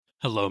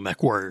Hello,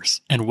 Mech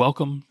Warriors, and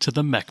welcome to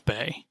the Mech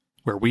Bay,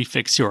 where we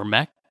fix your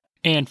mech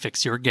and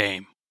fix your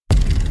game.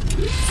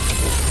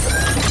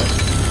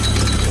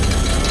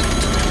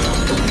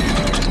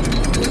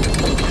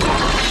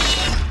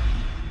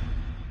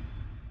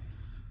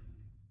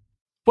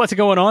 What's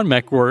going on,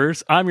 Mech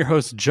Warriors? I'm your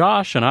host,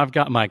 Josh, and I've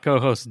got my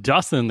co-host,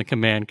 Dustin, in the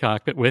command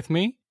cockpit with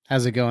me.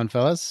 How's it going,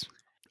 fellas?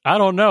 I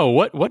don't know.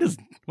 What is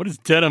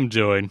Denim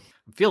doing?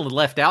 I'm feeling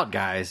left out,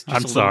 guys.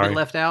 I'm sorry. Little bit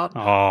left out.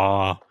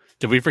 Aw.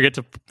 Did we forget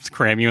to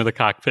cram you in the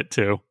cockpit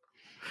too?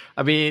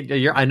 I mean,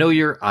 I know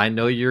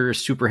your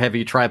super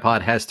heavy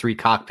tripod has 3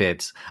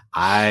 cockpits.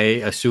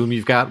 I assume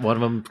you've got one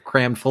of them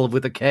crammed full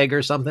with a keg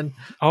or something.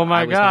 Oh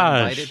my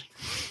gosh.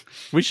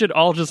 We should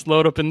all just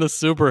load up in the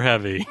super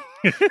heavy.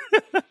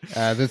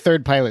 The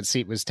third pilot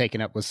seat was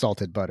taken up with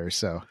salted butter,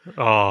 so.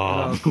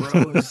 Oh,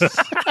 gross.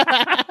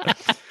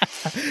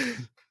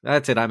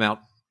 That's it. I'm out.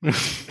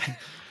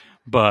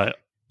 But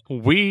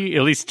we,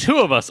 at least 2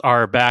 of us,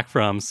 are back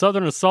from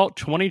Southern Assault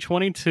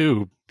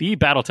 2022, the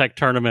Battletech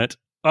tournament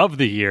of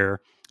the year.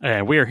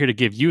 And we are here to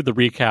give you the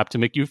recap to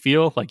make you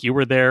feel like you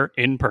were there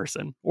in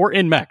person or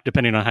in mech,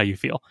 depending on how you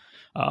feel.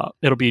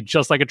 It'll be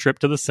just like a trip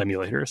to the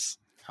simulators.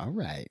 All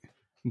right.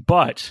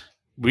 But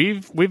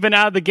we've been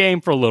out of the game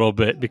for a little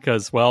bit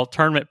because, well,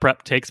 tournament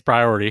prep takes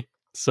priority.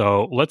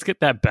 So let's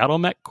get that Battle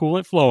Mech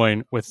coolant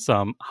flowing with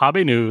some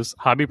hobby news,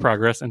 hobby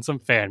progress, and some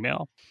fan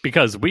mail.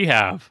 Because we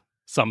have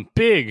some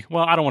big,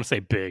 well, I don't want to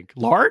say big,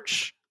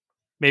 large,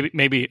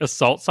 maybe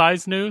assault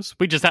size news.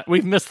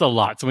 We've missed a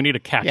lot, so we need to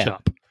catch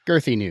up.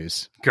 Girthy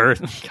news.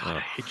 God, I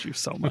hate you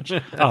so much.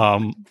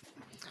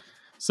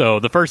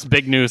 So the first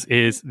big news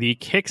is the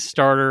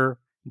Kickstarter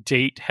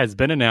date has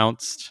been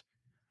announced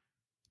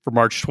for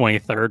March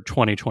 23rd,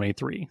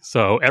 2023.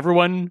 So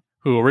everyone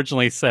who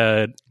originally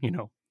said,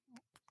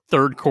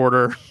 third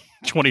quarter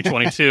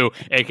 2022,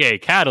 aka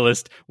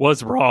Catalyst,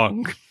 was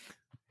wrong.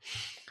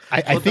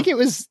 I think it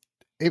was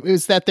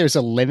that there's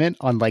a limit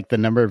on like the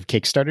number of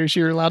Kickstarters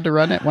you're allowed to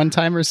run at one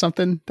time or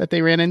something that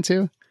they ran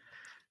into.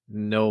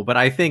 No, but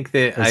I think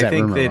that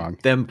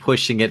them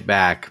pushing it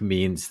back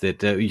means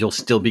that you'll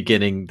still be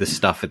getting the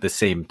stuff at the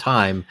same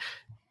time,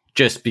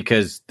 just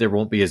because there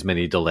won't be as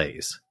many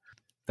delays.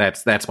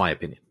 That's my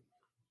opinion.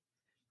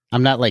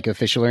 I'm not like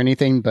official or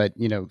anything, but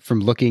from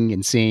looking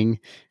and seeing,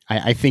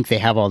 I think they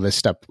have all this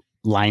stuff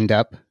lined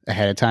up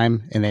ahead of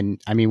time. And then,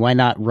 why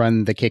not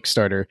run the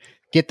Kickstarter,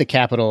 get the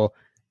capital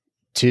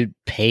to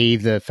pay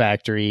the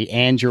factory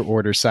and your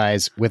order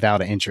size without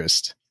an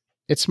interest?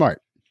 It's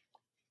smart.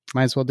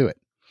 Might as well do it.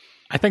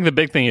 I think the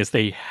big thing is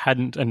they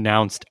hadn't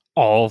announced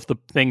all of the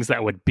things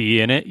that would be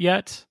in it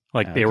yet.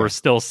 There were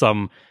still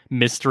some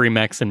mystery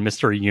mechs and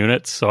mystery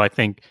units. So I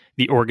think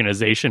the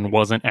organization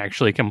wasn't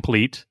actually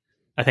complete.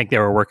 I think they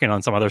were working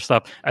on some other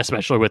stuff,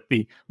 especially with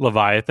the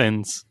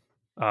Leviathans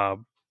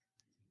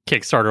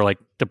Kickstarter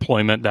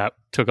deployment that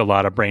took a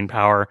lot of brain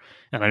power.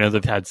 And I know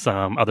they've had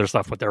some other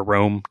stuff with their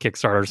Rome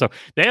Kickstarter. So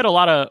they had a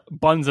lot of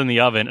buns in the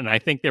oven. And I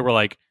think they were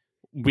like,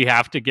 we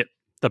have to get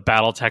the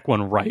Battletech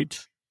one right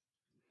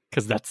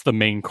because that's the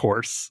main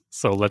course.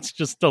 So let's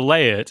just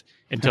delay it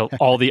until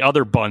all the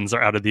other buns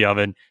are out of the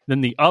oven.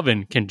 Then the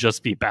oven can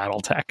just be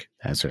Battletech.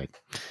 That's right.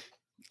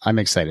 I'm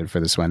excited for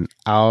this one.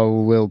 I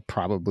will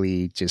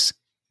probably just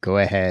go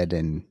ahead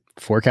and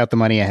fork out the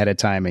money ahead of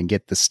time and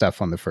get the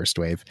stuff on the first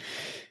wave.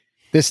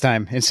 This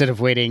time, instead of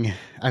waiting,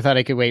 I thought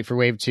I could wait for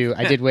wave 2.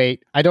 I did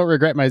wait. I don't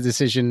regret my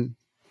decision,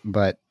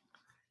 but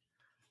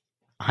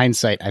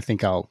hindsight, I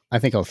think I'll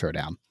throw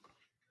down.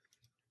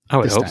 I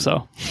would hope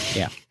so.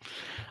 Yeah.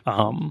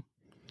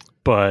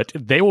 But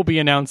they will be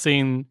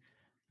announcing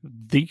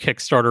the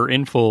Kickstarter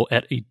in full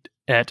at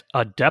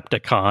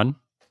Adepticon.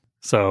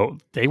 So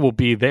they will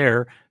be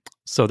there.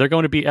 So they're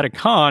going to be at a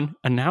con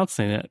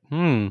announcing it.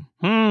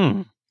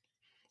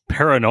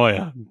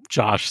 Paranoia.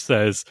 Josh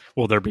says,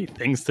 will there be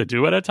things to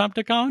do at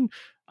Adepticon?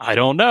 I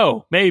don't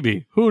know.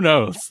 Maybe. Who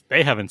knows?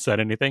 They haven't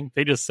said anything.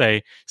 They just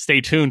say,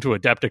 stay tuned to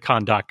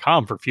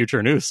Adepticon.com for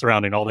future news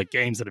surrounding all the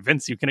games and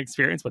events you can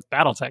experience with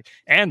Battletech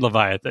and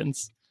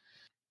Leviathans.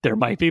 There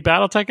might be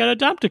Battletech at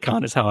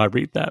Adepticon is how I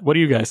read that. What do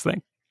you guys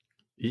think?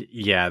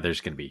 Yeah, there's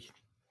going to be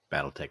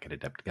Battletech at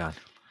Adepticon.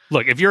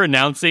 Look, if you're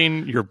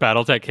announcing your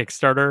Battletech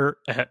Kickstarter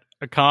at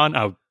a con,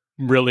 I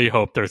really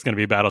hope there's going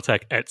to be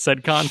Battletech at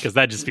said con, because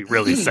that'd just be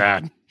really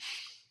sad.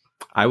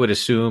 I would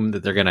assume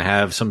that they're going to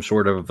have some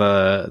sort of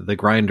the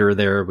grinder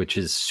there, which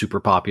is super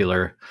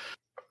popular,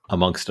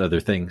 amongst other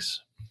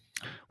things.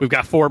 We've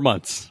got 4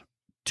 months.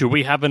 Do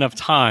we have enough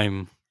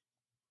time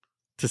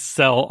to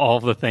sell all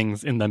the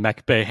things in the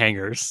Mech Bay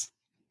hangars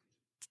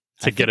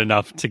to get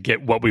enough to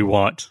get what we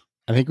want?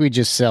 I think we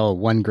just sell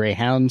 1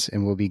 Greyhound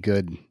and we'll be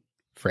good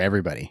for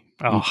everybody.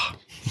 Oh.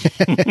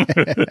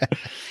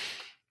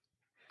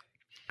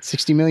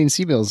 60 million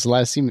C-bills, a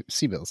lot of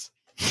C-bills.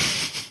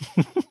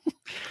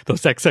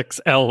 Those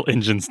XXL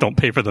engines don't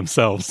pay for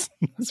themselves.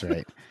 That's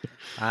right.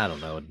 I don't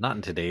know. Not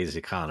in today's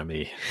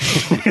economy.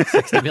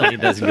 60 million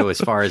doesn't go as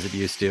far as it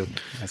used to.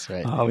 That's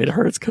right. Oh, it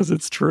hurts because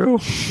it's true.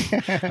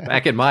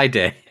 Back in my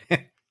day.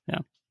 Yeah.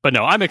 But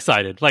no, I'm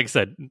excited. Like I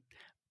said,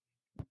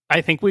 I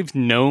think we've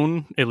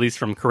known, at least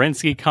from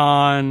Kerensky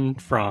Con,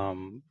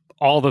 from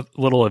all the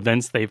little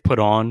events they've put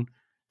on,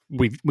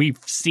 we've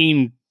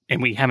seen,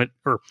 and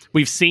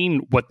we've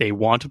seen what they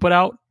want to put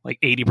out, like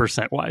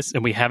 80% wise,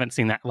 and we haven't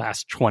seen that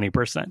last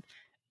 20%.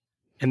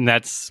 And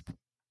that's,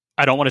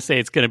 I don't want to say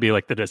it's going to be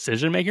like the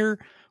decision maker,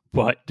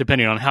 but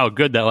depending on how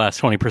good that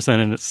last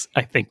 20% is,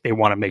 I think they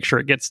want to make sure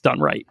it gets done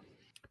right.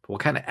 What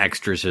kind of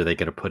extras are they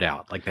going to put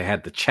out? Like, they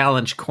had the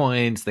challenge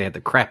coins, they had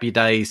the crappy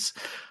dice.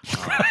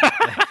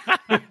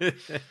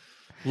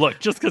 Look,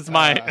 just because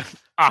my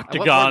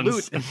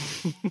octagons,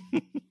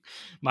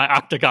 my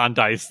octagon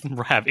dice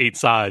have 8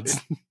 sides.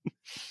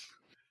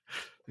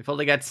 They've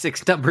only got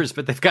 6 numbers,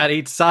 but they've got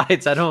 8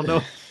 sides. I don't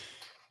know.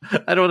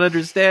 I don't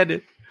understand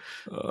it.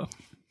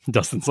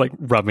 Dustin's like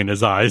rubbing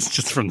his eyes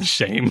just from the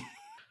shame.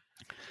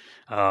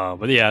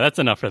 But yeah, that's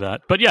enough for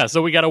that. But yeah,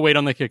 so we got to wait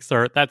on the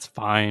Kickstart. That's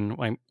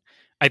fine.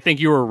 I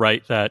think you were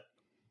right that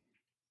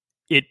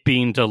it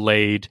being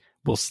delayed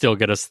will still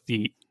get us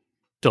the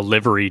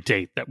delivery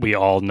date that we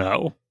all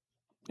know.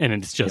 And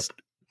it's just,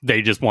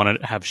 they just want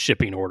to have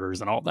shipping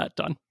orders and all that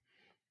done.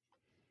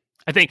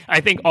 I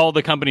think all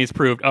the companies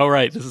proved, all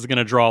right, this is going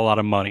to draw a lot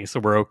of money,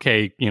 so we're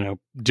okay,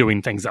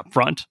 doing things up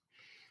front.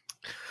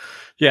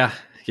 Yeah,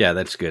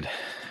 that's good.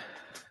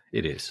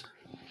 It is.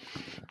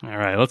 All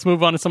right, let's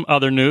move on to some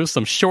other news,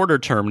 some shorter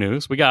term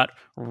news. We got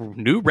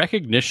new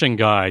recognition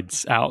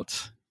guides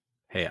out.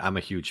 Hey, I'm a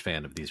huge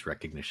fan of these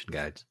recognition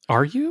guides.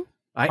 Are you?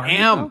 I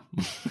am.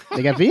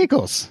 They got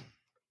vehicles.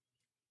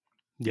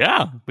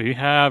 Yeah, we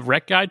have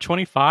Rec Guide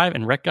 25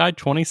 and Rec Guide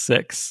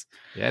 26.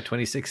 Yeah,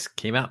 26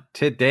 came out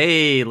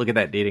today. Look at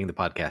that, dating the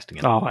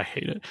podcasting. Oh, I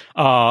hate it.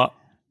 How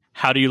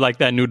do you like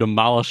that new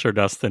Demolisher,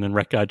 Dustin, in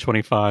Rec Guide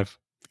 25?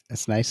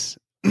 That's nice.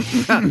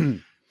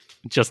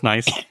 Just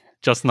nice.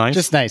 Just nice.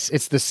 Just nice.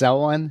 It's the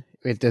cell one.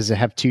 Does it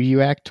have 2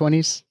 UAC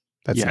 20s?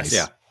 That's nice.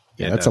 Yeah,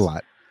 that's a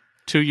lot.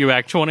 2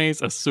 UAC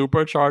 20s, a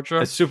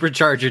supercharger. A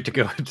supercharger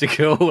to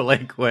go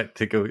like what?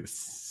 To go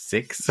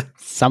 6?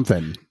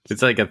 Something.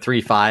 It's like a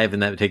 3.5,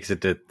 and that takes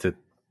it to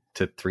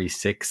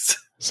 3.6.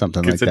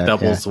 Something like that.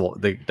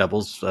 It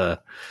doubles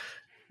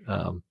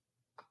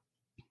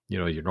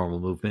your normal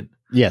movement.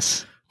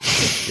 Yes.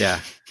 Yeah.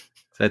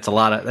 That's a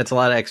lot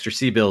of extra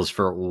C-bills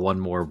for one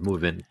more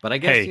movement. But I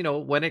guess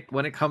when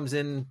it comes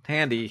in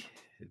handy,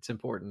 it's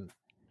important.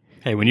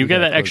 Hey, when you get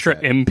that extra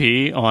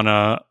MP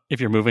on if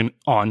you're moving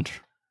on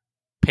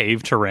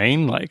paved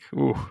terrain, like,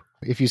 ooh.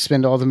 If you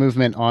spend all the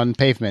movement on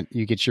pavement,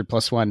 you get your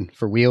 +1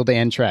 for wheeled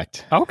and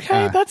tracked.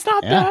 Okay, that's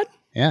not bad.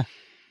 Yeah.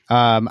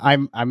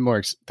 I'm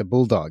more the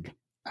Bulldog.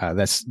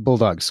 That's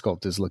Bulldog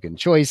sculpt is looking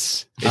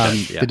choice.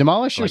 The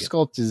Demolisher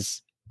sculpt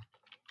is.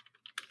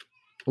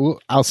 Ooh,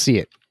 I'll see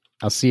it.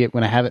 I'll see it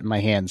when I have it in my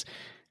hands.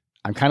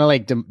 I'm kind of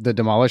like the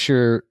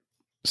Demolisher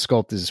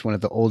sculpt is one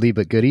of the oldie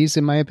but goodies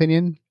in my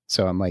opinion.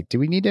 So I'm like, do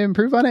we need to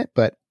improve on it?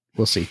 But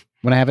we'll see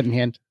when I have it in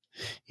hand.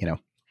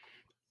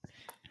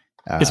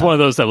 It's one of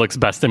those that looks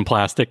best in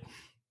plastic.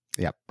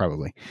 Yeah,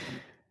 probably.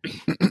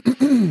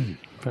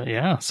 But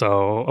yeah,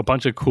 so a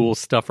bunch of cool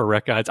stuff for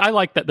rec guides. I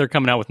like that they're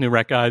coming out with new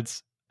rec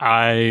guides.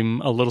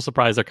 I'm a little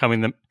surprised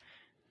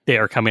they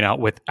are coming out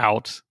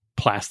without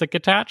plastic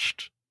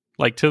attached,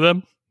 like to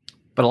them.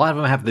 But a lot of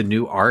them have the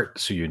new art,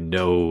 so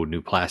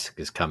new plastic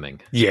is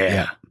coming.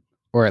 Yeah.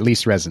 Or at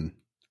least resin.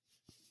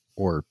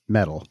 Or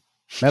metal.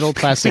 Metal,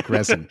 plastic,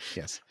 resin.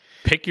 Yes.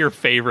 Pick your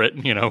favorite,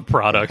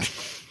 product.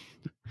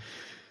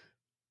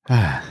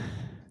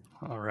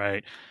 All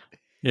right.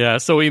 Yeah,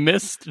 so we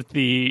missed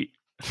the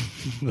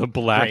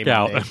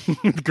blackout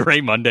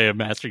Gray Monday of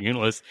Master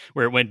Unit List,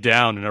 where it went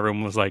down and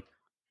everyone was like,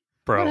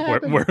 bro,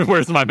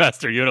 where's my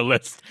Master Unit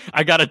List?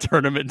 I got a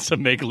tournament to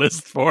make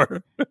lists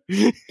for.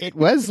 It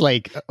was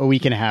like a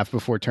week and a half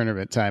before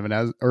tournament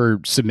time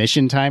or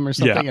submission time or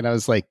something. Yeah. And I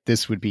was like,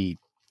 this would be,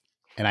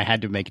 and I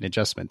had to make an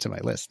adjustment to my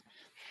list.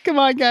 Come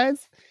on,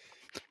 guys.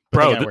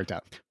 Bro, it worked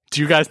out.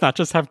 Do you guys not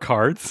just have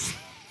cards?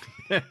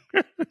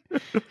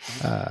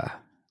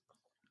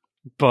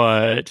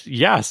 But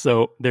yeah,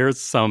 so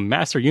there's some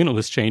Master Unit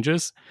List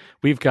changes.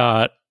 We've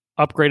got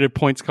upgraded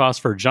points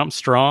cost for Jump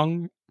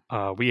Strong.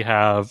 We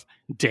have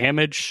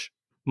damage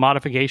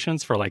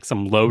modifications for like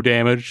some low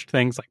damage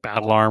things like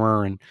battle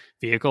armor and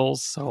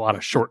vehicles. So a lot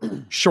of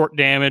short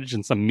damage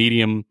and some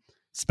medium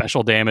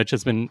special damage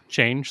has been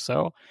changed.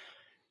 So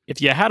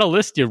if you had a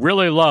list you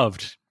really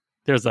loved,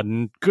 there's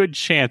a good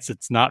chance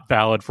it's not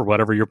valid for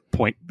whatever your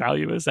point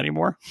value is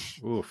anymore.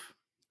 Oof.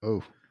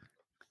 Oh.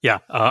 Yeah,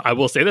 I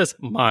will say this.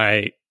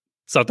 My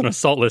Southern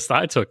Assault list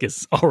I took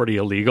is already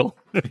illegal.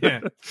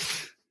 Yeah.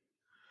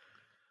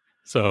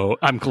 So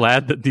I'm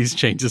glad that these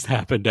changes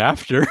happened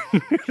after.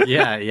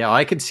 Yeah.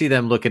 I could see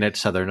them looking at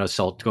Southern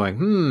Assault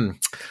going,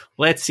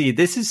 let's see,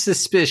 this is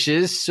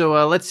suspicious.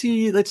 So let's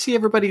see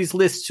everybody's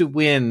list to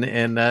win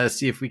and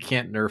see if we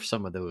can't nerf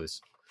some of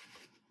those.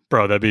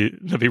 Bro, that'd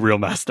be real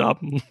messed up.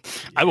 Yeah.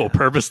 I will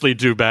purposely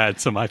do bad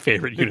so my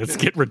favorite units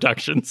get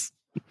reductions.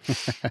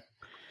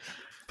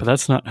 But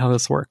that's not how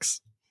this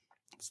works.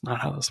 It's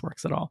not how this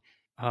works at all.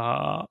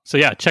 So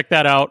yeah, check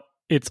that out.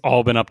 it's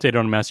all been updated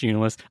on Master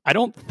Unit List. I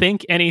don't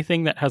think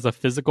anything that has a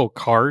physical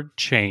card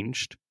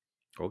changed.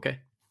 Okay.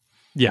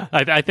 Yeah,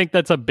 I think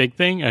that's a big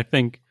thing. I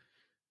think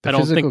the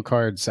physical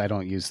cards, I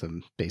don't use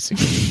them,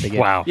 basically.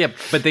 Wow. Yeah,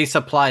 but they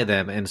supply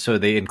them, and so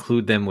they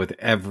include them with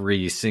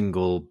every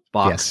single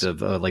box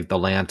of like the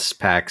Lance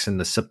packs and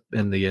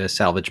the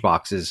salvage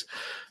boxes.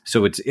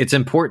 So it's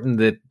important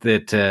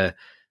that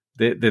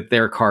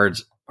their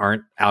cards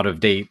aren't out of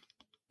date,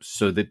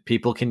 so that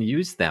people can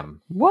use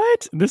them.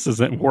 What? This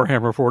isn't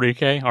Warhammer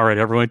 40K? All right,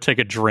 everyone take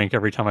a drink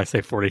every time I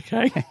say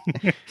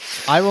 40K.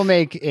 I will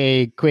make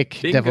a quick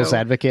devil's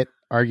advocate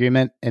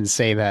argument and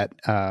say that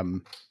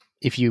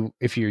if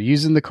you're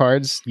using the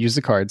cards, use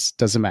the cards.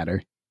 Doesn't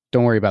matter.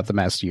 Don't worry about the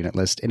Master Unit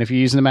List. And if you're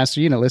using the Master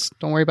Unit List,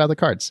 don't worry about the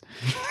cards.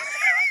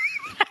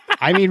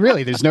 I mean,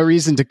 really, there's no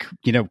reason to,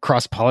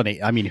 cross-pollinate.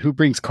 I mean, who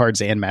brings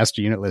cards and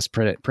Master Unit List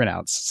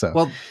printouts? So,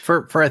 well,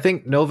 for I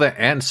think Nova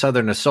and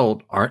Southern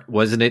Assault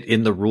wasn't it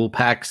in the rule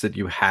packs that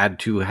you had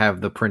to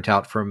have the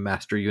printout from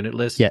Master Unit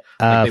List? Yeah,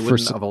 they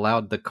wouldn't have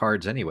allowed the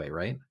cards anyway,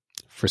 right?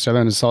 For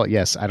Southern Assault,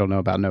 yes. I don't know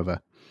about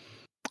Nova.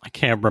 I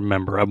can't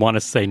remember. I want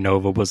to say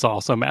Nova was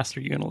also Master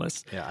Unit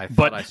List. Yeah,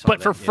 but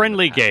for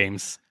friendly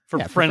games,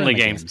 friendly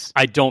games,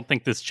 I don't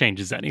think this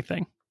changes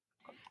anything.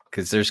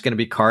 Because there's going to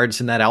be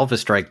cards in that Alpha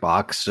Strike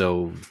box,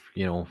 so,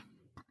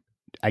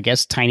 I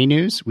guess tiny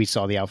news, we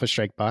saw the Alpha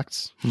Strike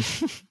box.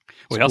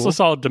 We also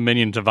saw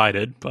Dominion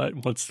Divided, but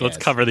let's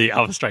cover the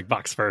Alpha Strike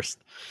box first.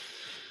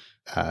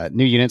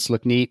 New units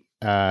look neat.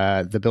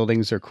 The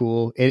buildings are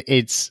cool. I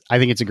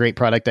think it's a great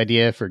product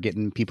idea for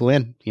getting people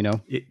in,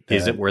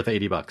 Is it worth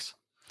 $80?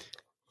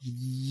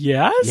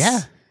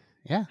 Yes.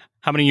 Yeah.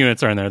 How many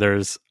units are in there?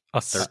 There's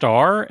a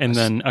star and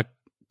then a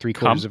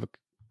 3/4 of a...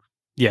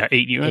 Yeah,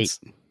 8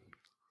 units. 8.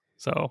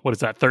 So what is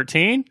that,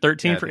 13?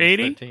 13 for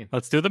 80? 13.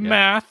 Let's do the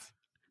math.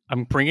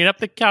 I'm bringing up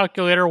the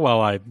calculator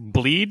while I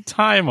bleed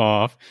time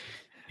off.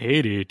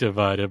 80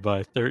 divided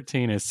by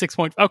 13 is 6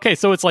 point. Okay,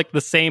 so it's like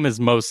the same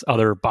as most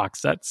other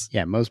box sets.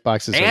 Yeah, most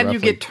boxes are and you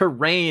get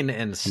terrain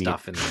and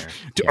stuff in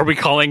there. Are we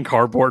calling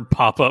cardboard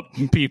pop-up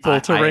people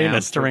terrain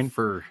as terrain?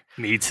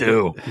 Me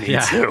too. Me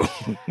too.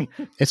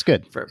 It's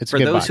good. For a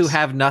good those box. who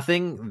have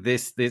nothing,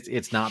 this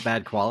it's not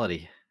bad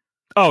quality.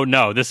 Oh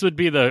no, this would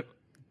be the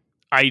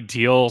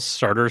ideal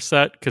starter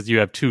set because you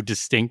have 2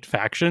 distinct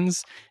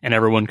factions and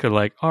everyone could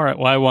all right,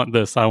 well, I want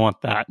this, I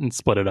want that, and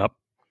split it up.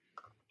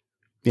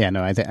 Yeah,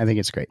 no, I think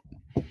it's great.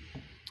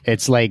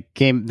 It's like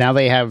now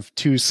they have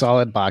 2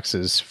 solid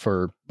boxes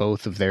for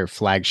both of their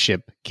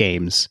flagship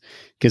games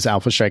because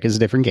Alpha Strike is a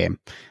different game,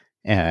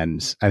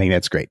 and I think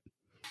that's great.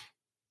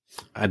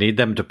 I need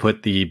them to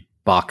put the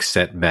box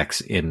set mechs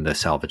in the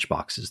salvage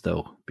boxes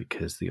though,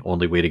 because the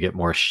only way to get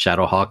more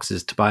Shadowhawks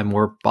is to buy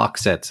more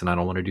box sets, and I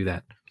don't want to do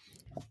that.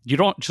 You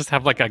don't just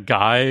have a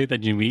guy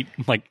that you meet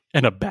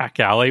in a back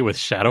alley with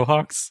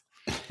Shadowhawks?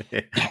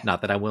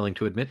 Not that I'm willing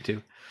to admit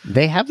to.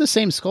 They have the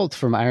same sculpt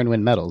from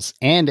Ironwind Metals,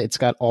 and it's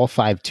got all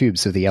 5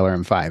 tubes of the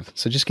LRM5.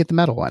 So just get the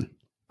metal one.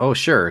 Oh,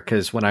 sure.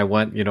 Because when I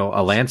want,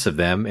 a lance of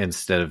them,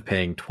 instead of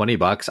paying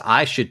 $20,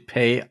 I should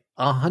pay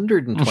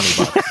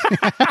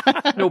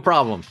 $120. No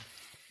problem.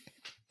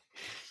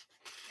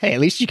 Hey, at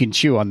least you can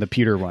chew on the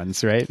pewter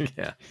ones, right?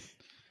 Yeah.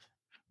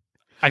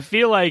 I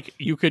feel like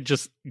you could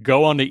just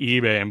go onto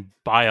eBay and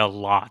buy a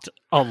lot,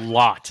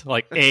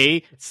 like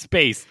a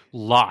space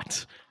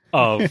lot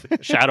of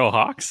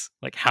Shadowhawks.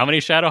 How many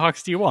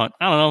Shadowhawks do you want?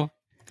 I don't know,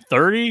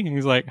 30? And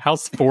he's like,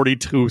 how's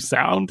 42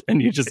 sound? And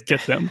you just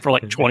get them for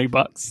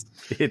 $20.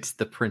 It's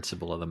the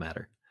principle of the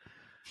matter.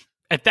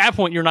 At that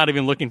point, you're not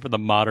even looking for the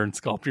modern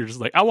sculpt. You're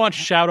just I want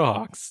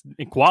Shadowhawks.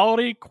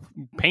 Quality,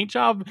 paint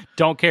job,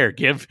 don't care.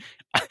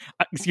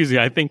 Excuse me,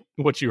 I think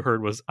what you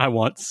heard was, I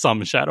want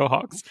some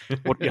Shadowhawks.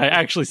 What I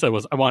actually said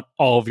was, I want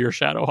all of your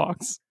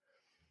Shadowhawks.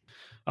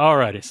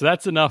 Alrighty, so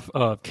that's enough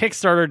of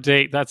Kickstarter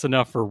date, that's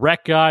enough for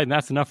Rec Guide, and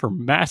that's enough for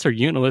Master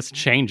Unit List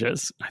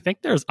changes. I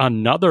think there's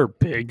another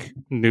big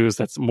news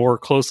that's more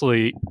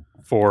closely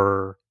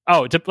for...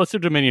 let's do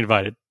Dominion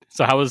Divided.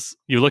 So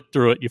you looked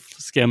through it, you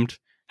skimmed.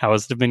 How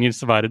was Dominion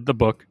Divided, the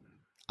book?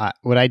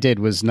 What I did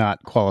was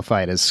not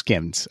qualified as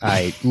skimmed.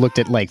 I looked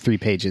at 3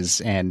 pages,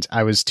 and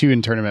I was too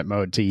in tournament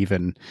mode to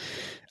even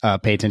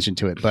pay attention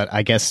to it. But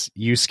I guess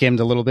you skimmed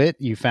a little bit.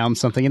 You found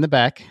something in the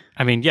back.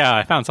 I mean, yeah,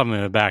 I found something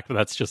in the back, but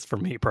that's just for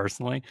me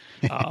personally.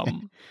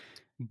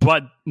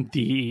 But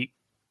the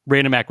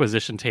random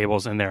acquisition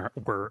tables in there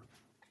were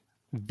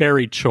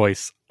very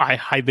choice. I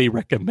highly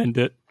recommend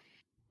it.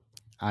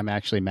 I'm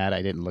actually mad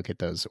I didn't look at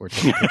those or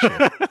take a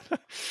picture.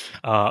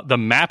 The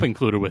map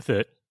included with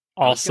it.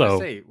 Also,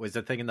 was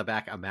the thing in the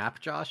back a map,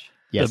 Josh?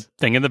 Yes. The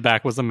thing in the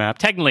back was a map.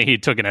 Technically,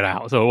 he'd taken it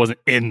out, so it wasn't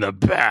in the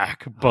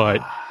back.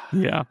 But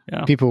yeah.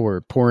 People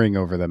were poring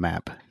over the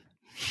map.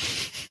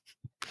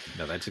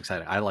 No, that's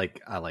exciting. I like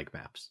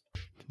maps.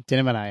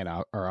 Denim and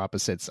I are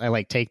opposites.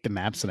 I take the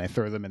maps and I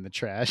throw them in the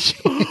trash.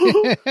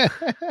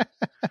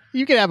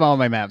 You can have all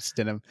my maps,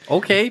 Denim.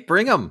 Okay,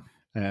 bring them.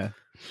 Yeah.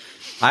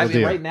 I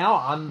mean, right now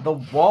on the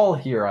wall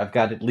here, I've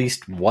got at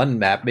least one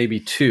map, maybe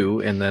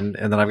two, and then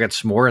I've got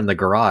some more in the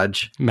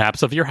garage.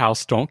 Maps of your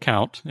house don't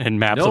count, and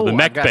maps of the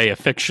Mech Bay, a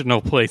fictional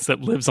place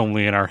that lives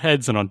only in our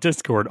heads and on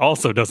Discord,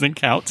 also doesn't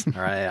count.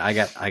 All right,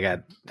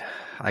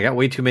 I got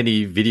way too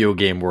many video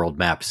game world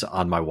maps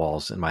on my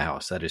walls in my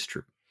house. That is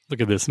true. Look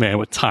at this man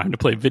with time to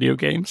play video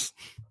games.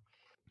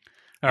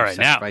 All right,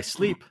 now I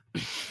sleep.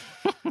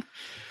 All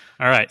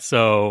right,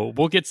 so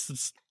we'll get.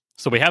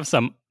 So we have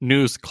some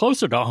news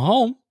closer to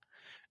home.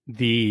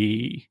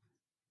 The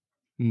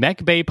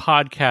Mech Bay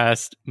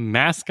podcast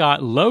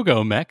mascot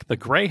logo mech, the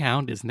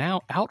Greyhound, is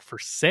now out for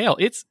sale.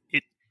 It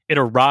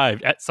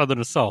arrived at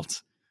Southern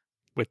Assault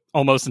with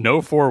almost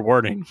no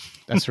forewording.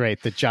 That's right.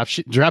 The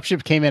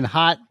dropship came in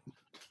hot,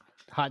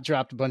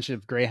 dropped a bunch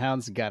of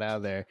Greyhounds and got out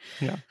of there.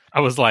 Yeah,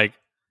 I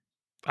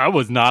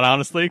was not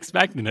honestly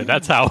expecting it.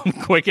 That's how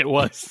quick it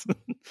was.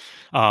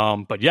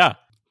 But yeah,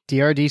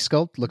 DRD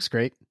sculpt looks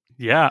great.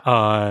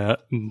 Yeah,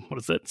 what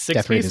is it? 6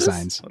 Definitely pieces?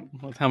 Designs.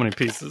 How many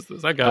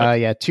pieces? I got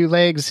yeah, 2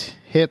 legs,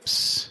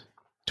 hips,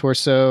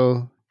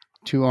 torso,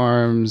 2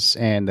 arms,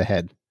 and the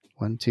head.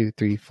 1, 2,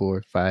 3,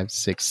 4, 5,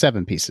 6,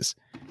 7 pieces.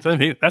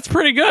 That's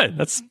pretty good.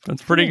 That's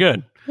pretty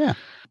good. Yeah.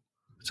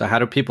 So how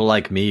do people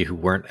like me who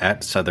weren't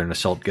at Southern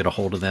Assault get a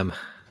hold of them?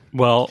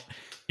 Well,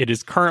 it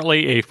is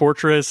currently a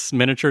Fortress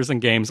Miniatures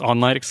and Games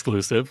online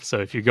exclusive. So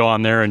if you go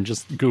on there and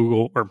just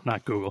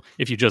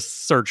if you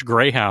just search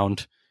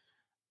Greyhound,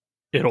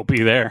 it'll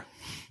be there.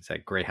 Is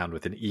that Greyhound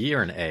with an E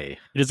or an A?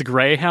 It is a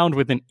Greyhound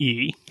with an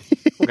E.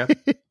 Okay.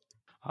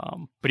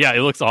 But yeah, it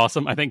looks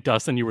awesome. I think,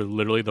 Dustin, you were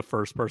literally the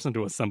first person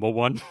to assemble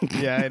one.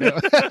 Yeah, I know.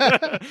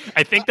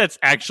 I think that's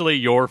actually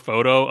your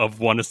photo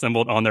of one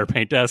assembled on their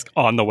paint desk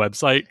on the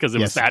website because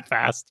it was that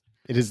fast.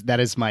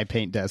 That is my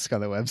paint desk on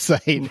the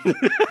website.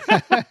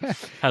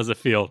 How does it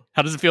feel?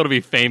 How does it feel to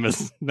be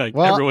famous? Like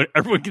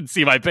everyone can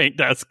see my paint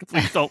desk.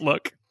 Please don't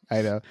look.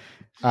 I know.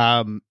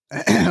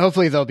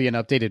 Hopefully there'll be an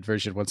updated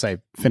version once I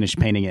finish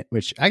painting it,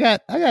 which I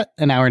got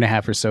an hour and a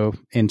half or so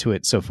into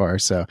it so far.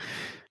 So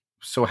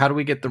how do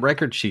we get the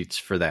record sheets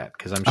for that?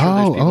 Because I'm sure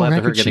there's people out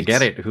there who are going to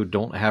get it who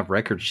don't have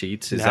record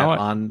sheets. Is that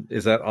on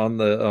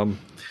the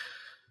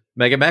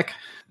Mega Mech?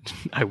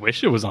 I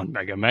wish it was on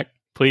Mega Mech.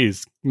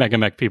 Please, Mega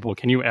Mech people,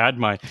 can you add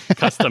my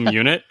custom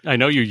unit? I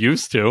know you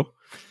used to,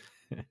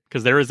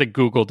 because there is a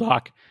Google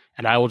Doc,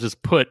 and I will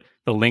just put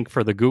the link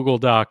for the Google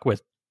Doc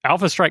with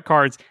Alpha Strike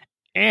cards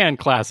and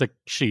classic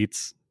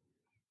sheets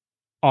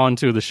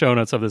onto the show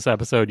notes of this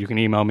episode. You can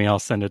email me. I'll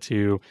send it to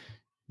you.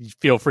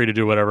 Feel free to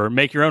do whatever.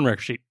 Make your own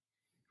record sheet.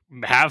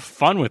 Have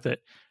fun with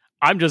it.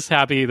 I'm just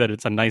happy that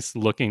it's a nice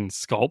looking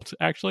sculpt,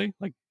 actually.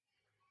 Like,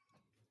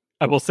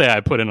 I will say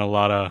I put in a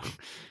lot of,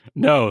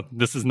 no,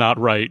 this is not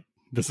right.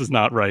 This is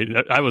not right.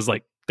 I was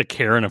like the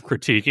Karen of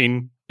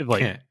critiquing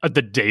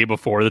the day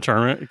before the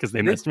tournament because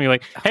they missed me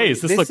like, hey,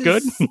 does this look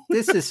good?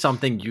 This is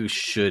something you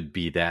should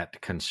be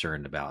that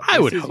concerned about. I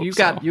would hope you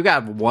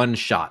got one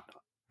shot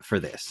for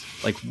this.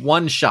 Like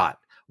one shot.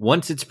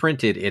 Once it's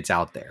printed, it's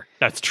out there.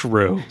 That's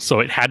true. So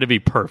it had to be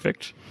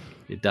perfect.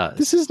 It does.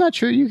 This is not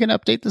true. You can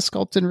update the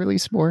sculpt and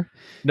release more.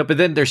 No, but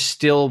then there's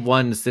still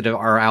ones that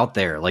are out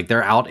there. Like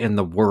they're out in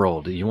the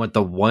world. You want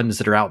the ones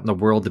that are out in the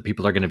world that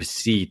people are going to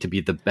see to be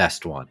the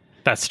best one.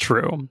 That's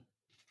true.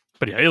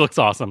 But yeah, it looks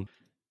awesome.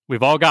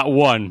 We've all got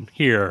one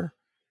here,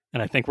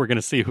 and I think we're going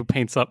to see who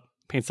paints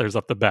theirs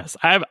up the best.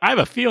 I have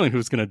a feeling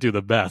who's going to do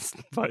the best,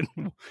 but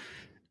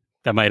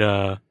that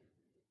might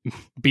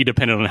be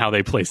dependent on how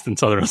they placed in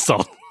Southern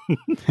Assault.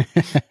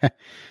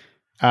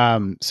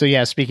 So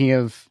yeah, speaking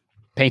of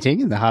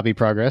painting and the hobby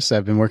progress,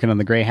 I've been working on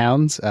the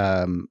Greyhounds.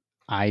 I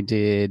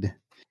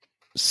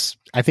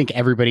think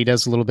everybody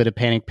does a little bit of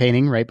panic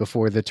painting right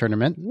before the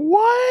tournament.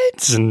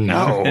 What?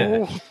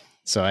 No.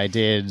 So I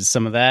did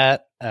some of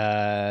that.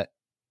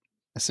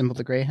 Assembled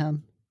the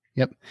Greyhound.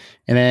 Yep.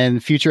 And then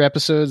future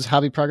episodes,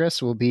 hobby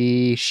progress will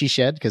be She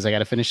Shed because I got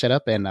to finish that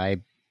up. And I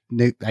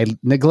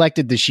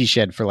neglected the She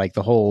Shed for like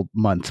the whole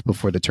month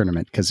before the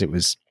tournament because it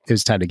was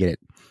time to get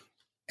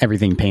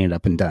everything painted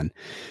up and done.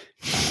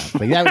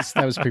 But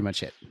that was pretty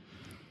much it.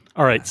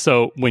 All right.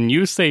 So when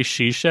you say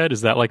She Shed,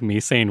 is that like me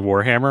saying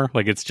Warhammer?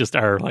 Like it's just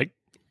our like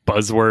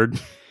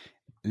buzzword?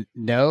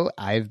 No,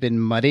 I've been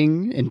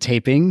mudding and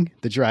taping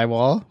the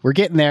drywall. We're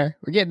getting there.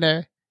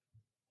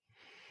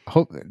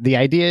 The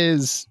idea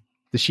is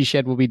the She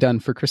Shed will be done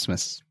for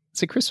Christmas.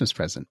 It's a Christmas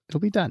present.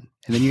 It'll be done.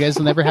 And then you guys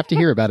will never have to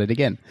hear about it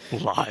again.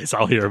 Lies.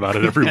 I'll hear about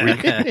it every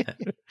week.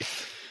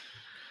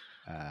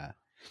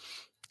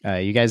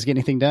 You guys get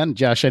anything done?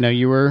 Josh, I know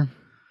you were...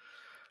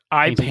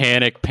 I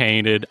panic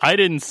painted. I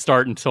didn't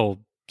start until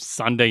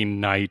Sunday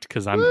night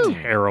because I'm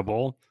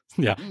terrible.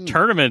 Yeah.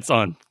 Tournaments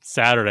on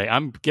Saturday.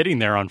 I'm getting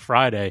there on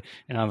Friday.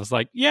 And I was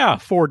like,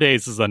 4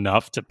 days is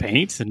enough to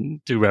paint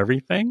and do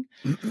everything.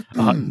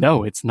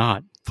 No, it's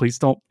not. Please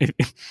don't.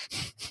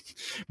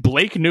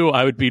 Blake knew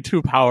I would be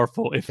too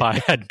powerful if I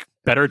had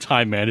better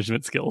time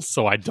management skills,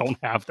 so I don't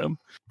have them.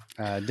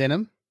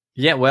 Denim?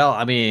 Yeah, well,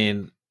 I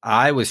mean,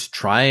 I was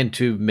trying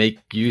to make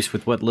use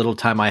with what little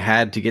time I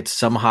had to get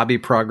some hobby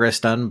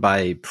progress done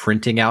by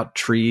printing out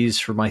trees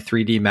for my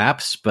 3D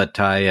maps, but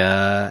I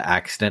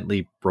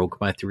accidentally broke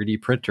my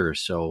 3D printer.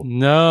 So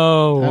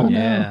no,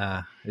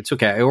 yeah, it's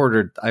okay. I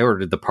ordered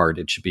the part.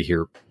 It should be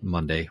here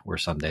Monday or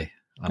Sunday.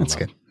 That's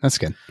good. That's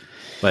good.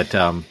 But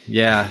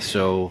yeah,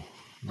 so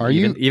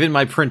even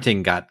my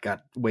printing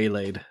got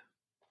waylaid.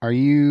 Are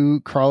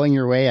you crawling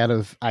your way out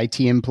of IT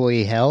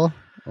employee hell?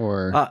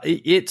 Or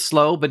it's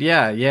slow, but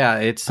yeah,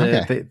 it's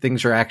okay.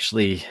 Things are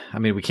actually. I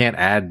mean, we can't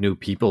add new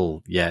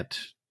people yet,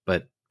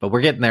 but we're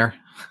getting there.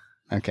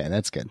 Okay,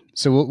 that's good.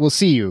 So we'll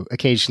see you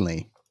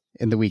occasionally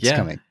in the weeks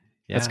coming.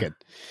 Yeah. That's good.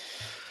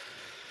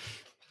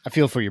 I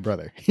feel for your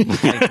brother.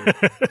 Thank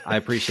you. I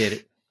appreciate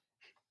it.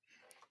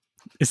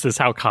 Is this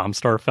how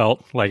Comstar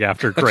felt like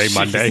after Gray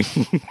Monday?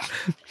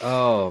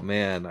 Oh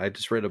man, I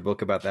just read a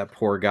book about that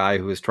poor guy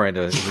who was trying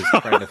to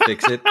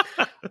fix it.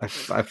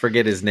 I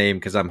forget his name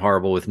because I'm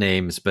horrible with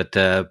names, but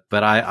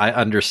I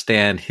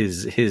understand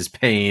his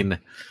pain.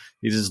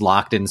 He's just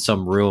locked in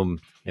some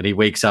room and he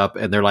wakes up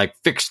and they're like,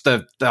 fix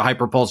the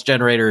hyperpulse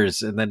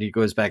generators, and then he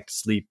goes back to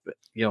sleep.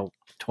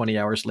 20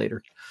 hours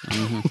later.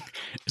 Mm-hmm.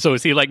 So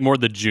is he like more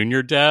the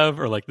junior dev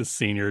or like the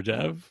senior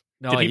dev?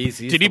 No,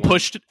 did he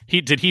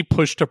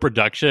push to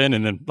production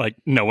and then like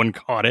no one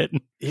caught it?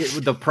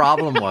 The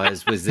problem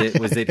was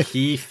that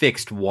he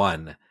fixed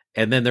one,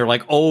 and then they're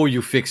like, "Oh,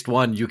 you fixed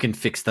one, you can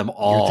fix them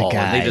all."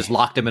 And they just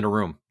locked him in a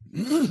room.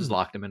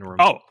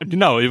 Oh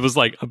no, it was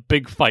like a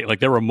big fight. Like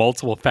there were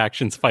multiple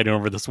factions fighting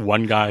over this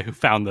one guy who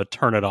found the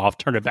turn it off,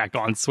 turn it back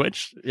on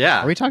switch.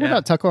 Yeah, are we talking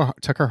about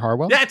Tucker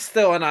Harwell? That's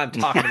the one I'm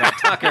talking about.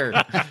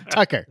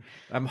 Tucker.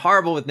 I'm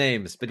horrible with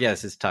names, but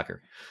yes, it's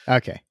Tucker.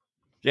 Okay.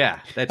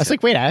 Yeah, I was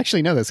like, wait, I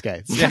actually know this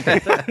guy.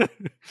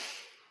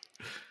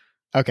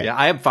 Okay. Yeah,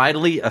 I am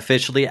finally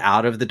officially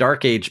out of the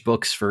Dark Age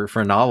books for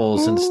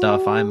novels and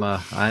stuff.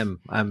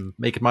 I'm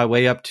making my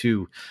way up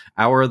to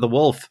Hour of the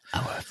Wolf.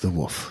 Hour of the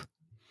Wolf.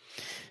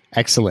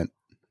 Excellent.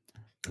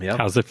 Yeah.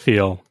 How's it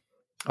feel?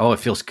 Oh, it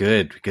feels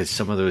good because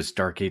some of those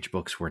Dark Age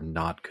books were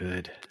not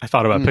good. I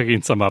thought about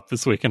picking some up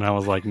this week and I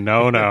was like,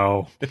 no,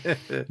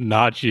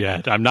 not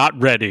yet. I'm not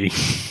ready.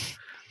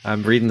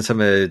 I'm reading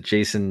some of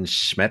Jason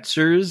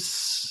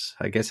Schmetzer's.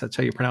 I guess that's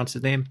how you pronounce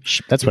his name.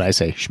 That's what I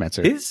say,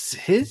 Schmetzer.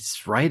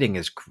 His writing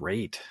is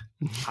great.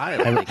 I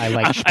like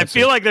Schmetzer. I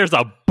feel like there's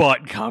a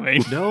butt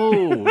coming.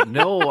 No.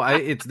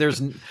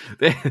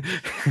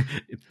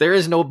 There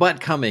is no butt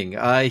coming.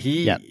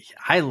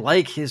 I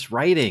like his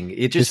writing.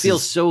 It just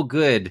feels so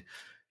good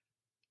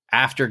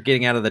after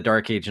getting out of the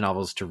Dark Age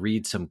novels to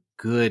read some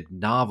good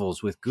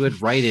novels with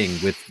good writing,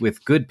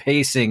 with good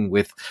pacing,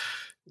 with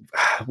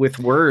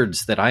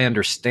words that I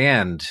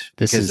understand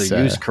because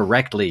they're used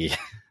correctly.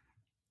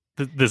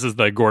 This is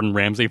the Gordon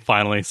Ramsay,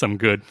 finally some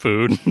good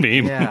food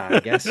meme. Yeah, I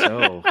guess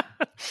so.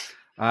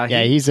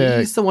 He's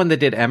the one that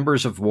did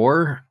Embers of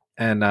War,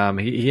 and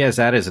he has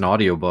that as an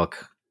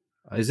audiobook.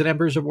 Is it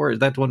Embers of War? Is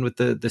that the one with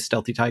the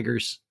stealthy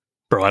tigers?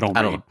 Bro, I don't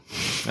know.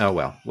 Oh,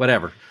 well,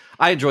 whatever.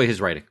 I enjoy his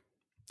writing.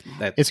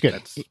 It's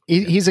good.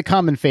 He's a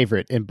common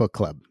favorite in book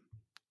club,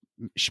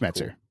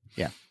 Schmetzer. Cool.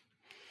 Yeah.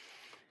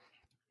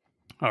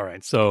 All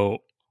right, so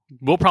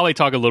we'll probably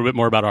talk a little bit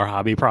more about our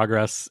hobby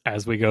progress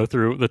as we go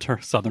through the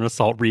Southern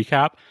Assault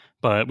recap,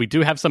 but we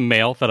do have some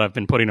mail that I've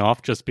been putting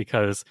off just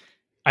because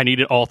I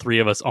needed all three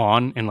of us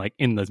on and like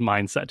in the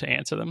mindset to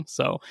answer them.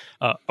 So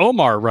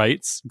Omar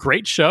writes,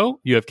 great show.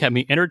 You have kept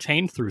me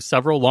entertained through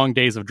several long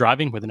days of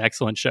driving with an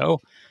excellent show.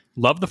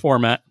 Love the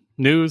format,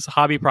 news,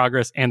 hobby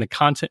progress, and the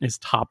content is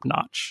top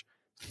notch.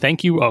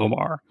 Thank you,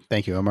 Omar.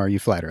 Thank you, Omar. You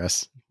flatter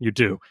us. You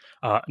do.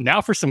 Now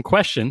for some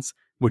questions.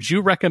 Would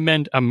you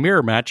recommend a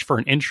mirror match for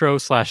an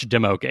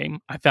intro/demo game?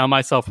 I found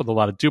myself with a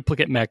lot of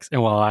duplicate mechs,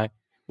 and while I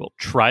will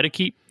try to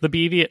keep the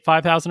BV at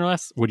 5,000 or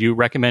less, would you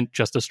recommend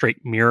just a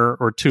straight mirror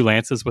or two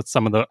lances with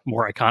some of the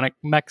more iconic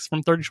mechs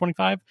from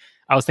 3025?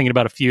 I was thinking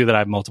about a few that I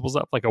have multiples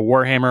of, like a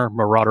Warhammer,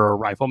 Marauder, or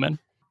Rifleman.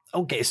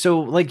 Okay,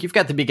 so like you've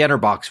got the beginner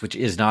box, which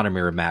is not a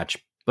mirror match,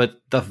 but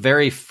the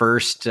very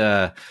first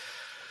the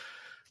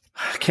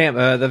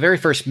very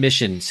first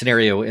mission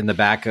scenario in the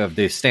back of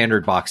the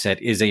standard box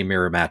set is a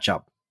mirror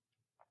matchup.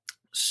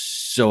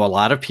 So a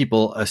lot of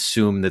people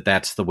assume that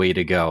that's the way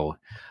to go.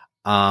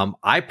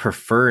 I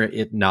prefer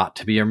it not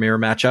to be a mirror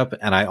matchup,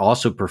 and I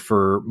also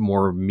prefer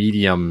more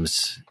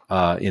mediums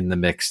in the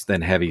mix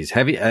than heavies.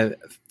 Heavy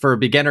for a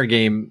beginner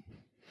game,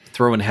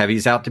 throwing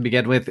heavies out to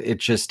begin with, it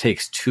just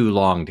takes too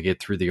long to get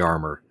through the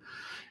armor.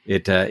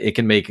 It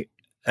can make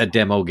a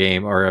demo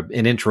game or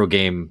an intro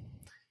game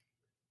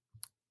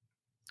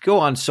go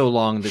on so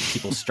long that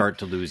people start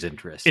to lose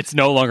interest. It's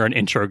no longer an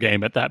intro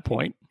game at that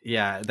point.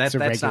 Yeah, that's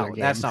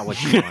not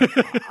what you want.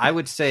 I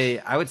would say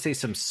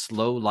some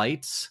slow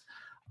lights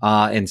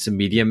and some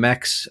medium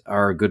mechs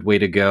are a good way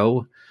to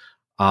go.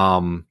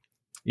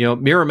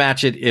 Mirror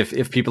match it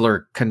if people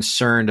are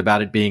concerned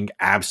about it being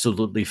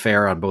absolutely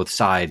fair on both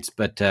sides.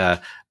 But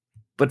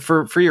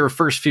for your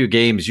first few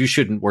games, you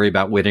shouldn't worry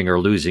about winning or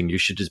losing. You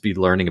should just be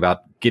learning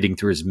about getting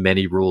through as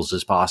many rules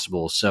as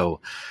possible. So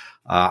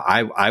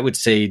I would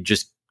say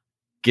just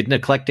get an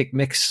eclectic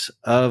mix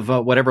of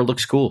whatever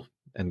looks cool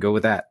and go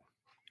with that.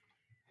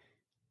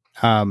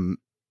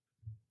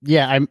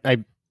 Yeah,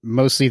 I'm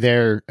mostly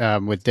there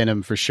with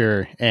denim for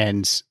sure,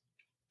 and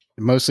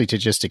mostly to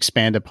just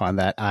expand upon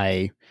that.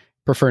 I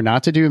prefer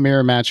not to do a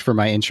mirror match for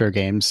my intro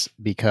games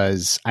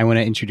because I want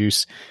to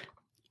introduce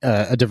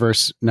a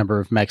diverse number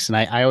of mechs, and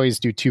I always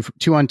do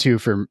two on two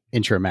for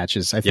intro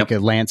matches. I think a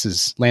lance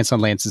on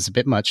lance is a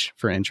bit much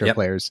for intro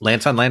players.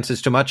 Lance on lance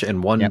is too much,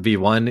 and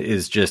 1v1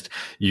 is just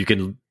you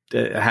can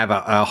have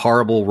a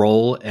horrible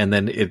roll and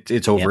then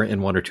it's over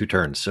in 1 or 2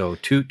 turns. So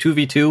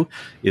 2v2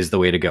 is the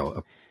way to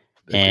go.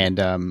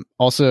 And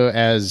also,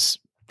 as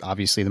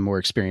obviously the more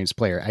experienced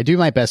player, I do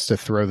my best to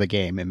throw the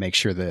game and make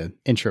sure the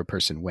intro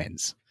person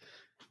wins.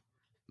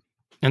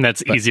 And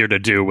that's easier to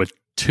do with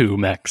 2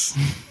 mechs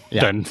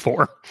than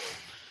 4.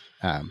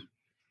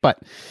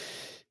 But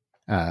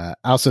I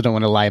also don't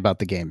want to lie about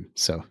the game.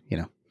 So,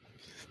 it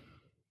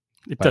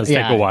does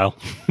take a while.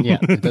 Yeah,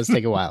 it does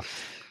take a while.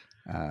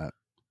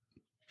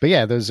 But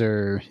yeah, those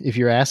are, if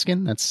you're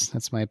asking,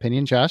 that's my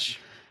opinion. Josh?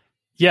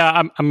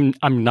 Yeah, I'm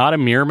not a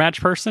mirror match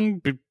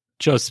person,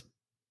 just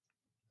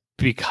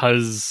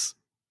because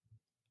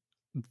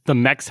the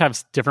mechs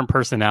have different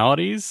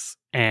personalities,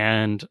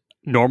 and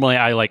normally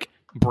I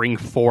bring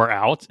 4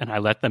 out and I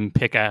let them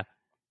pick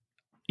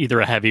either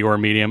a heavy or a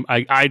medium.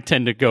 I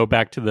tend to go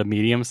back to the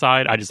medium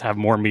side. I just have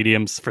more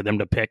mediums for them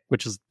to pick,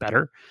 which is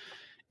better.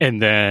 And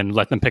then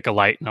let them pick a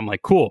light. And I'm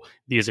like, cool,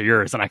 these are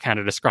yours. And I kind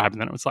of describe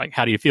them. And it's like,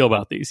 how do you feel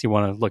about these? You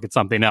want to look at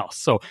something else.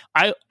 So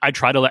I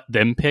try to let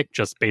them pick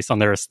just based on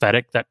their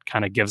aesthetic. That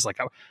kind of gives a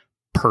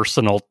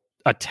personal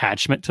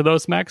attachment to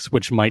those mechs,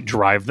 which might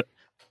drive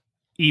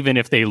even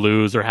if they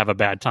lose or have a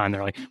bad time.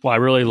 They're like, well, I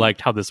really liked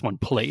how this one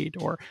played,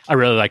 or I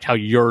really liked how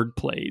Yurd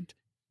played.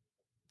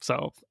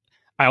 So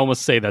I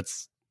almost say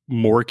that's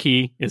more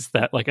key, is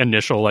that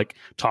initial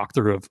talk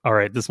through of, all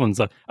right, this one's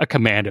a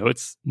commando,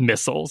 it's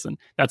missiles, and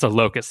that's a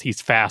locust, he's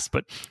fast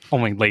but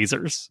only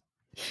lasers,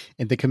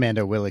 and the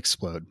commando will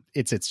explode.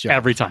 It's job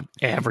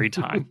every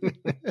time.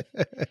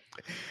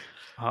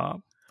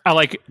 I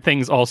like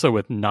things also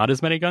with not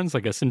as many guns,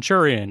 like a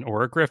Centurion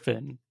or a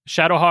Griffin.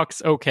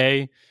 Shadowhawk's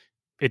okay.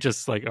 It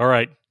just all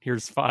right,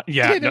 here's 5.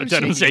 Yeah,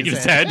 Denham's shaking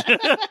his head.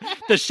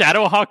 The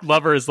Shadowhawk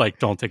lover is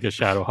don't take a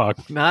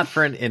Shadowhawk. Not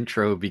for an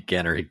intro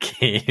beginner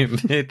game.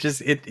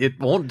 It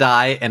won't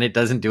die and it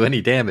doesn't do any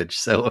damage.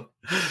 So,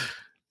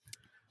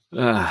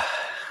 yeah.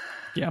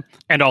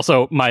 And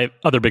also, my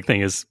other big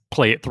thing is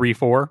play it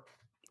 3-4.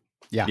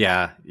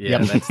 Yeah.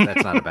 That's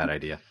not a bad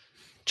idea.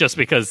 Just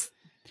because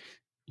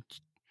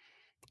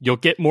you'll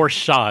get more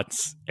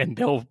shots and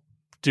they'll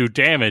do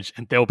damage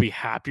and they'll be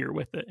happier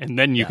with it, and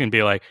then you can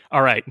be like,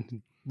 all right,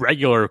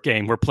 regular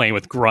game, we're playing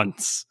with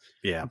grunts.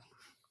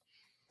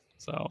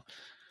 So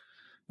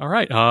all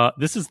right,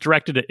 this is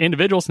directed at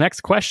individuals. Next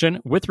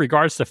question, with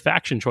regards to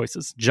faction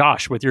choices,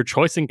 Josh, with your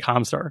choice in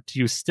Comstar, do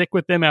you stick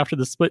with them after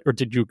the split, or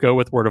did you go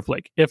with Word of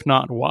Lake? If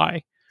not,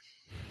 why?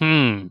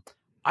 I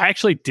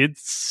actually did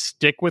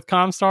stick with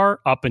Comstar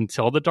up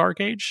until the Dark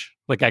Age.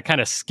 I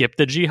kind of skipped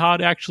the Jihad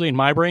actually in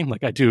my brain.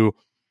 I do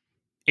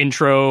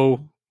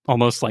intro,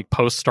 almost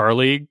post Star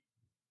League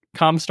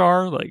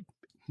Comstar,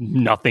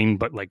 nothing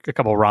but a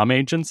couple ROM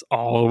agents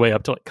all the way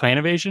up to Clan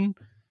Invasion,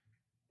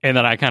 and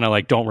then I kind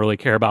of don't really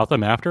care about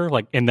them after,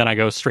 and then I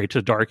go straight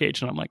to Dark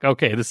Age, and I'm like,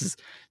 okay, this is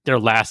their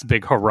last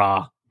big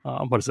hurrah.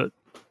 What is it?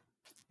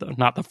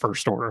 Not the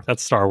First Order,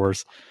 that's Star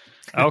Wars.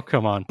 Oh,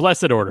 come on,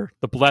 Blessed Order,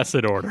 the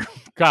Blessed Order.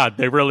 God,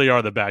 they really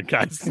are the bad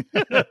guys.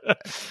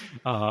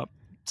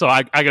 So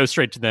I go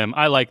straight to them.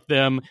 I like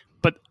them,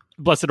 but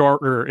Blessed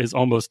Order is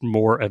almost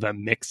more of a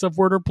mix of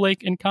Word of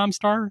Blake and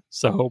Comstar,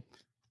 so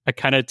I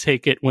kind of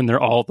take it when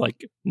they're all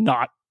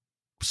not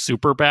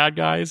super bad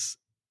guys.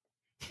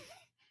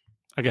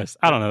 I guess,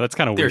 I don't know, that's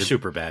kind of weird. They're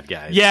super bad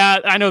guys. Yeah,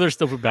 I know they're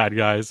still bad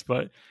guys,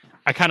 but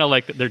I kind of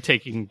like that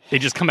they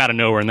just come out of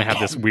nowhere and they have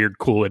this weird,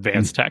 cool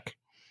advanced tech.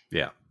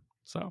 Yeah.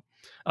 So,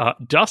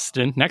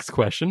 Dustin, next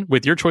question.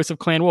 With your choice of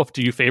Clan Wolf,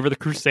 do you favor the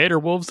Crusader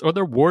Wolves or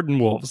the Warden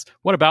Wolves?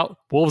 What about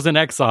Wolves in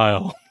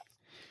Exile?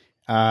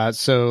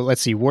 So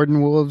let's see,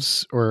 Warden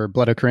Wolves or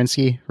Blood of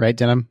Kerensky, right,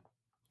 Denham?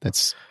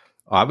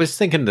 I was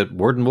thinking that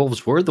Warden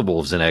Wolves were the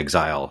Wolves in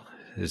Exile.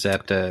 Is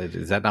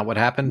that not what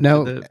happened?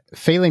 No,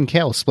 Phelan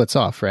Kale splits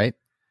off, right?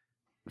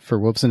 For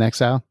Wolves in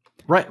Exile?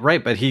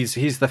 Right, but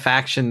he's the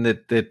faction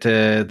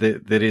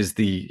that is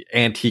the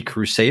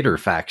anti-Crusader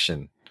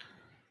faction.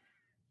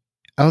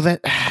 Oh,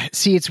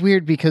 see, it's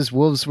weird because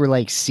Wolves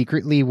were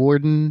secretly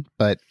Warden,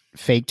 but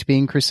faked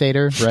being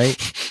Crusader,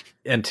 right?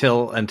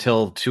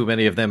 until too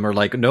many of them are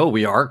no,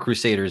 we are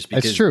Crusaders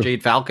because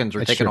Jade Falcons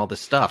are taking all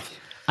this stuff.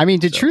 I mean,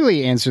 to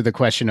truly answer the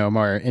question,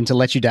 Omar, and to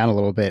let you down a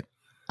little bit,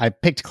 I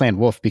picked Clan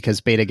Wolf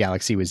because Beta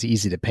Galaxy was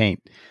easy to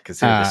paint. Because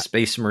they're the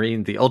Space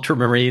Marine, the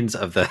Ultramarines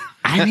of the...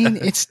 I mean,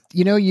 it's,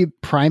 you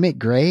prime it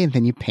gray and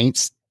then you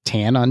paint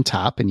tan on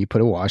top and you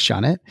put a wash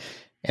on it.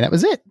 And that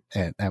was it.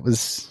 And I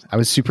was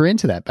super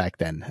into that back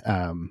then.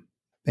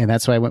 And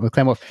that's why I went with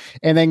Clan Wolf.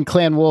 And then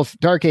Clan Wolf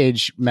Dark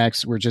Age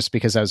mechs were just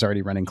because I was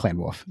already running Clan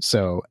Wolf.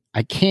 So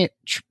I can't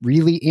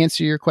really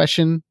answer your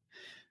question.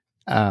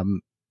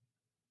 And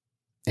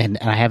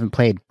I haven't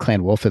played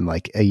Clan Wolf in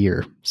like a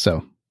year.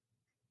 So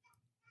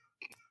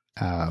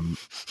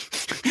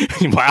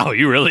wow,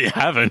 you really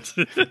haven't.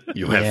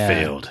 You have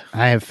failed.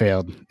 I have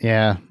failed.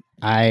 Yeah.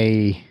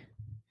 I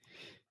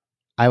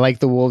like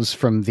the wolves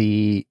from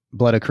the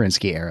Blood of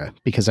Karinsky era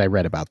because I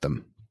read about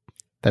them.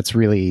 That's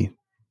really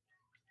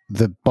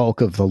the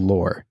bulk of the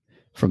lore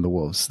from the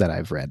wolves that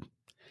I've read.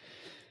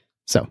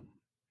 So,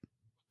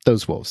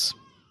 those wolves.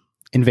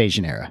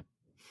 Invasion era.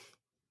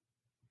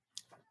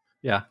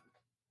 Yeah.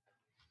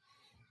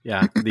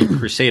 Yeah, the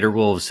Crusader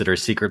wolves that are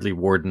secretly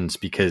wardens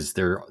because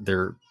they're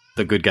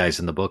the good guys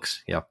in the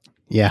books. Yeah.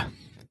 Yeah.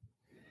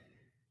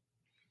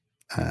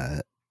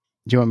 Do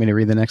you want me to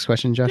read the next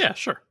question, Josh? Yeah,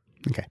 sure.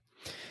 Okay.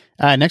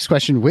 Next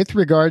question. With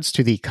regards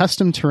to the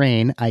custom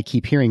terrain I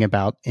keep hearing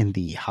about in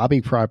the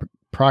hobby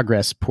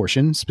progress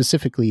portion,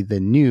 specifically the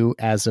new,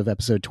 as of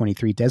episode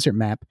 23, desert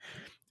map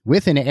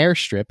with an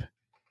airstrip,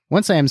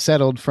 once I am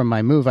settled from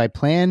my move, I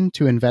plan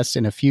to invest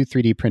in a few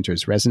 3D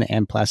printers, resin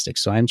and plastic.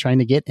 So I'm trying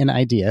to get an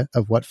idea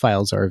of what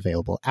files are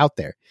available out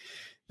there.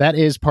 That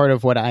is part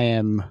of what I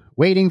am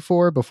waiting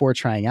for before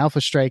trying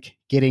Alpha Strike,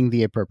 getting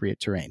the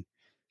appropriate terrain.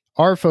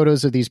 Are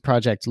photos of these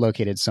projects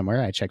located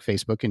somewhere? I check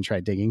Facebook and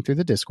try digging through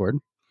the Discord.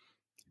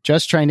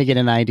 Just trying to get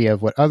an idea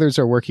of what others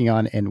are working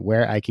on and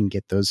where I can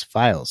get those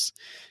files.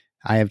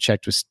 I have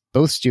checked with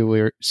both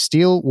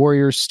Steel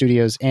Warrior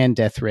Studios and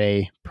Death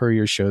Ray per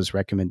your show's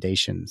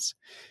recommendations.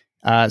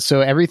 So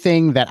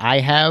everything that I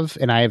have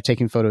and I have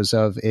taken photos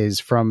of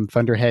is from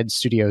Thunderhead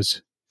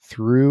Studios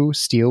through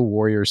Steel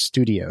Warrior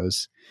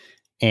Studios.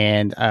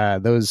 And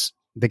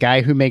the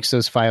guy who makes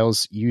those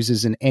files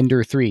uses an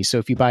Ender 3. So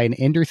if you buy an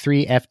Ender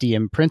 3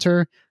 FDM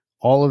printer,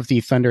 all of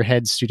the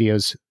Thunderhead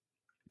Studios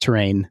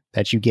terrain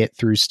that you get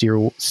through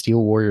Steel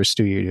Warrior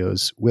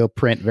Studios will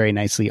print very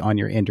nicely on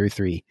your Ender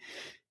 3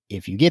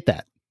 if you get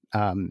that.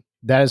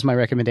 That is my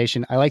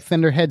recommendation. I like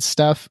Thunderhead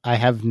stuff. I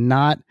have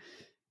not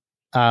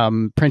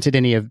printed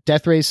any of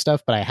Death Ray's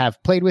stuff, but I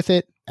have played with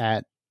it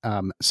at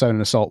Southern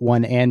Assault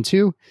 1 and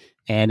 2,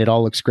 and it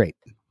all looks great.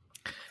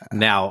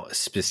 Now,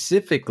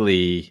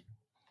 specifically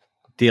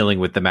dealing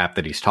with the map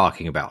that he's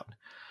talking about,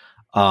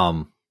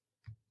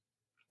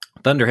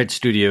 Thunderhead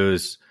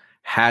Studios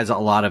has a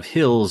lot of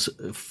hills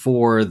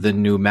for the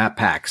new map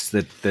packs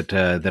that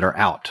are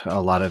out.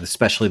 A lot of,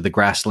 especially the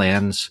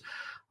grasslands.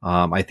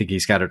 I think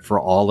he's got it for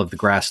all of the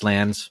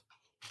grasslands.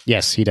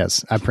 Yes, he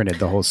does. I printed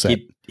the whole set.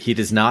 He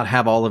does not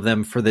have all of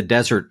them for the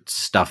desert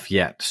stuff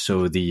yet.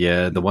 So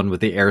the one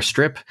with the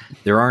airstrip,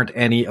 there aren't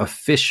any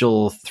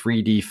official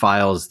 3D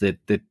files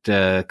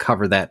that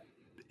cover that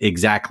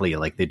exactly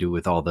like they do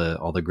with all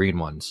the green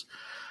ones.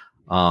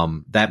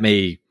 That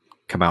may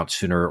come out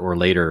sooner or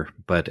later,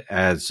 but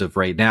as of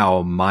right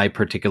now, my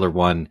particular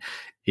one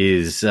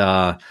is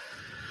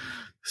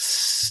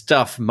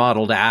stuff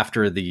modeled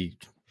after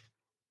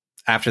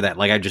that.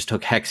 Like I just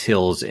took hex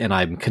hills and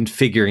I'm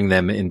configuring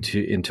them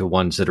into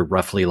ones that are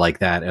roughly like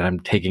that, and I'm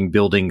taking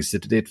buildings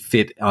that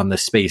fit on the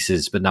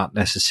spaces but not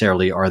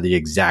necessarily are the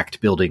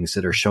exact buildings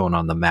that are shown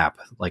on the map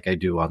like I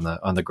do on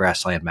the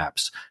grassland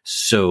maps.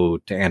 So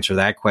to answer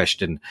that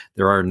question,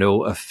 there are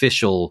no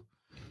official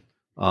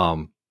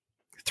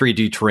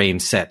 3D terrain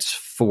sets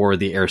for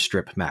the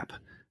airstrip map,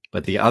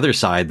 but the other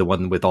side, the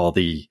one with all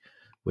the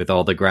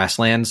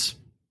grasslands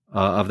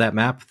of that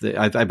map,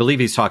 I believe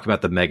he's talking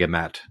about the mega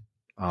mat.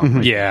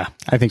 Yeah,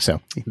 I think so.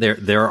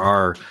 There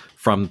are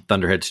from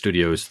Thunderhead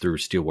Studios through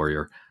Steel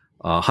Warrior,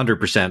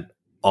 100%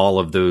 all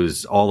of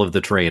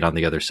the terrain on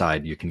the other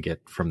side you can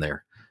get from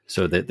there.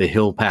 So the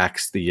hill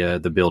packs,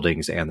 the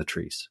buildings, and the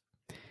trees.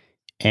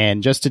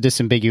 And just to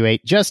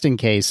disambiguate, just in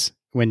case,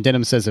 when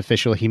Denim says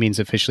official, he means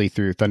officially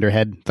through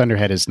Thunderhead.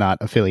 Thunderhead is not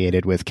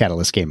affiliated with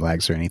Catalyst Game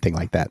Lags or anything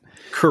like that.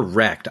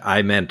 Correct.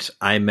 I meant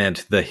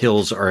the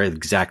hills are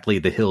exactly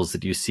the hills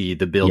that you see.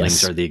 The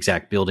buildings are the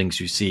exact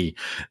buildings you see,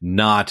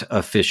 not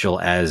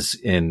official as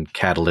in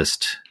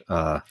Catalyst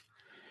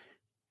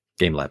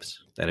Game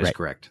Labs. That is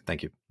correct.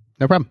 Thank you.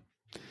 No problem.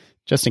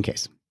 Just in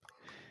case.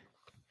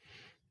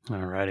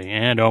 Alrighty.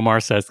 And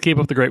Omar says, keep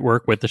up the great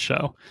work with the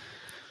show.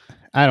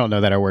 I don't know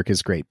that our work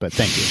is great, but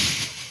thank you.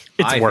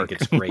 It's work.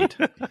 Think it's great.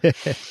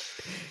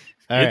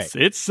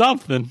 It's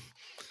something.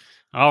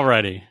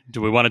 Alrighty.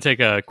 Do we want to take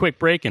a quick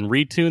break and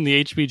retune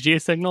the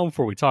HBG signal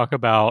before we talk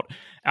about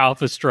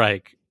Alpha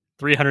Strike?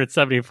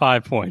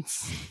 375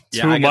 points.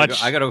 Yeah, Too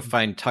much. I gotta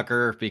find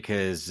Tucker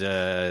because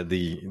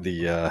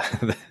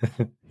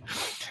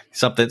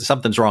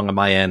something's wrong on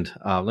my end.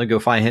 Let me go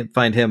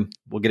find him.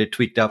 We'll get it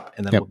tweaked up,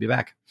 and then we'll be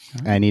back.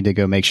 I need to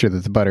go make sure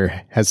that the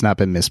butter has not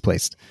been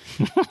misplaced.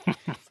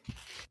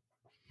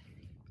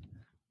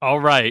 All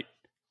right.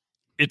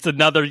 It's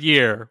another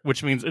year,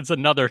 which means it's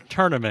another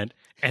tournament.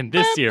 And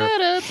this year,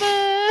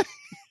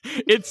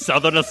 it's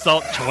Southern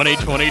Assault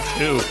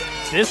 2022.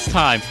 This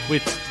time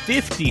with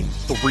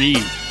 53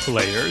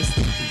 players.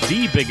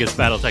 The biggest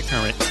Battletech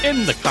tournament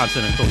in the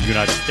continental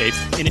United States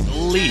in at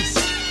least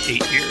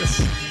 8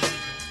 years.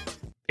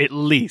 At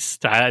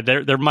least.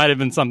 There might have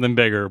been something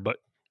bigger, but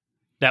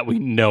that we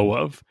know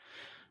of.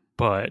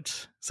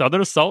 But Southern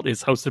Assault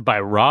is hosted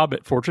by Rob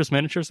at Fortress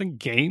Miniatures and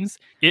Games.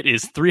 It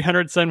is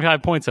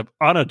 375 points of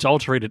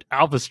unadulterated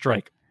Alpha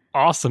Strike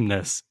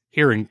awesomeness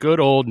here in good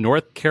old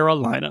North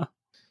Carolina.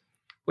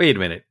 Wait a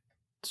minute.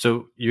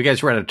 So you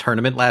guys were at a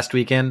tournament last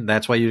weekend?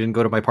 That's why you didn't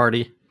go to my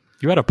party?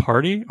 You had a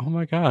party? Oh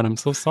my God, I'm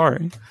so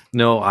sorry.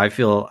 No, I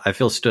feel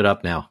stood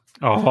up now.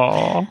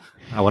 Oh.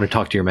 I want to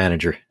talk to your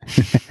manager.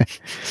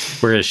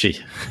 Where is she?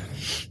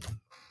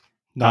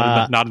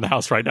 Not in the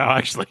house right now,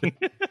 actually.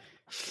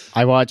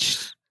 I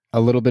watched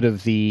a little bit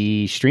of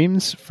the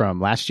streams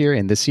from last year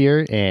and this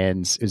year,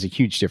 and it was a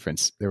huge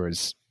difference.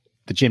 The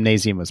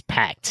gymnasium was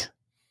packed.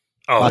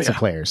 Lots of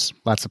players.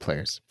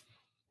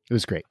 It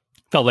was great.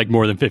 Felt like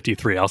more than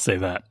 53, I'll say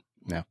that.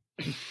 No.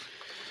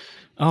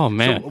 Oh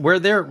man. So were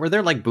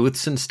there like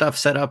booths and stuff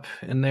set up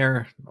in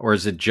there, or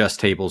is it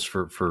just tables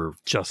for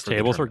just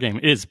tables for game?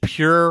 It is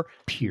pure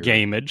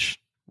gameage.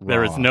 Raw.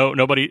 There is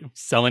nobody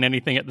selling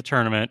anything at the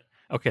tournament.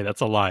 Okay,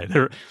 that's a lie.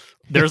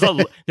 There's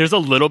a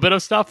little bit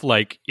of stuff,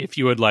 like if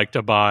you would like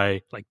to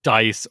buy like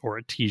dice or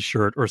a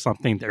t-shirt or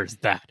something, there's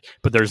that.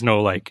 But there's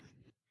no like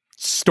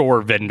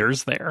store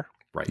vendors there.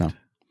 Right. No.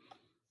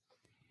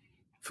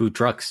 Food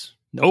trucks.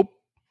 Nope.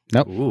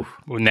 Ooh.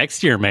 Well,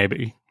 next year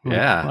maybe.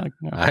 Yeah.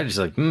 I just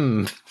like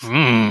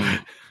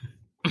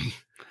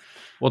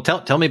Well,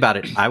 tell me about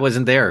it. I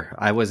wasn't there.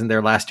 I wasn't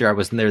there last year. I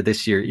wasn't there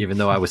this year, even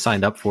though I was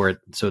signed up for it.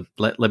 So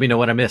let me know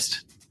what I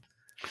missed.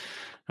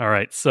 All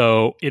right.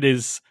 So it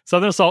is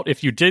Southern Assault.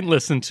 If you didn't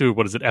listen to,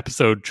 what is it,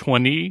 episode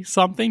 20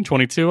 something,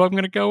 22, I'm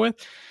going to go with.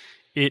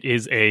 It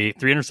is a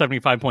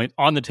 375 point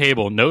on the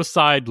table. No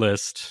side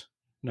list.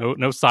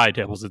 No side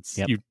tables. It's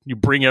you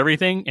bring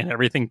everything and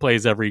everything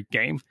plays every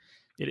game.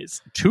 It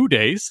is 2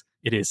 days.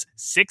 It is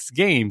 6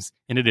 games,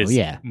 and it is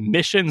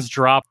missions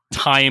drop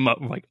time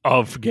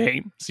of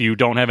game. So you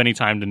don't have any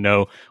time to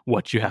know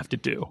what you have to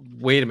do.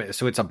 Wait a minute.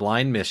 So it's a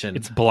blind mission.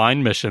 It's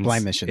blind missions.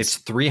 It's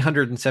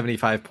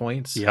 375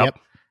 points. Yep.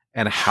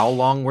 And how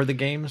long were the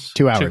games?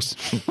 2 hours.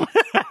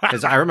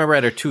 Because I remember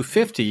at a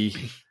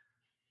 250,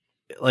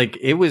 like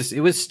it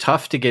was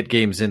tough to get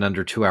games in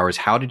under 2 hours.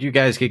 How did you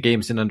guys get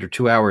games in under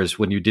 2 hours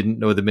when you didn't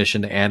know the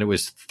mission and it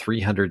was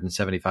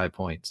 375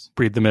 points?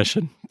 Read the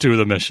mission. Do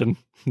the mission.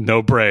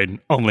 No brain.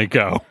 Only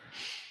go.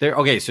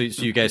 Okay, so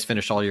you guys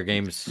finished all your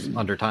games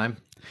under time?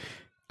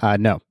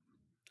 No.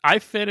 I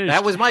finished.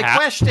 That was my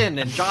question,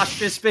 and Josh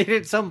just made it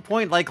at some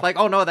point like,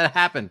 oh no, that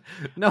happened.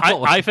 No,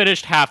 I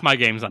finished half my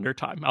games under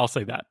time. I'll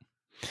say that.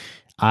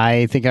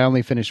 I think I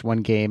only finished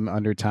one game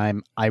under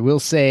time. I will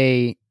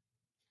say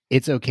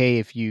it's okay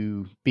if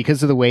you,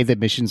 because of the way that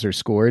missions are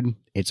scored,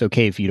 it's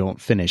okay if you don't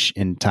finish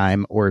in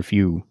time or if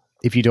you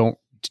don't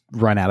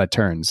run out of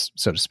turns,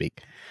 so to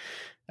speak.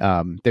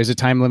 There's a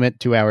time limit,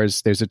 2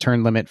 hours. There's a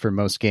turn limit for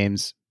most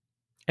games.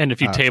 And if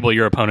you table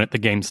your opponent, the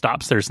game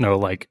stops. There's no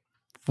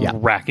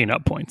racking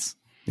up points.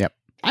 Yep.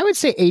 I would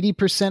say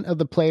 80% of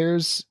the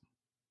players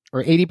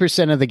or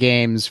 80% of the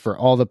games for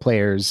all the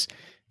players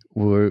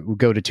will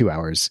go to 2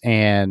 hours.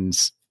 And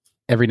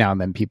every now and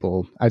then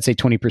I would say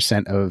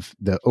 20% of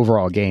the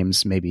overall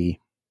games, maybe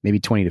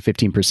 20 to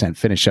 15%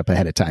 finish up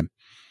ahead of time.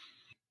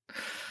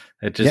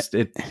 It just,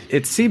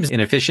 it seems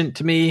inefficient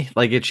to me.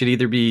 Like it should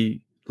either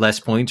be less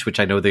points, which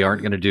I know they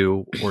aren't going to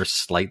do, or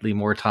slightly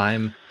more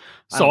time.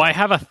 So I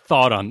have a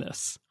thought on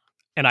this,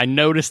 and I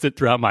noticed it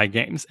throughout my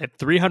games. At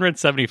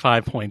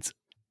 375 points,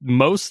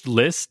 most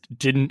lists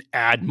didn't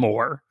add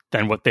more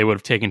than what they would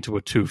have taken to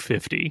a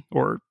 250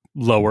 or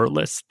lower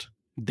list.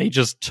 They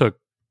just took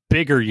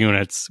bigger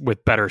units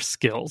with better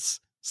skills.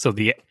 So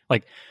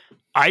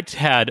I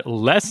had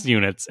less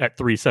units at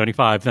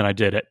 375 than I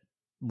did at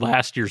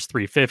last year's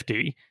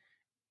 350,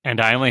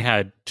 and I only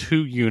had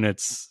 2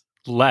 units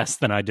less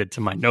than I did to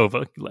my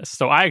Nova list.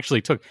 So I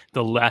actually took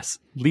the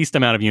least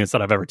amount of units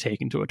that I've ever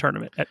taken to a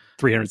tournament at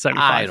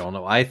 375. I don't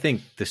know. I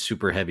think the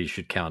super heavy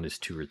should count as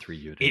 2 or 3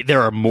 units.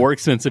 There are more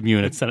expensive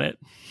units than it.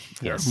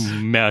 Yes.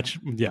 Much.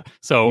 Yeah.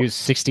 So use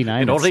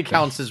 69. It only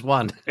counts as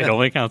 1. It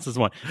only counts as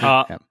 1.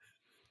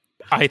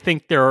 I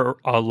think there are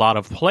a lot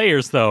of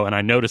players, though, and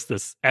I noticed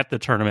this at the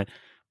tournament,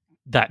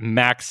 that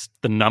maxed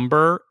the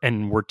number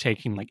and were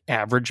taking like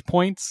average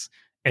points,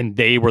 and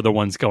they were the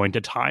ones going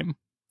to time.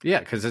 Yeah,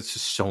 because it's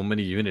just so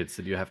many units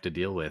that you have to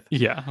deal with.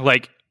 Yeah,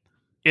 like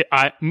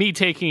me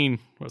taking,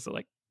 what was it,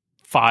 like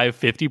 5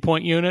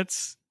 50-point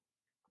units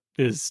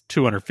is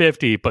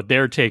 250, but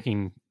they're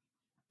taking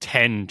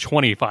 10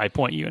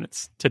 25-point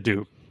units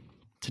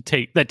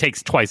that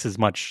takes twice as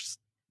much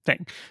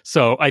thing.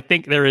 So I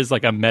think there is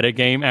like a meta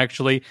game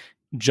actually,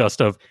 just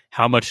of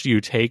how much do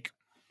you take,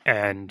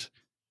 and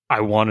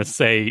I want to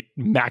say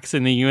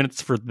maxing the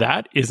units for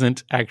that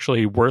isn't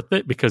actually worth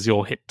it because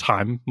you'll hit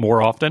time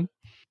more often.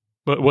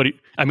 But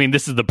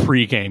this is the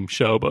pre-game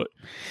show, but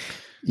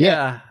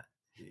yeah.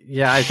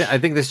 I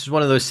think this is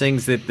one of those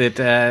things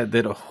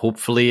that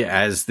hopefully,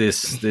 as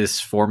this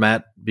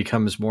format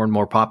becomes more and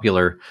more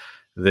popular,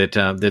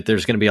 that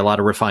there's going to be a lot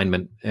of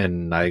refinement,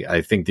 and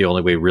I think the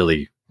only way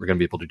really we're going to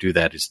be able to do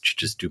that is to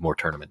just do more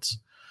tournaments,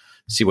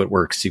 see what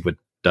works, see what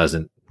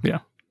doesn't. Yeah.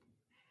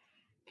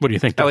 What do you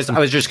think? I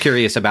was just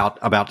curious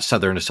about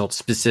Southern Assault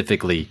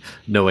specifically,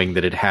 knowing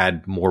that it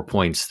had more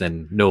points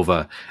than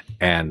Nova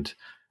and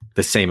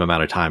the same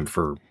amount of time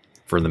for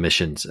the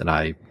missions, and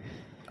I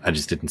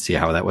just didn't see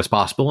how that was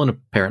possible, and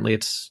apparently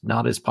it's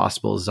not as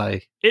possible as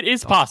I... It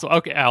is possible.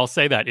 Okay, I'll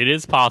say that. It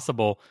is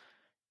possible.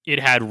 It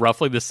had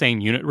roughly the same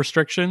unit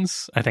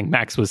restrictions. I think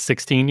max was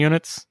 16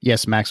 units.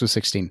 Yes, max was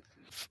 16.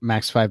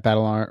 Max 5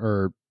 battle armor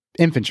or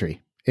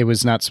infantry. It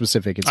was not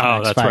specific. It's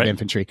max 5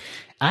 infantry.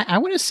 I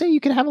want to say you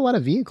could have a lot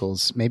of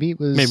vehicles. Maybe it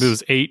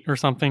was 8 or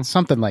something.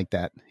 Something like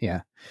that,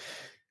 yeah.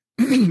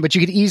 But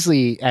you could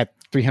easily, at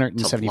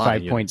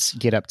 375 points,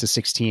 get up to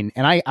 16.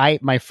 And I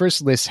my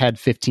first list had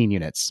 15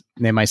 units.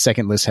 And then my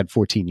second list had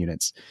 14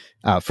 units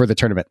for the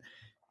tournament.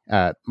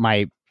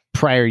 My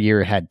prior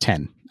year had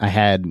 10. I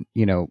had,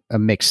 a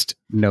mixed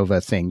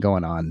Nova thing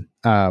going on.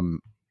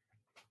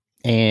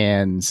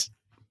 And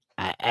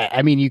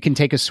I mean, you can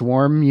take a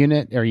swarm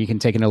unit, or you can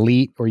take an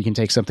elite, or you can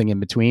take something in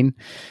between.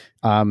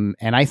 And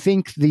I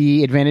think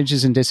the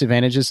advantages and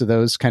disadvantages of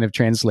those kind of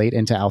translate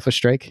into Alpha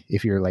Strike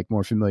if you're like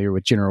more familiar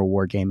with general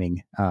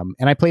wargaming. And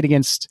I played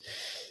against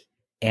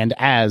and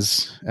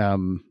as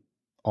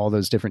all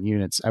those different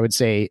units. I would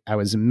say I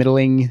was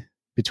middling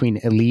between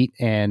elite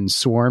and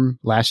swarm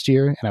last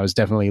year, and I was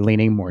definitely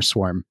leaning more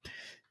swarm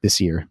this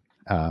year.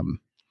 And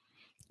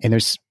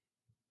there's,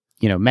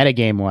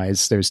 metagame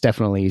wise, there's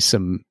definitely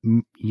some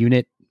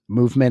unit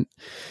movement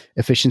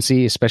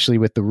efficiency, especially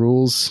with the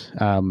rules.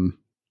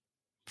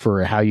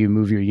 For how you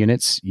move your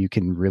units, you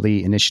can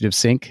really initiative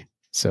sync.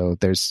 So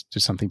there's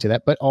something to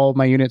that. But all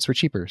my units were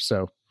cheaper,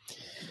 so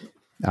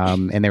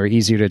and they were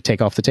easier to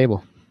take off the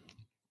table.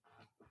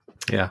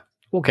 Yeah.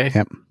 Okay.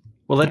 Yep.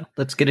 Well,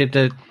 let's get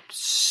into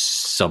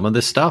some of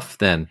the stuff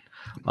then.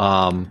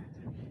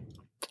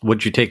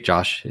 What'd you take,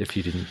 Josh? If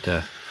you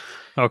didn't.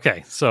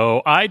 Okay,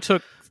 so I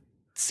took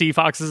Sea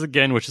Foxes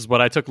again, which is what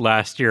I took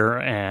last year,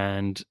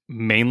 and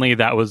mainly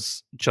that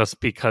was just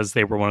because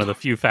they were one of the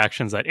few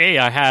factions that A,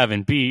 I have,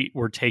 and B,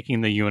 were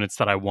taking the units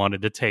that I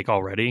wanted to take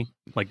already.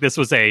 Like, this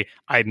was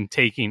I'm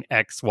taking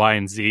X, Y,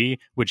 and Z,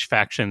 which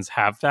factions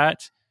have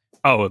that.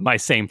 Oh, my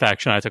same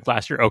faction I took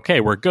last year. Okay,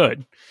 we're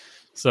good.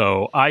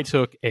 So I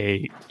took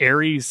a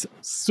Ares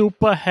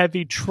super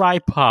heavy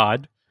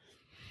tripod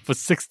for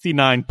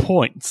 69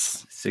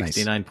 points.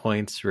 69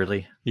 points,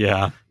 really?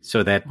 Yeah.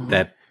 So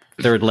that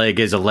third leg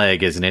is a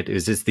leg, isn't it?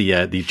 Is this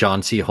the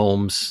John C.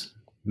 Holmes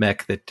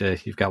mech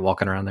that you've got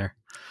walking around there?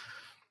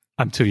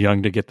 I'm too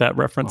young to get that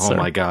reference. Oh,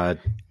 my God.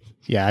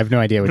 Yeah, I have no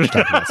idea what you're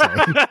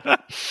talking about.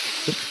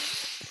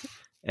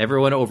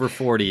 Everyone over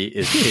 40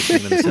 is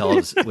kicking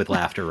themselves with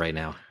laughter right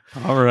now.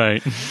 All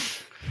right.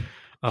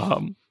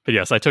 But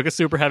yes, I took a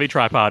super heavy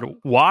tripod.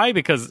 Why?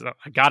 Because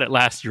I got it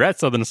last year at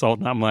Southern Assault,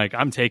 and I'm like,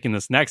 I'm taking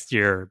this next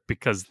year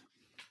because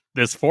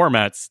this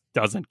format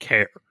doesn't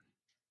care.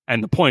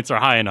 And the points are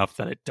high enough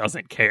that it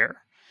doesn't care.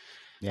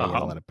 Yeah, you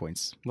got a lot of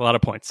points. A lot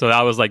of points. So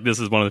I was like, this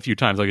is one of the few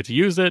times I get to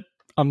use it.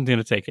 I'm going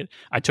to take it.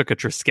 I took a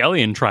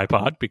Triskelion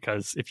tripod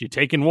because if you're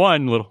taking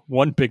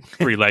one big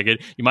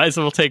three-legged, you might as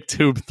well take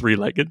two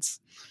three-leggeds.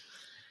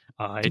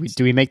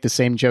 Do we make the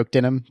same joke,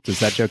 Denham? Does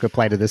that joke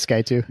apply to this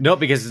guy too? No,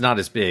 because it's not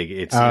as big.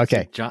 It's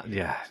okay.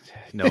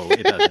 No,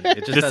 it doesn't.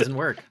 It just doesn't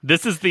work.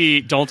 This is the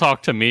 "don't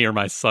talk to me or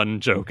my son"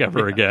 joke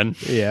ever again.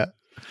 Yeah.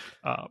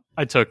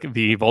 I took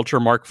the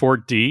Vulture Mark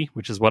IV D,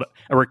 which is what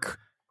a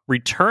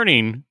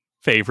returning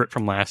favorite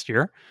from last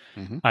year.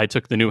 Mm-hmm. I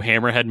took the new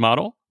Hammerhead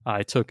model.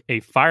 I took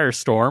a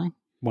Firestorm,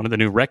 one of the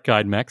new Rec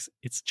Guide mechs.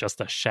 It's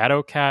just a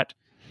Shadow Cat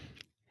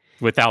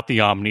without the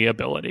Omni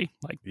ability.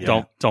 Like,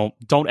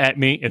 don't at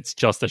me. It's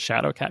just a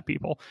Shadow Cat,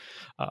 people.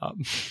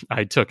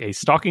 I took a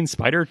Stalking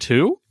Spider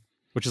 2,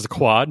 which is a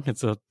quad.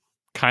 It's a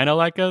kind of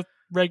like a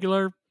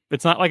regular.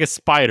 It's not like a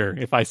spider.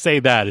 If I say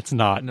that, it's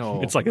not.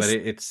 No, it's like because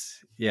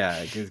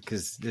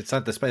it's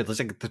not the spider. It's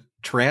like the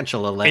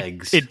tarantula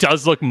legs. It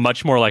does look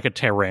much more like a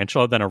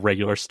tarantula than a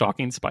regular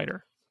stalking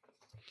spider.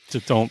 So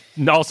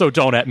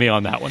don't at me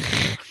on that one.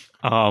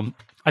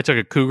 I took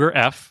a Cougar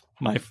F,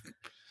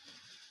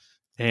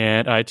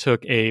 and I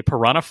took a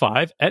Piranha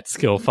 5 at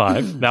skill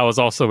 5. That was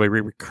also a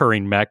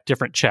recurring mech,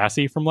 different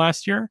chassis from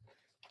last year.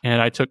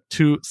 And I took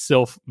 2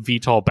 Sylph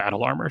VTOL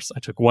battle armors. I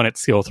took one at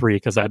skill 3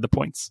 because I had the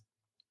points.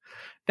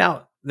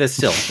 Now, the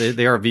Sylph,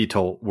 they are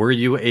VTOL. Were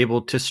you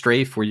able to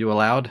strafe? Were you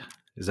allowed?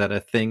 Is that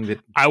a thing that...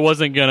 I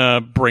wasn't going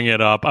to bring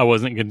it up. I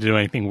wasn't going to do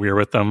anything weird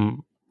with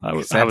them.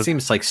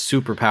 Seems like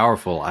super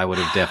powerful. I would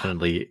have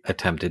definitely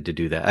attempted to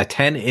do that. A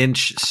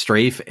 10-inch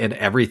strafe and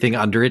everything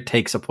under it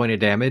takes a point of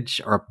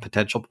damage or a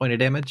potential point of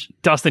damage.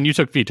 Dustin, you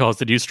took VTOLs.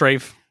 Did you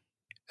strafe?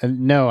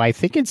 No, I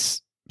think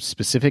it's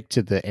specific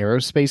to the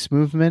aerospace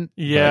movement.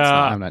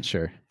 Yeah. I'm not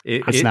sure.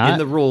 In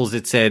the rules,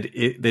 it said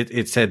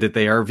that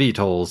they are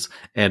VTOLs,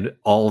 and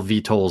all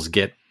VTOLs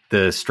get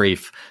the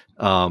strafe.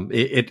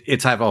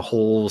 It's have a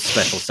whole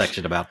special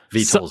section about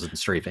VTOLs and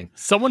strafing.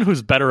 Someone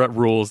who's better at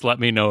rules, let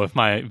me know if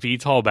my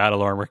VTOL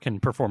battle armor can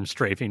perform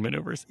strafing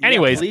maneuvers.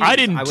 Anyways, I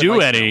didn't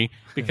do any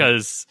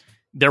because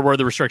there were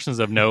the restrictions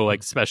of no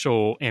like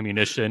special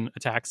ammunition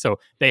attacks. So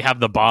they have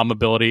the bomb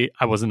ability.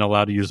 I wasn't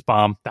allowed to use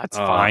bomb. That's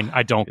fine.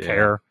 I don't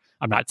care.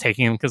 I'm not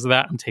taking them because of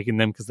that. I'm taking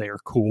them because they are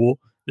cool.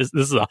 This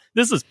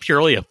is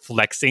purely a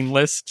flexing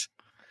list,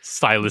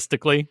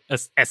 stylistically,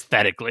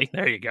 aesthetically.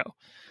 There you go.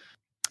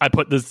 I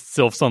put the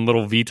Sylphs on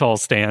little VTOL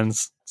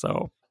stands,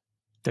 so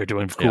they're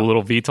doing cool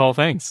little VTOL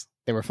things.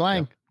 They were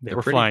flying. They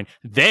were flying.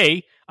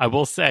 I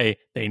will say,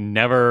 they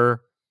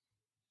never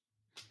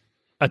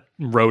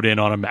rode in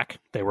on a mech.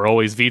 They were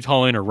always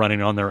VTOLing or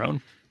running on their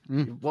own.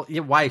 Well,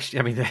 yeah, why?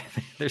 I mean,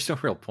 there's no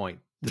real point.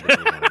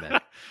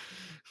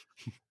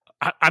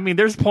 I mean,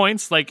 there's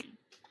points like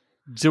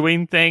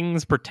doing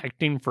things,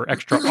 protecting for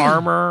extra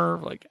armor.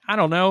 Like, I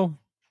don't know.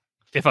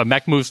 If a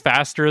mech moves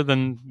faster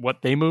than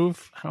what they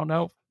move, I don't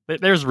know.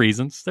 There's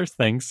reasons. There's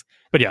things.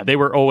 But yeah, they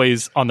were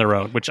always on their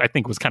own, which I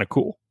think was kind of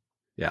cool.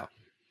 Yeah.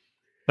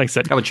 Like I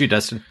said. How about you,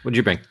 Dustin? What did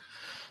you bring?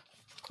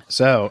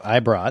 So I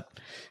brought,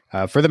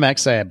 for the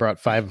mechs, I brought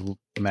 5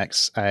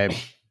 mechs. I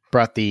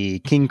brought the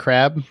King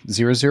Crab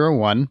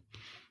 001,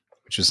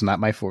 which was not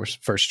my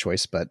first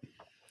choice, but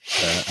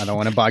I don't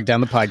want to bog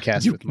down the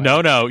podcast with my...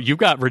 No, you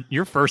got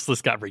your first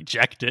list got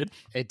rejected.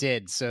 It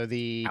did. So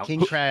the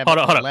King Crab... Hold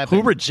on.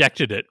 Who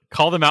rejected it?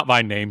 Call them out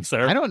by name,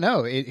 sir. I don't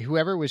know.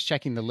 Whoever was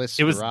checking the list.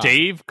 It was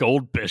Dave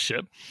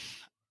Goldbishop.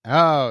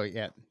 Oh,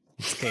 yeah.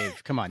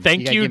 Dave, come on.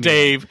 Thank you,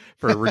 Dave,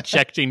 for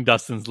rejecting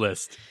Dustin's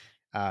list.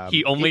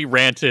 He only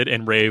ranted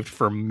and raved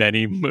for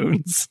many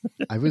moons.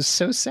 I was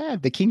so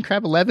sad. The King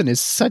Crab 11 is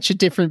such a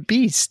different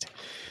beast.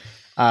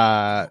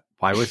 Why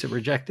was it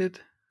rejected?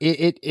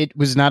 It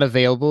was not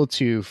available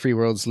to Free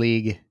Worlds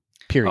League,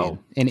 period,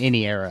 in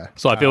any era.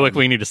 So I feel like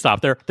we need to stop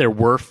there. There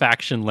were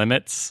faction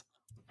limits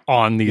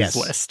on these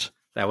lists.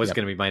 That was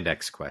going to be my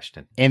next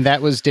question. And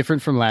that was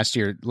different from last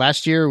year.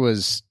 Last year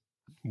was...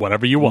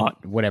 whatever you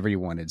want. Whatever you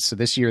wanted. So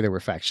this year there were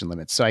faction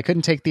limits. So I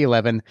couldn't take the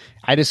 11.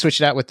 I just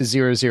switched it out with the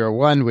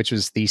 001, which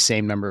was the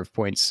same number of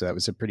points. So that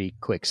was a pretty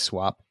quick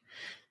swap.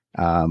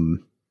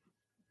 And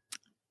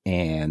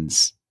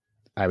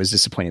I was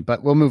disappointed,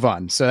 but we'll move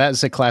on. So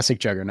that's a classic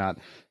Juggernaut.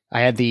 I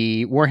had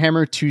the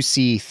Warhammer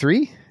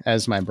 2C3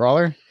 as my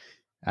brawler.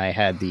 I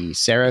had the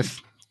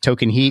Seraph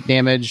token heat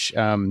damage,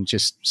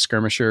 just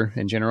skirmisher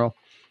in general.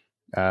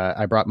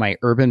 I brought my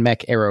Urban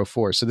Mech Arrow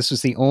 4. So this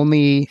was the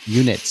only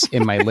units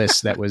in my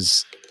list that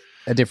was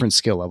a different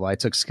skill level. I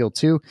took skill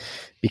 2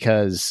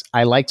 because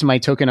I liked my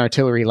token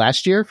artillery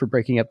last year for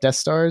breaking up Death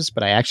Stars,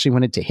 but I actually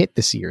wanted to hit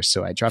this year.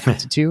 So I dropped it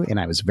to 2 and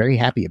I was very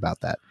happy about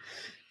that.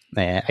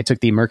 I took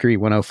the Mercury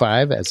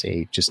 105 as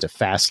just a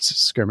fast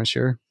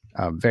skirmisher.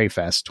 Very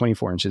fast,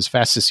 24 inches,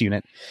 fastest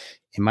unit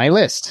in my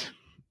list.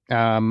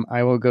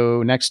 I will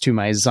go next to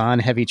my Zahn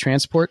Heavy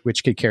Transport,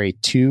 which could carry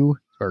 2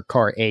 or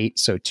Car 8,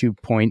 so 2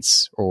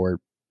 points or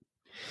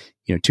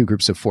 2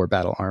 groups of 4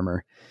 battle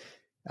armor.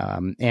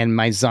 And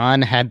my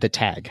Zahn had the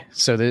tag.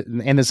 So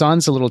the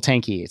Zahn's a little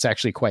tanky. It's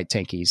actually quite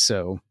tanky.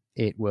 So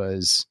it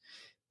was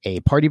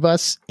a party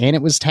bus and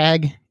it was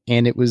tag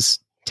and it was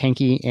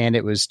tanky and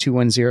it was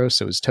 210.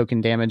 So it was token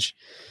damage.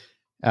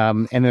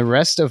 And the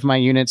rest of my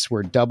units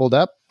were doubled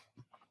up.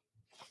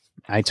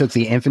 I took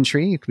the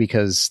infantry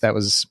because that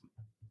was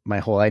my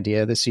whole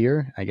idea this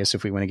year. I guess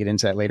if we want to get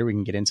into that later, we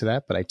can get into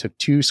that. But I took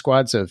 2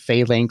 squads of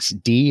Phalanx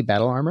D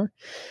battle armor,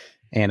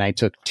 and I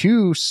took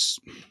 2.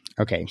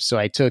 Okay, so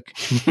I took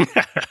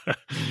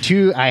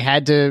 2. I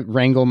had to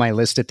wrangle my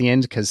list at the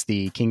end because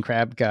the King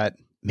Crab got,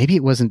 maybe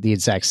it wasn't the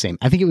exact same.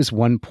 I think it was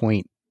 1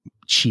 point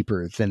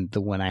cheaper than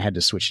the one I had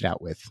to switch it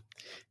out with.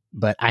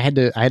 But I had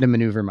to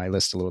maneuver my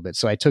list a little bit.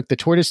 So I took the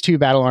Tortoise 2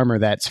 battle armor,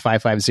 that's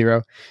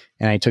 550,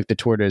 and I took the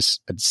Tortoise,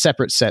 a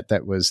separate set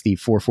that was the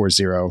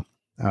 440.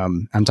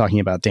 I'm talking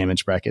about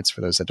damage brackets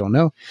for those that don't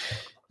know.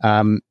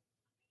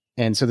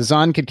 And so the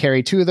Zahn could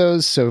carry 2 of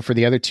those. So for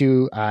the other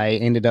 2, I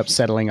ended up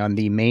settling on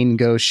the main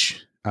Gauche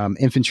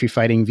infantry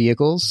fighting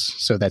vehicles.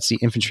 So that's the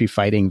infantry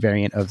fighting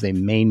variant of the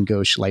main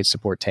Gauche light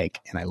support tank.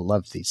 And I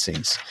love these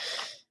things.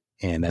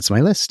 And that's my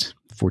list.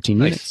 14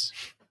 units.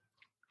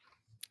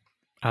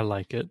 I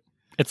like it.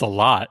 It's a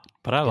lot,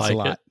 but I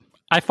like it.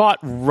 I fought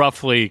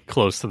roughly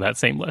close to that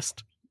same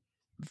list.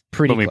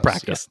 Pretty when close, we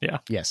practiced, yeah.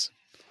 Yes.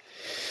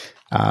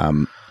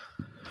 And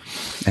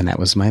that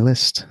was my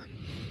list.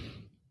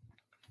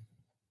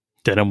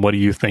 Denham, what do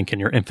you think in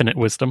your infinite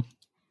wisdom?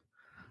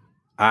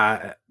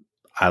 I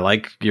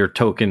like your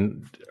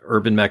token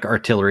Urban Mech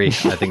artillery.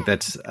 I think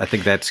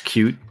that's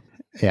cute.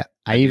 Yeah,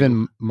 I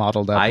even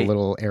modeled up a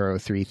little Arrow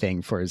 3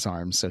 thing for his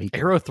arms. So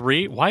Arrow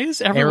 3? Why does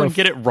everyone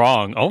get it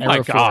wrong? Oh my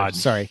God. 4,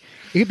 sorry.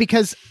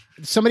 Because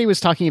somebody was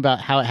talking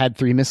about how it had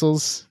 3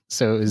 missiles.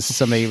 So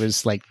somebody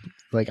was like,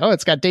 oh,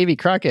 it's got Davy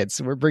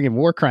Crockett's. We're bringing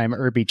War Crime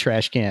Irby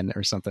trash can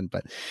or something.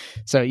 But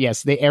so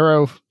yes, the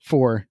Arrow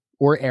 4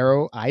 or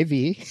Arrow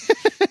IV.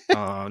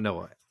 Oh,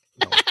 no.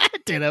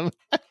 Did him.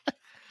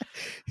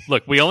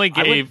 Look, we only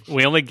gave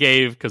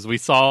because we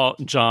saw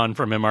John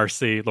from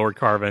MRC, Lord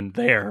Carvin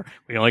there.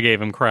 We only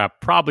gave him crap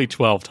probably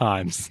 12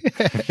 times.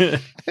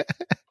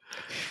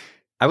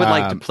 I would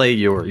like to play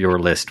your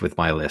list with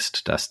my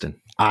list,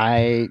 Dustin.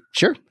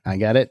 Sure. I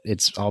got it.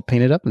 It's all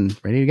painted up and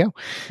ready to go.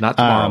 Not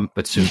tomorrow,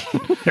 but soon.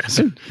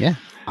 Soon. Yeah.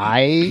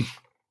 I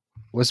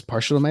was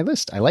partial to my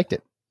list. I liked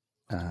it.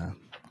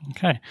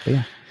 Okay.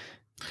 Yeah.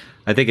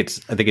 I think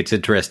it's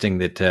interesting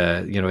that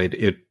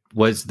it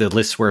was, the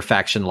lists were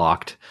faction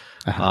locked.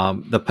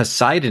 The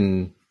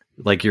Poseidon,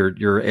 like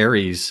your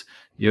Ares,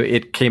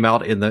 it came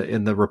out in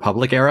the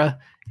Republic era,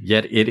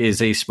 yet it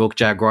is a Smoke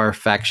Jaguar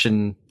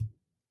faction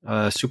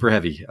super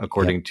heavy,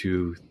 according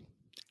to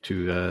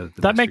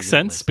that makes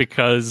sense list.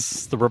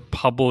 Because the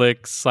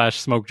Republic /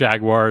 Smoke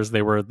Jaguars,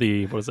 they were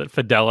the, what was it,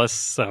 Fidelis,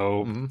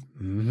 so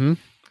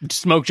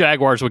Smoke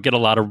Jaguars would get a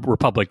lot of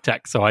Republic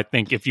tech. So I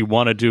think if you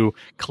want to do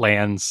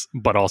clans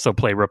but also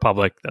play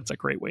Republic, that's a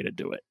great way to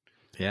do it.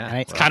 Yeah,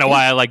 it's kind of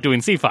why I like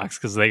doing CFox,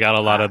 because they got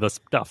a lot of the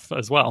stuff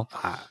as well.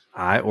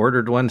 I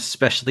ordered one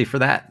specially for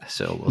that,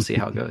 so we'll see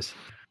how it goes.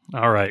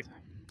 All right,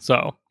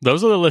 so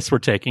those are the lists we're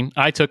taking.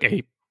 I took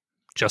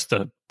just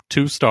a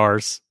 2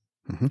 stars,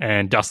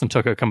 and Dustin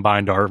took a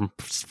combined arms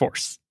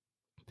force.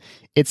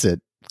 It's a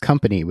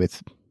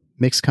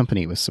mixed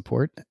company with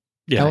support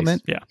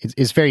element. Yeah,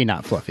 it's very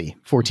not fluffy.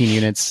 14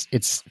 units.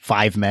 It's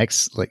 5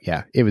 mechs.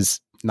 It was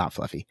not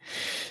fluffy.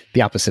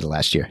 The opposite of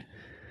last year.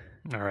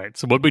 All right.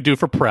 So what did we do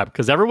for prep?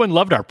 Because everyone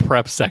loved our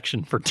prep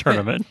section for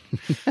tournament.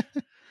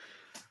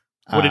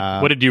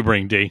 What did you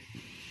bring, D?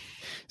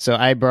 So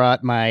I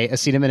brought my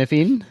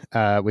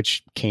acetaminophen,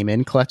 which came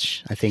in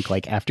clutch. I think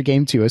after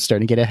game 2, I was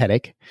starting to get a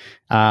headache.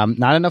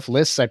 Not enough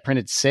lists. I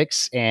printed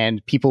 6,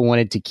 and people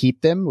wanted to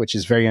keep them, which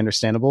is very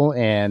understandable.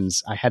 And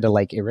I had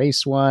to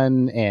erase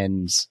one,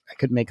 and I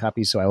couldn't make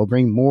copies. So I will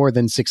bring more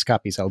than 6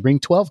 copies. I will bring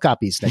 12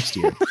 copies next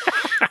year.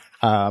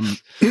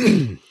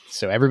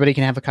 So everybody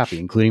can have a copy,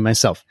 including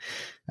myself.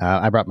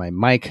 I brought my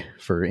mic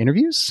for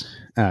interviews.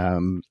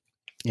 And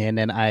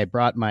then I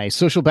brought my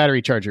social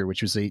battery charger,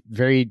 which was a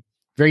very,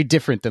 very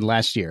different than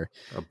last year.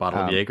 A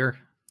bottle of Jaeger?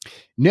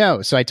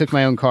 No. So I took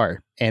my own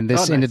car, and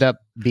this ended up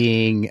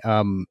being,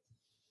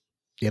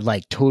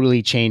 it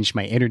totally changed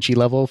my energy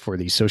level for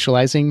the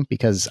socializing,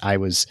 because I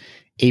was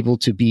able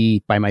to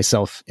be by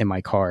myself in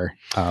my car.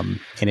 And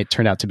it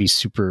turned out to be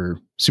super,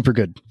 super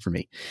good for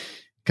me,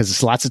 because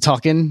it's lots of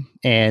talking,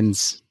 and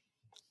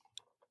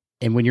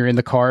when you're in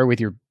the car with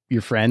your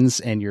friends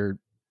and you're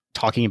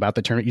talking about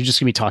the tournament, you're just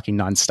gonna be talking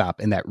nonstop.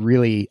 And that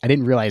really, I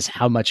didn't realize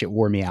how much it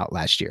wore me out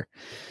last year.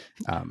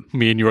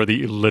 Me and you are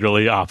the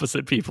literally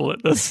opposite people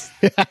at this.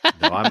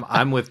 No,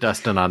 I'm with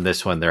Dustin on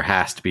this one. There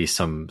has to be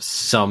some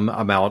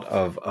amount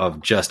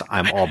of just,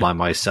 I'm all by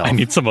myself. I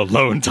need some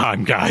alone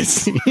time,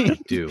 guys. I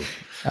do.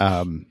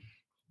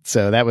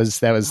 So that was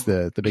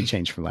the big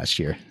change from last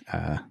year.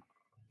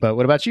 But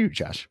what about you,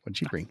 Josh? What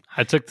did you bring?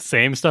 I took the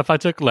same stuff I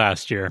took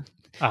last year.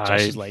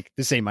 Josh is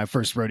this ain't my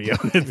first rodeo.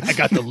 I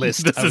got the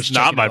list. This is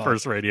not my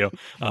first rodeo.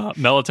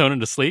 Melatonin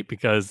to sleep,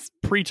 because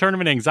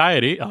pre-tournament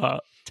anxiety,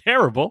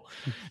 terrible.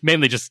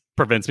 Mainly just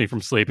prevents me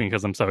from sleeping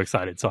because I'm so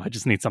excited. So I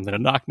just need something to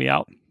knock me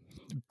out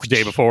the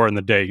day before and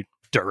the day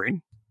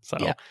during. So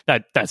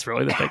that's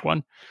really the big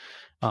one.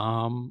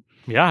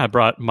 I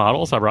brought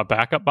models. I brought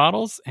backup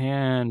models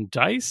and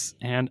dice.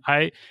 And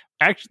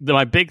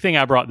my big thing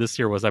I brought this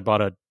year was I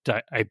brought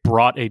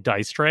a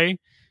dice tray.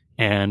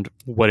 And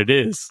what it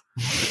is.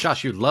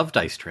 Josh, you love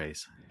dice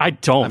trays. I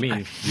don't. I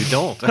mean, you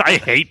don't. I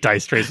hate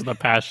dice trays with a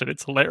passion.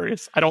 It's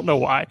hilarious. I don't know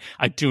why.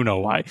 I do know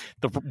why.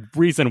 The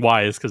reason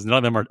why is because none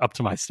of them are up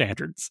to my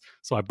standards.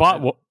 So I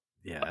bought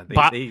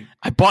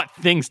I bought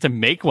things to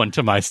make one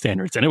to my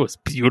standards, and it was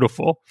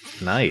beautiful.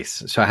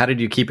 Nice. So how did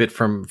you keep it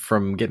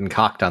from getting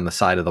cocked on the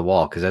side of the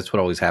wall? Because that's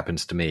what always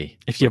happens to me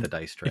with the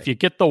dice tray. If you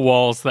get the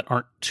walls that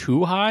aren't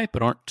too high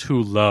but aren't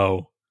too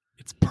low,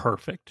 it's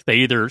perfect. They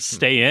either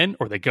stay in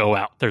or they go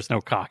out. There's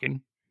no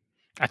cocking.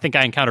 I think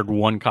I encountered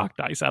 1 cocked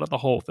dice out of the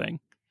whole thing.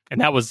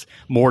 And that was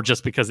more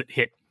just because it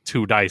hit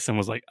 2 dice and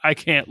was like, I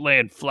can't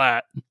land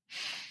flat.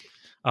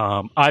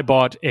 I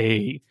bought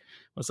a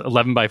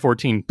 11 by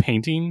 14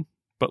 painting,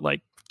 but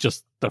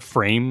just the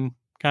frame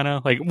kind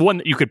of one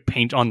that you could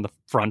paint on the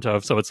front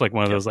of. So it's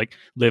one of those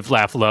live,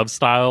 laugh, love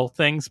style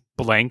things,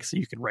 blank, so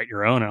you can write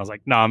your own. And I was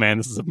like, nah, man,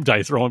 this is a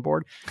dice rolling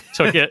board.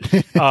 Took it.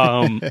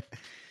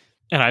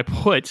 And I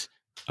put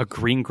a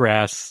green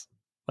grass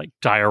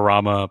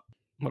diorama,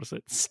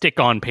 stick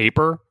on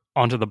paper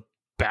onto the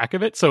back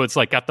of it. So it's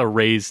got the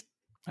raised,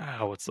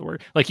 what's the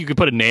word? You could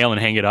put a nail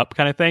and hang it up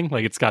kind of thing.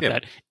 It's got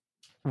that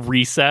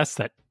recess,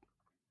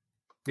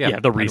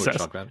 the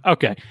recess.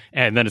 Okay.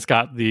 And then it's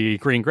got the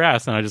green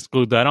grass, and I just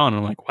glued that on.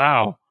 And I'm like,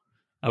 wow,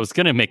 I was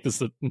going to make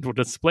this into a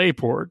display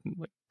board.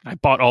 I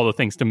bought all the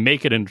things to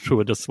make it into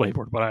a display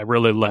board, but I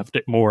really left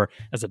it more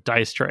as a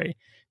dice tray.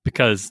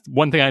 Because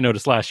one thing I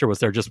noticed last year was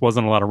there just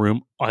wasn't a lot of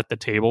room at the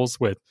tables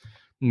with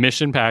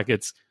mission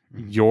packets,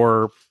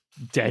 your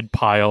dead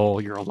pile,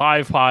 your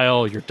alive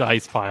pile, your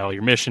dice pile,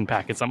 your mission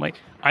packets. I'm like,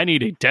 I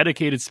need a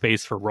dedicated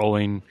space for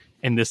rolling,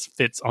 and this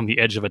fits on the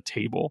edge of a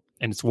table.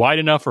 And it's wide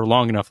enough or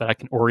long enough that I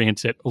can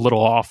orient it a little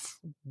off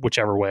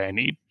whichever way I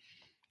need.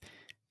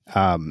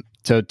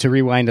 So to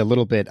rewind a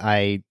little bit,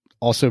 I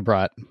also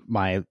brought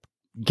my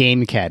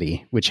game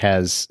caddy, which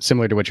has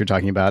similar to what you're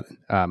talking about.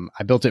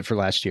 I built it for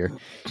last year.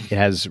 It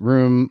has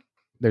room.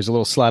 There's a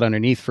little slot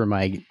underneath for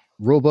my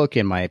rule book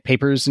and my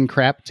papers and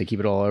crap to keep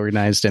it all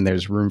organized. And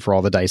there's room for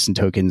all the dice and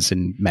tokens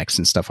and mechs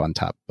and stuff on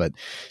top. But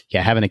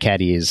yeah, having a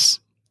caddy is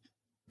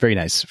very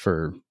nice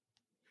for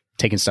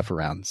taking stuff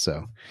around.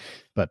 So,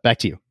 but back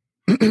to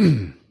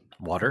you.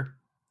 Water?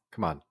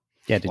 Come on.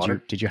 Yeah,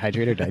 did you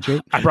hydrate or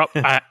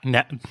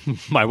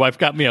dihydrate? My wife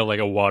got me a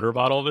water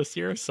bottle this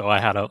year, so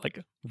I had a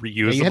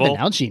reusable. You had the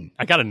Nalgene.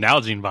 I got a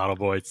Nalgene bottle,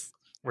 boys.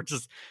 We're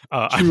just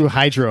true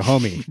hydro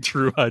homie.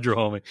 True hydro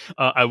homie.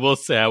 I will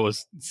say I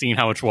was seeing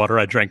how much water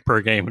I drank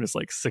per game, and it's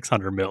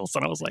 600 mils,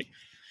 and I was like,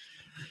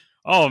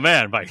 oh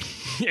man! By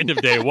end of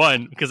day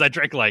one, because I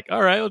drank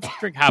all right, let's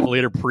drink half a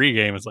liter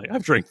pre-game. It's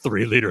I've drank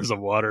 3 liters of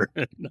water,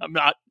 and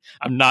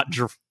I'm not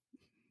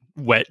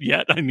wet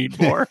yet. I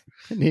need more.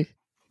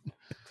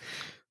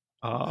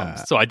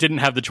 So I didn't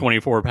have the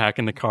 24 pack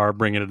in the car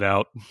bringing it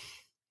out,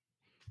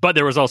 but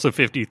there was also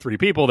 53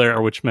 people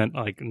there, which meant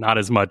not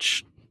as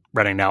much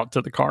running out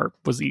to the car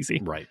was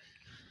easy. Right.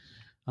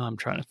 I'm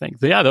trying to think.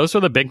 But yeah, those are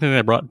the big things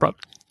I brought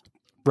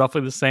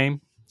roughly the same.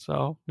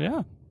 So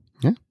yeah.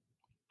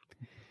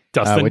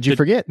 Dustin, what'd you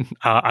forget?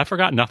 I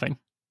forgot nothing.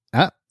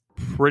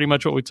 Pretty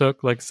much what we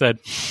took. Like I said,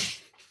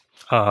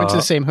 went to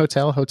the same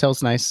hotel.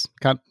 Hotel's nice.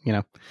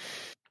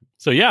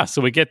 So yeah,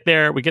 so we get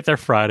there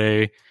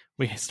Friday.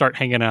 We start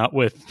hanging out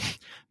with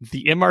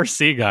the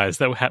MRC guys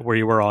where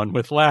you were on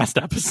with last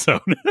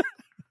episode.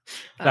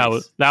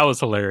 Nice. That was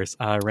hilarious.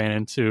 I ran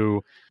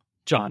into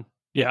John.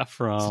 Yeah,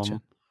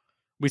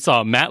 we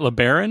saw Matt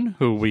LeBaron,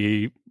 who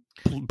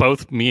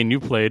me and you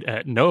played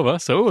at Nova.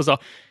 So it was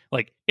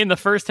in the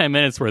first 10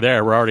 minutes we're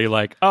there, we're already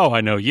oh,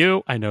 I know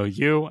you, I know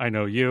you, I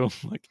know you.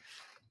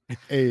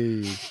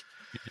 Hey,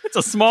 it's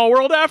a small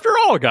world after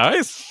all,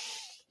 guys.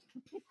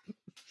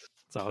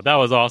 So that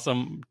was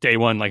awesome. Day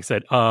one, like I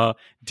said,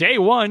 day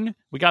one,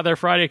 we got there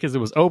Friday because it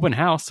was open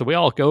house. So we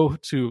all go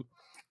to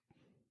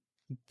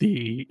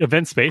the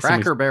event space.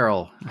 Cracker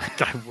Barrel.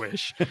 I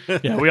wish.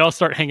 Yeah, we all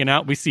start hanging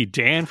out. We see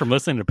Dan from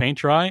Listening to Paint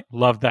Dry.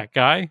 Love that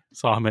guy.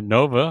 Saw him at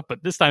Nova,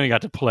 but this time he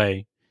got to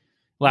play.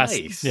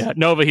 Nice. Yeah,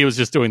 Nova, he was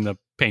just doing the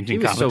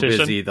painting competition. He was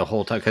so busy the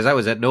whole time because I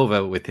was at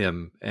Nova with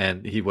him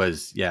and he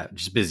was,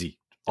 just busy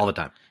all the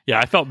time. Yeah,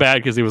 I felt bad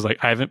because he was I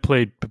haven't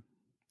played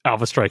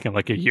Alpha Strike in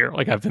a year.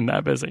 I've been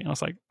that busy. I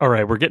was all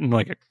right, we're getting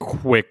a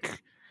quick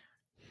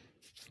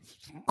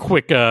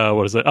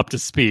what is it, up to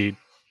speed.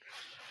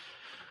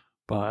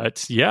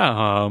 But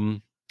yeah,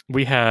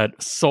 we had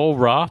Soul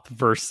Roth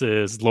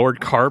versus Lord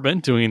Carbon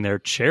doing their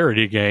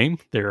charity game,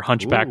 their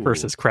Hunchback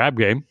versus Crab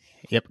game.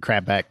 Yep,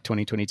 Crabback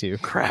 2022.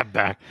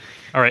 Crabback.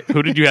 All right,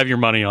 who did you have your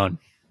money on?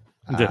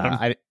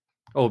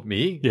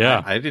 Me?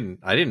 Yeah, I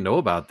didn't know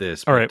about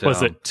this. All right,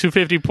 was it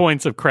 250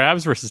 points of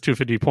crabs versus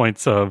 250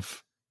 points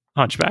of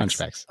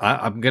Hunchbacks?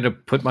 I'm going to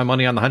put my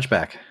money on the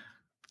Hunchback.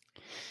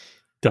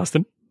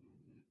 Dustin?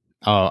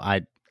 Oh,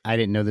 I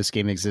didn't know this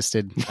game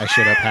existed. I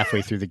showed up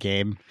halfway through the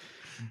game.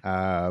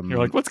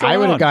 You're what's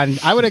going on?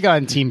 I would have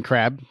gone Team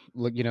Crab.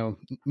 Look,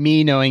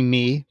 me knowing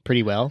me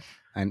pretty well,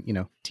 and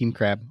Team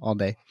Crab all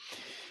day.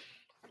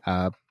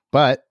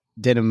 But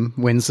Denham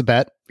wins the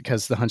bet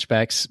because the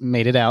Hunchbacks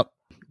made it out.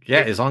 Yeah,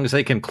 as long as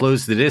they can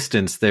close the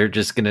distance, they're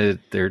just gonna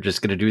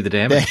do the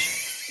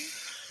damage.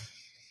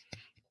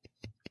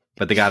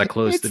 But they gotta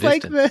close the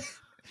distance.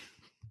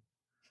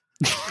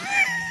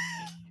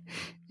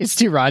 It's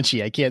too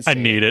raunchy. I can't say I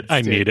need it.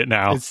 I need it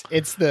now.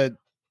 It's the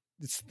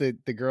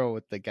girl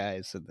with the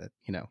guys and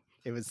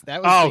it was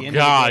that was oh the end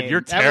god, of the game.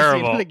 You're that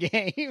terrible. Was the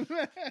end of the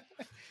game.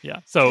 Yeah.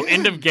 So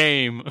end of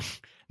game,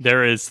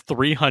 there is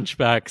 3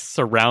 hunchbacks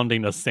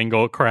surrounding a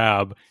single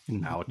crab.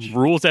 Ouch.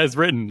 Rules as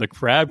written, the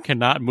crab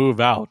cannot move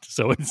out.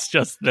 So it's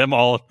just them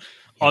all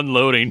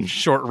unloading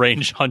short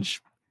range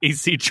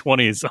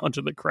AC-20s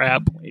onto the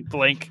crab.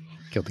 Blank.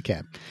 Killed the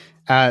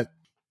cab.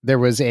 There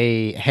was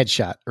a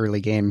headshot early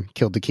game,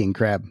 killed the king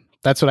crab.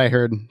 That's what I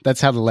heard.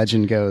 That's how the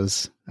legend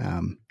goes.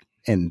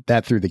 And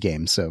that threw the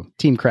game. So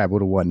Team Crab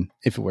would have won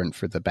if it weren't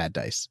for the bad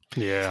dice.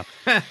 Yeah.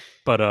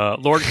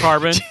 But Lord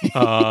Carbon,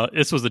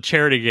 this was a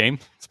charity game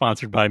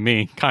sponsored by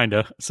me, kind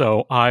of.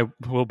 So I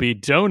will be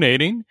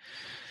donating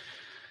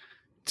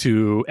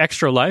to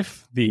Extra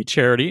Life, the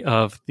charity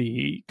of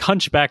the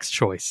Hunchback's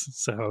Choice.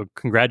 So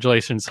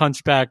congratulations,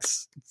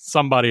 Hunchbacks.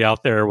 Somebody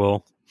out there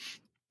will,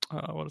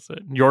 what is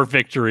it? Your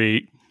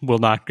victory will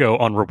not go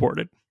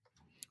unrewarded.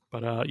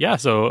 But yeah,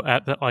 so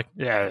at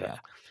the,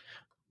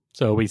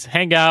 So we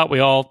hang out. We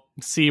all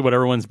see what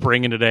everyone's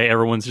bringing today.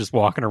 Everyone's just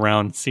walking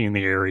around seeing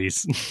the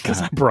Aries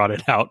because I brought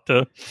it out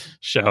to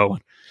show.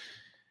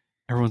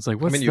 Everyone's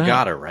like, "What's that?" You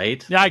got it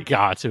right. Yeah, I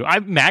got to. I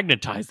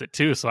magnetized it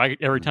too. So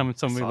every time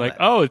somebody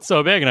 "Oh, it's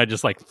so big," and I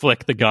just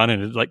flick the gun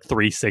and it's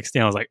 360.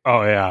 And I was like,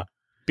 "Oh yeah,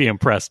 be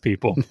impressed,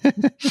 people."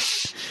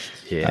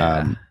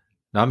 Yeah.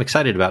 No, I'm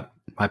excited about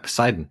my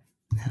Poseidon.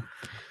 Yeah.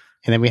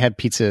 And then we had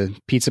Pizza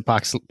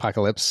Apocalypse,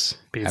 Apocalypse,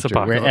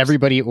 where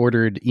everybody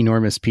ordered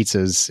enormous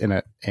pizzas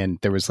and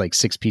there was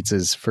 6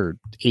 pizzas for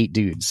 8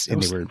 dudes,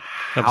 and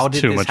How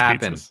did this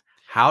happen?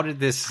 How did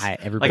this? I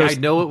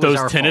know it was those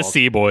our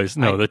Tennessee fault. boys.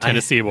 No, the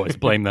Tennessee boys.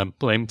 Blame them.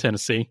 Blame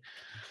Tennessee.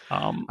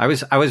 I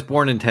was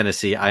born in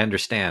Tennessee. I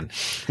understand.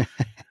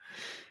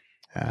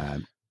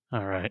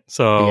 All right.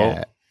 So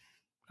yeah,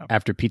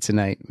 after pizza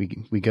night,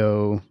 we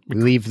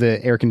leave the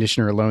air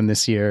conditioner alone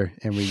this year,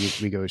 and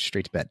we go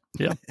straight to bed.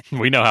 Yeah,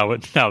 we know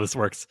how this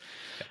works.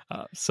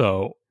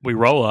 So we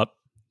roll up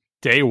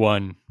day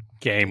one,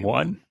 game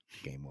one.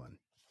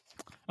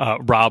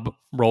 Rob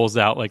rolls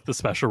out like the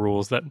special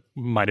rules that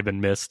might have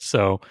been missed.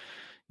 So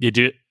you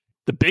do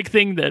the big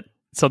thing that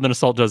Southern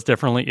Assault does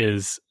differently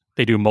is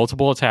they do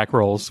multiple attack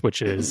rolls,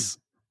 which is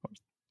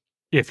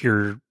if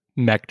your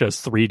mech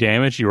does 3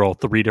 damage, you roll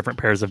 3 different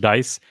pairs of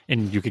dice,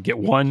 and you could get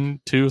 1,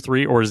 2,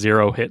 3, or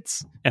 0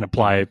 hits and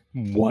apply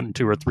 1,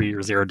 2, or 3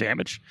 or 0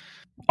 damage.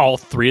 All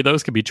 3 of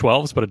those could be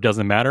 12s, but it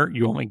doesn't matter.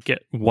 You only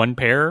get 1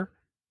 pair,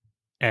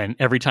 and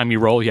every time you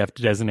roll, you have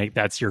to designate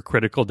that's your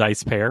critical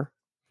dice pair.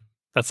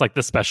 That's like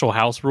the special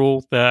house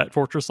rule that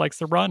Fortress likes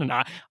to run, and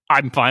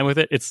I'm fine with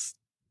it. It's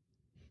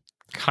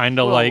kind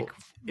of like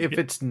if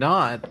it's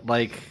not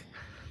like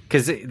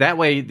because that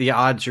way the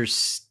odds are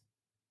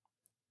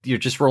you're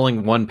just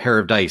rolling 1 pair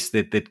of dice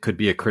that could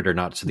be a crit or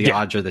not, so the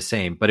odds are the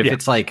same. But if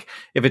it's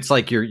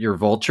like your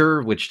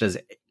vulture, which does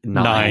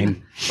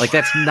 9, like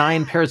that's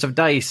 9 pairs of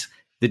dice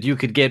that you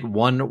could get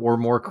 1 or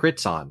more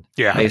crits on.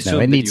 Yeah, I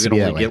assume that you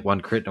can only get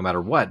 1 crit no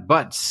matter what,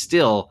 but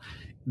still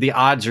the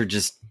odds are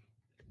just.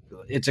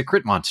 It's a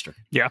crit monster.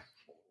 Yeah.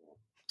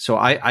 So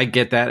I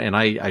get that, and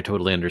I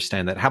totally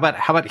understand that. How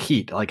about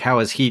heat? Like, how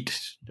is heat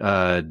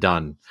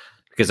done?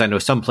 Because I know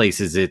some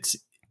places it's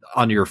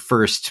on your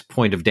first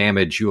point of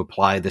damage you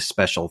apply this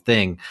special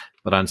thing,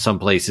 but on some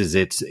places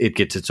it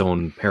gets its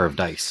own pair of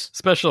dice.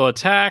 Special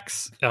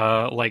attacks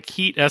like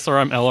heat,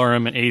 SRM,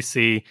 LRM, and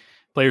AC.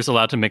 Players are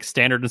allowed to mix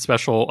standard and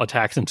special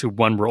attacks into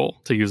one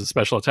roll. To use a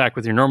special attack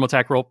with your normal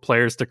attack roll,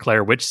 players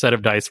declare which set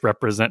of dice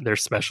represent their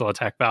special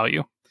attack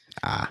value.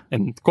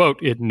 And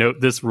quote,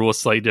 this rule is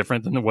slightly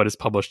different than what is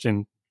published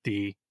in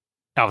the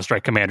Alpha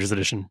Strike Commander's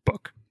Edition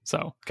book.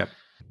 So,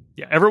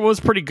 yeah, everyone was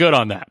pretty good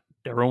on that.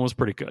 Everyone was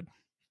pretty good.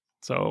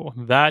 So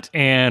that,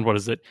 and what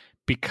is it?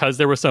 Because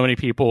there were so many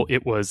people,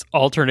 it was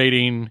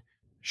alternating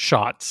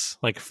shots.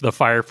 Like the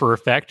fire for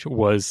effect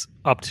was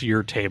up to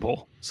your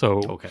table.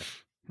 So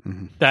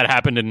that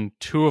happened in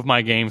 2 of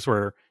my games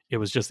where it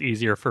was just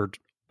easier for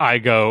I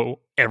go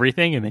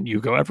everything and then you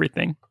go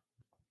everything.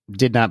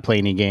 Did not play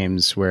any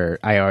games where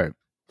I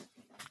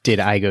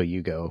go,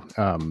 you go.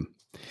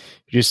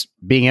 Just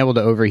being able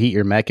to overheat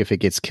your mech if it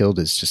gets killed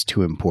is just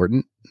too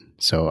important.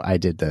 So I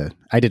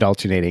did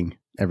alternating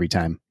every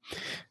time.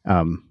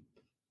 Yeah,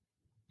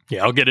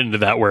 I'll get into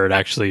that where it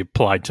actually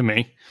applied to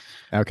me.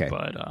 Okay.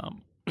 But all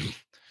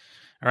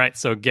right,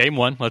 so game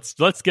 1,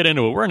 let's get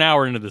into it. We're an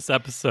hour into this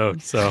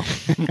episode, so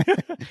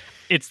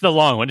it's the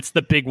long one. It's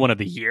the big one of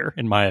the year,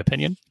 in my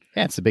opinion.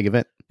 Yeah, it's a big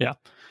event. Yeah.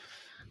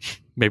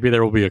 Maybe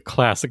there will be a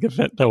classic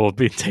event that will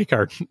take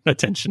our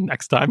attention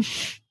next time.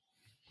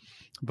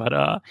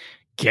 But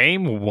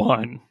game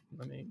 1,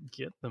 let me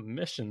get the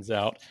missions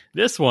out.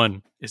 This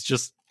one is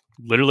just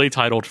literally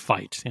titled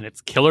Fight, and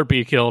it's kill or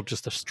be killed,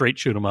 just a straight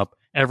shoot 'em up.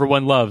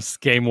 Everyone loves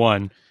game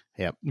 1.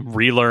 Yep.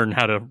 Relearn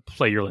how to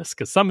play your list,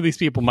 because some of these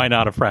people might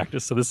not have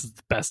practiced, so this is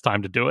the best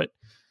time to do it.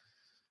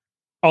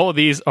 All of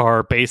these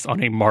are based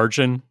on a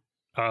margin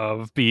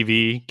of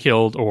BV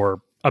killed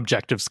or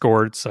objective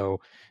scored,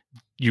 so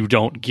you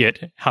don't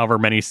get however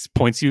many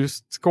points you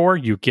score,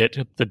 you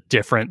get the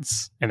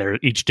difference, and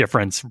each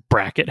difference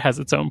bracket has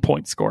its own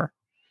point score.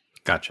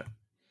 Gotcha.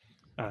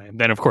 And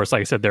then, of course,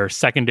 like I said, there are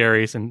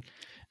secondaries, and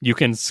you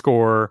can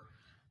score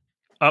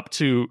up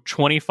to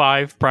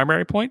 25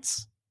 primary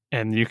points,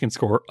 and you can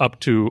score up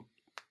to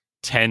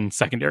 10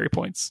 secondary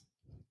points.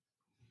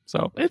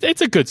 So it's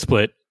a good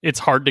split. It's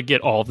hard to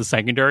get all of the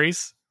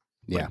secondaries.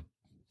 Yeah.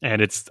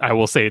 And I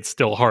will say it's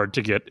still hard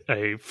to get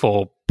a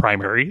full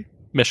primary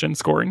mission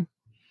scoring.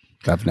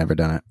 I've never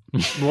done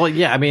it. Well,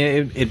 yeah, I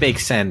mean, it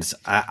makes sense.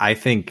 I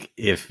think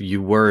if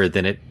you were,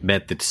 then it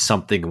meant that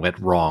something went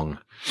wrong.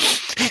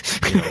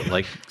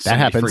 Like that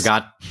happens.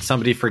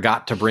 Somebody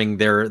forgot to bring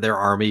their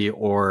army,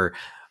 or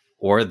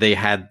they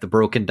had the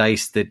broken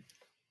dice that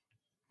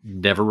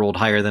never rolled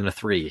higher than a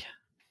 3.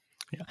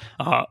 Yeah.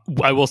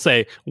 I will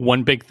say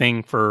one big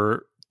thing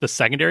for the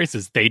secondaries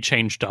is they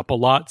changed up a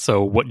lot.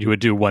 So what you would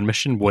do one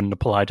mission wouldn't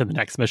apply to the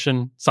next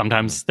mission.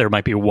 Sometimes there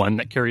might be one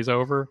that carries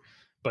over.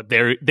 But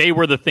they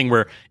were the thing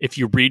where if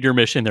you read your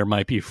mission, there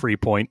might be free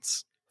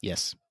points.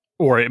 Yes.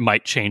 Or it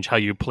might change how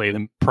you play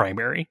them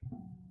primary.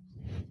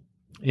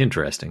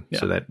 Interesting. Yeah.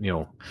 So that,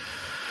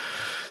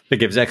 that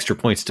gives extra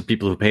points to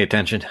people who pay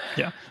attention.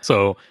 Yeah.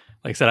 So,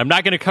 like I said, I'm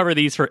not going to cover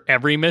these for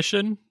every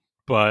mission,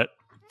 but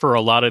for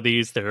a lot of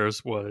these,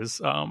 theirs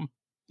was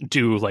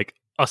do like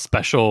a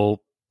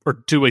special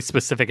or do a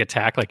specific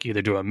attack, like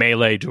either do a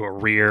melee, do a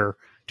rear,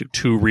 do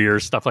 2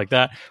 rears, stuff like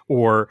that.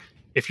 Or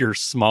if your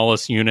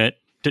smallest unit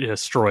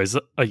destroys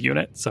a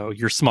unit, so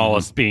your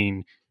smallest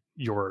being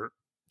your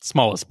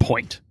smallest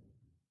point.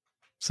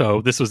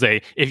 So this was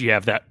if you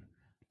have that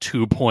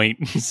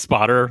 2-point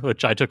spotter,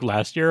 which I took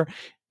last year,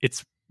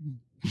 it's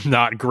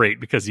not great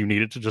because you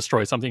needed to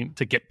destroy something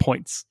to get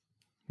points.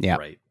 Yeah.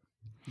 Right.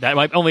 That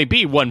might only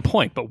be 1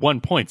 point, but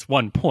 1 point's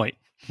 1 point.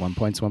 1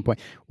 point's 1 point.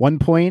 1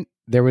 point,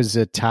 there was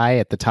a tie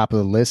at the top of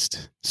the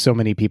list. So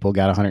many people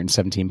got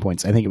 117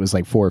 points. I think it was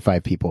like 4 or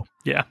 5 people.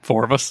 Yeah,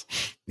 4 of us.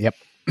 Yep.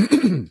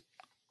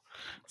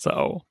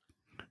 So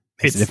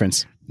it's a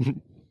difference.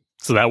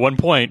 So that 1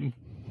 point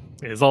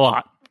is a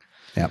lot.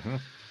 Yep.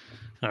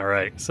 All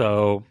right.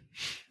 So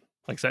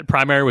like I said,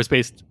 primary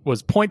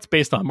was points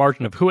based on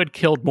margin of who had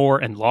killed more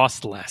and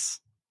lost less.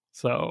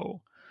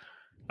 So,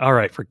 all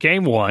right, for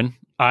game 1,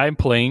 I'm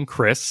playing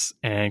Chris,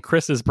 and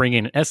Chris is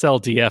bringing an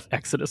SLDF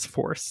Exodus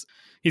Force.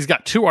 He's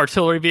got 2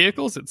 artillery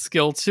vehicles at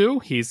skill 2.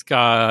 He's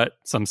got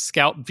some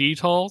scout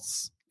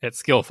VTOLs at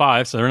skill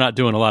 5, so they're not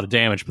doing a lot of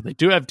damage, but they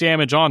do have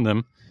damage on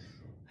them.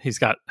 He's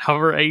got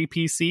hover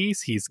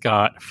APCs. He's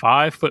got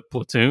 5 foot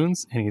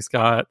platoons, and he's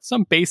got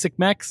some basic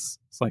mechs.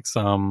 It's like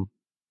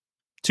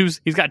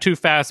he's got 2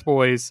 fast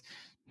boys,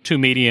 2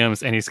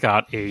 mediums, and he's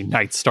got a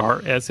Night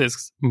Star as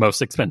his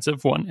most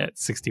expensive one at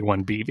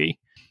 61 BV.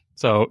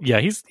 So yeah,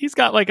 he's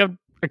got like a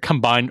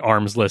combined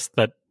arms list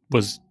that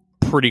was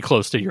pretty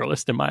close to your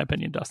list, in my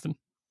opinion, Dustin.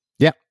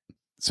 Yeah.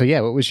 So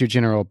yeah, what was your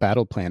general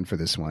battle plan for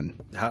this one?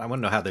 I want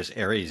to know how this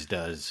Ares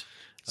does.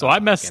 So I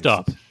messed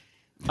up.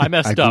 I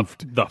messed up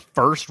the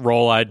first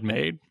roll I'd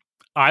made.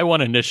 I won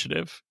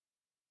initiative,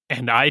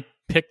 and I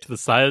picked the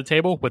side of the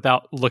table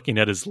without looking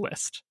at his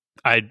list.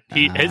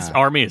 His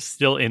army is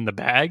still in the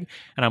bag,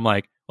 and I'm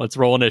like, let's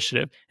roll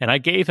initiative. And I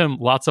gave him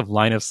lots of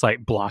line of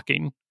sight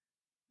blocking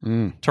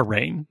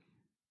terrain,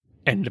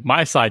 and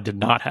my side did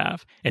not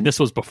have. And this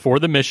was before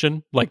the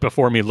mission, like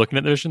before me looking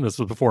at the mission. This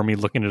was before me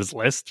looking at his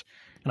list,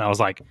 and I was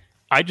like,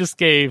 I just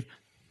gave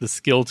the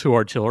skill 2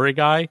 artillery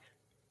guy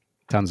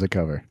tons of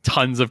cover.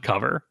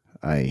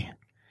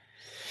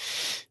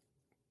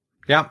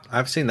 Yeah,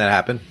 I've seen that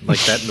happen. Like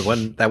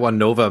that one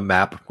Nova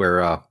map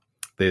where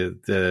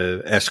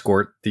the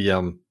escort,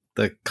 the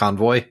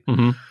convoy.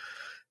 Mm-hmm.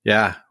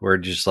 Yeah, where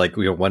just like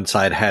one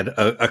side had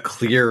a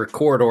clear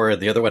corridor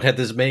and the other one had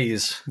this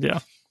maze. Yeah.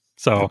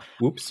 So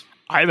whoops.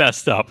 I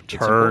messed up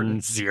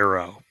turn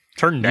 0.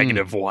 Turn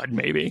 -1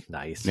 maybe.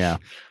 Nice. Yeah.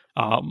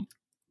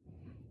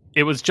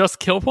 It was just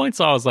kill points,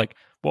 so I was like,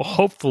 well,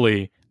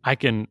 hopefully I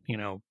can,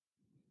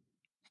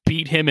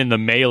 beat him in the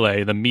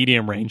melee, the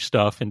medium range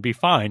stuff, and be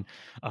fine.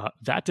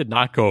 That did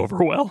not go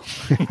over well.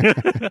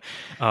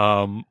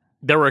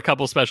 There were a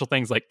couple special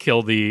things like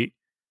kill the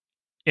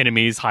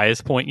enemy's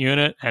highest point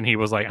unit, and he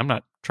was like, I'm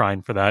not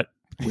trying for that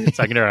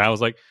secondary. I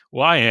was like,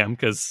 well, I am,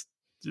 because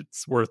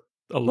it's worth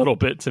a little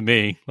bit to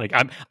me. Like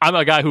I'm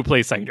a guy who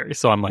plays secondary,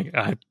 so I'm like,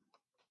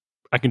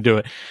 I can do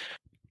it.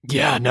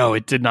 Yeah, no,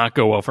 it did not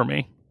go well for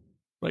me.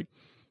 Like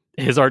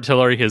his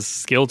artillery, his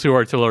skill 2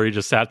 artillery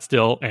just sat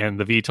still, and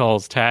the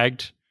VTOLs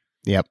tagged.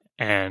 Yep.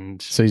 And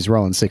so he's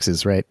rolling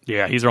 6s, right?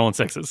 Yeah, he's rolling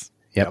 6s.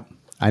 Yep.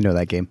 I know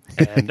that game.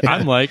 And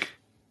I'm like,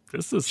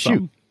 this is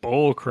some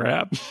bull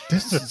crap.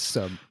 This is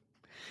some.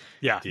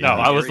 Yeah. No,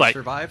 I was like,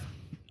 survive?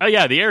 Oh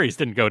yeah, the Ares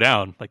didn't go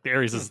down. Like the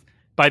Ares is,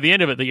 by the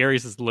end of it, the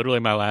Ares is literally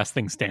my last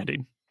thing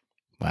standing.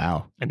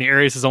 Wow. And the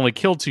Ares has only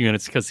killed 2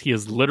 units because he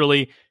has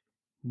literally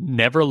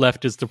never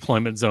left his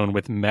deployment zone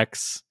with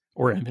mechs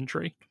or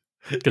infantry.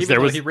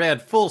 Because he ran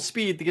full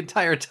speed the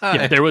entire time.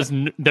 Yeah, there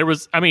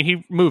was. I mean,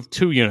 he moved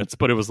 2 units,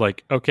 but it was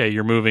like, okay,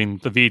 you're moving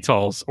the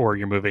VTOLs or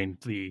you're moving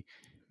the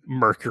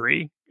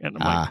Mercury, and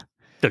I'm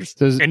like,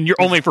 and you're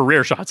only for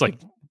rear shots. Like,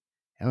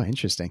 oh,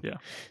 interesting. Yeah.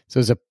 So it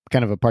was a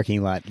kind of a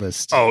parking lot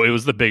list. Oh, it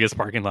was the biggest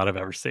parking lot I've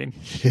ever seen.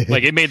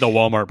 Like, it made the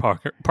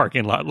Walmart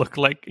parking lot look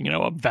like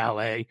a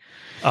valet.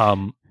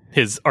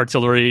 His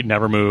artillery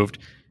never moved.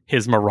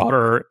 His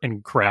Marauder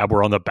and Crab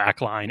were on the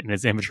back line, and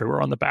his infantry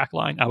were on the back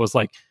line. I was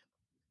like,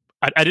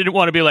 I didn't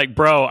want to be like,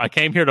 bro, I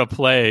came here to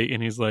play.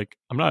 And he's like,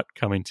 I'm not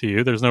coming to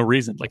you. There's no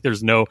reason. Like,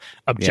 there's no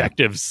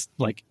objectives.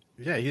 Yeah. Like,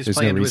 yeah, he's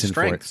playing to his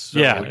strengths. So,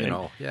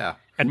 yeah. Yeah.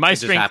 And my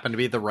strength just happened to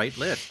be the right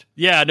list.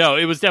 Yeah, no,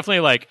 it was definitely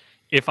like,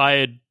 if I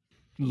had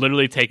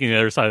literally taken the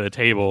other side of the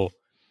table,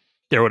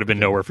 there would have been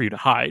nowhere for you to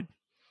hide.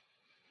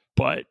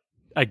 But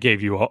I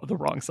gave you the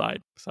wrong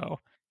side.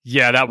 So,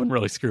 yeah, that one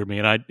really screwed me.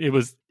 And it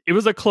was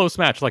a close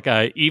match. Like,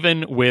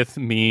 even with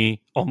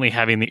me only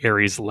having the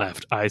Ares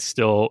left, I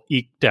still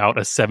eked out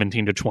a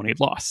 17-20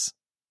 loss.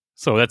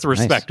 So that's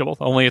respectable.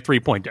 Nice. Only a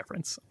 3-point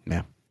difference.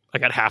 Yeah. I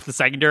got half the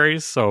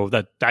secondaries, so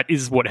that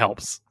is what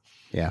helps.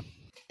 Yeah.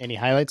 Any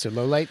highlights or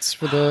lowlights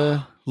for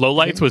the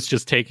lowlights was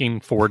just taking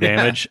 4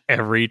 damage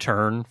every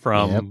turn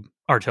from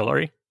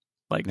artillery.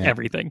 Like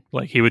everything.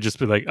 Like, he would just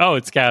be like, oh,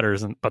 it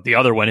scatters, but the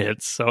other one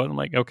hits. So I'm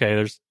like, okay,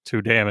 there's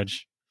 2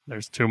 damage.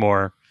 There's 2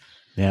 more.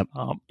 Yep.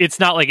 It's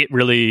not like it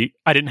really,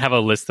 I didn't have a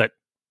list that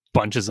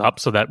bunches up,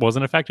 so that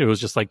wasn't effective. It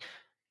was just like,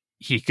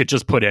 he could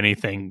just put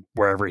anything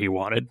wherever he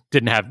wanted.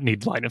 Didn't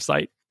need line of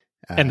sight.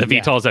 And the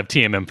VTOLs have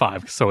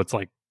TMM5, so it's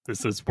like,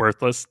 this is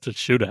worthless to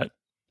shoot at.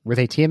 Were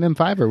they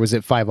TMM5 or was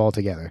it 5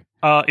 altogether?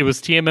 It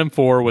was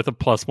TMM4 with a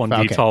 +1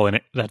 VTOL in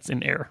it. That's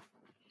in air.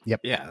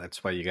 Yep. Yeah,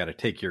 that's why you got to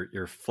take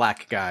your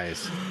flak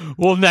guys.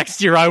 Well,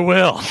 next year I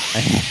will.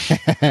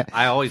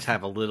 I always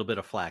have a little bit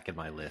of flak in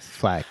my list.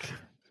 Flak.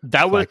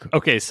 That was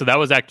okay. So that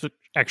was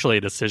actually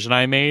a decision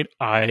I made.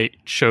 I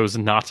chose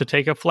not to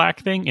take a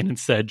flak thing and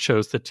instead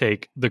chose to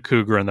take the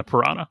cougar and the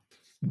piranha.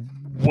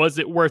 Was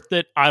it worth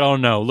it? I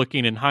don't know.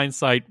 Looking in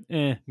hindsight,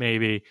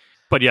 maybe.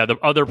 But yeah, the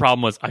other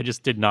problem was I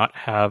just did not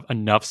have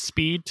enough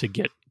speed to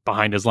get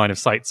behind his line of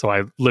sight. So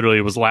I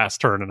literally was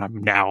last turn, and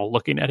I'm now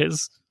looking at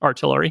his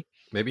artillery.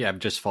 Maybe I've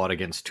just fought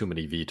against too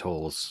many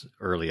VTOLs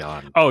early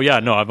on. Oh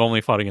yeah, no, I've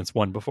only fought against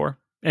one before,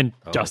 and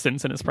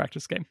Dustin's in his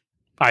practice game.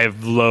 I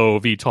have low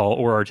VTOL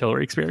or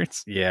artillery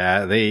experience.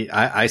 Yeah,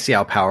 I see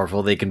how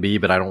powerful they can be,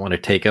 but I don't want to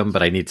take them.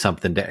 But I need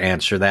something to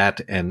answer that,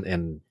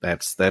 and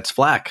that's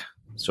flak.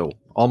 So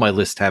all my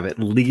lists have at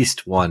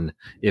least one,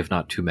 if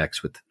not two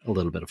mechs with a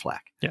little bit of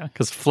flak. Yeah,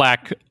 because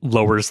flak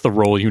lowers the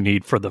roll you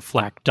need for the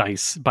flak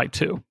dice by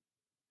 2.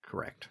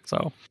 Correct.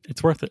 So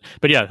it's worth it.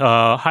 But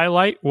yeah,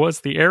 highlight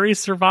was the Ares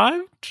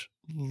survived.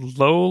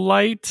 Low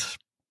light,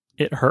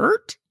 it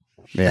hurt.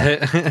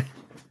 Yeah.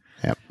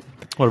 Yep.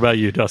 What about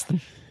you,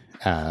 Dustin?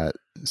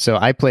 So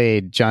I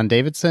played John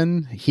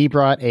Davidson. He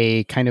brought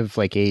a kind of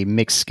like a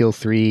mixed skill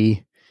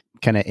 3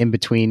 kind of in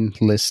between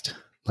list,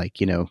 like,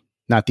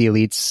 not the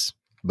elites,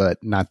 but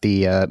not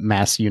the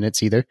mass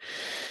units either.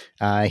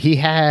 He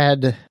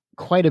had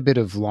quite a bit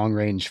of long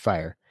range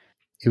fire.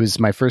 It was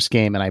my first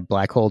game, and I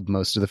black-holed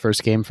most of the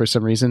first game for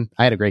some reason.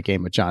 I had a great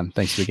game with John.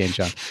 Thanks for the game,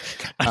 John.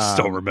 I just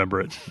don't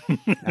remember it.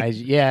 I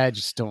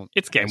just don't.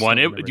 It's game one.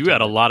 You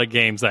had a lot of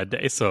games that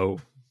day, so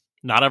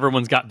not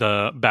everyone's got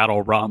the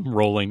battle ROM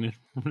rolling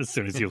as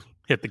soon as you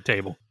hit the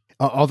table.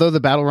 Although the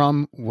battle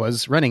ROM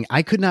was running,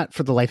 I could not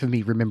for the life of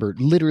me remember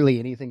literally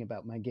anything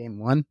about my game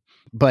one,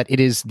 but it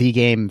is the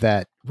game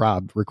that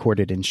Rob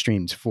recorded and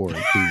streamed for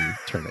the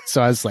tournament.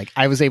 So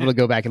I was able to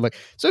go back and look.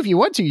 So if you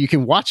want to, you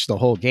can watch the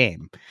whole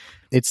game.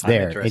 It's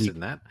there. I'm interested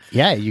in that.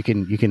 Yeah, you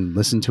can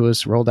listen to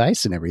us roll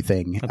dice and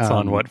everything. That's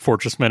on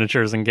Fortress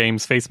Miniatures and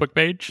Games Facebook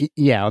page?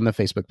 Yeah, on the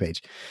Facebook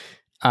page.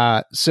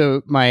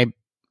 So my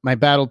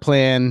battle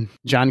plan,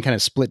 John kind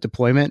of split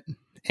deployment.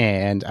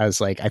 And I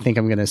was like, I think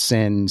I'm going to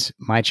send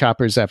my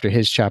choppers after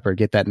his chopper,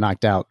 get that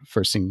knocked out,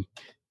 first thing,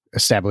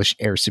 establish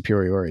air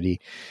superiority.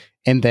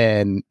 And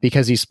then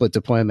because he split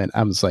deployment,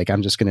 I was like,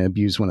 I'm just going to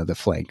abuse one of the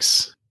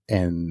flanks.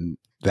 And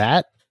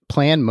that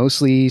plan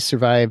mostly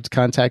survived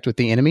contact with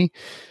the enemy.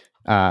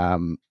 I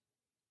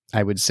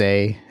would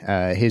say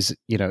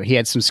he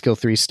had some skill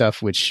 3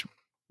 stuff, which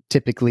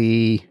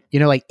typically,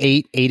 like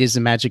 8 is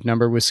a magic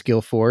number with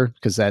skill 4,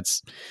 because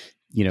that's,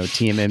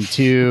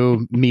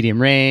 TMM2,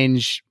 medium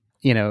range.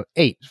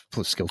 8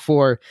 plus skill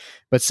 4,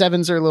 but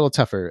 7s are a little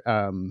tougher.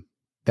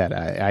 That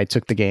I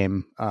took the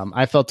game.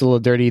 I felt a little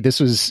dirty.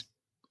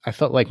 I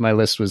felt like my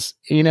list was,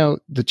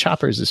 the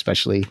choppers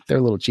especially, they're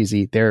a little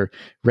cheesy. They're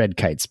red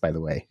kites, by the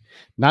way.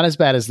 Not as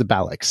bad as the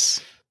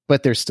Balax,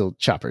 but they're still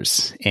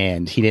choppers.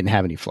 And he didn't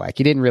have any flak.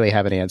 He didn't really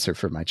have an answer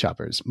for my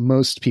choppers.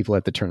 Most people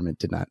at the tournament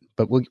did not,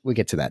 but we'll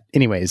get to that.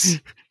 Anyways.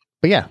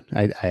 But yeah,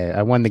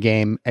 I won the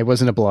game. It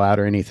wasn't a blowout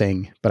or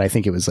anything, but I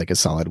think it was like a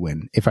solid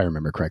win, if I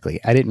remember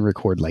correctly. I didn't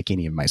record like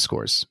any of my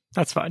scores.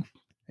 That's fine.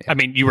 Yeah. I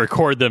mean, you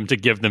record them to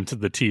give them to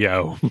the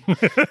TO.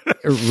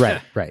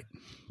 Right.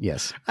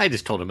 Yes. I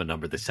just told him a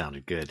number that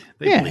sounded good.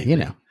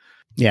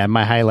 Yeah,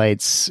 my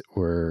highlights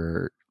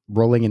were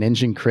rolling an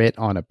engine crit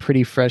on a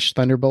pretty fresh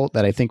Thunderbolt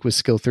that I think was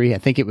skill 3. I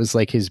think it was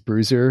like his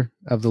bruiser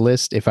of the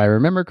list, if I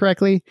remember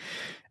correctly.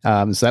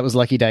 So that was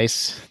lucky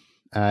dice.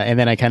 And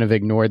then I kind of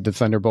ignored the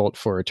Thunderbolt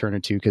for a turn or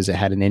two because it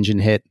had an engine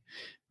hit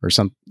or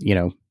some,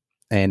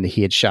 and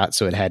he had shot,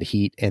 so it had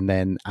heat. And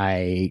then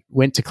I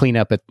went to clean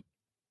up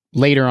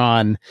later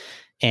on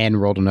and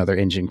rolled another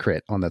engine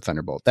crit on the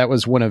Thunderbolt. That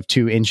was one of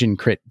 2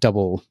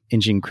 double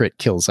engine crit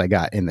kills I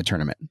got in the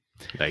tournament.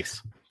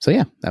 Nice. So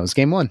yeah, that was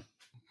game 1.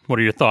 What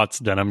are your thoughts,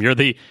 Denham? You're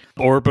the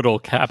orbital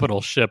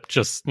capital ship,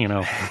 just,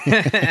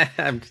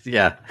 I'm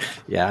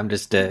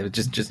just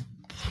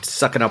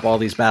sucking up all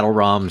these battle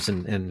ROMs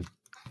and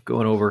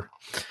going over.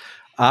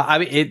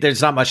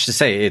 There's not much to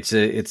say. It's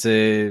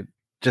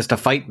just a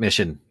fight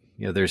mission.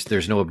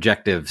 There's no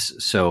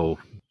objectives. So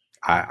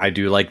I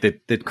do like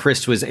that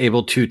Chris was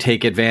able to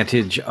take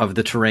advantage of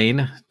the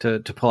terrain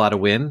to pull out a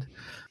win.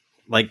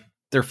 Like,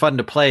 they're fun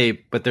to play,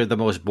 but they're the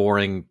most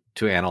boring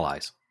to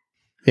analyze.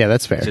 Yeah,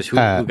 that's fair. It's just who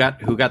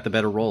got the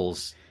better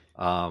rolls,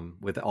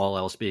 with all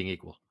else being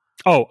equal.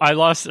 Oh, I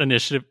lost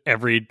initiative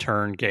every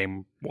turn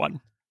game 1.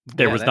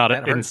 There was not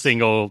a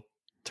single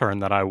turn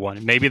that I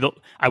won. Maybe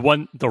I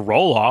won the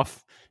roll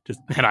off,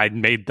 and I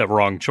made the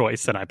wrong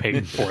choice, and I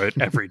paid for it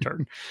every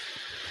turn.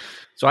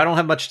 So I don't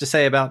have much to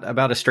say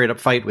about a straight up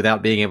fight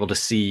without being able to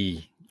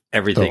see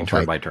everything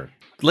turn by turn.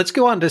 Let's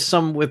go on to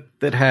some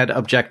that had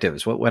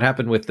objectives. What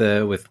happened with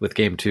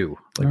game 2?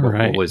 Like,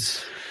 what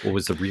was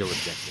the real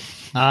objective?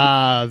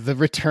 The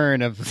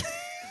return of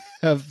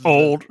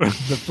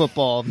the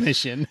football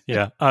mission.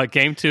 Yeah.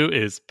 Game 2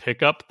 is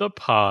Pick Up the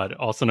Pod,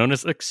 also known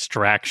as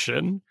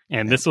Extraction.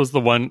 And this was the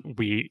one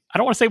I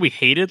don't want to say we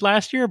hated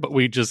last year, but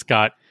we just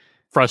got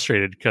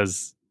frustrated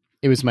because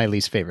it was my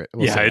least favorite. It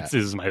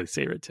was my least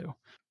favorite too.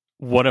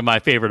 One of my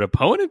favorite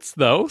opponents,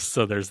 though,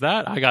 so there's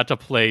that. I got to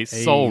play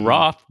Sol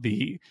Roth,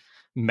 the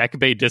Mech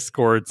Bay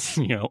Discord's,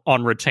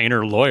 on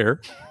retainer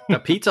lawyer. The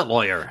pizza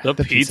lawyer. The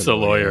pizza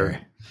lawyer.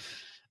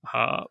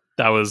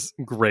 That was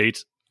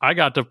great. I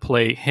got to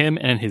play him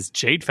and his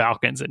Jade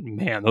Falcons, and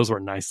man, those were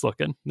nice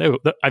looking.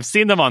 I've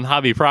seen them on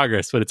Hobby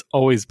Progress, but it's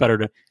always better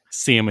to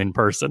see them in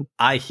person.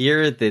 I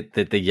hear that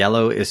the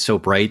yellow is so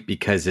bright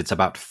because it's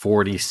about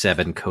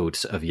 47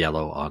 coats of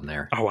yellow on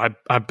there. Oh,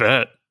 I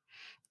bet.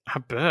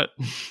 It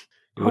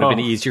would have been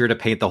easier to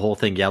paint the whole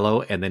thing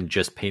yellow and then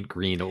just paint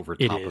green over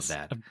top of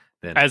that.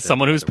 As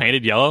someone who's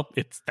painted yellow,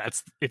 if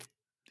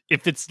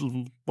it's,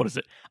 what is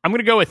it? I'm going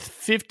to go with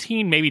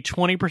 15, maybe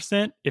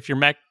 20%. If your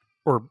mech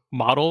or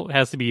model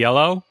has to be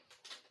yellow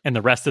and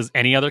the rest is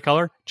any other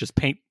color, just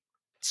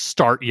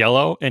start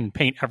yellow and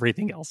paint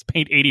everything else.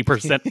 Paint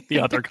 80% the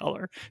other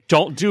color.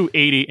 Don't do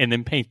 80 and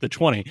then paint the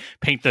 20.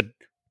 Paint the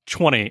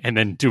 20 and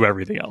then do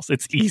everything else.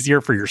 It's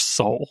easier for your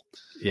soul.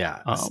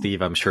 Yeah.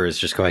 Steve, I'm sure, is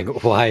just going,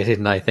 why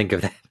didn't I think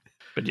of that?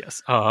 But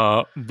yes,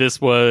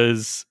 this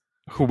was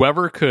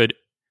whoever could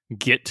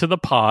get to the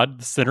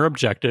pod, the center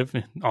objective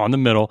on the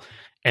middle,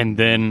 and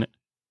then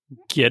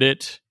get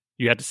it.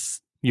 You had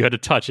to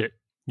touch it.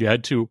 You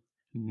had to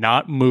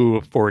not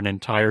move for an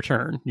entire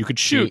turn. You could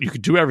shoot, you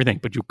could do everything,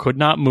 but you could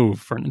not move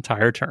for an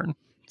entire turn.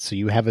 So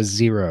you have a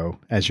 0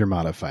 as your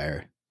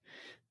modifier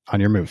on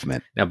your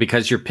movement. Now,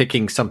 because you're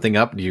picking something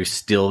up, do you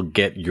still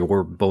get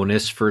your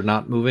bonus for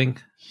not moving,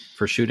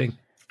 for shooting?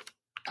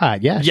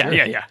 Yeah.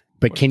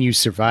 But What? Can you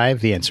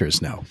survive? The answer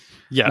is no.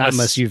 Yeah. Not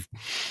unless you've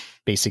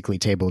basically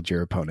tabled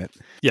your opponent.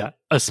 Yeah,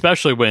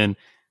 especially when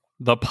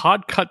the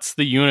pod cuts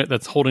the unit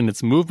that's holding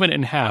its movement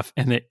in half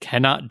and it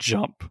cannot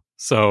jump.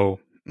 So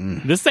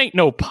this ain't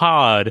no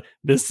pod.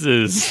 This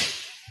is...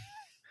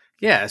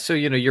 Yeah, so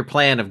your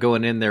plan of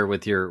going in there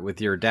with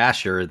your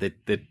dasher that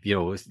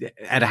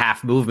at a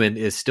half movement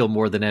is still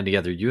more than any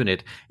other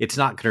unit. It's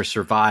not going to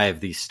survive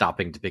the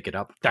stopping to pick it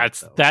up.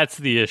 That's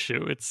the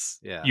issue.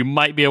 You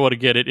might be able to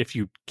get it if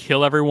you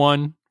kill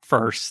everyone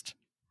first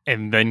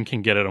and then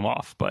can get them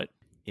off. But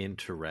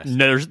interesting.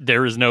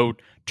 There is no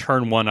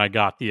turn 1. I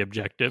got the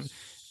objective.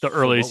 The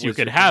earliest you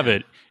could have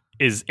it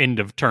is end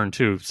of turn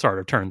 2, start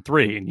of turn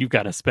 3, and you've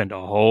got to spend a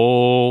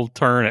whole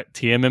turn at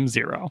TMM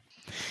 0.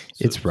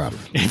 It's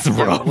rough. It's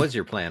rough. What was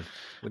your plan?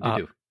 What did you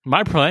do?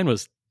 My plan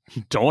was,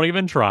 don't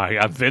even try.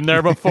 I've been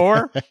there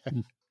before.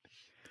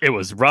 It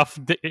was rough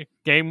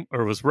game,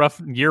 or it was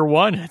rough year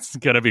 1. It's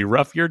going to be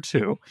rough year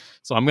 2.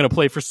 So I'm going to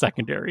play for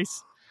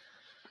secondaries.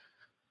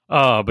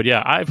 But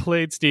yeah, I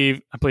played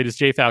Steve. I played his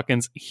J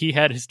Falcons. He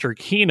had his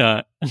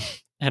Turkina,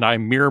 and I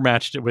mirror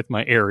matched it with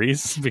my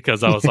Ares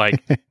because I was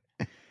like,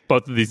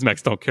 both of these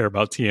mechs don't care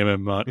about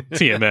TMM.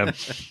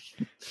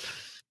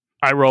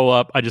 I roll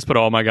up. I just put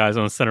all my guys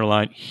on the center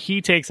line. He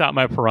takes out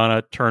my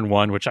Piranha turn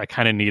 1, which I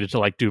kind of needed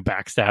to do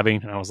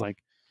backstabbing. And I was like,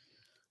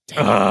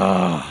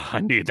 I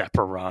need that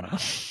Piranha. Did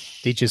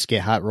he just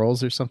get hot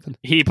rolls or something?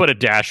 He put a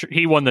dasher.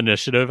 He won the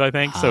initiative, I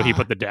think. So he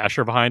put the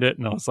dasher behind it.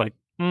 And I was like,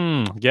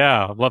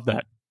 yeah, I love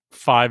that.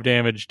 5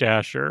 damage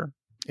dasher.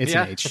 It's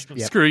an H. Yep.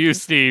 Screw you,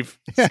 Steve.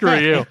 Screw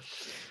you.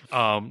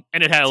 And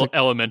it had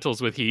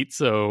elementals with heat.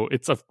 So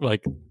it's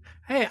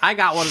hey, I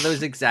got one of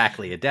those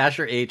exactly. A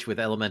Dasher H with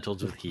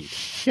elementals with heat.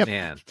 Yep.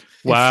 Man.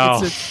 Wow.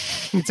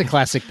 It's a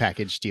classic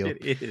package deal.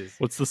 It is.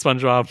 What's the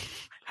SpongeBob?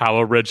 How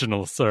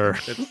original, sir.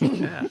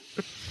 Yeah.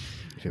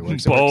 If it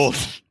works, bold.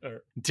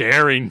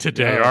 Daring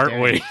today,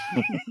 aren't we?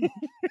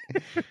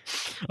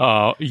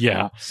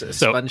 Yeah. So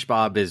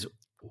SpongeBob is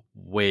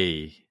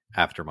way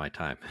after my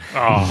time.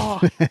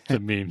 Oh, the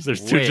memes.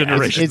 There's 2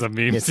 generations of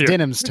memes it's here.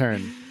 Denham's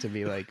turn to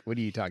be like, what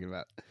are you talking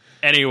about?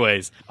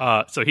 Anyways,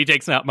 so he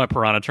takes out my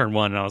Piranha turn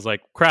 1, and I was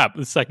like, crap,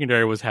 the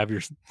secondary was have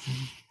your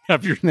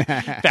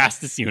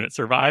fastest unit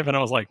survive. And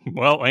I was like,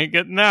 well, I ain't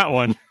getting that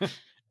one. And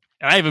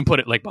I even put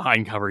it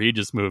behind cover. He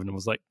just moved and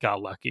was like,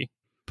 got lucky.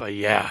 But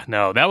yeah,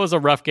 no, that was a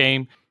rough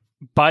game.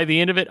 By the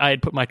end of it, I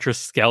had put my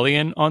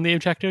Triskelion on the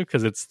objective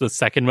because it's the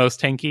second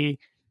most tanky,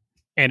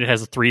 and it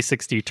has a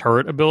 360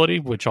 turret ability,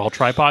 which all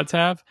tripods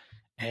have.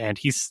 And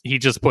he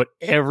just put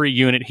every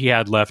unit he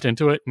had left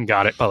into it and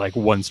got it by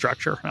 1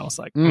 structure. And I was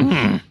like,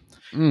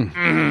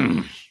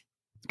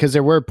 Because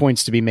there were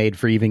points to be made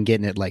for even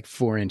getting it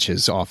 4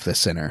 inches off the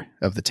center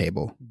of the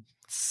table.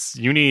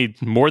 You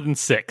need more than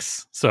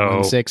 6.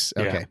 So 6?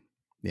 Okay. Yeah.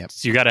 Yep.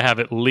 So you got to have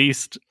at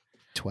least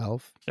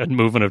 12. A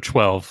movement of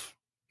 12.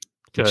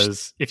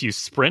 Because if you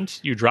sprint,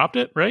 you dropped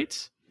it,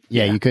 right?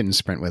 Yeah, you couldn't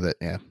sprint with it.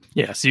 Yeah.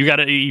 Yeah. So you got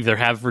to either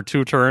have for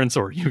 2 turns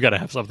or you got to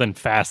have something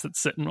fast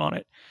that's sitting on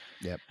it.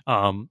 Yep.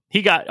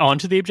 He got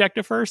onto the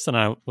objective first, and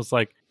I was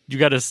like, you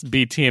got to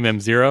be TMM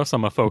 0, so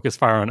I'm going to focus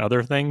fire on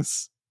other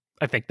things.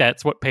 I think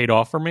that's what paid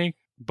off for me.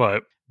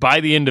 But by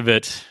the end of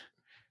it,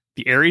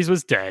 the Ares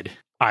was dead.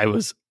 I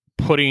was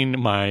putting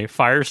my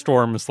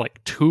Firestorms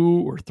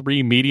 2 or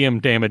 3 medium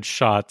damage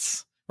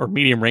shots or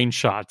medium range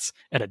shots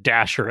at a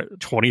dasher at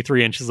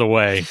 23 inches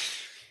away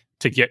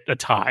to get a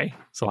tie.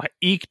 So I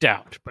eked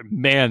out. But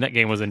man, that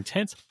game was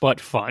intense but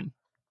fun.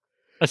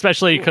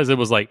 Especially because it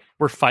was like,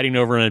 we're fighting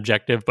over an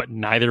objective, but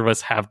neither of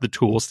us have the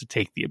tools to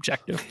take the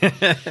objective.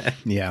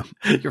 Yeah.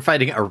 You're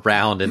fighting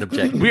around an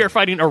objective. We are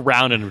fighting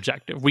around an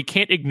objective. We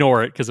can't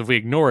ignore it, because if we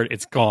ignore it,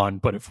 it's gone.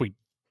 But if we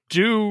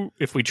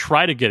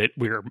try to get it,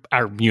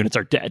 our units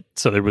are dead.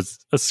 So there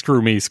was a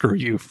screw me, screw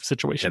you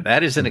situation. Yeah,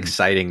 that is an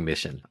exciting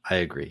mission. I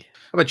agree.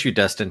 How about you,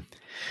 Dustin?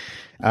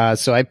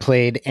 So I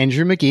played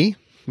Andrew McGee,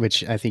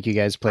 which I think you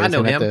guys played. I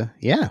know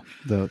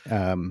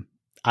him.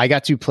 I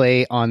got to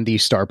play on the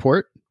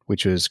starport,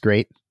 which was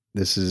great.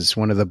 This is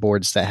one of the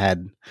boards that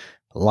had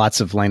lots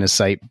of line of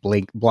sight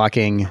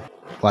blocking,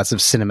 lots of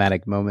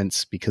cinematic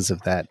moments because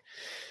of that.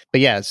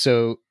 But yeah,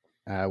 so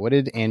what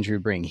did Andrew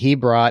bring? He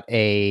brought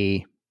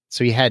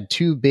so he had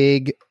 2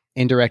 big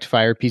indirect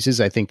fire pieces.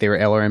 I think they were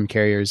LRM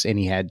carriers, and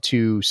he had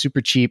 2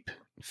 super cheap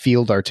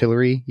field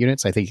artillery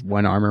units. I think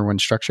 1 armor, 1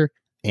 structure.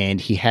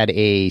 And he had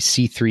a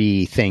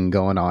C3 thing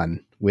going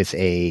on with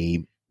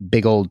a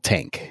big old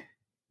tank.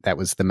 That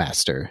was the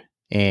master.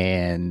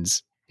 And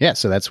yeah,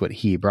 so that's what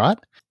he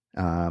brought.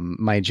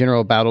 My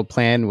general battle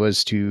plan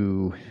was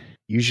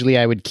usually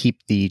I would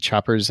keep the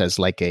choppers as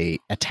like a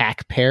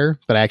attack pair,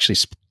 but I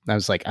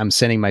was like, I'm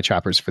sending my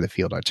choppers for the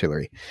field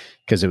artillery,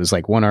 because it was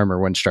like 1 armor,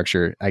 1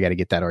 structure. I got to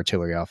get that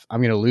artillery off.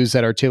 I'm going to lose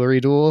that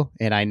artillery duel.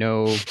 And I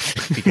know,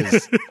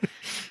 because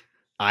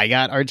I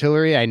got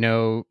artillery, I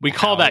know. We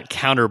call that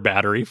counter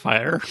battery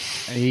fire.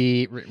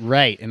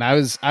 Right. And I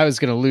was going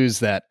to lose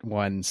that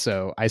one.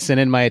 So I sent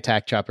in my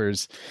attack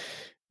choppers,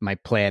 my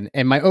plan,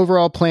 and my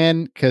overall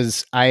plan,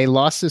 because I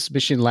lost this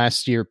mission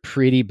last year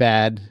pretty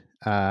bad.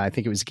 I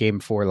think it was game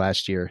 4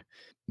 last year.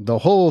 The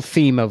whole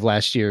theme of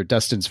last year,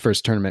 Dustin's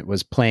first tournament,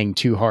 was playing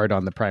too hard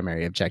on the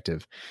primary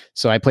objective.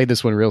 So I played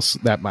this one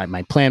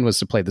my plan was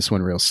to play this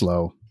one real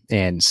slow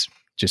and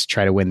just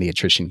try to win the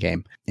attrition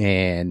game.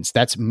 And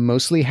that's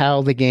mostly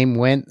how the game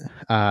went.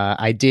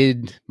 I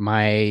did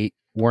my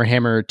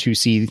Warhammer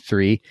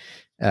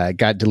 2C3,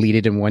 got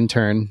deleted in 1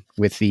 turn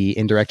with the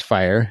indirect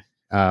fire.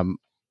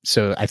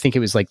 So I think it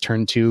was like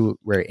turn 2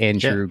 where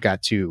Andrew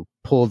got to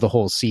pull the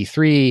whole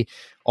C3.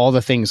 All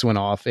the things went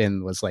off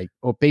and was like,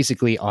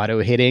 basically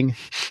auto hitting.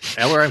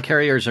 LRM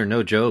carriers are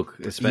no joke,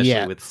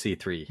 especially with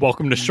C3.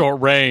 Welcome to short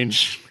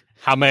range.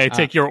 How may I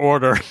take your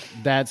order?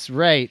 That's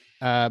right.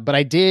 But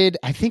I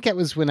think that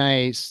was when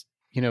I,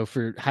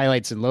 for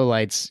highlights and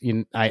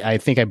lowlights, I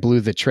think I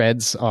blew the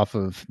treads off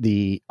of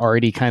the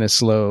already kind of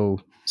slow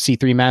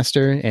C3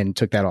 master and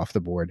took that off the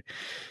board.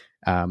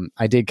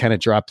 I did kind of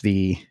drop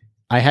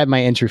I had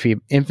my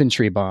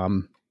infantry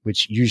bomb,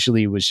 which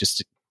usually was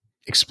just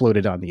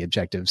exploded on the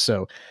objective.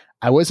 So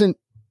I wasn't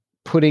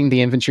putting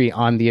the infantry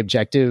on the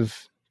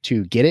objective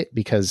to get it,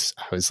 because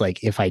I was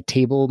like, if I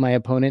table my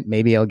opponent,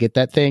 maybe I'll get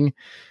that thing.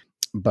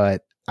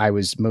 But I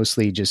was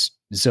mostly just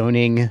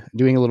doing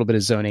a little bit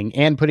of zoning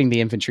and putting the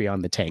infantry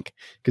on the tank,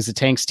 because the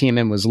tank's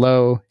TMM was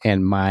low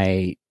and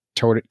my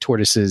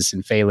tortoises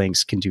and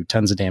phalanx can do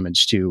tons of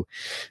damage to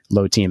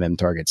low TMM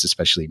targets,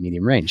 especially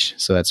medium range.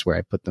 So that's where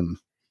I put them,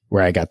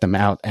 where I got them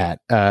out at.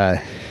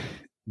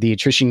 The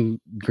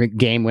attrition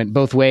game went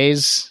both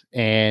ways,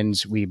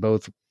 and we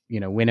both,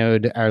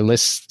 winnowed our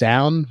lists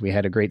down. We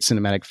had a great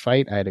cinematic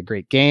fight. I had a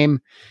great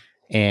game,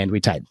 and we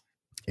tied.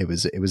 It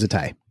was a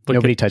tie.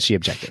 Nobody touched the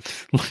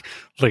objective.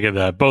 Look at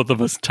that. Both of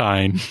us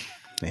tying.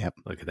 Yep.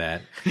 Look at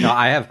that. Now,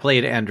 I have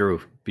played Andrew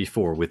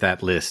before with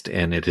that list,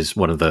 and it is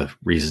one of the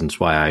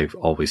reasons why I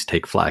always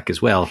take flak as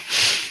well.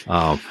 He's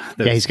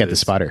got the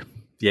spotter.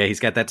 Yeah,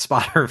 he's got that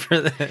spotter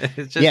for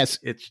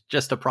it's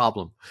just a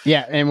problem.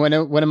 Yeah, and one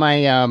of my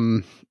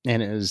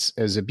and it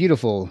was a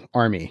beautiful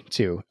army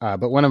too.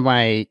 But one of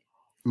my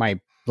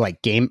like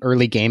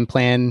early game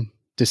plan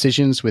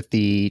decisions with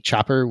the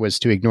chopper was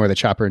to ignore the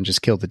chopper and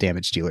just kill the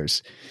damage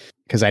dealers,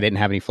 because I didn't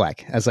have any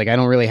flak. I was like, I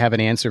don't really have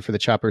an answer for the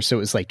chopper, so it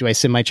was like, do I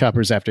send my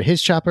choppers after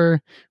his chopper,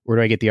 or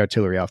do I get the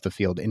artillery off the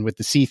field? And with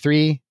the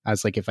C3, I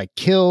was like, if I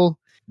kill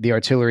the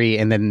artillery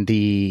and then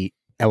the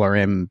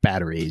LRM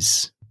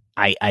batteries,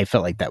 I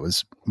felt like that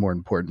was more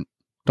important.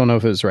 Don't know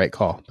if it was the right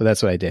call, but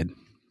that's what I did.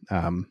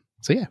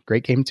 So yeah,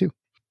 great game too.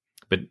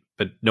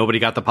 But nobody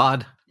got the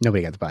pod?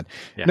 Nobody got the pod.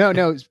 Yeah.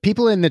 No,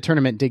 people in the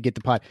tournament did get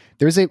the pod.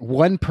 There was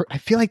I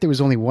feel like there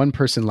was only one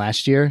person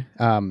last year,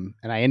 and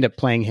I ended up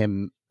playing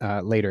him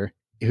later,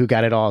 who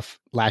got it off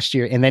last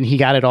year, and then he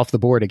got it off the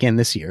board again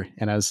this year.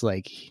 And I was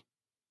like,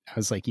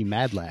 you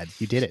mad lad,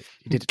 you did it.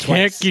 You did it twice.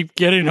 Can't keep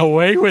getting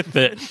away with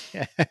it.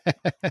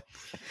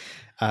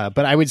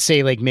 But I would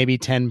say like maybe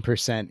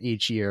 10%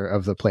 each year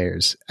of the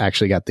players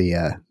actually got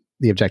the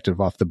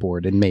objective off the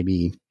board, and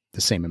maybe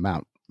the same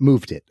amount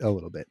moved it a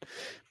little bit.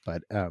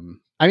 But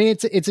I mean,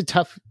 it's a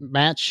tough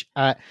match.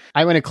 I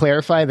want to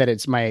clarify that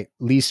it's my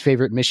least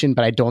favorite mission,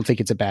 but I don't think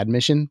it's a bad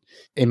mission,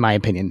 in my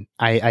opinion.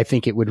 I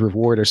think it would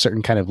reward a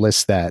certain kind of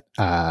list that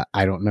I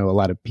don't know a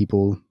lot of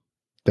people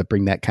that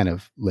bring that kind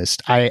of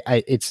list.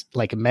 It's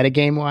like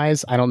metagame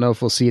wise, I don't know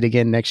if we'll see it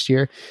again next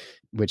year,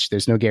 which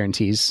there's no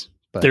guarantees.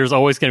 But there's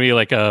always going to be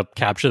like a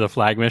capture the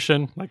flag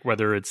mission, like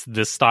whether it's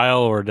this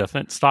style or a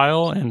different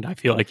style. And I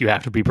feel like you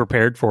have to be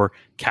prepared for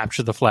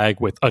capture the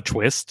flag with a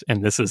twist.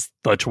 And this is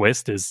the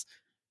twist is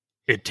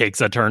it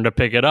takes a turn to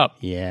pick it up.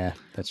 Yeah,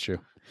 that's true.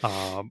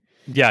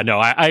 Yeah, no,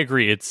 I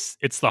agree. It's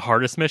the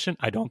hardest mission.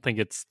 I don't think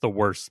it's the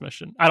worst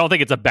mission. I don't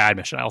think it's a bad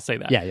mission. I'll say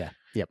that. Yeah.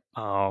 Yep.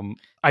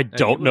 I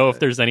don't know if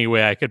there's any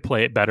way I could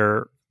play it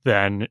better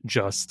than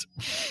just.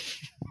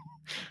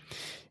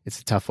 It's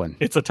a tough one.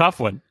 It's a tough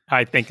one.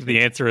 I think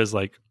the answer is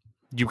like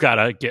you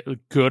gotta get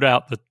good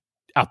out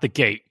the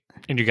gate,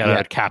 and you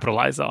gotta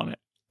capitalize on it.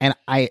 And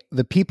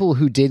the people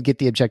who did get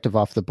the objective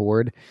off the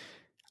board,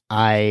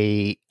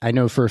 I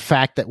know for a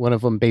fact that one of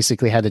them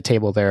basically had to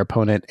table their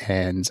opponent,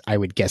 and I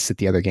would guess that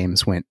the other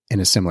games went in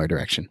a similar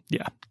direction.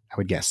 Yeah, I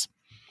would guess.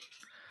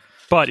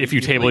 But if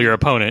you table your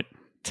opponent,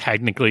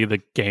 technically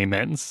the game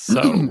ends.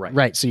 So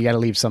right. So you got to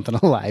leave something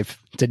alive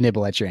to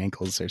nibble at your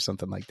ankles or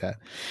something like that.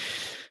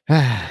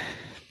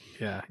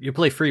 Yeah, you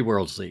play Free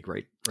Worlds League,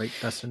 right,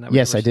 Dustin?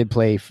 Yes, I did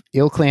play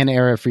Ill Clan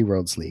era Free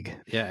Worlds League.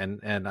 Yeah,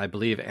 and I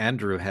believe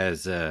Andrew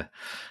has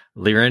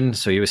Liren,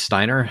 so he was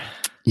Steiner.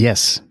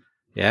 Yes.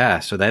 Yeah,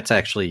 so that's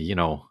actually,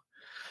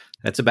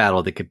 that's a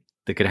battle that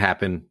could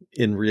happen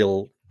in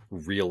real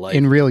life,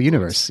 in real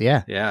universe.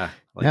 Yeah, yeah,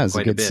 that was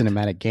a good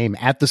cinematic game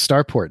at the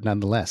starport,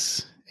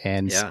 nonetheless.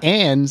 And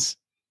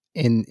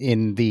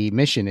in the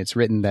mission, it's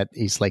written that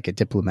he's like a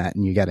diplomat,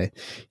 and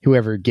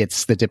whoever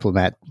gets the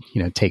diplomat,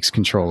 takes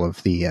control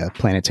of the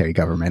planetary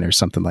government or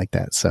something like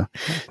that. So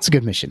it's a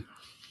good mission.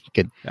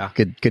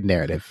 Good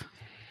narrative.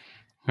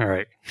 All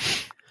right.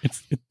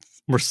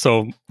 We're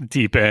so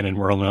deep in, and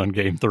we're only on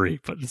game 3,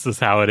 but this is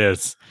how it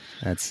is.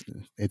 It's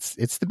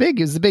the big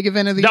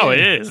event of the year. No, it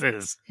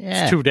is.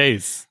 Yeah. It's 2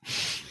 days.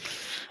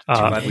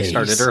 Glad we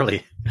started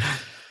early.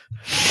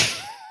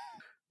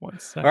 1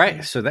 second. All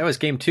right, so that was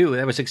game 2.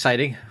 That was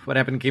exciting. What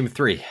happened in game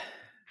 3?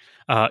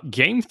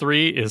 Game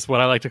 3 is what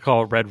I like to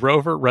call Red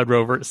Rover. Red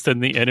Rover,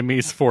 send the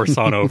enemy's force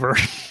on over.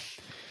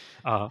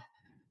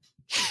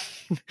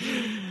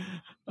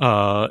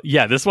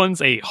 This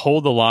one's a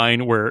hold the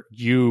line where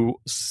you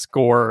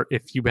score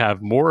if you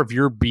have more of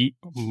your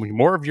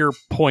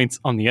points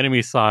on the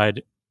enemy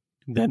side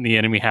than the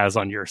enemy has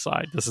on your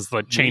side. This is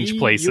the change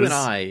places. You and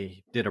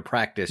I did a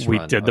practice We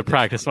run. did the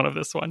practice one of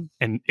this one.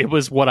 And it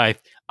was what I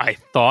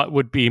thought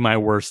would be my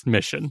worst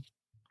mission.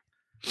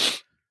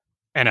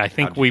 And I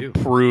think we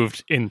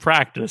proved in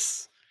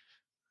practice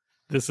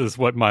this is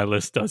what my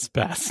list does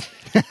best.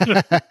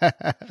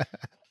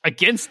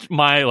 Against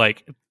my,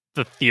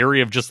 the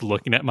theory of just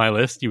looking at my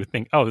list, you would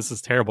think, oh, this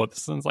is terrible.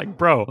 This one's like,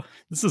 bro,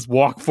 this is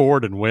walk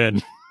forward and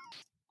win.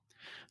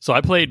 So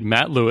I played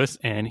Matt Lewis,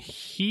 and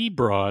he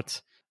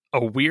brought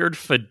a weird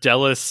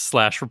Fidelis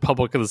 /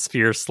 Republic of the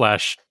Sphere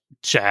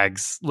 /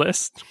 Jags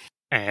list.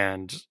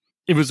 And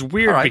it was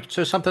weird. All right,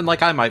 so something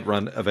like I might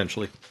run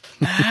eventually.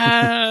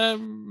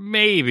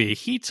 Maybe.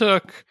 He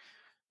took,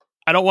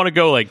 I don't want to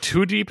go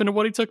too deep into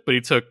what he took, but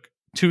he took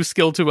 2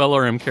 skill 2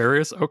 LRM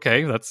carriers.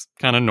 Okay, that's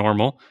kind of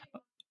normal.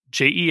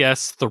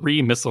 JES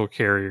 3 missile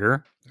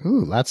carrier.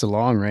 Ooh, lots of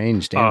long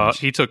range damage.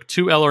 He took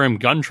 2 LRM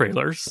gun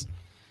trailers.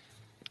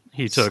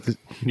 He took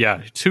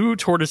 2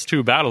 Tortoise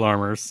 2 battle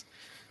armors,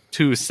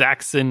 2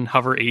 Saxon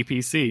hover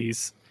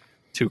APCs,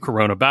 2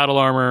 Corona battle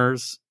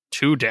armors,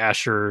 2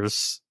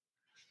 Dashers,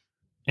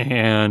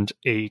 and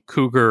a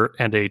Cougar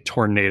and a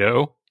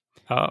Tornado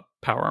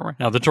power armor.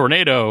 Now the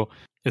Tornado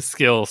is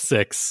skill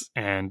 6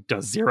 and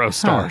does 0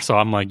 star, so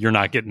I'm like, you're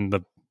not getting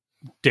the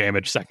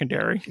damage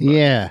secondary. But.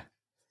 Yeah.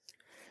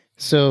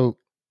 So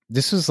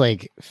this was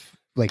like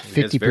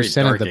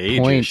 50% of the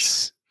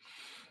points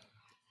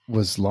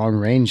was long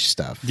range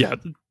stuff. Yeah.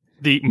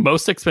 The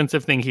most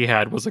expensive thing he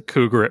had was a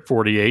Cougar at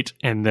 48,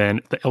 and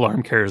then the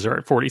alarm carriers are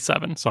at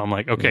 47. So I'm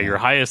like, okay, your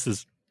highest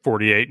is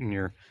 48,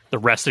 and the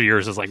rest of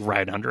yours is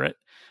right under it.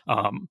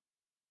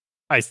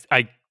 I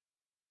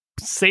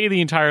say the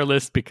entire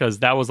list because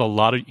that was a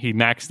lot of. He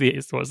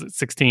maxed was it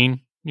 16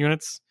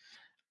 units,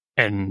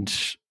 and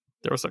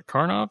there was a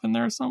Karnov in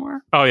there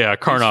somewhere. Oh yeah,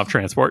 Karnov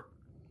transport.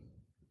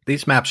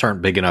 These maps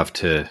aren't big enough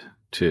to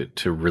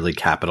really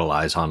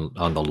capitalize on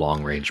the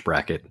long range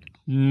bracket.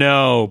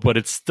 No, but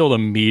it's still the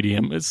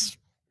medium is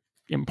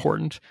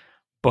important.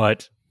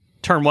 But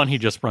turn 1, he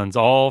just runs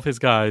all of his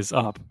guys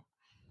up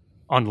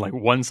on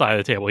one side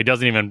of the table. He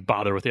doesn't even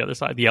bother with the other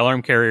side. The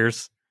alarm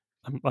carriers,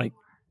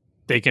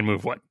 they can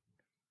move what?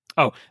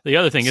 Oh, the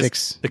other thing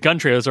 6. is the gun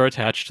trailers are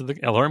attached to the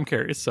alarm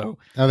carriers. So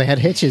they had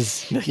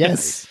hitches.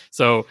 Yes.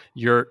 So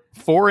your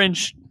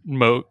 4-inch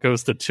moat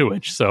goes to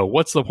 2-inch. So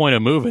what's the point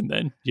of moving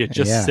then? You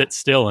just sit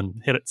still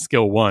and hit it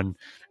skill 1.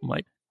 I'm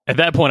like, at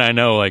that point, I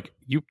know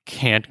you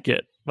can't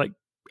get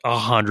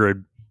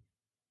 100,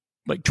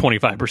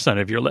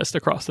 25% of your list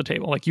across the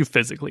table. You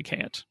physically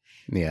can't.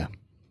 Yeah.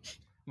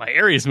 My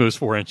Ares moves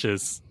 4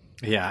 inches.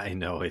 Yeah, I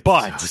know.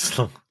 But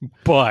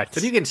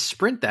you can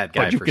sprint that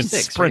guy for 6. You can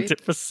sprint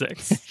it for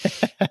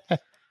 6.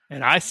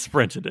 And I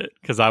sprinted it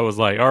because I was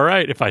like, all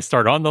right, if I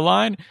start on the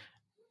line,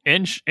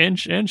 inch,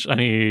 I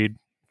need,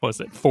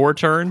 4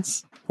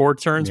 turns? 4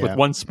 turns with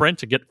 1 sprint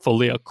to get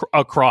fully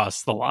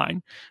across the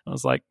line. I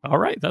was like, all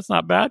right, that's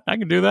not bad. I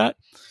can do that.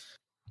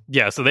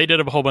 Yeah, so they did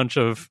a whole bunch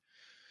of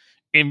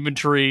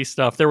inventory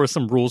stuff. There were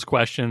some rules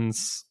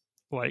questions,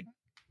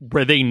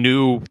 where they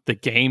knew the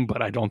game,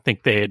 but I don't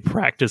think they had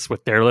practiced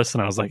with their list.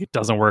 And I was like, it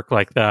doesn't work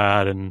like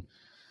that and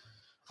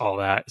all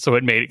that. So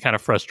it made it kind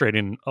of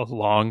frustrating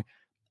along.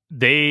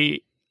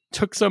 They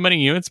took so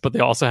many units, but they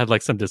also had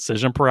like some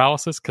decision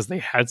paralysis because they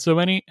had so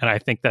many. And I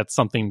think that's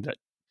something that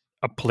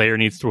a player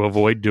needs to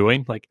avoid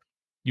doing. Like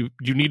you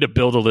need to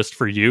build a list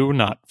for you,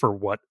 not for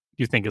what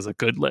you think is a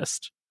good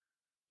list.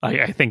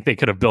 I think they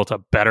could have built a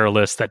better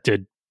list that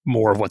did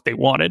more of what they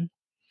wanted.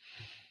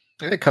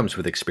 It comes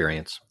with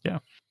experience. Yeah.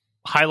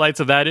 Highlights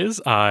of that is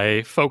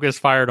I focus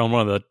fired on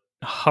one of the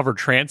hover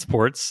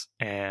transports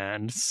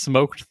and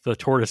smoked the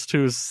Tortoise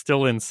 2s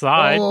still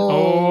inside.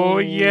 Oh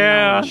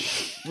yeah.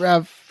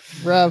 Rough.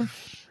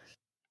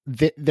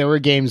 There were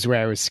games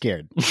where I was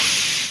scared.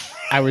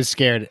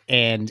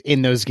 And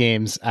in those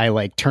games, I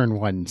like turn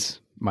ones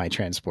my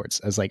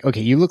transports. I was like, okay,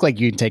 you look like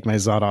you can take my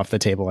Zod off the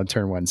table on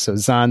turn one. So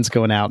Zon's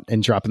going out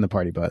and dropping the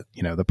party, but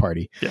the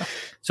party. Yeah.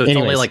 So it's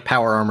only like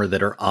power armor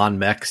that are on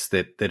mechs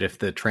that if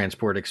the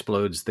transport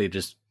explodes, they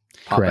just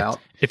pop out.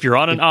 If you're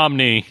on an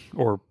Omni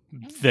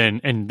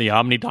and the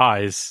Omni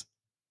dies,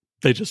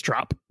 they just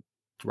drop.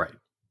 Right.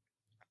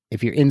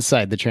 If you're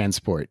inside the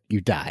transport,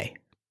 you die.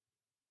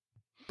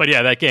 But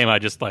yeah, that game, I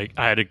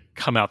had to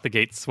come out the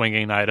gate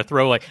swinging. I had to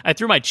throw I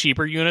threw my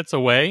cheaper units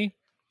away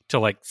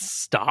to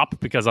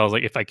stop because I was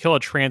like, if I kill a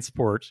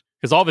transport,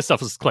 because all this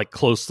stuff is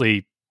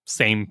closely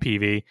same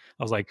PV. I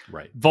was like,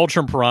 right.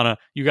 Vulture and Piranha,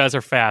 you guys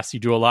are fast. You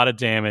do a lot of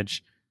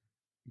damage.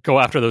 Go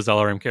after those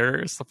LRM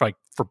carriers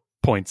for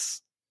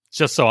points,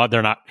 just so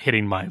they're not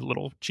hitting my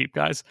little cheap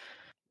guys.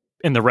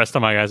 And the rest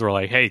of my guys were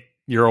like, hey,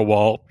 you're a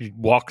wall. You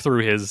walk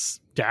through his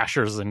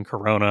dashers and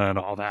Corona and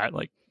all that.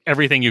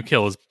 Everything you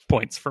kill is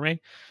points for me.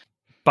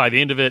 By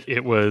the end of it,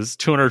 it was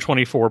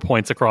 224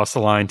 points across the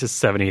line to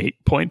 78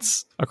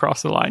 points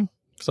across the line.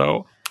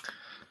 So,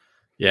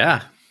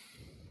 yeah.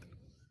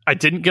 I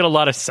didn't get a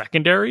lot of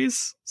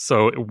secondaries,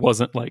 so it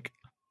wasn't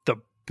the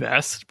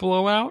best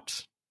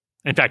blowout.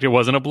 In fact, it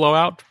wasn't a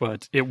blowout,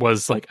 but it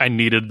was I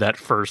needed that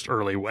first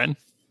early win.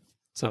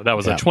 So that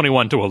was a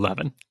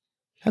 21-11.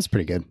 That's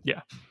pretty good.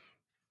 Yeah.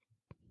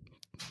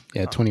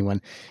 Yeah,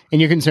 21.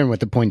 And you're concerned with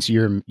the points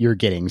you're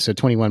getting. So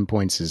 21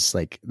 points is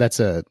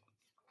that's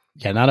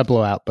not a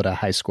blowout, but a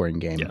high scoring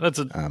game. Yeah, that's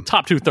a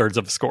top 2/3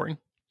 of the scoring.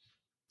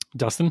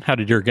 Dustin, how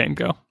did your game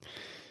go?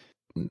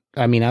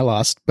 I mean, I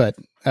lost, but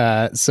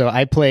so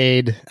I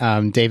played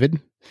David,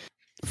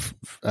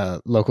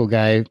 local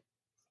guy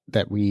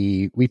that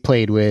we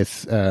played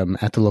with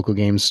at the local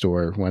game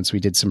store once. We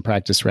did some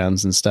practice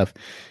rounds and stuff.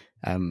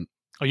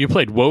 You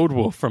played Woad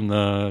Wolf from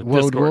the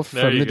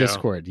Discord.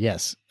 Discord.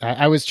 Yes,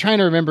 I was trying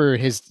to remember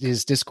his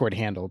Discord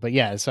handle, but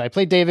yeah. So I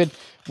played David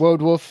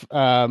Woad Wolf,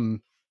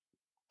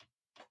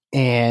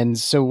 and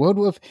so Woad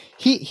Wolf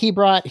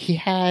he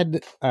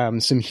had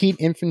some heat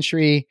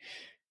infantry,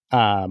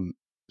 some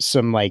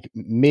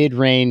mid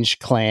range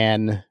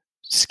clan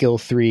skill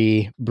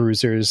 3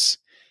 bruisers,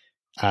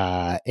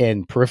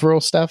 and peripheral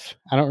stuff.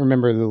 I don't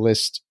remember the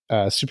list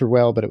super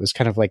well, but it was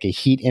kind of like a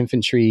heat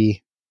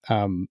infantry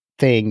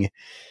thing.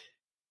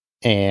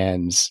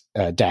 And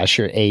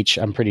Dasher H,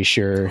 I'm pretty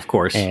sure, of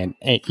course, and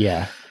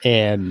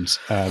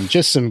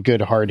just some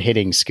good hard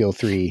hitting skill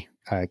 3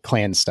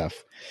 clan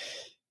stuff,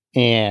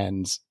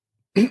 and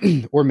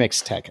or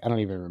mixed tech. I don't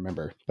even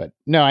remember, but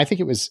no, I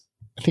think it was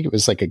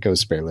like a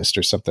Ghost Bear list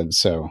or something.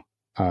 So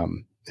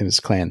it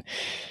was clan,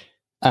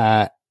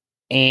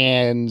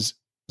 and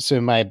so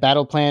my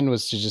battle plan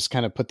was to just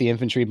kind of put the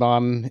infantry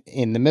bomb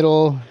in the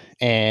middle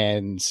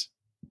and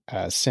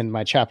send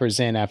my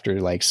choppers in after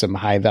some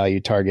high value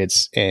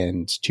targets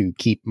and to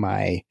keep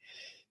my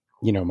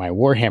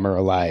Warhammer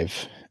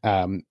alive.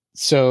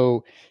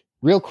 So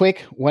real quick,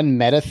 one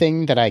meta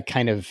thing that I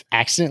kind of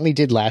accidentally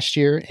did last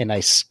year and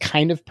I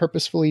kind of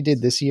purposefully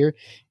did this year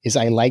is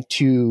I like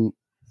to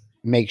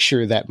make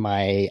sure that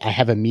I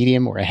have a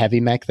medium or a heavy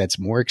mech that's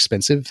more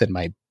expensive than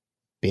my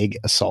big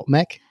assault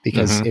mech,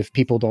 because if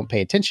people don't pay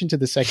attention to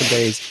the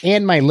secondaries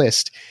and my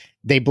list,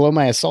 they blow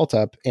my assault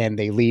up and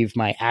they leave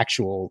my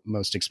actual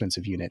most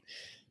expensive unit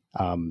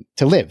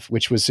to live,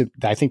 which was,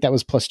 I think that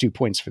was +2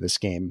 points for this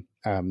game.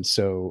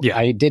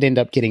 I did end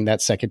up getting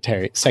that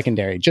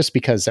secondary just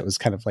because that was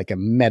kind of like a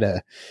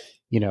meta,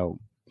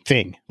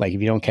 thing.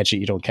 If you don't catch it,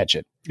 you don't catch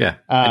it. Yeah.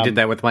 I did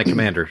that with my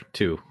commander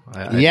too.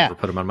 I never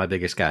put him on my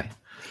biggest guy.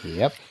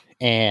 Yep.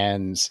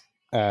 And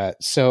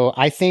so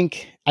I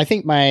think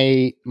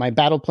my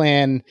battle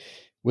plan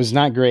was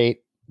not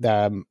great.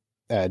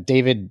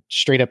 David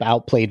straight up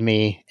outplayed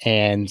me,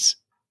 and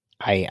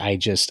I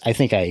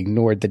think I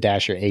ignored the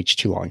Dasher H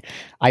too long.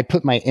 I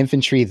put my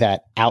infantry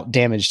that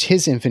outdamaged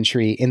his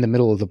infantry in the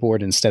middle of the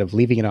board instead of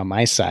leaving it on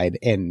my side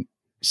and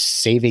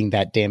saving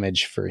that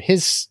damage for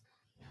his,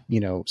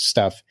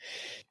 stuff,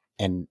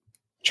 and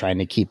trying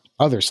to keep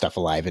other stuff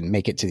alive and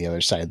make it to the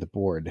other side of the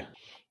board.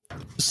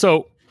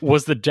 So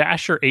was the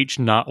Dasher H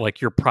not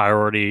your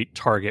priority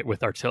target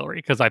with artillery?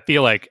 Because I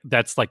feel like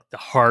that's the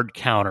hard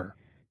counter.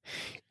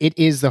 It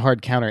is the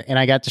hard counter, and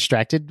I got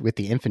distracted with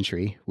the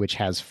infantry, which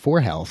has 4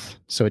 health.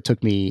 So it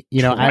took me,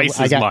 twice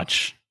as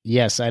much.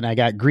 Yes, and I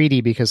got greedy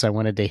because I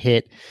wanted to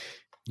hit,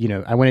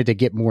 I wanted to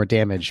get more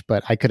damage,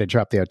 but I could have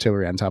dropped the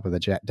artillery on top of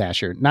the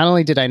Dasher. Not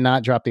only did I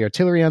not drop the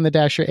artillery on the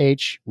Dasher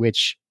H,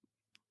 which,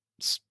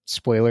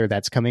 spoiler,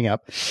 that's coming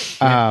up.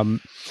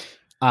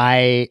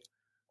 I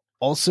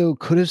also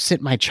could have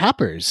sent my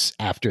choppers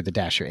after the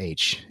Dasher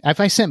H. If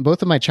I sent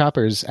both of my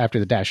choppers after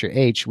the Dasher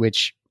H,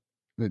 which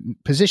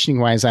positioning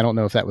wise, I don't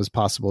know if that was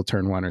possible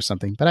turn 1 or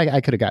something, but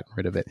I could have gotten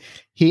rid of it.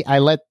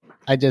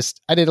 I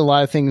did a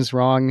lot of things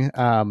wrong.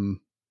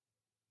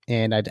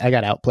 And I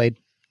got outplayed,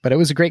 but it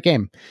was a great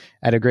game.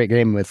 I had a great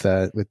game with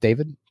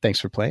David. Thanks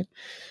for playing.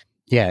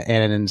 Yeah.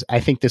 And I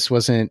think this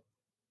wasn't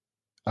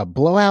a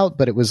blowout,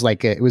 but it was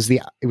like, it was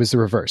the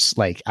reverse.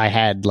 Like I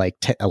had like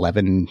 10,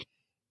 11,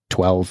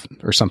 12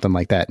 or something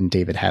like that. And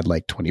David had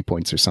like 20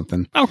 points or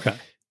something. Okay.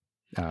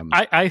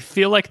 I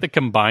feel like the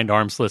combined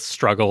arms list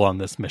struggle on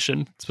this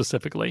mission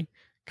specifically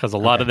because a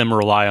lot of them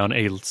rely on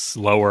a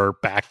slower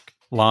back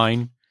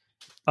line,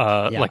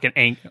 like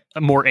a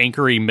more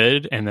anchory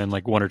mid, and then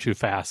like 1 or 2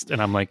 fast.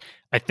 And I'm like,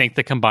 I think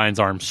the combined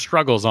arms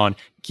struggles on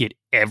get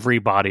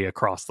everybody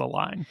across the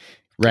line.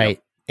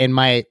 Right. And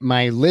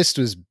my list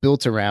was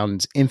built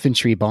around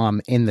infantry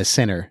bomb in the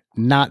center,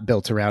 not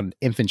built around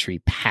infantry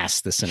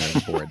past the center of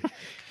the board.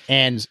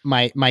 And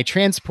my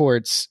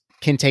transports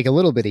can take a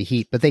little bit of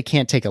heat, but they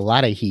can't take a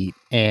lot of heat.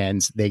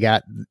 And they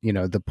got,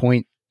 the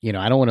point,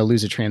 I don't want to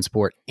lose a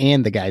transport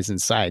and the guys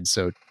inside.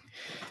 So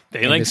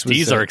Phalanx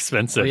Ds are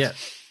expensive. Yeah.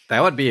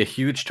 That would be a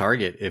huge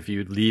target if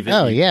you leave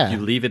it. You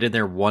leave it in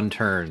there 1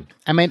 turn.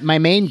 I mean, my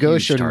main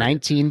gauche are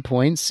 19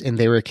 points, and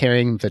they were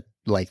carrying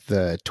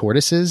the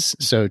tortoises.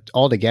 So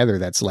altogether,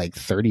 that's like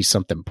 30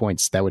 something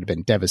points. That would have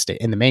been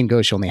devastating. And the main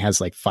gauche only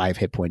has like 5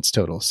 hit points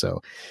total.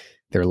 So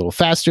they're a little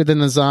faster than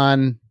the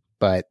Zahn,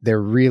 but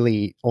they're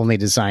really only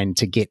designed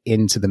to get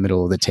into the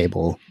middle of the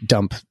table,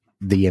 dump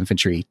the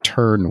infantry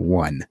turn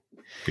 1.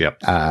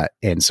 Yep.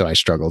 And so I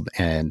struggled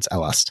and I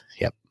lost.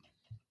 Yep.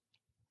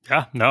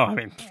 Yeah. No, I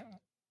mean,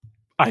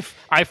 I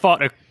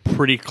fought a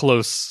pretty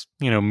close,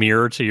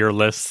 mirror to your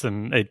list,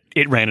 and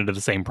it ran into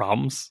the same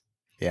problems.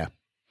 Yeah.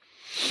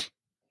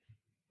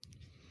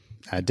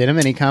 Denim,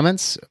 any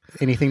comments?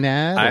 Anything to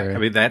add? I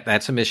mean,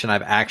 that's a mission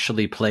I've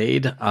actually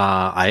played.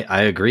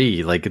 I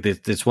agree. Like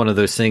it's one of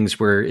those things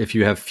where if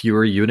you have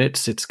fewer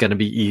units, it's going to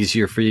be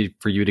easier for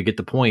you to get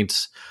the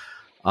points.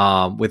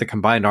 With the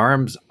combined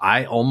arms,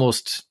 I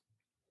almost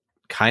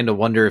kind of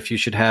wonder if you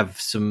should have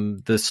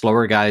the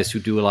slower guys who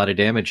do a lot of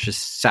damage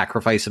just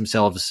sacrifice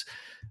themselves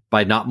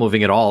by not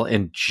moving at all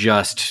and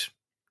just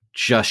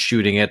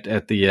shooting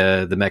at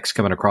the mechs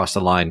coming across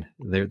the line.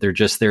 They're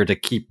just there to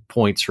keep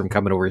points from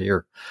coming over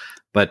here.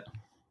 But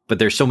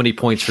there's so many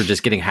points for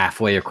just getting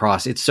halfway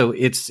across. It's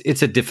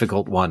a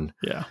difficult one.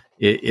 Yeah,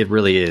 it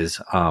really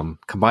is.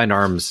 Combined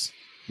arms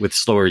with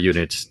slower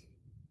units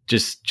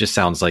just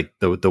sounds like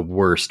the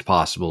worst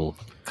possible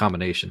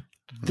combination.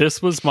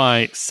 This was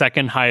my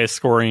second highest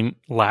scoring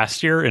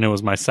last year, and it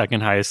was my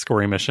second highest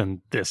scoring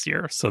mission this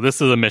year. So this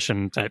is a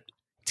mission that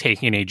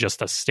taking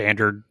just a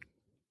standard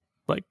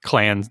like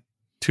clan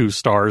 2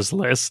 stars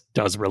list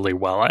does really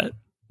well at.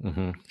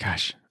 Mm-hmm.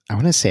 Gosh, I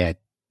want to say I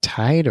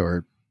tied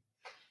or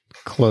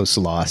close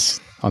loss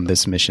on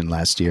this mission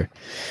last year.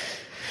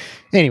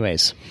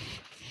 Anyways,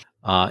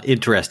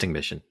 interesting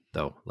mission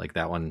though. Like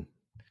that one,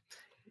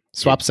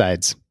 swap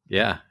sides.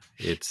 Yeah,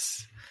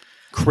 it's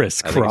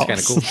crisscross.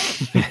 It's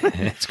kind of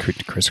cool. It's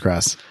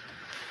crisscross.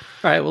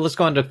 All right, well, let's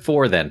go on to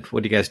 4 then.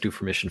 What do you guys do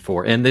for mission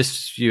 4? And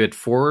this, you had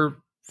 4.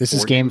 This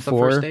is game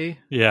 4.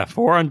 Yeah,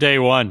 4 on day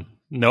 1.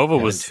 Nova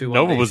was 2.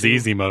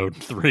 easy mode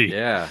 3.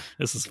 Yeah,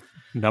 this is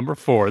number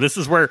 4. This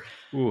is where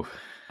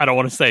I don't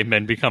want to say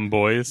men become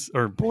boys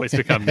or boys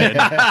become men,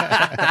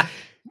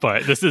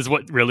 but this is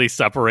what really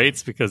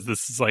separates, because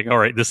this is like, all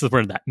right, this is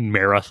where that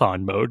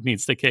marathon mode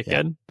needs to kick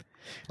in.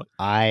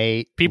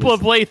 People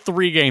play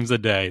 3 games a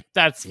day.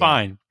 That's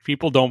fine.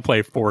 People don't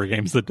play 4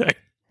 games a day.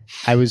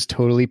 I was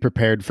totally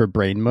prepared for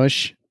brain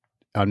mush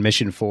on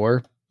mission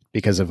 4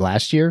 because of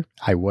last year.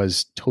 I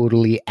was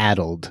totally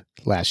addled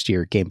last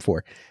year, game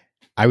 4.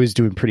 I was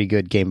doing pretty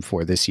good game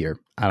 4 this year.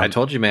 I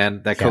told you,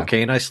 man, that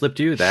cocaine I slipped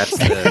you, that'll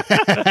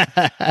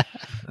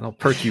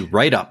perk you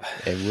right up.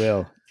 It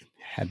will.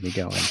 Had me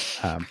going.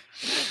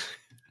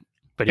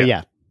 But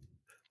yeah.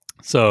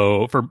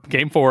 So for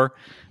game 4,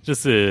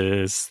 this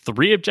is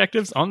 3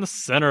 objectives on the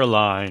center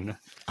line.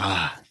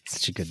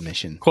 Such a good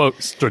mission.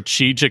 Quote,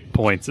 strategic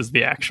points is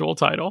the actual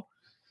title.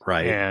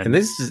 Right. And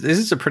this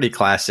is a pretty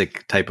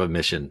classic type of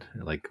mission.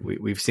 Like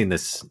we've seen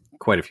this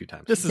quite a few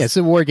times. It's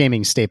a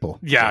wargaming staple.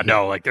 Yeah,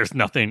 no, like there's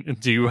nothing.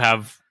 Do you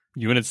have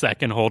units that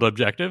can hold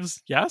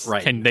objectives? Yes.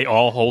 Right. Can they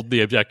all hold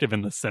the objective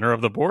in the center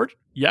of the board?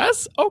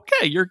 Yes.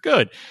 Okay, you're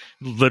good.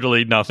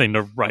 Literally nothing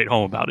to write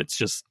home about. It's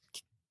just,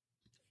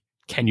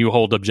 can you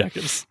hold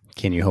objectives?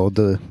 Can you hold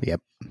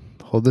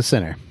the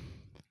center?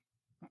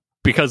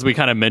 Because we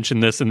kind of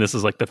mentioned this, and this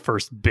is like the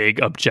first big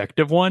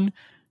objective one.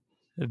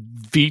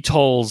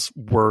 VTOLs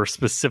were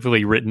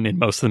specifically written in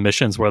most of the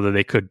missions, whether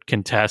they could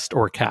contest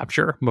or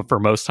capture. But for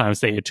most times,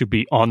 they had to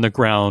be on the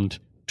ground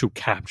to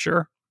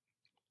capture.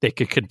 They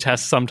could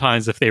contest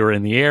sometimes if they were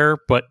in the air,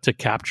 but to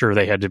capture,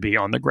 they had to be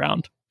on the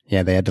ground.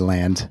 Yeah, they had to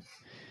land.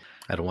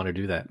 I don't want to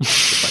do that.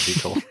 If I be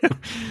told.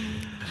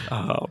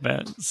 Oh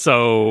man.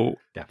 So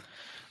yeah.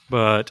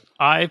 But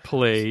I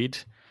played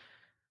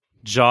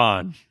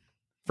John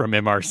from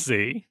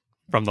MRC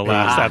from the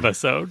last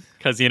episode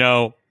because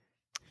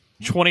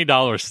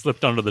 $20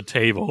 slipped under the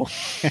table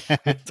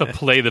to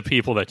play the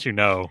people that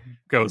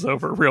goes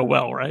over real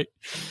well, right?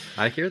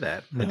 I hear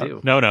that. I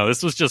do. No.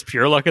 This was just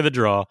pure luck of the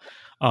draw.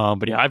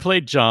 But yeah, I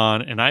played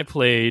John, and I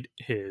played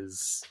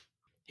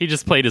he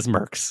just played his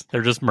mercs.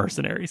 They're just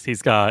mercenaries.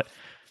 He's got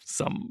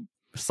some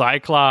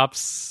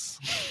Cyclops,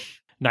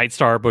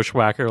 Nightstar,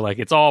 Bushwhacker. Like,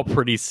 it's all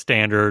pretty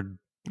standard,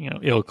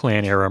 Ill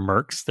Clan era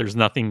mercs. There's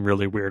nothing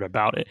really weird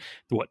about it.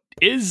 What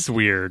is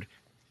weird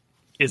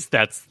is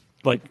that's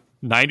like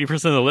 90%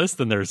 of the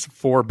list, and there's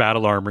 4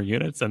 battle armor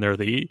units, and they're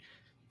the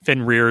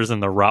Fenrir's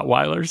and the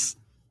Rottweilers.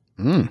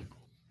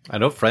 I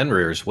know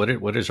Fenrir's. What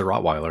is a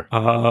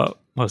Rottweiler?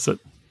 What's it?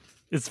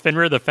 Is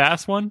Fenrir the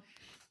fast one?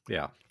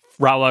 Yeah.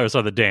 Rottweilers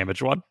are the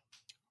damage one.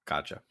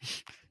 Gotcha.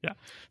 Yeah.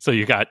 So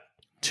you got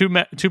two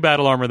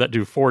battle armor that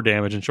do 4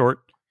 damage in short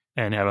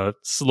and have a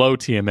slow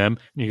TMM. And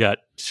you got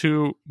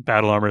 2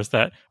 battle armors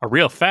that are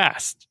real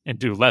fast and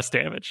do less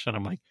damage. And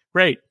I'm like,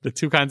 great, the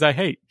 2 kinds I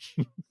hate.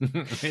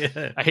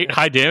 I hate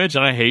high damage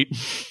and I hate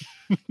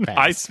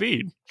high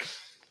speed.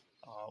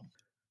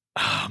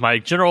 My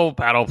general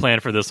battle plan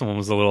for this one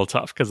was a little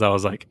tough because I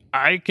was like,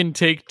 I can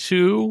take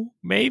 2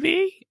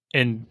 maybe,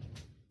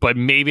 but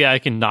maybe I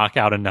can knock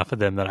out enough of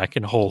them that I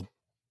can hold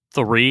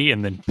 3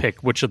 and then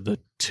pick which of the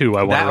 2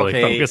 I want to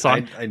really focus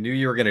on. I knew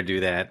you were going to do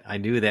that. I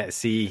knew that.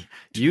 See,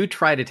 you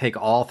try to take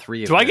all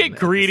 3 of them. Do I get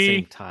greedy? At the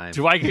same time.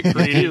 Do I get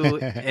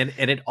greedy? and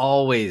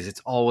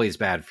it's always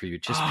bad for you.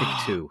 Just pick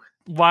 2.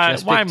 Why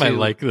am I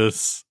like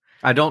this?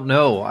 I don't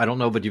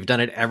know, but you've done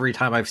it every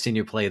time I've seen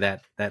you play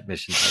that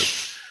mission type.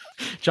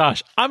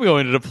 Josh, I'm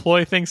going to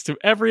deploy things to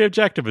every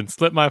objective and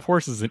split my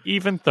forces in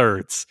even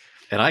thirds.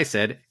 And I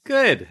said,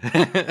 good.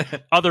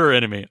 Other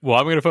enemy. Well,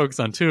 I'm going to focus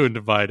on 2 and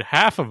divide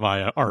half of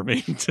my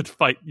army to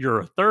fight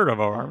your third of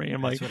our army.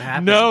 I'm That's like, what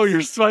happens. No,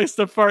 you're supposed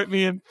to fight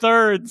me in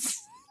thirds.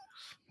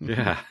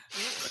 Yeah.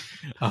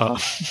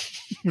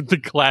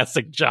 The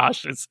classic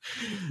Josh is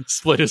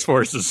split his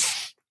forces.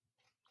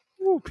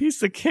 Ooh,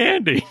 piece of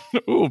candy.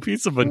 Ooh,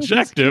 piece of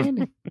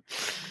objective.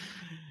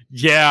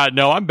 Yeah,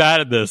 no, I'm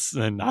bad at this.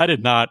 And I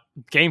did not.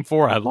 Game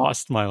 4, I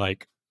lost my,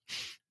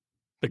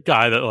 the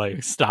guy that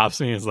stops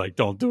me is like,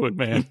 don't do it,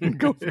 man.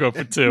 go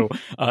for 2.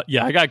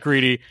 Yeah, I got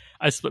greedy.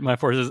 I split my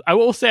forces. I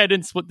will say I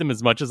didn't split them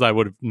as much as I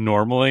would have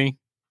normally,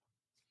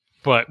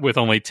 but with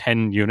only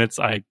 10 units,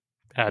 I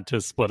had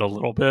to split a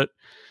little bit.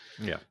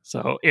 Yeah.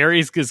 So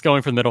Ares is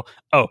going for the middle.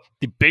 Oh,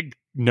 the big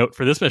note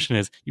for this mission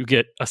is you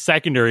get a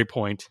secondary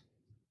point.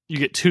 You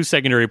get 2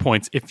 secondary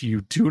points if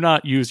you do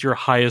not use your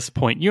highest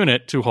point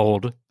unit to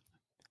hold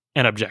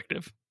an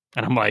objective.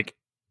 And I'm like,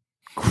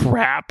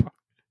 crap.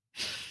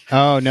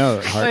 Oh,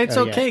 no. It's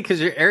okay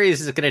because your Ares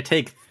is going to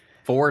take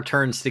 4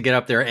 turns to get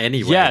up there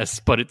anyway. Yes,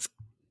 but it's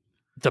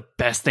the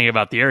best thing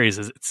about the Ares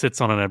is it sits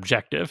on an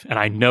objective. And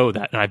I know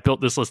that. And I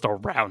built this list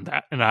around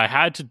that. And I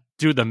had to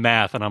do the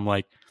math. And I'm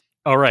like,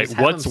 all right,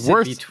 what's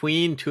worth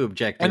between 2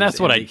 objectives? And that's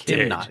what I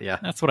did.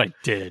 That's what I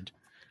did.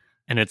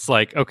 And it's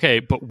like, okay,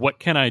 but what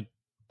can I...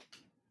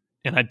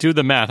 And I do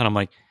the math and I'm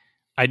like,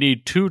 I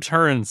need 2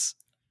 turns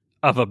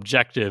of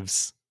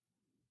objectives,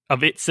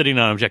 of it sitting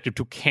on an objective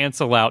to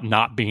cancel out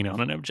not being on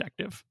an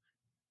objective.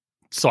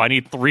 So I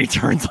need 3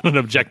 turns on an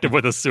objective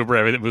with a super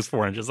heavy that moves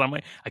 4 inches. I'm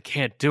like, I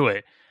can't do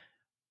it.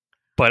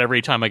 But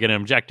every time I get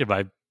an objective,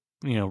 I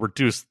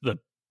reduce the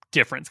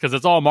difference because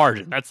it's all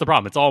margin. That's the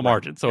problem. It's all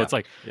margin. So it's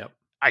like,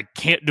 I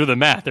can't do the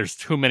math. There's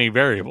too many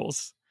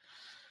variables.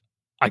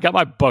 I got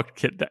my butt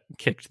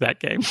kicked that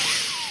game.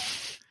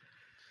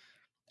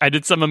 I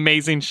did some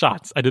amazing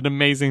shots. I did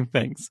amazing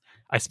things.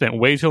 I spent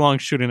way too long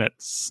shooting at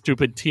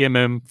stupid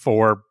TMM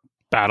for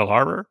battle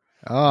armor.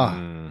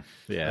 Oh,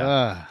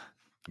 yeah.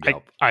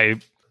 Yep. I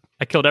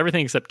killed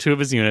everything except 2 of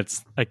his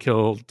units. I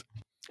killed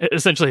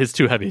essentially his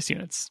 2 heaviest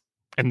units,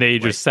 and they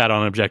just sat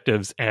on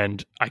objectives.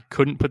 And I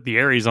couldn't put the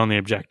Ares on the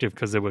objective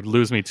because it would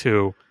lose me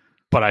 2.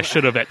 But I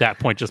should have at that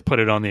point just put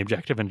it on the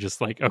objective and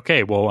just like,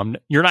 okay, well,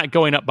 you're not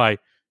going up by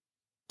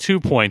 2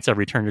 points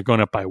every turn. You're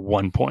going up by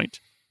 1 point.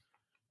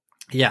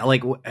 Yeah,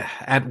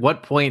 at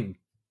what point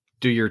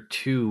do your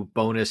 2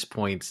 bonus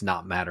points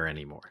not matter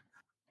anymore?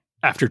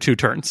 After 2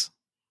 turns.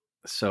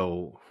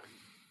 So,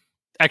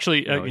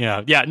 actually,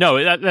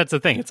 that's the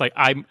thing. It's like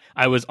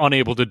I was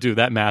unable to do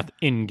that math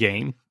in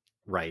game.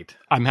 Right.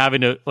 I'm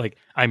having to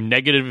I'm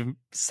negative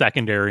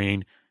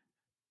secondarying,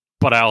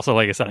 but I also,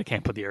 like I said, I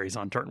can't put the Ares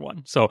on turn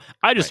 1. So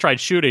I just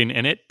tried shooting,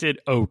 and it did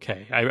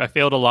okay. I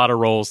failed a lot of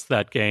rolls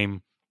that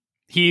game.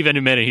 He even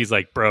admitted, he's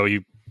like, bro,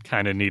 you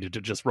kind of needed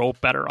to just roll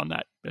better on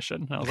that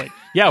mission. And I was like,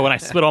 yeah, when I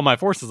split all my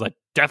forces, I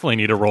definitely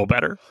need to roll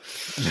better.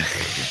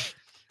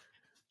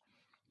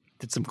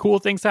 Did some cool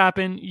things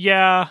happen?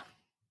 Yeah.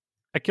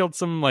 I killed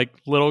some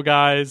little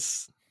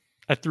guys.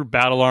 I threw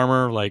battle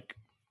armor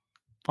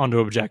onto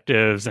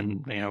objectives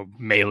and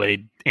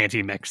melee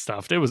anti-mech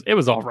stuff. It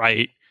was all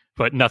right.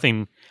 but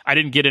nothing. I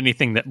didn't get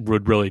anything that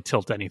would really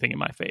tilt anything in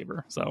my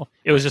favor. So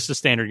it was just a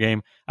standard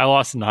game. I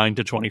lost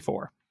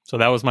 9-24. So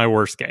that was my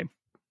worst game.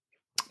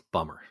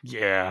 Bummer.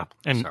 Yeah.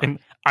 And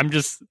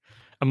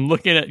I'm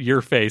looking at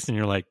your face and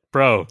you're like,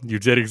 bro, you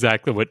did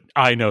exactly what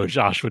I know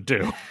Josh would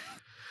do.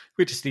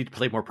 We just need to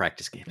play more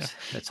practice games. Yeah.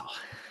 That's all.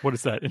 What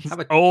is that? It's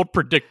old,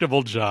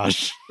 predictable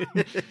Josh.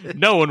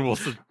 No one will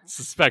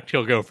suspect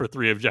he'll go for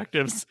 3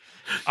 objectives.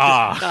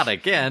 Not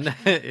again.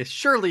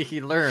 Surely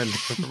he learned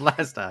from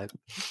last time.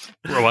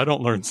 Bro, I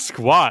don't learn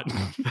squat.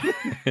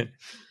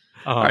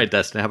 All right,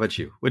 Dustin, how about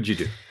you? What'd you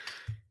do?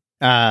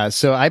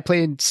 So I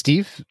played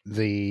Steve,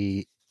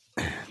 the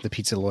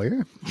pizza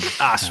lawyer.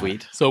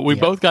 Sweet. So we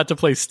both got to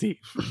play Steve.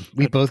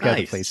 We both got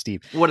to play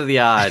Steve. What are the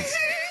odds?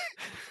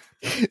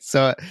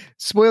 So,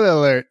 spoiler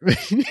alert.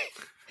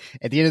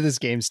 At the end of this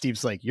game,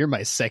 Steve's like, "You're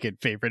my second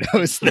favorite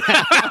host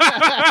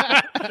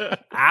now."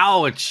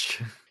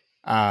 Ouch.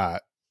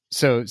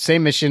 So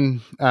same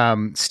mission.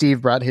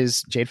 Steve brought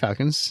his Jade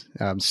Falcons,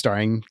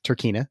 starring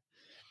Turkina.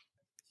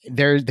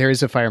 There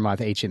is a Fire Moth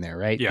H in there,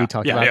 right? Yeah, we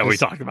talked about this. We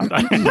talked about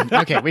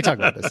that. Okay, we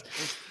talked about this.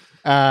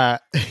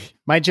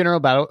 My general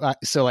battle.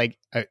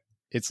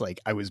 It's like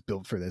I was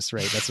built for this,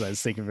 right? That's what I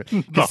was thinking of.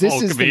 Because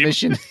this is the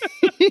mission.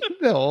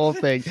 The whole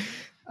thing.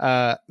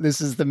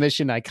 This is the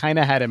mission I kind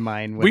of had in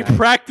mind. We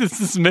practiced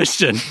this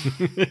mission.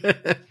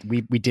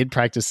 we did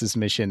practice this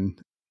mission,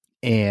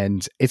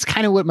 and it's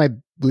kind of what my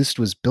list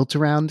was built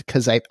around,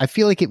 because I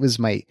feel like it's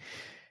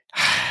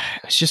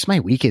just my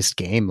weakest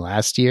game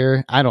last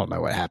year. I don't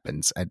know what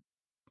happens.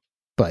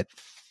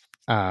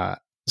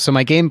 So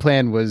my game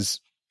plan was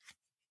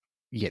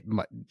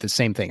the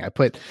same thing. I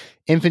put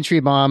infantry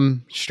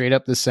bomb straight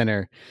up the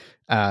center,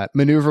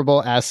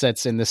 maneuverable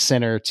assets in the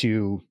center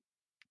to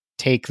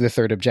take the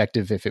third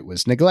objective if it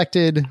was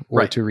neglected,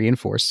 or to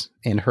reinforce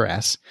and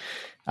harass.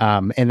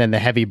 And then the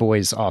heavy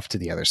boys off to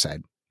the other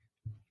side.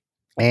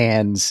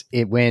 And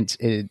it went,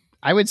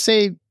 I would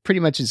say,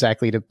 pretty much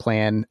exactly to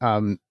plan.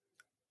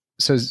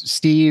 So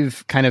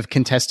Steve kind of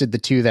contested the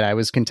 2 that I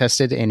was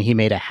contested, and he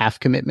made a half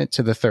commitment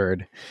to the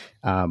third,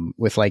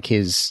 with like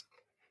his,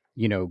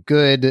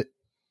 good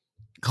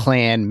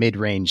clan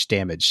mid-range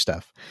damage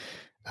stuff.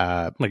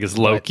 Like his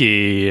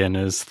Loki and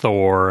his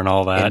Thor and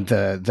all that. And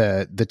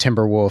the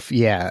Timberwolf.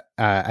 Yeah.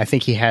 I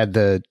think he had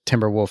the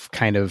Timberwolf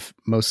kind of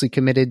mostly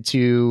committed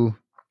to,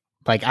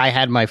 like, I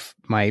had my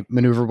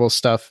maneuverable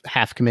stuff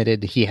half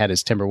committed. He had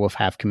his Timberwolf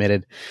half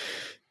committed.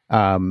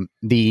 I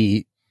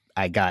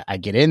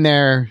get in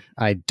there,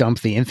 I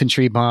dump the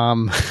infantry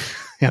bomb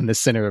on the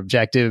center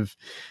objective.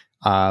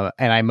 And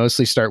I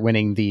mostly start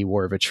winning the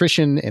War of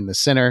Attrition in the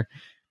center.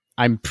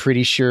 I'm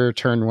pretty sure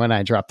turn 1,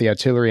 I dropped the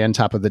artillery on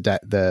top of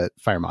the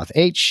Fire Moth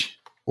H,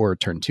 or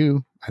turn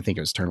 2. I think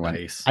it was turn 1.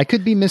 Nice. I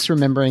could be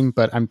misremembering,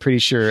 but I'm pretty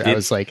sure I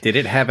was like, did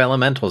it have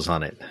elementals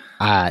on it?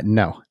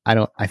 No, I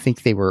don't. I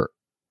think they were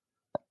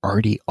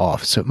already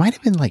off. So it might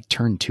have been like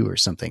turn 2 or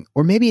something,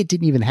 or maybe it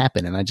didn't even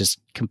happen and I just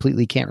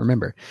completely can't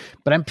remember,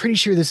 but I'm pretty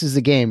sure this is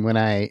the game when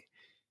I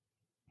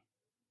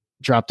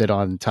dropped it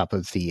on top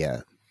of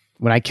the,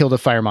 when I killed a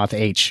Fire Moth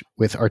H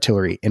with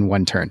artillery in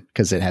 1 turn,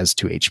 because it has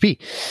 2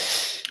 HP.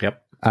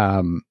 Yep.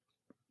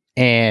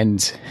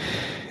 And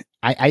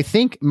I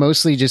think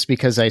mostly just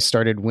because I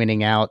started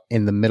winning out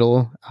in the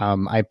middle.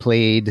 I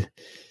played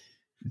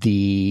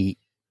the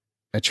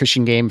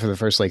attrition game for the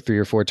first like 3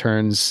 or 4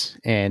 turns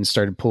and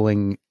started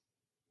pulling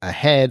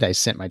ahead. I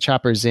sent my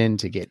choppers in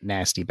to get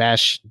nasty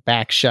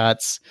back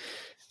shots.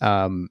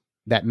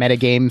 That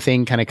metagame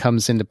thing kind of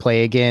comes into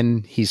play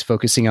again. He's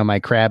focusing on my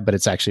crab, but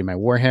it's actually my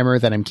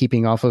Warhammer that I'm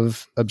keeping off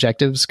of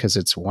objectives because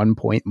it's 1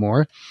 point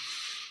more.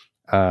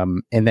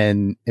 And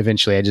then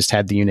eventually I just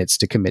had the units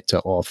to commit to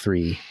all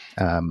 3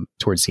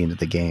 towards the end of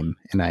the game.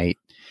 And I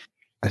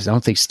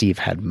don't think Steve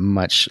had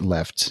much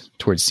left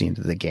towards the end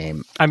of the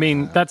game. I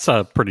mean, that's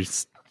a pretty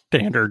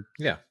standard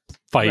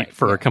fight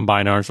for a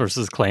combined arms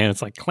versus clan.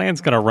 It's like clan's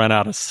going to run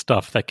out of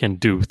stuff that can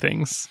do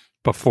things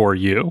before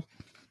you.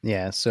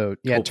 Yeah. So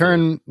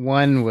turn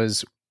 1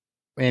 was,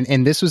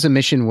 and this was a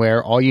mission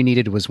where all you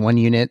needed was 1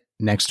 unit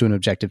next to an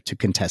objective to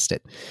contest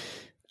it.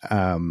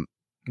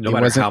 No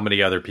matter how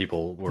many other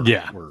people were.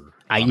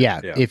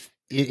 If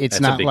it's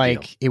not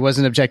like deal. It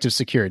wasn't objective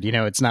secured,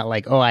 it's not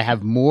like, oh, I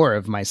have more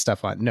of my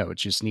stuff on. No, it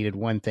just needed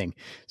 1 thing.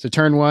 So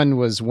turn 1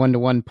 was 1 to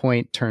 1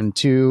 point. Turn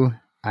 2,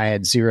 I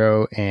had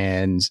 0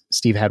 and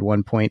Steve had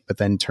 1 point, but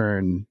then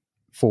turn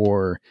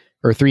 4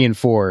 or 3 and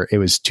 4, it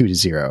was 2 to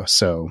 0.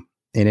 So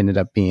it ended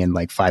up being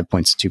like 5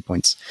 points to 2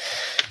 points,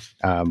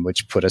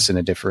 which put us in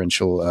a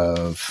differential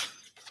of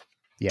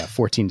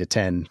 14 to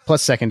 10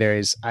 plus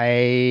secondaries.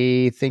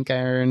 I think I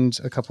earned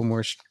a couple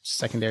more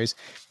secondaries.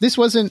 This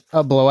wasn't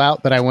a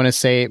blowout, but I want to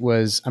say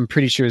I'm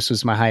pretty sure this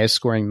was my highest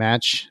scoring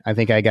match. I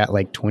think I got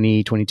like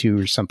 20, 22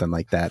 or something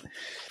like that.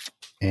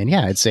 And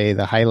I'd say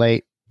the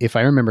highlight, if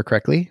I remember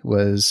correctly,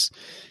 was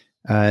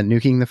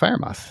nuking the Fire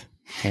Moth.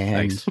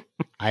 And nice.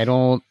 I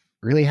don't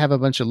really have a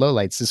bunch of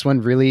lowlights. This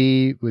one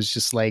really was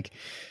just like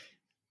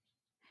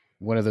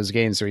one of those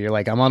games where you're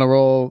like, I'm on a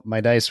roll,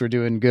 my dice were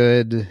doing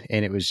good,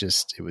 and it was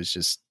just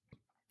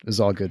It was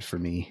all good for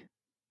me.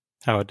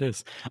 How it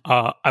is.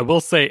 I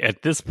will say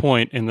at this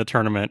point in the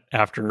tournament,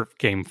 after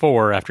game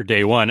 4, after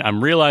day 1,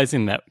 I'm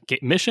realizing that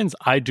missions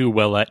I do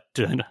well at,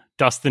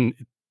 Dustin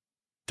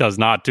does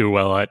not do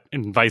well at,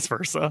 and vice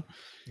versa.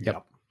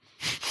 Yep.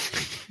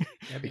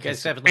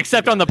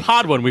 Except on the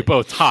pod one, we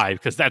both tied,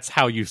 because that's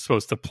how you're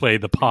supposed to play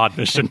the pod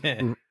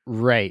mission.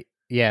 Right.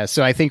 Yeah.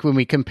 So I think when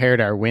we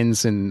compared our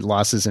wins and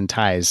losses and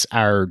ties,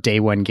 our day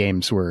 1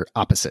 games were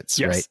opposites,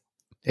 yes. Right?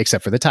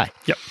 Except for the tie.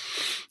 Yep.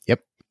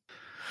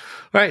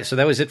 All right. So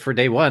that was it for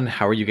day 1.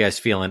 How are you guys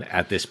feeling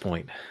at this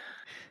point?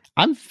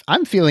 I'm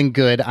feeling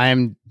good.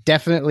 I'm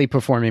definitely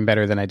performing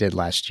better than I did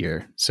last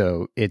year.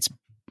 So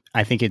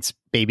I think it's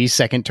baby's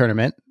second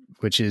tournament,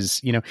 which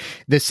is,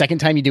 the second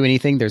time you do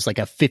anything, there's like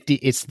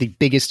it's the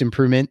biggest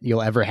improvement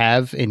you'll ever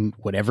have in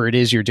whatever it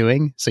is you're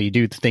doing. So you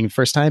do the thing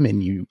first time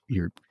and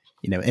you're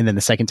and then the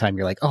second time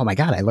you're like, oh my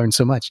God, I learned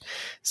so much.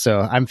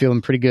 So I'm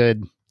feeling pretty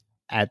good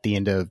at the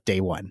end of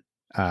day 1.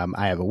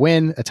 I have a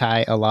win, a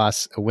tie, a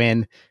loss, a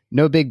win,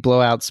 no big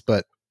blowouts,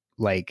 but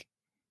like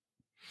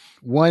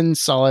one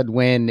solid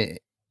win,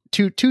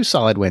 two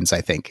solid wins, I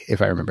think,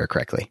 if I remember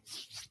correctly.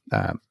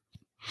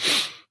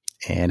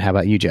 And how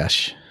about you,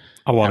 Josh?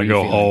 I want to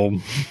go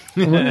home.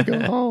 I want to go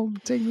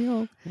home. Take me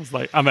home. It's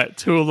like I'm at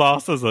 2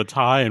 losses, a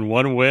tie, and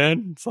 1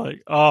 win. It's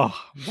like, oh,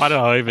 why did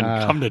I even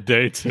come to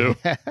day 2?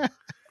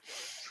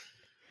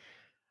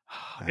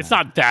 It's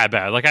not that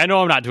bad. Like, I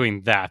know I'm not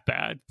doing that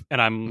bad.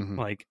 And I'm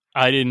like,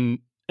 I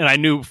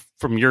knew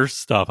from your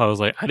stuff, I was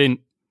like, I didn't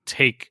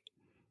take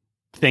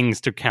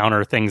things to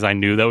counter things I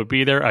knew that would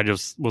be there. I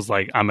just was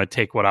like, I'm going to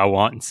take what I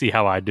want and see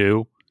how I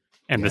do.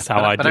 And this is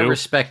how I do. But I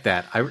respect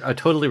that. I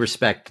totally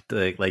respect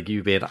like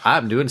you being,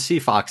 I'm doing sea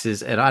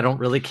foxes and I don't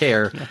really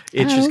care.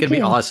 It's just going to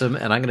be awesome.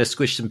 And I'm going to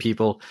squish some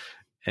people.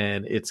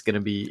 And it's gonna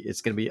be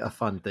a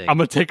fun thing. I'm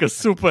gonna take a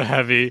super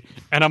heavy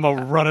and I'm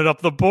gonna run it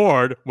up the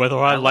board, whether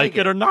I like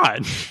it or not.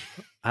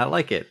 I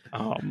like it.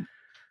 I'm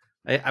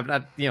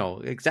not,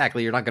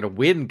 exactly. You're not gonna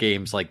win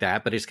games like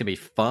that, but it's gonna be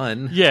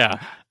fun. Yeah.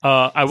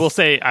 I will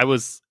say I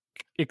was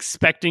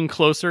expecting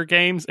closer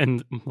games,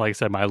 and like I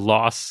said, my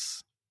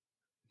loss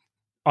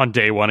on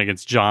day 1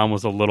 against John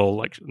was a little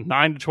like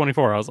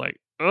 9-24. I was like,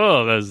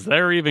 oh,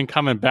 they're even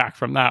coming back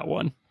from that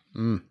one.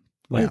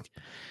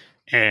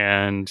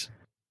 And.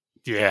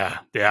 Yeah.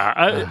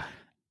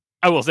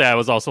 I will say I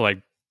was also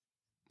like,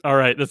 all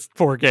right, that's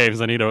 4 games.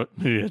 I need a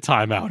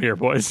timeout here,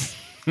 boys.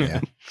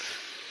 Yeah.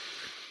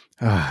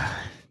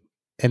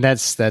 And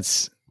that's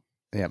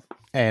yeah.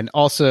 And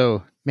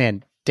also,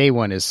 man, day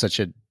 1 is such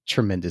a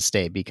tremendous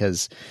day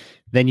because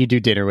then you do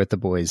dinner with the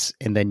boys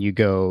and then you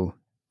go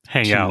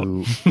hang out.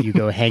 You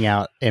go hang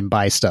out and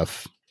buy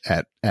stuff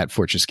at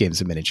Fortress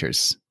Games and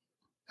Miniatures.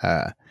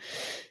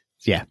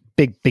 Yeah,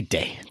 big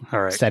day.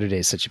 All right. Saturday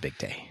is such a big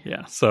day.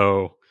 Yeah.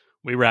 So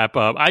we wrap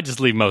up. I just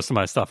leave most of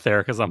my stuff there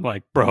because I'm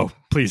like, bro,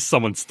 please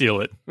someone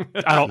steal it.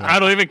 I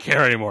don't even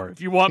care anymore.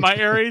 If you want my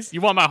Ares,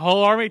 you want my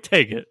whole army,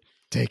 take it.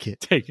 Take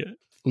it. At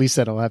least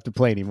I don't have to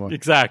play anymore.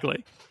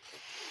 Exactly.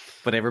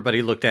 But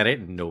everybody looked at it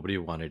and nobody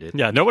wanted it.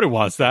 Yeah, nobody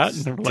wants that.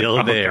 Still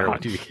like, there when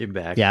you came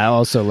back. Yeah, I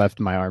also left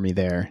my army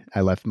there.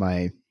 I left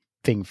my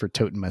thing for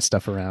toting my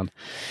stuff around.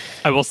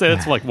 I will say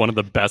that's like one of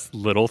the best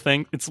little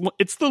things.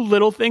 It's the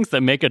little things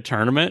that make a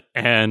tournament,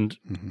 and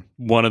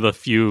one of the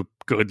few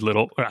good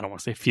little, I don't want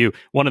to say few,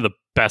 one of the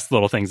best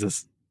little things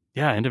is,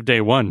 end of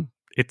day 1.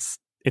 It's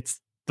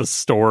the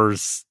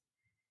stores.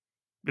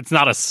 It's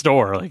not a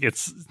store. Like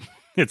it's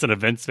an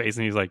event space.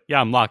 And he's like, yeah,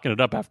 I'm locking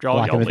it up after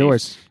all y'all leave.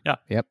 Doors. Yeah.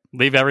 Yep.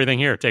 Leave everything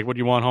here. Take what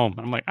you want home.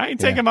 I'm like, I ain't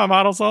taking my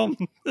models home.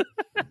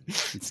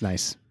 It's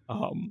nice.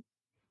 All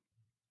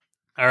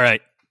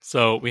right.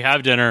 So we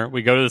have dinner.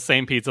 We go to the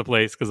same pizza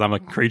place because I'm a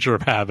creature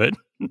of habit.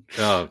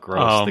 Oh,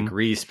 gross! The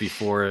grease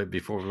before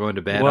we're going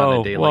to bed on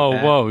a day like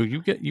that. Whoa!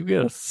 You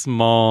get a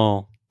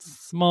small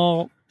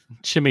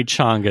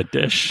chimichanga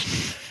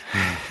dish.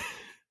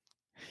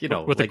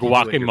 With like a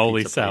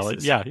guacamole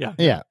salad.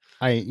 Yeah.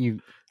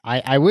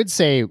 I would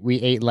say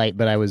we ate light,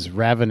 but I was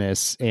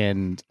ravenous,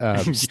 and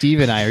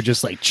Steve and I are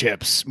just like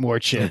chips, more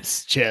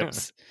chips.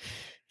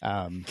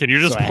 Can you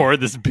just pour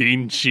this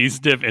bean cheese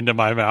dip into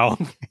my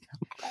mouth?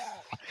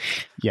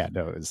 Yeah,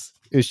 no, it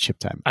was chip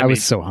time. I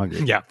was so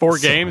hungry. Yeah, 4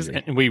 games,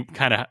 and we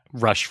kind of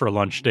rushed for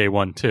lunch day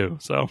 1 too.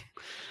 So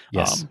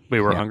yes, we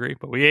were hungry,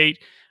 but we ate.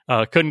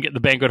 Couldn't get the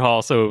banquet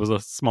hall, so it was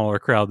a smaller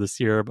crowd this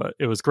year, but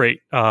it was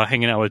great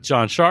hanging out with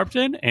John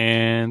Sharpton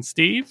and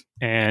Steve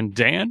and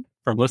Dan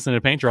from Listening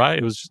to Paint Dry.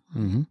 It was just,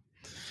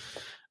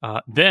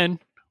 then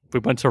we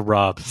went to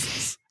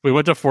Rob's. We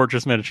went to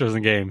Fortress Miniatures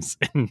and Games,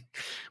 and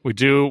we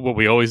do what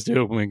we always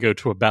do when we go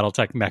to a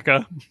BattleTech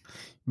mecca.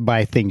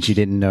 Buy things you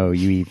didn't know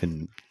you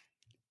even,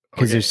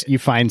 because you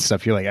find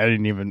stuff you're like, I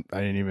didn't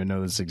even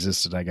know this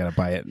existed. I gotta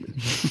buy it.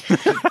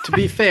 To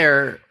be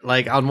fair,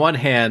 like on one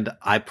hand,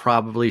 I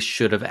probably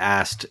should have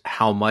asked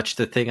how much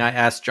the thing I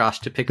asked Josh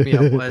to pick me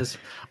up was.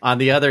 On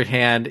the other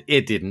hand,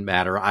 it didn't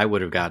matter. I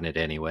would have gotten it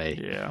anyway.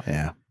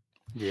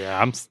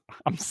 Yeah.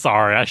 I'm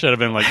sorry. I should have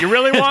been like, you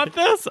really want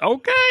this?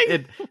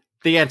 Okay.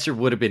 the answer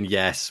would have been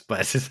yes,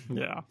 but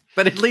yeah.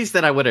 But at least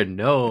then I would have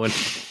known.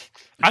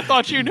 I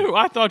thought you knew.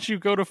 I thought you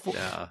go to.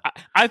 Yeah.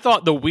 I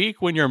thought the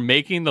week when you're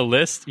making the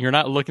list, you're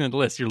not looking at the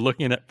list. You're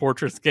looking at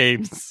Fortress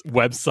Games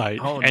website.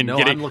 Oh and no,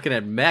 I'm looking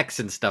at mechs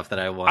and stuff that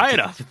I want. I had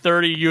a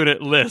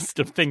 30-unit list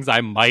of things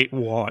I might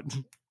want.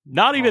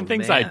 Not even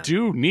things I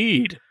do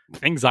need.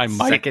 Things I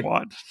might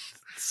want.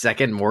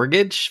 Second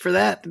mortgage for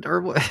that, or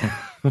what?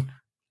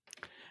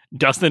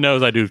 Dustin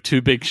knows I do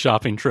 2 big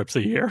shopping trips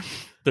a year.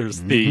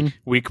 There's the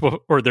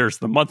there's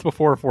the month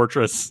before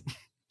Fortress.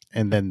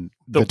 And then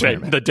the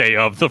day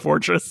of the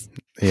Fortress.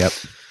 Yep.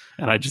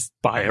 And I just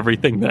buy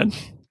everything then.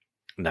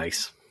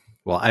 Nice.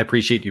 Well, I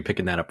appreciate you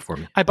picking that up for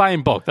me. I buy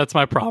in bulk. That's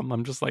my problem.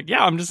 I'm just like,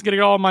 I'm just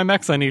getting all my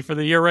mechs I need for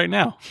the year right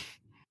now.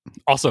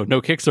 Also,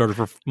 no Kickstarter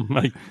for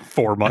like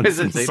 4 months.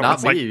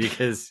 Not me,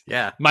 because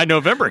my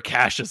November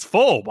cash is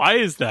full. Why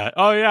is that?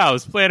 Oh yeah, I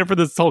was planning for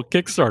this whole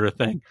Kickstarter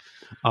thing.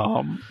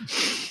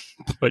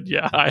 But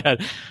yeah, I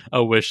had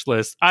a wish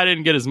list. I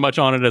didn't get as much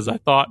on it as I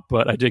thought,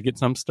 but I did get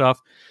some stuff.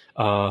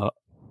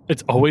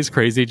 It's always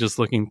crazy just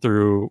looking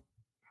through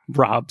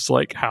Rob's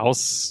like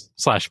house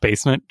 /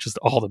 basement, just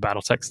all the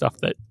BattleTech stuff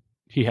that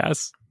he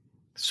has.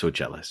 So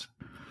jealous.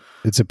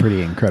 It's a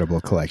pretty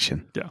incredible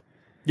collection. Yeah.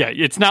 Yeah,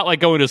 it's not like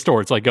going to a store.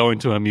 It's like going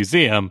to a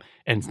museum,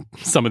 and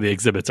some of the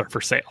exhibits are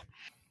for sale.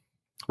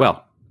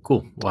 Well,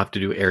 cool. We'll have to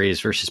do Ares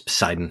versus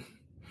Poseidon.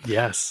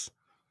 Yes.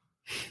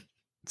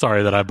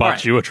 Sorry that I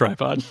bought you a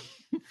tripod.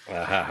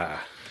 All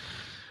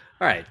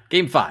right,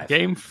 game 5.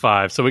 Game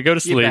 5. So we go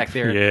to sleep. Get back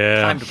there.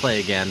 Yeah. Time to play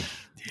again.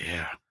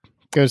 Yeah.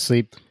 Go to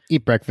sleep,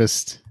 eat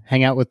breakfast,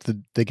 hang out with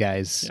the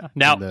guys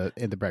now,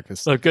 in the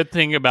breakfast. The good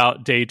thing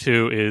about day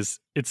 2 is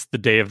it's the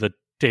day of the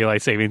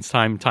daylight savings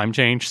time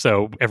change,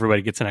 so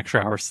everybody gets an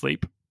extra hour of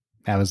sleep.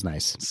 That was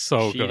nice.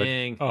 So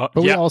cheating. Good.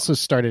 But we also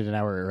started an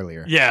hour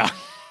earlier. Yeah.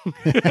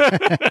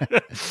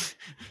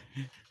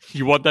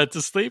 You want that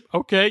to sleep?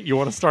 Okay. You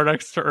want to start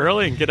extra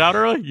early and get out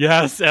early?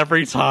 Yes,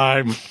 every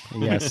time.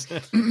 Yes.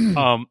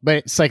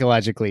 But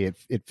psychologically,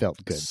 it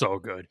felt good. So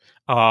good.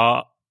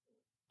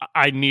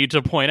 I need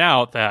to point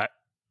out that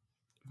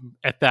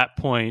at that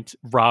point,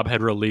 Rob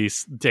had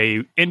released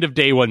end of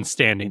day 1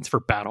 standings for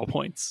battle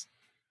points.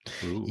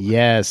 Ooh.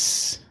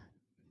 Yes.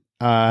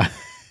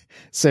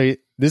 So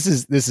this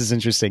is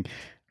interesting.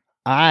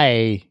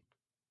 I,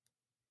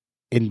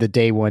 in the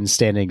day 1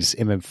 standings,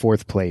 am in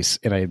 4th place,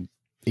 and I'm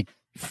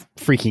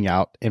freaking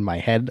out in my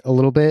head a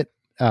little bit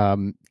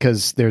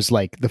because there's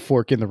like the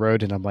fork in the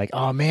road, and I'm like,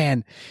 oh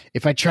man,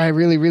 if I try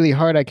really, really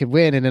hard, I could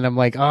win. And then I'm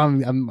like, oh,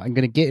 I'm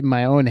gonna get in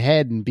my own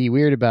head and be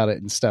weird about it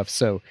and stuff.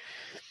 So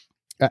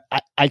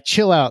I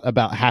chill out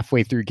about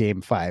halfway through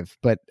game 5,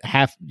 but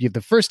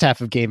the first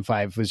half of game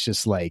 5 was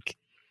just like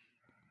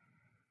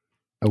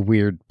a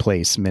weird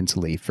place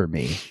mentally for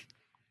me.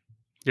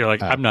 You're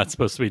like, I'm not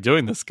supposed to be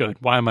doing this good.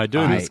 Why am I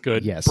doing this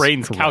good? Yes,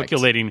 Brain's correct.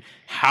 calculating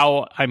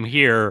how I'm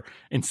here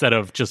instead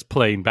of just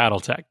playing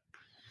BattleTech.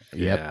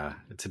 Yep. Yeah,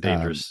 it's a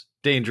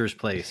dangerous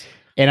place.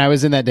 And I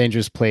was in that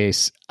dangerous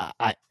place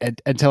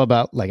until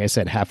about, like I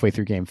said, halfway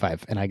through game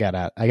 5, and I got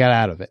out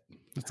of it.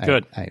 That's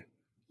good.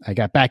 I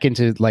got back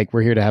into like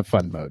we're here to have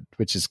fun mode,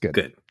 which is good.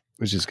 Good.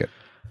 Which is good.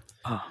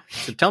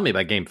 So tell me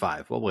about game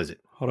 5. What was it?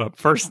 Hold up.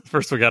 First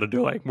we got to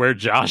do like where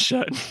Josh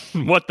at?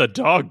 What the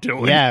dog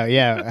doing?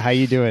 Yeah. How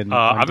you doing?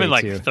 I'm in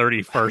like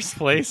 31st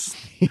place.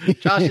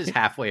 Josh is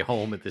halfway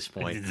home at this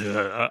point.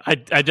 I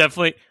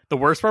definitely. The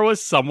worst part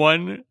was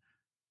someone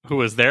who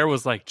was there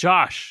was like,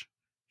 Josh,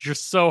 you're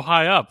so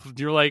high up.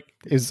 You're like,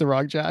 is the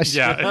wrong Josh?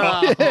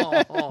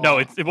 Yeah. No,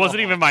 it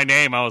wasn't even my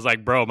name. I was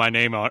like, bro, my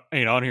name on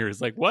here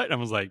is like what? And I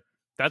was like,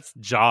 that's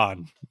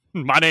John.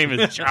 My name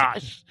is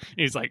Josh.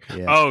 He's like,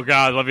 oh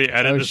God, let me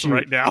edit this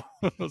right now.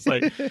 I was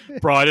like,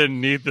 bro, I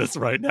didn't need this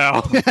right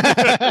now.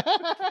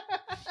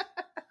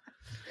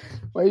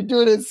 Why are you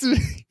doing it?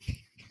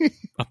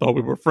 I thought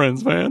we were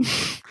friends, man.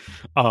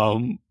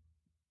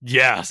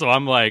 Yeah, so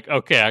I'm like,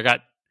 okay,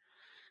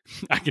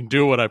 I can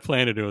do what I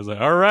plan to do. I was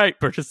like, all right,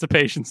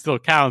 participation still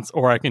counts,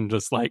 or I can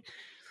just like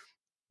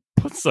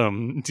put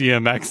some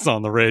DMX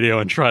on the radio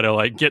and try to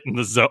like get in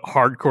the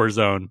hardcore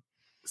zone.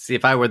 See,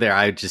 if I were there,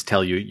 I'd just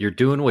tell you, you're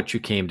doing what you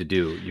came to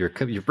do. You're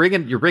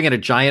bringing a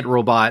giant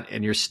robot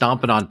and you're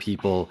stomping on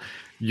people.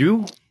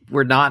 You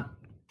were not.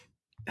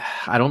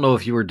 I don't know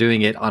if you were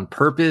doing it on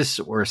purpose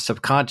or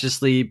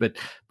subconsciously, but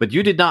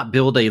you did not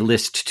build a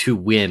list to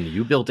win.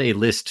 You built a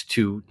list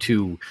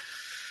to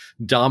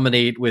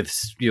dominate with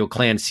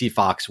Clan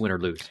Seafox, win or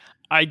lose.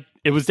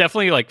 It was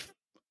definitely like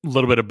a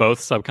little bit of both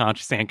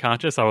subconscious and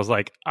conscious. I was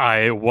like,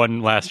 I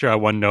won last year. I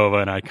won Nova,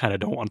 and I kind of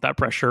don't want that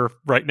pressure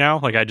right now.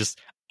 Like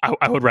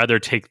I would rather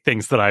take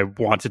things that I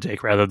want to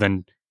take rather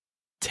than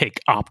take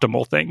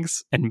optimal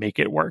things and make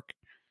it work.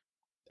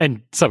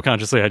 And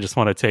subconsciously, I just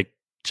want to take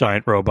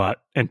giant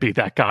robot and be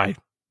that guy.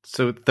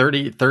 So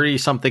 30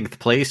 something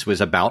place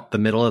was about the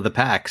middle of the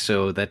pack.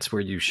 So that's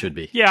where you should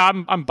be. Yeah,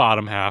 I'm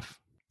bottom half.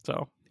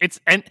 So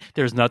and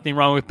there's nothing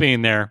wrong with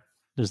being there.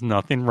 There's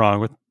nothing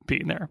wrong with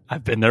being there.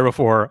 I've been there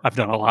before. I've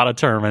done a lot of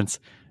tournaments.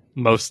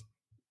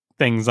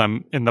 things,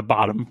 I'm in the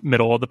bottom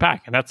middle of the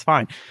pack, and that's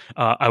fine.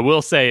 I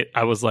will say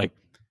I was like,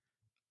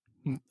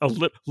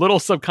 little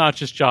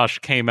subconscious Josh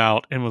came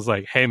out and was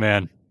like, hey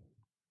man,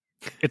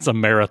 it's a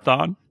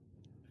marathon.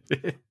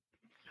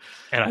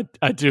 And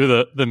I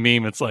do the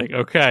meme. It's like,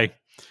 okay,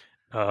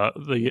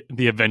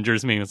 the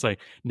Avengers meme. It's like,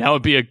 now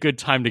would be a good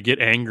time to get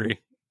angry.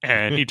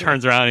 And he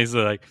turns around and he's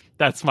like,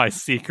 that's my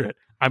secret.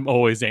 I'm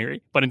always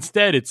angry. But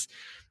instead, it's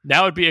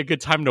now would be a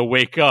good time to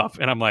wake up.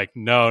 And I'm like,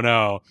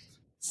 no,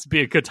 this would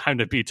be a good time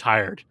to be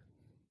tired.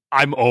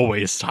 I'm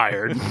always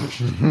tired.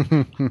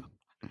 And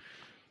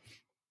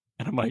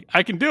I'm like,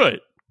 I can do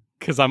it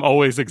because I'm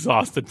always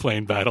exhausted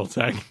playing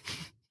Battletech.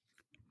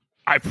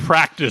 I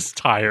practice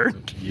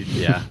tired.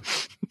 Yeah.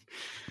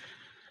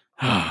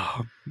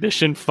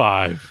 Mission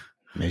 5.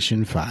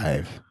 Mission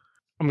 5.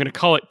 I'm going to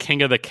call it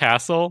King of the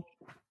Castle.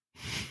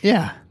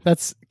 Yeah,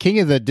 that's King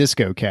of the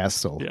Disco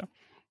Castle. Yeah.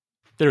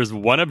 There's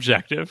one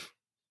objective.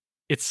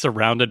 It's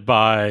surrounded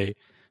by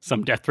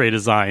some Death Ray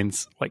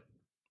designs, like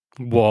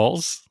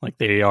walls. Like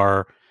they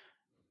are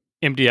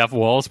MDF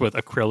walls with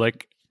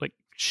acrylic like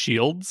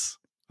shields.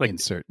 Like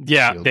insert.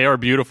 Yeah, shield. They are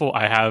beautiful.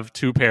 I have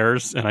 2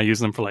 pairs and I use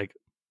them for like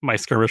my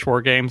skirmish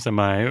war games and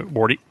my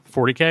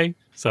 40K.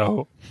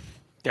 So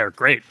they're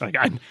great. Like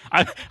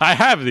I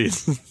have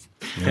these.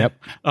 Yep.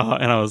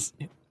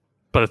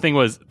 But the thing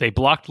was, they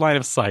blocked line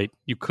of sight.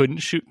 You couldn't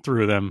shoot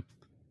through them.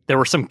 There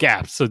were some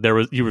gaps, so there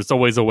was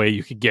always a way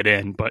you could get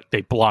in, but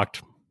they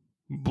blocked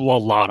a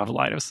lot of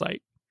line of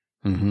sight.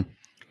 Mm-hmm.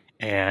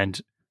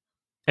 And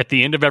at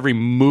the end of every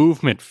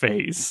movement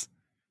phase,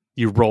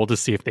 you roll to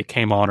see if they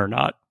came on or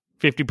not.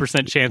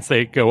 50% chance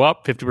they go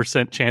up,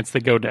 50% chance they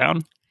go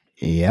down.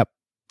 Yep.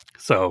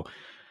 So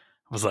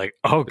I was like,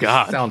 oh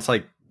god,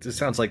 This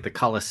sounds like the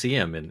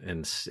Colosseum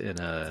in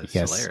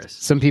Solaris.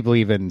 Some people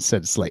even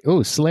said it's like,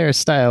 oh, Solaris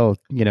style,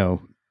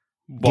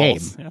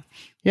 balls. game.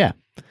 Yeah.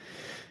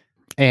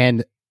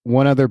 And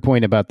one other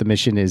point about the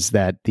mission is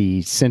that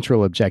the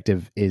central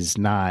objective is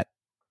not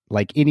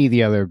like any of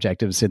the other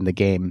objectives in the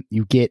game.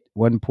 You get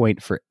 1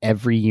 point for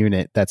every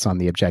unit that's on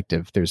the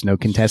objective. There's no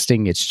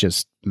contesting. It's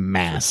just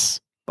mass.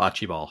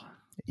 Bocce ball.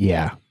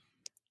 Yeah.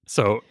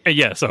 So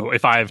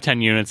if I have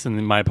 10 units and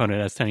then my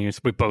opponent has 10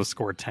 units, we both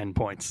scored 10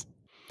 points.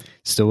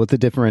 Still with the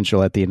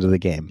differential at the end of the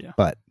game. Yeah.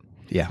 But,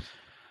 yeah.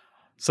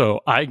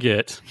 So I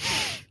get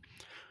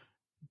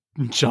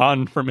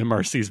John from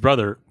MRC's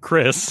brother,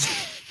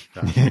 Chris.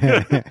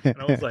 And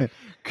I was like,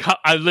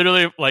 I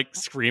literally like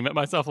scream at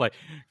myself like,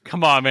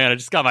 come on, man, I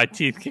just got my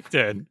teeth kicked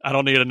in. I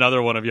don't need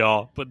another one of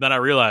y'all. But then I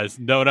realized,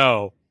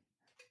 no.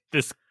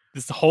 This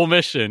whole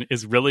mission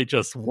is really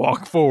just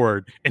walk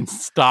forward and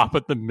stop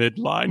at the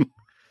midline.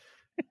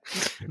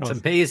 It's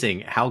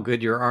amazing how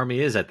good your army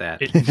is at that.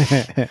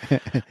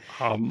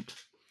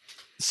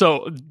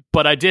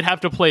 But I did have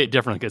to play it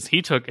differently because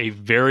he took a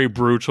very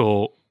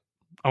brutal,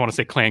 I want to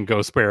say Clan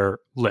Ghost Bear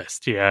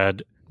list. He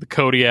had the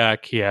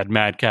Kodiak, he had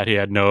Mad Cat, he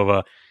had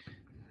Nova,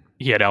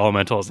 he had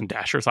Elementals and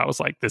Dashers. I was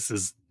like, this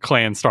is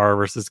Clan Star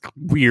versus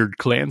weird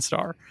Clan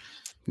Star.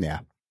 Yeah.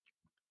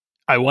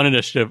 I won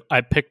initiative.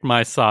 I picked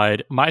my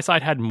side. My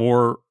side had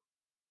more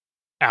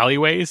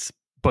alleyways,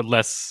 but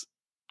less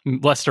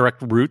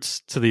direct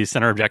routes to the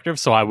center objective,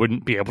 so I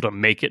wouldn't be able to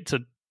make it to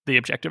the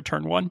objective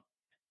turn 1.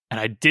 And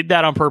I did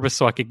that on purpose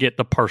so I could get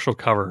the partial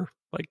cover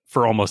like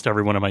for almost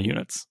every one of my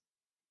units.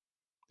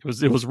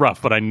 It was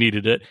rough, but I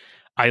needed it.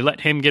 I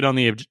let him get on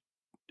the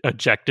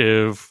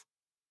objective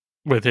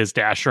with his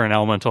Dasher and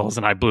Elementals,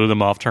 and I blew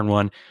them off turn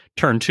 1.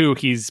 Turn 2,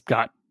 he's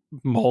got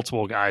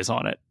multiple guys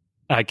on it.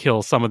 I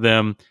kill some of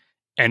them,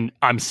 and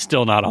I'm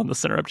still not on the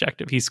center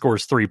objective. He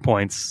scores 3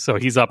 points, so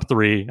he's up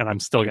 3, and I'm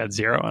still got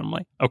 0. And I'm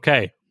like,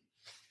 okay,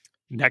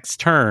 next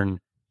turn,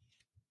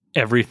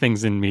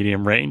 everything's in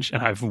medium range,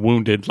 and I've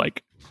wounded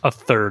like a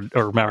third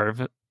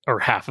or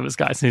half of his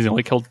guys, and he's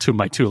only killed 2 of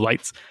my 2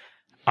 lights.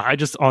 I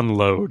just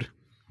unload.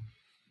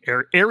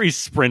 Ares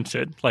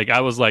sprinted. Like I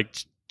was like,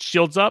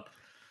 shields up,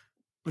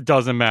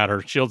 doesn't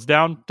matter. Shields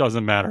down,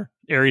 doesn't matter.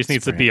 Ares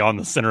needs to be on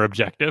the center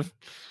objective.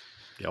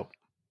 Yep.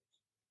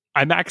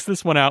 I maxed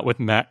this one out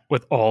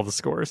with all the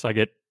scores. I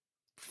get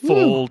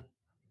full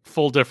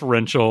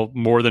differential,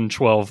 more than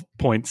 12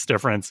 points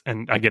difference,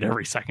 and I get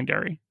every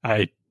secondary.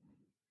 I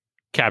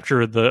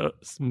capture the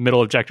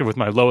middle objective with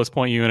my lowest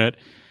point unit.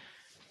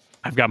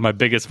 I've got my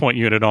biggest point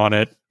unit on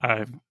it.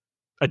 I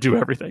do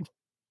everything.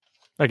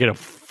 I get a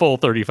full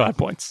 35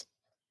 points.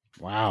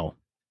 Wow.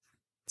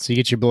 So you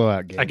get your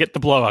blowout game. I get the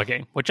blowout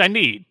game, which I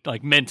need,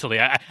 like mentally.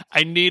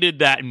 I needed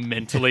that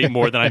mentally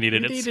more than I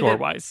needed it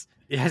score-wise.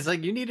 Yeah, it's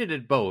like you needed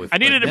it both. I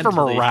needed it for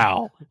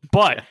morale,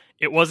 but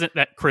it wasn't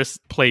that Chris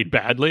played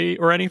badly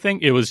or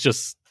anything. It was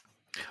just...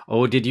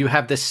 Oh, did you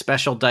have this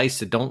special dice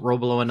that don't roll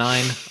below a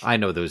 9? I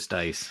know those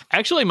dice.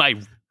 Actually, my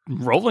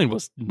rolling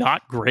was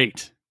not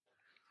great.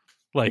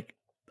 Like,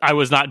 I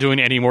was not doing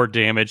any more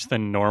damage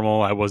than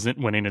normal. I wasn't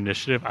winning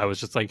initiative. I was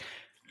just like,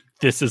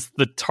 this is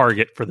the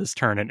target for this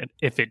turn, and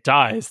if it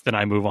dies, then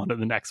I move on to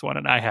the next one.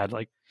 And I had,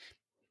 like,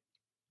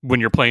 when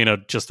you're playing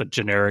just a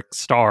generic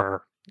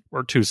star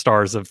or 2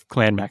 stars of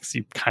Clan Max,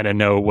 you kind of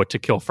know what to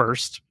kill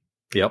first.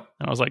 Yep.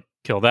 And I was like,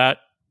 kill that.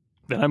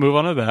 Then I move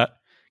on to that.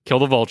 Kill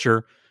the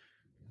Vulture.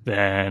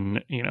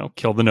 Then,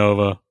 kill the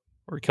Nova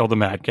or kill the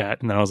Mad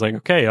Cat. And then I was like,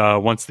 okay,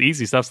 once the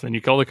easy stuff's, then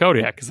you kill the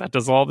Kodiak because that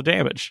does all the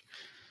damage.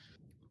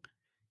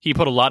 He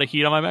put a lot of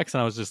heat on my mechs,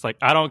 and I was just like,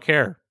 I don't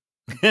care.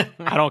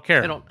 I don't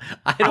care.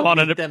 I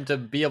don't need them to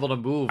be able to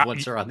move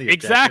once they're on the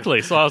objective.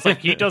 Exactly. So I was like,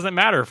 heat doesn't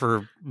matter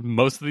for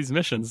most of these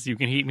missions. You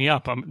can heat me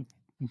up. I'm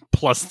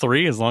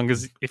 +3 as long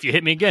as if you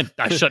hit me again,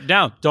 I shut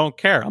down. Don't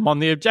care. I'm on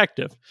the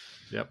objective.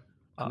 Yep.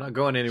 I'm not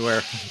going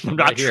anywhere. I'm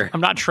not here.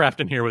 I'm not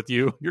trapped in here with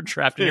you. You're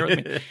trapped in here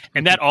with me.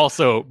 And that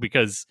also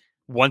because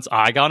once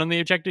I got on the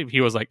objective,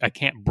 he was like, I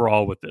can't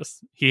brawl with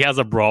this. He has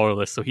a brawler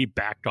list, so he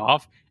backed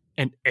off,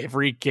 and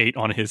every gate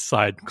on his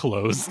side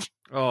closed.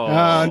 Oh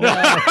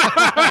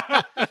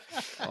no.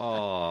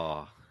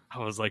 Oh. I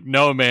was like,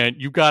 no, man,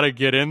 you got to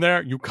get in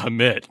there. You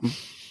commit.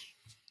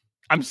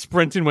 I'm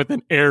sprinting with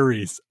an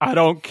Ares. I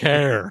don't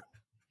care.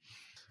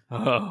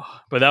 Oh,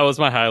 but that was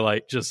my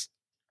highlight, just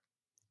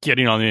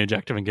getting on the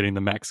objective and getting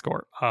the max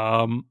score.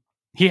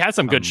 He had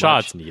some good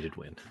shots. Needed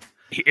win.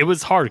 It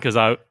was hard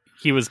because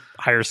he was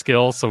higher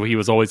skill, so he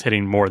was always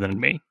hitting more than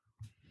me.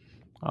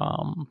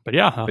 But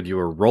yeah. But you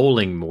were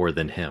rolling more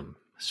than him.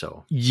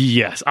 So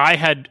yes, I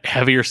had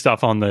heavier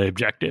stuff on the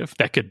objective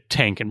that could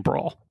tank and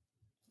brawl.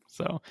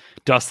 So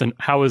Dustin,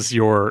 how was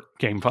your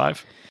game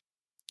 5?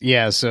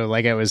 Yeah, so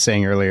like I was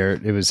saying earlier,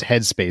 it was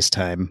headspace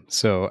time.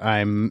 So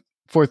I'm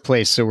 4th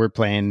place. So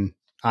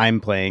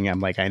I'm playing. I'm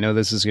like, I know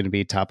this is going to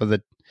be top of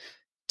the,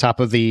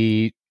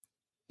 the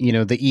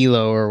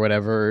ELO or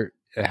whatever,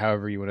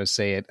 however you want to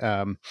say it.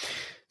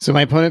 So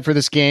my opponent for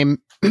this game,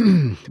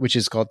 which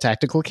is called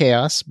Tactical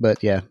Chaos,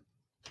 but yeah,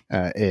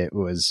 it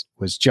was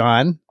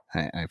John.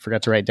 I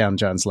forgot to write down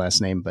John's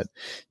last name, but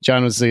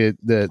John was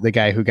the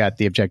guy who got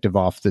the objective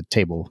off the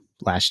table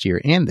last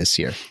year and this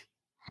year.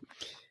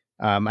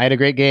 I had a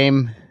great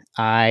game.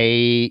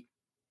 Let's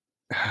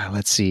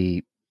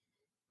see.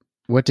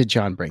 What did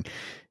John bring?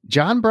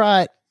 John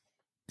brought,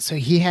 so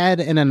he had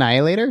an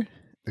Annihilator,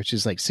 which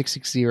is like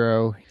 660.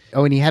 Oh,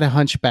 and he had a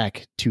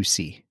Hunchback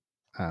 2C.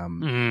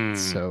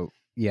 So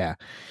yeah.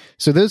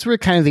 So those were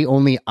kind of the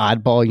only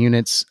oddball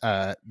units.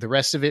 The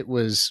rest of it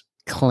was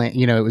clan,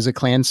 it was a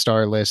clan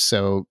star list.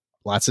 So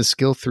lots of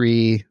skill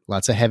 3,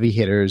 lots of heavy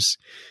hitters,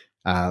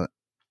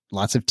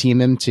 lots of team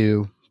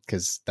M2,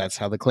 because that's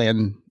how the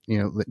clan,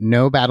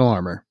 no battle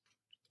armor,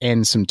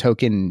 and some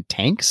token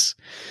tanks,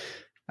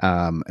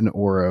 an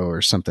Oro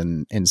or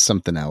something, and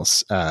something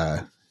else.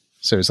 So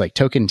it was like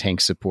token tank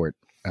support,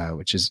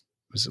 which was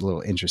a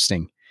little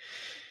interesting.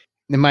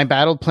 And my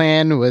battle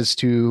plan was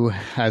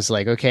I was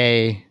like,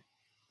 okay,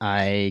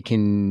 I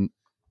can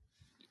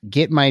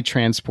get my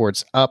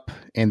transports up,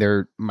 and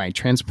my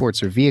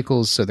transports are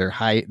vehicles, so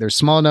they're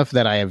small enough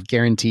that I have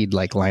guaranteed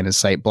like line of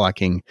sight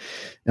blocking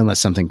unless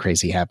something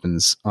crazy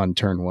happens on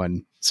turn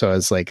 1. So I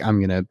was like, I'm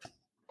going to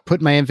put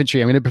my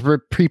infantry, I'm going to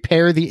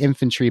prepare the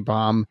infantry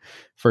bomb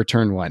for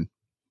turn 1.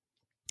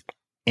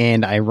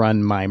 And I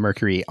run my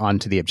Mercury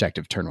onto the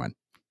objective turn 1.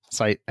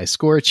 So I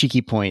score a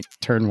cheeky point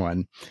turn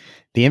 1.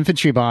 The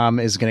infantry bomb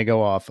is going to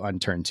go off on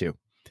turn 2.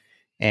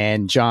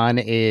 And John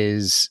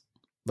is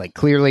like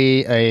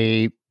clearly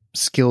a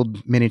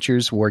skilled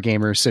miniatures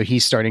wargamer, so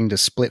he's starting to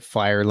split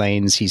fire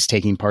lanes. He's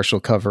taking partial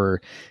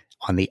cover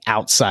on the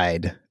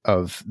outside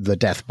of the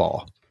death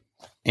ball,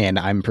 and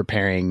I'm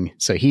preparing.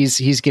 So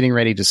he's getting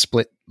ready to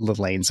split the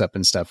lanes up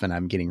and stuff, and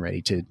I'm getting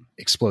ready to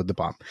explode the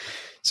bomb.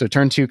 So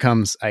turn 2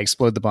 comes, I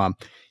explode the bomb.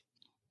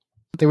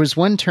 There was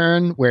one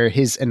turn where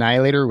his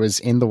Annihilator was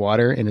in the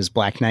water and his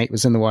Black Knight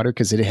was in the water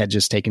because it had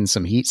just taken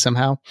some heat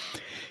somehow,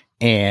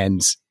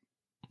 and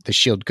the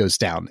shield goes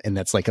down, and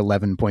that's like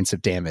 11 points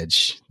of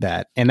damage.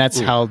 And that's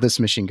how this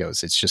mission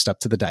goes. It's just up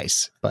to the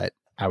dice. But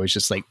I was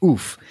just like,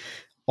 oof,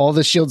 all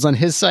the shields on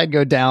his side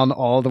go down.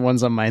 All the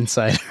ones on mine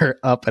side are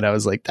up. And I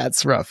was like,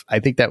 that's rough.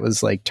 I think that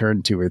was like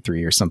turn 2 or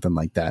 3 or something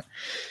like that.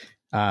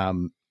 But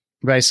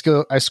I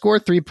score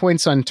 3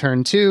 points on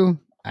turn 2.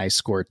 I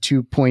score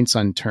 2 points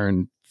on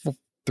turn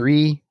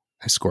 3.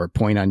 I score a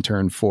point on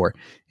turn 4,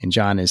 and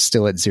John is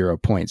still at 0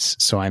 points.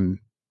 So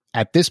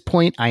at this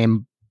point,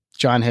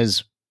 John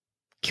has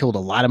killed a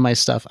lot of my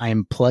stuff. I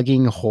am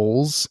plugging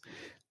holes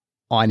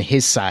on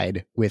his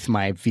side with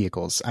my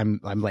vehicles. I'm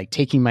like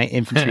taking my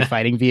infantry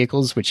fighting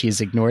vehicles, which he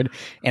has ignored,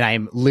 and I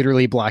am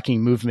literally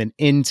blocking movement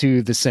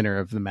into the center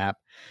of the map.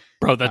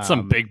 Bro, that's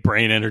some big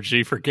brain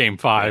energy for game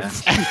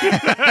 5.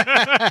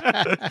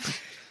 Yeah.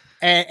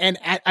 and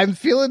I'm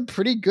feeling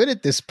pretty good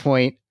at this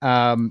point.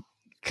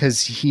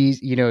 Cause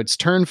it's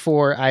turn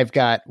 4. I've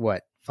got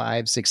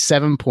 5, 6,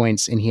 7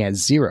 points, and he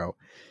has 0.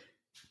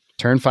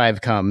 Turn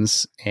 5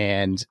 comes,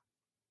 and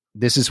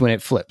this is when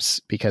it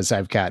flips because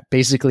I've got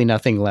basically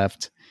nothing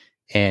left,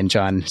 and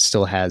John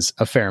still has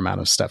a fair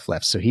amount of stuff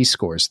left. So he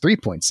scores 3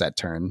 points that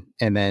turn,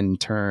 and then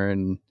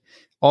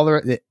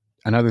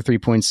another 3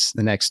 points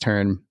the next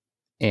turn.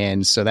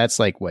 And so that's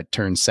like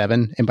turn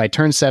 7. And by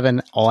turn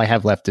 7, all I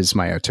have left is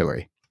my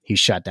artillery. He's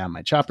shot down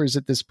my choppers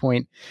at this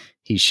point.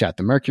 He's shot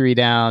the Mercury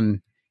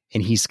down,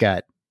 and he's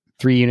got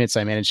 3 units.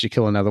 I managed to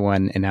kill another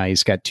one, and now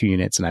he's got 2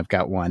 units, and I've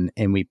got 1.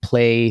 And we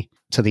play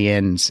to the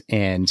end,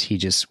 and he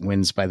just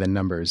wins by the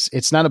numbers.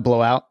 It's not a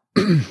blowout.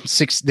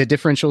 The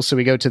differential. So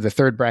we go to the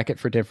third bracket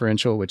for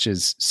differential, which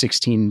is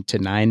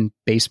 16-9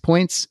 base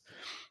points.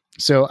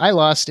 So I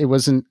lost. It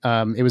wasn't.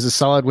 It was a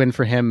solid win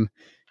for him,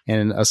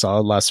 and a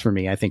solid loss for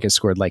me. I think I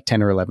scored like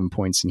 10 or 11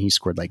 points, and he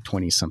scored like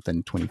 20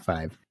 something,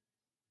 25.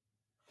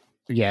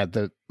 Yeah,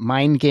 the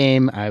mind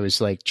game, I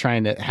was like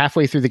trying to,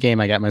 halfway through the game,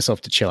 I got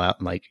myself to chill out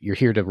and like, you're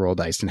here to roll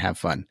dice and have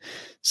fun.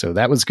 So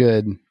that was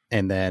good.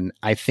 And then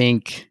I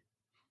think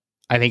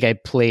I made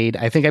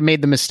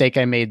the mistake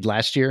I made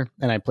last year,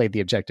 and I played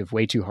the objective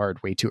way too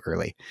hard, way too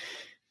early.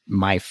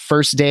 My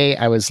first day,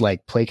 I was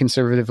like, play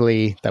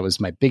conservatively. That was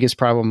my biggest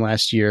problem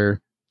last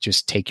year.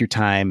 Just take your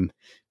time,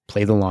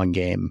 play the long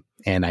game.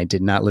 And I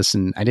did not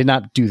listen. I did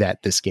not do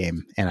that this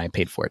game, and I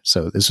paid for it.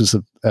 So this was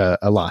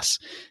a loss.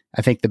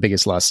 I think the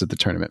biggest loss of the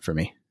tournament for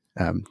me,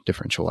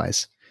 differential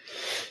wise.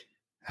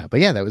 But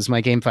yeah, that was my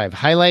game 5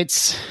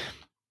 highlights.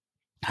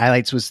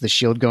 Highlights was the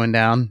shield going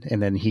down,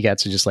 and then he got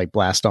to just like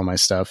blast all my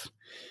stuff.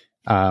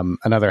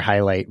 Another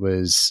highlight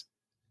was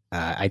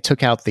I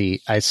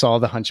saw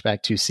the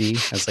Hunchback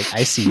 2C. I was like,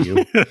 I see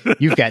you.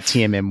 You've got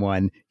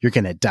TMM1. You're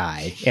going to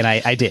die. And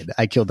I did.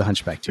 I killed the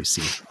Hunchback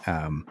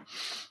 2C.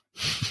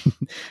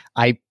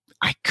 I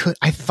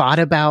thought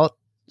about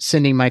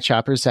sending my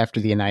choppers after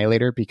the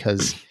Annihilator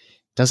because it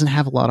doesn't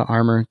have a lot of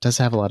armor, does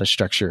have a lot of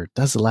structure,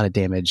 does a lot of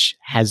damage,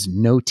 has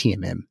no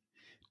TMM,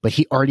 but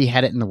he already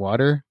had it in the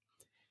water.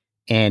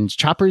 And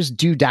choppers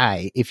do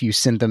die if you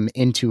send them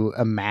into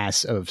a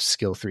mass of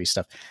skill 3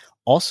 stuff.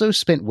 Also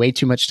spent way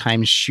too much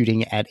time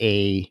shooting at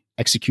a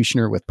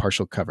executioner with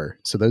partial cover.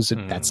 So that's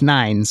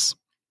 9s.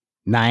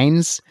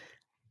 9s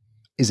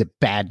is a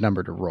bad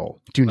number to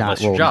roll. Do not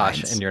roll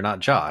Josh, 9s. and you're not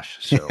Josh.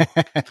 So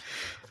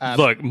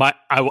look,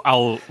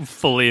 I'll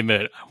fully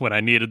admit, when I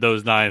needed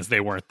those 9s,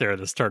 they weren't there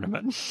this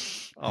tournament.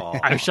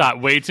 I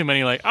shot way too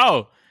many. Like,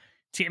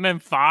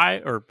 TMM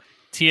 5 or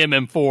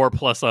TMM 4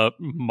 plus a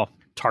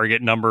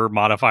target number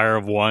modifier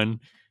of 1,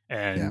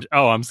 and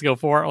I'm skill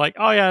 4. Like,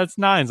 it's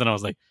 9s, and I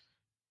was like,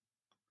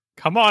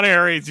 come on,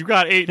 Ares, you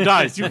got 8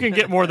 dice. You can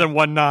get more than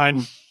 1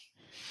 9.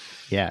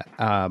 Yeah.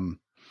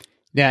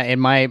 Yeah,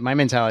 and my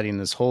mentality in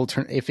this whole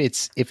turn, if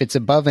it's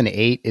above an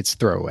 8, it's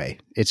throwaway.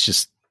 It's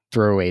just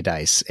throwaway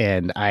dice.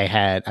 And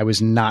I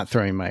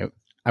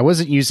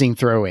wasn't using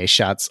throwaway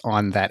shots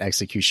on that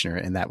executioner,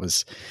 and that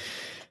was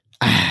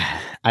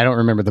I don't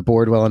remember the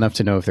board well enough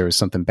to know if there was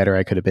something better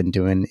I could have been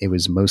doing. It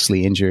was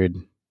mostly injured.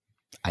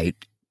 I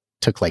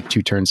took like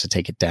 2 turns to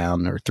take it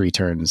down, or 3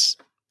 turns.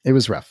 It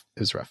was rough.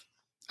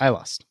 I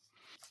lost.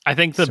 I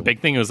think the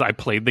big thing was I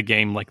played the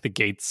game like the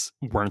gates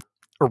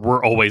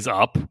were always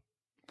up.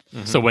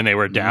 Mm-hmm. So when they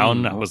were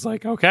down, I was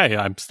like, okay,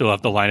 I still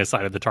have the line of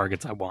sight of the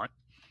targets I want.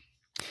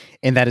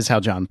 And that is how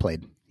John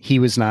played. He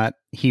was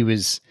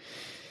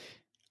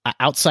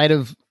outside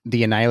of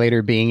the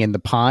Annihilator being in the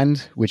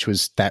pond, which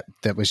was that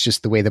was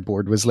just the way the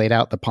board was laid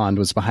out. The pond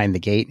was behind the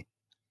gate.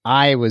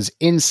 I was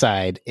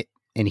inside,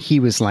 and he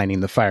was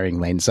lining the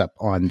firing lanes up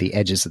on the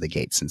edges of the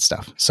gates and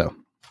stuff. So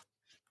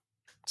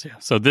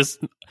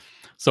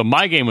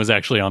my game was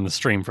actually on the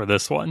stream for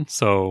this one.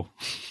 So,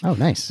 oh,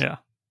 nice. Yeah.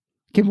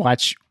 You can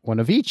watch one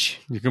of each.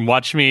 You can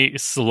watch me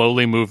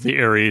slowly move the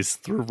Ares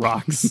through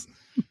rocks.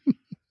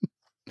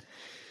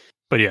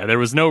 But yeah, there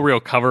was no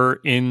real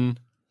cover in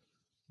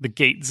the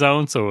gate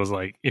zone. So it was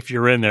like, if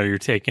you're in there, you're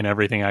taking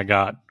everything I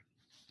got.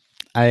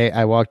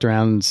 I walked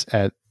around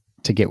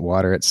to get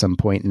water at some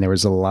point, and there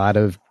was a lot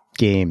of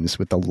games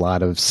with a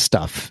lot of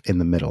stuff in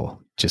the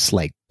middle. Just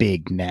like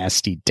big,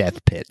 nasty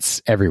death pits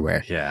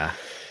everywhere. Yeah.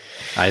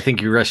 I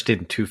think you rushed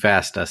in too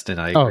fast, Dustin.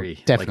 I agree.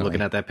 Definitely. Like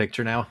looking at that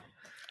picture now.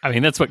 I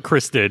mean, that's what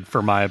Chris did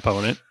for my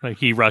opponent. Like,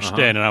 he rushed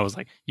in, and I was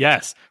like,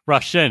 yes,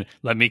 rush in.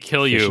 Let me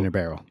kill you. Fish in a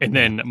barrel. And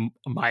then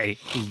my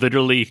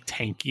literally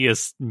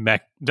tankiest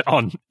mech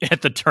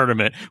at the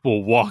tournament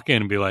will walk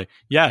in and be like,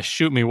 yeah,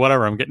 shoot me,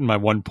 whatever. I'm getting my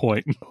 1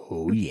 point.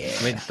 Oh, yeah.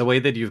 I mean, the way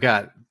that you've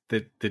got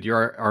that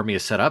your army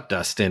is set up,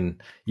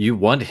 Dustin, you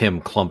want him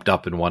clumped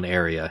up in one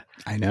area.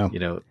 I know.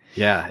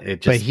 Yeah.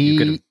 It just,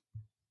 but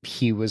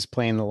he was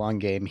playing the long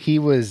game. He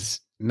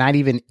was not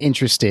even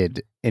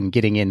interested in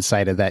getting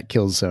inside of that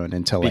kill zone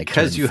until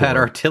because you had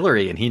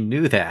artillery, and he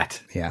knew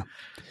that. Yeah.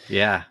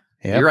 Yep.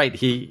 You're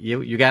right.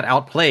 You got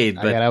outplayed.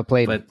 I got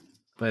outplayed,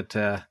 but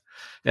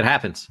it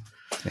happens.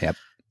 Yep,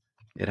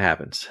 it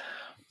happens.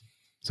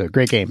 So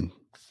great game.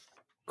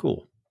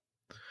 Cool.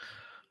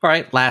 All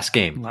right, last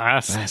game.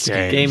 Last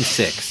game. Game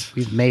 6.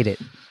 We've made it.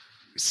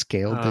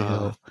 Scaled the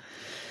hill.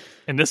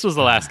 And this was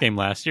the last game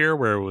last year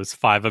where it was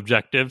 5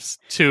 objectives,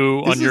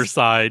 2 on your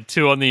side,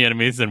 2 on the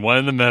enemies, and 1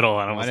 in the middle.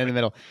 And one in the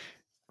middle.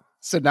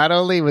 So not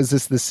only was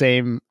this the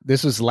same,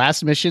 this was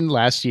last mission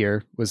last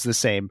year was the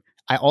same.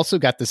 I also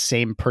got the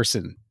same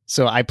person.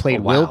 So I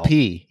played Will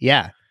P.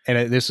 Yeah.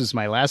 And this was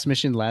my last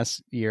mission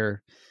last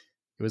year.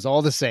 It was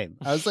all the same.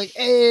 I was like,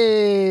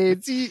 hey,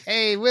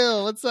 hey,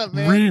 Will, what's up,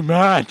 man?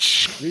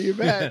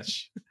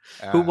 Rematch.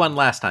 Who won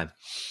last time?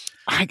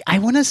 I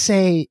want to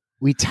say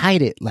we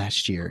tied it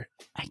last year.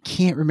 I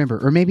can't remember,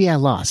 or maybe I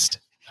lost.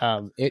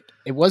 It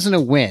wasn't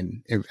a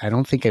win. I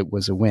don't think it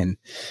was a win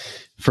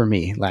for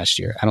me last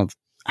year.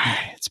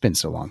 It's been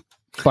so long,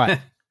 but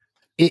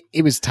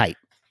it was tight.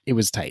 It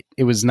was tight.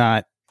 It was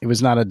not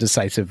a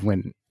decisive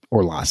win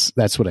or loss.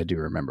 That's what I do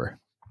remember.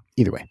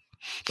 Either way,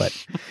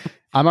 but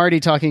I'm already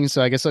talking,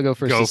 so I guess I'll go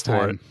first this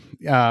time.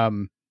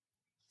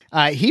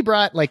 He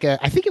brought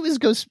I think it was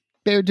Ghost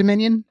Bear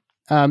Dominion.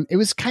 It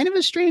was kind of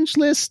a strange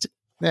list,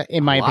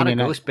 in my opinion.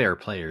 A lot of Ghost Bear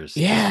players.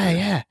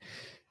 Yeah.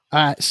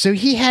 So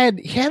he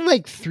had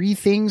like three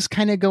things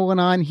kind of going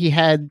on. He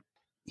had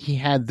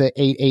the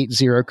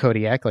 880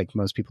 Kodiak, like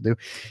most people do.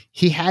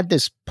 He had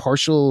this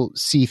partial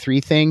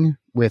C3 thing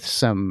with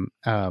some,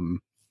 so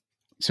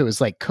it was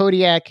like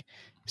Kodiak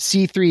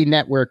C3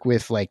 network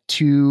with like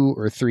 2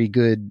 or 3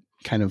 good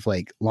kind of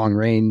like long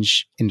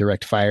range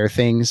indirect fire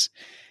things,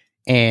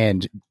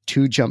 and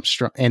 2 jump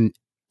strong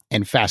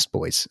and fast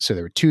boys. So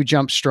there were 2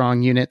 jump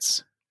strong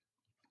units.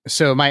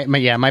 So my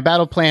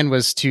battle plan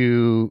was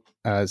to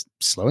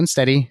slow and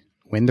steady,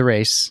 win the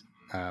race.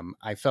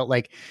 I felt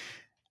like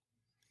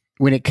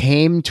when it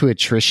came to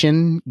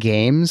attrition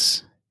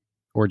games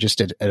or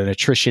just an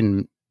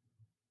attrition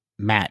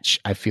match,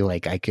 I feel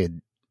like I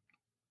could,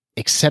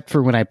 except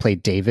for when I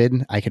played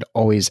David, I could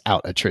always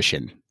out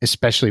attrition,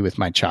 especially with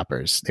my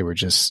choppers. They were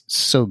just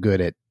so good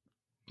at,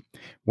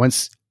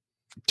 once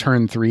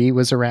turn 3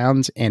 was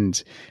around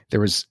and there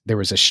was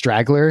a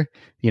straggler,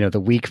 the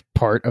weak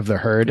part of the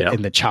herd,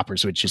 and the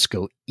choppers would just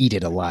go eat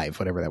it alive,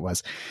 whatever that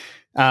was.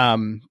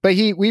 But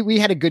we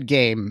had a good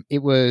game.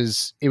 It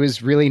was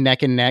really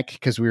neck and neck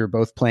because we were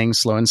both playing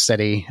slow and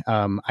steady.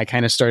 I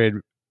kind of started,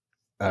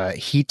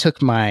 he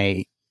took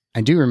I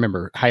do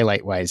remember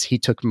highlight wise, he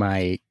took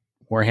my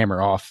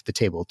Warhammer off the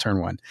table turn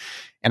 1,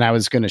 and I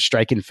was going to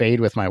strike and fade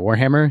with my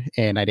Warhammer,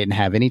 and I didn't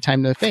have any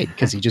time to fade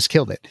because he just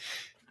killed it.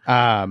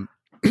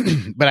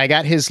 But I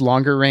got his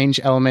longer range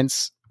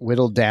elements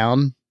whittled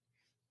down,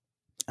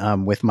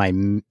 with my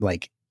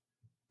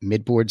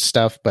midboard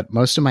stuff, but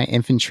most of my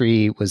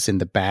infantry was in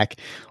the back.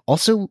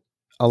 Also,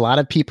 a lot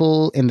of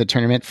people in the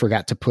tournament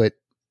forgot to put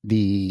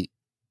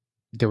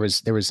there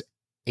was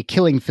a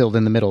killing field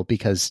in the middle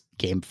because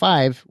game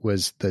 5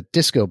 was the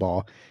disco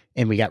ball,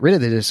 and we got rid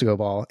of the disco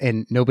ball,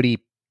 and nobody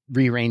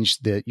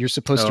rearranged you're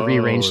supposed to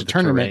rearrange the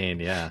tournament.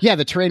 Terrain,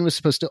 the terrain was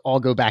supposed to all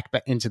go back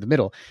into the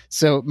middle.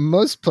 So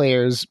most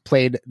players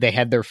they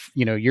had their,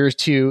 yours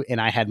 2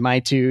 and I had my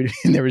 2,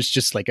 and there was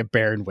just like a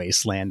barren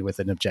wasteland with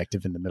an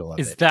objective in the middle of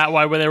it. Is that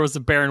why there was a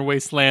barren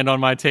wasteland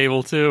on my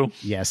table too?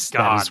 Yes,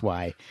 God. That is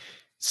why.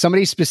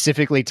 Somebody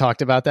specifically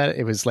talked about that.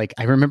 It was like,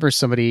 I remember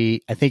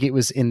somebody, I think it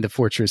was in the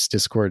Fortress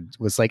Discord,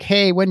 was like,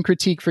 hey, one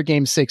critique for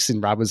game 6.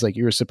 And Rob was like,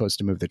 you were supposed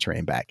to move the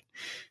terrain back.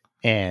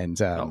 And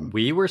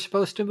we were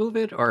supposed to move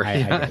it, or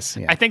I guess,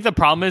 yeah. I think the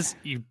problem is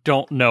you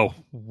don't know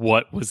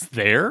what was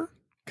there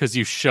because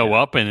you show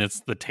up and it's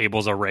the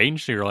table's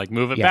arranged. So you're like,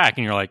 move it back,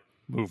 and you're like,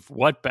 move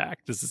what back?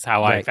 This is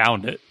how I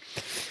found it.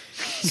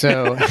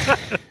 So,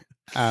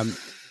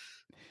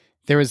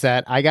 there was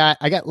that. I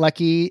got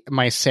lucky.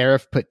 My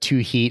Seraph put 2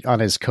 heat on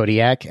his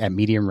Kodiak at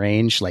medium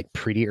range, like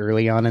pretty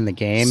early on in the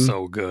game.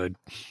 So good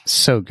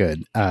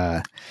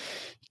to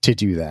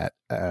do that.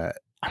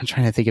 I'm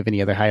trying to think of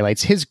any other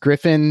highlights. His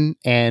Griffin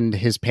and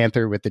his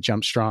Panther with the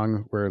jump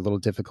strong were a little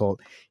difficult.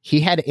 He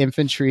had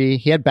infantry.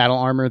 He had battle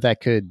armor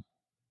that could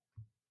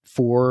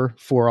 4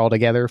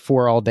 altogether,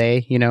 4 all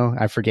day.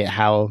 I forget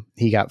how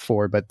he got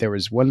 4, but there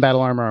was 1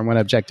 battle armor on one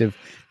objective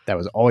that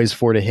was always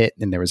 4 to hit,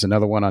 and there was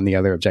another one on the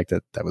other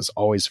objective that was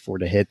always 4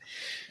 to hit.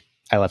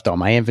 I left all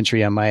my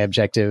infantry on my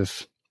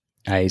objective.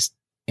 And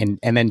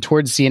then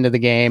towards the end of the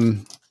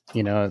game,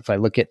 if I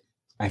look at,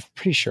 I'm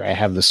pretty sure I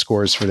have the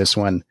scores for this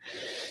one.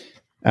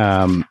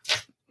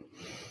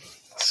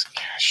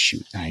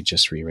 Shoot, I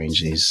just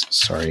rearranged these.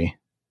 Sorry.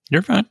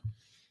 You're fine.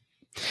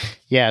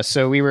 Yeah,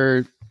 so we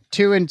were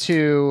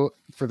 2-2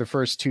 for the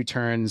first 2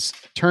 turns.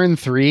 Turn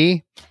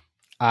 3,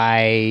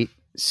 I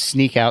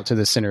sneak out to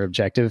the center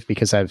objective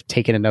because I've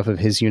taken enough of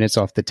his units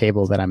off the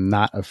table that I'm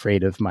not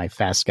afraid of my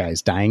fast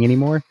guys dying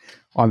anymore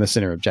on the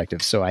center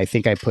objective. So I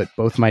think I put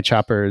both my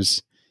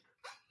choppers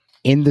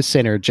in the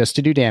center just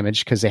to do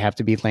damage because they have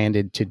to be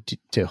landed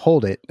to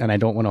hold it, and I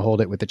don't want to hold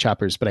it with the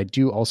choppers, but I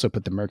do also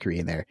put the Mercury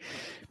in there,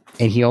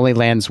 and he only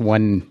lands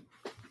 1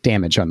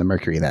 damage on the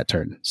Mercury that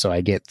turn, so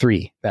I get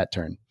 3 that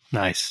turn.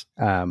 Nice.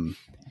 And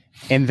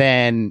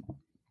then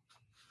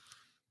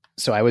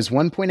so I was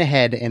 1 point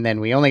ahead, and then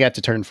we only got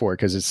to turn 4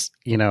 because it's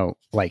it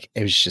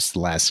was just the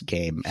last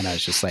game, and I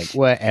was just like,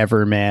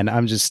 whatever, man,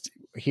 I'm just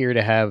here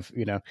to have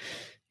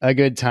a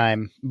good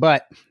time.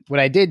 But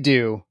what I did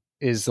do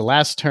is the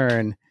last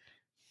turn,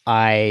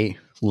 I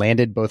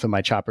landed both of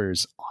my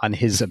choppers on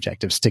his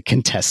objectives to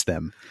contest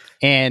them.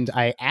 And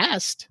I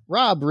asked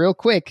Rob real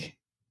quick,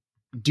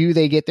 do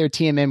they get their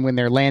TMM when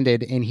they're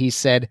landed? And he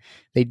said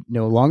they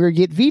no longer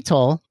get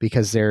VTOL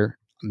because they're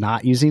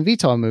not using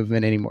VTOL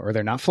movement anymore, or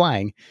they're not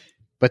flying,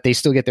 but they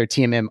still get their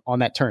TMM on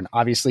that turn.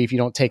 Obviously, if you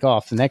don't take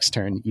off the next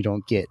turn, you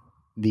don't get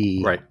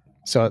the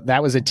So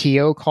that was a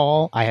TO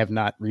call. I have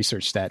not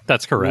researched that.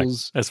 That's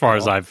correct. As far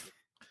as I've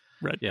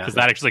read. Yeah. Because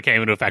that actually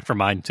came into effect for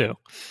mine too.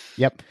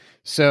 Yep.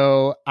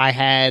 So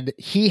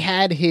he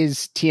had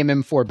his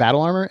TMM4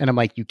 battle armor, and I'm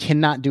like, you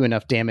cannot do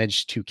enough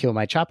damage to kill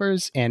my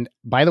choppers. And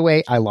by the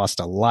way, I lost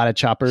a lot of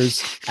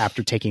choppers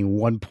after taking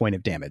 1 point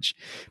of damage.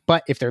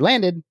 But if they're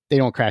landed, they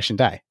don't crash and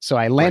die. So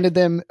I landed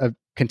them,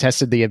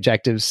 contested the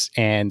objectives,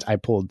 and I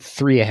pulled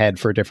 3 ahead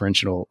for a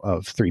differential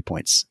of 3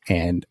 points.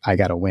 And I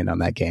got a win on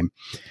that game.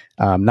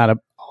 Not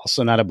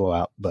a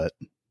blowout, but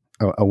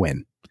a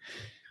win.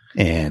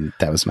 And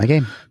that was my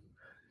game.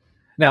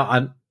 Now,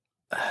 on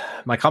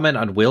my comment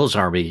on Will's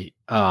army,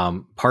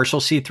 partial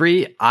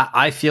C3,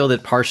 I feel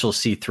that partial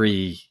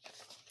C3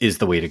 is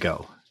the way to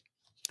go.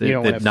 You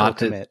don't want to full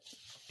commit.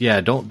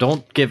 Yeah,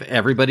 don't give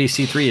everybody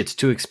C3. It's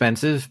too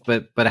expensive,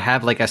 but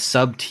have like a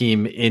sub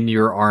team in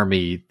your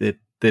army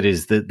that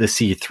is the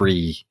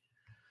C3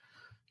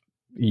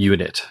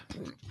 unit.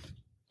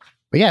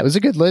 But yeah, it was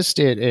a good list.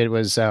 It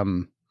was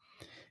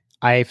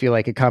I feel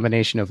like a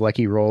combination of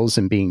lucky rolls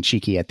and being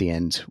cheeky at the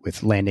end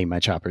with landing my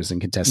choppers and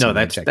contesting. No,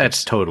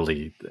 that's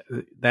totally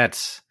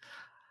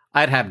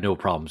I'd have no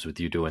problems with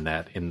you doing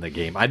that in the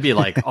game. I'd be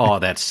like, oh,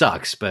 that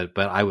sucks, but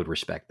I would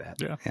respect that.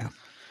 Yeah.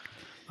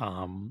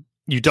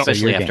 You don't,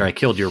 especially after I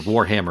killed your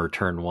Warhammer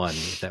turn 1.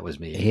 That was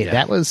me. Yeah.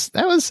 That was.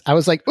 I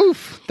was like,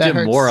 oof, that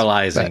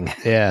demoralizing.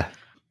 Hurts.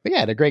 But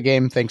yeah, a great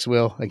game. Thanks,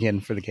 Will, again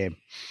for the game.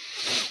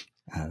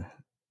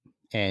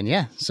 And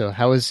yeah, so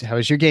how was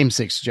your game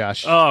 6,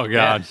 Josh? Oh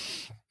God,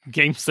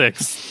 game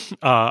 6.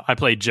 I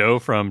played Joe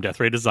from Death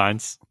Ray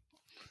Designs.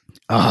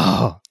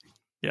 Oh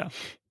yeah,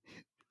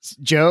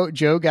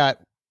 Joe got.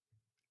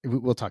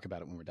 We'll talk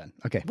about it when we're done.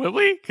 Okay, will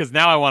we? Because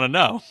now I want to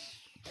know.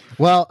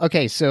 Well,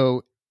 okay,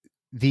 so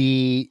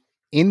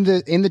in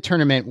the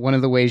tournament, one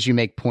of the ways you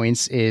make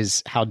points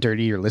is how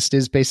dirty your list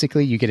is.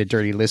 Basically, you get a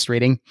dirty list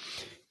rating.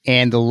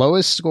 And the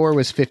lowest score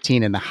was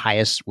 15 and the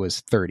highest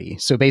was 30.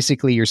 So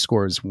basically your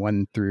score is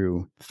 1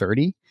 through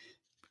 30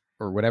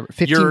 or whatever,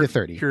 15 to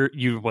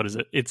 30. What is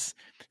it? It's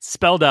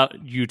spelled out.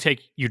 You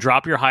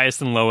drop your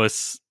highest and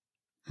lowest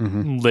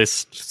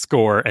list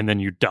score and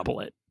then you double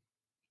it.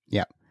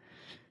 Yeah.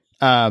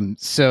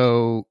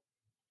 So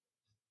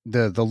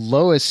the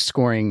lowest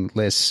scoring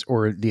lists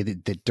or the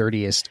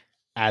dirtiest,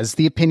 as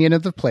the opinion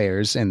of the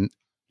players, and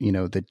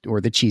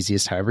the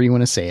cheesiest, however you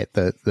want to say it,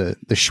 the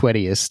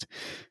sweatiest,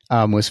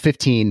 was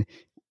 15.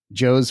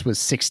 Joe's was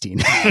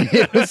 16.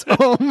 It was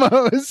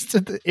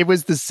it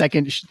was the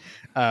second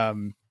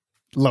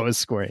lowest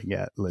scoring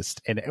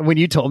list. And when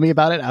you told me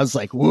about it, I was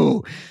like,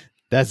 whoa,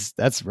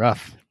 that's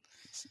rough.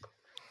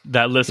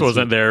 That list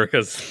wasn't there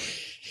because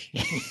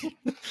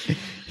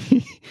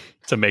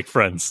to make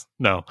friends.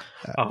 No.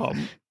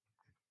 I'm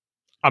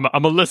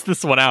gonna list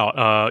this one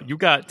out. You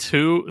got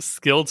 2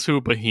 skill 2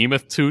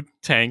 behemoth 2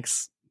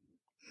 tanks.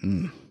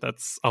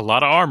 That's a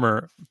lot of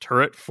armor.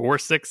 Turret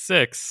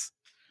 466.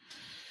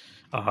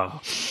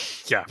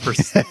 For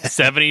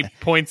 70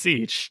 points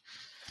each.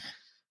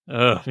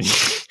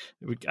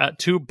 We got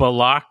 2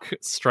 Balak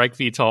strike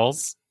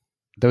VTOLs.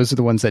 Those are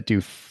the ones that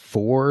do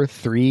 4,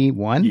 3,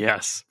 1.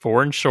 Yes,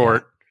 4 and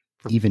short.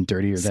 Yeah. Even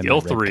dirtier than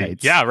skill 3.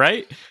 Kites. Yeah,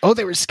 right. Oh,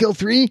 they were skill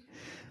 3.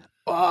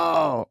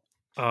 Oh.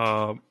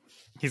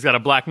 He's got a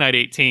Black Knight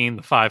 18,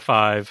 the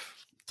 5/5,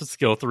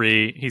 skill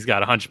 3. He's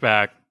got a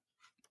Hunchback.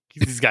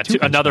 He's got 2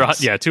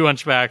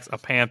 Hunchbacks, a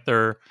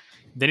Panther.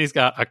 Then he's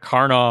got a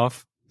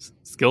Karnov,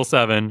 skill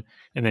 7,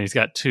 and then he's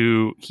got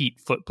 2 Heat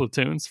Foot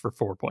platoons for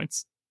 4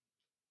 points.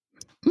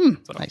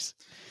 Nice.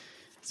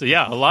 So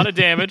yeah, a lot of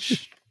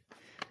damage,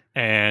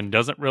 and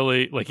doesn't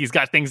really he's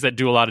got things that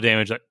do a lot of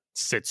damage that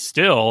sit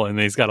still, and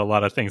he's got a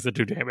lot of things that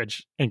do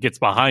damage and gets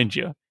behind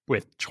you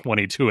with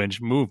 22-inch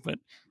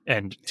movement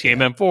and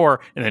TMM4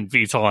 and then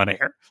VTOL on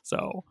air.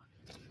 So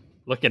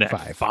looking at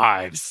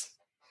 5s.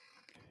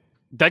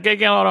 That guy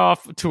got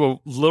off to a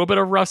little bit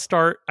of a rough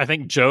start. I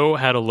think Joe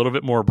had a little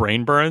bit more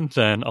brain burn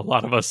than a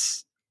lot of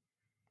us,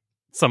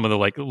 some of the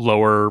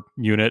lower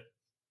unit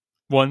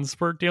ones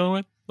we're dealing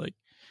with.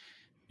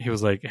 He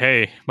was like,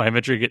 hey, my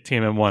infantry get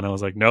TMM1. I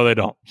was like, no, they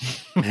don't.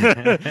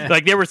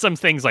 There were some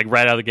things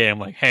right out of the game. I'm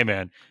like, hey,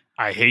 man,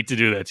 I hate to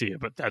do that to you,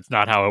 but that's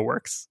not how it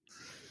works.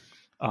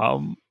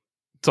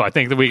 So I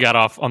think that we got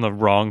off on the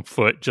wrong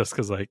foot just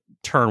because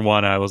turn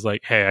 1, I was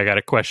like, hey, I got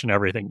to question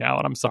everything now,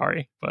 and I'm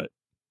sorry, but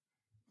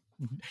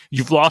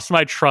you've lost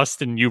my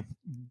trust in you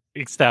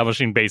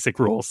establishing basic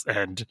rules,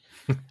 and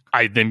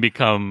I then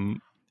become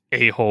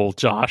a-hole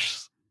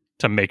Josh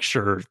to make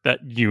sure that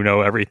you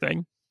know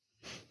everything,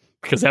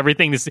 because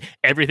everything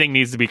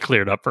needs to be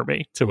cleared up for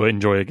me to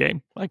enjoy the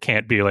game. I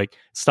can't be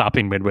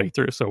stopping midway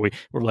through. So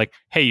we're like,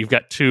 hey, you've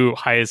got 2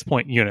 highest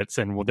point units,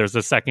 and there's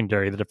a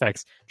secondary that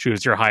affects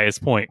choose your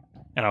highest point.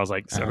 And I was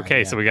like, so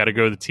we got to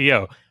go to the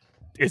TO.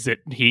 Is it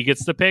he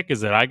gets to pick?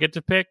 Is it I get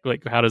to pick?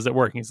 How does it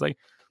work? And he's like,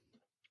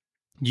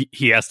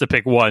 he has to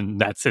pick one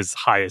that's his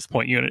highest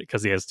point unit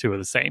because he has 2 of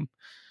the same.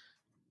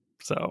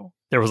 So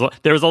there was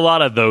a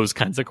lot of those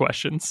kinds of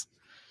questions.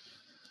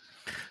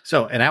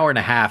 So an hour and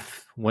a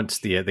half once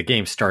the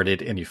game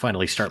started and you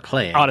finally start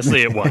playing.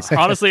 Honestly, it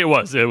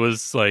was. It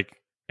was like,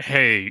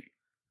 hey,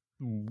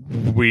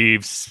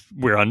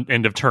 we're on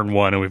end of turn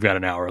 1 and we've got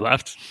an hour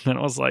left. And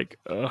I was like,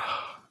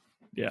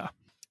 yeah.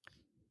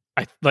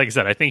 Like I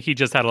said, I think he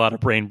just had a lot of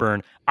brain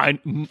burn.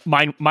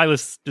 My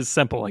list is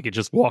simple. Like, it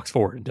just walks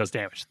forward and does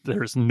damage.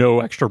 There's no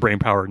extra brain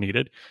power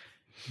needed.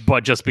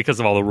 But just because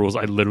of all the rules,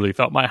 I literally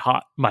felt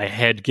my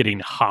head getting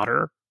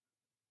hotter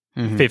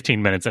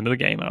 15 minutes into the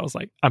game. And I was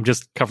like, I'm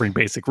just covering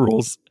basic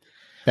rules.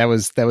 That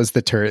was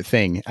the turret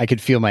thing. I could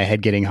feel my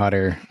head getting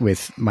hotter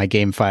with my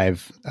game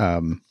 5.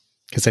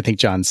 Because I think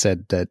John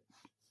said that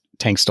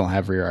tanks don't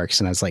have rear arcs,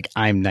 and I was like,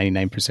 I'm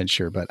 99%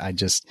 sure, but I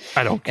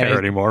don't care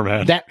anymore,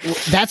 man.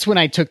 That's when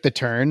I took the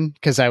turn,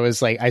 because I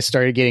was like, I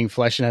started getting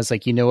flushed, and I was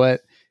like, you know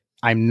what?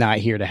 I'm not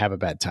here to have a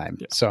bad time.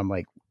 Yeah. So I'm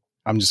like,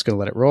 I'm just going to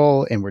let it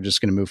roll, and we're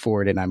just going to move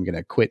forward, and I'm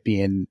going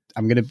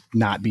to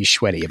not be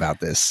sweaty about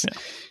this.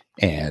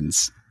 Yeah. And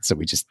so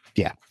we just,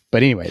 yeah.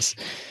 But anyways.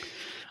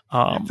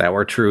 If that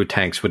were true,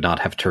 tanks would not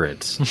have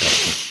turrets.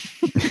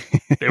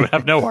 They would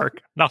have no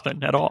arc,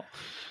 nothing at all.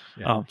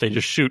 Yeah. They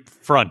just shoot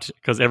front,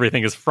 because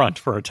everything is front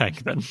for a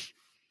tank then.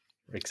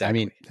 Exactly. I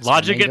mean,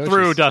 logic it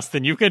through,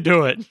 Dustin. You can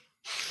do it.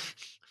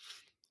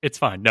 It's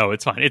fine. No,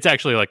 it's fine. It's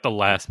actually like the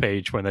last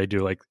page when they do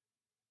like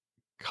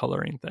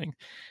coloring thing.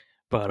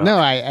 But no,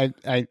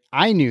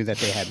 I knew that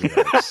they had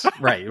rears.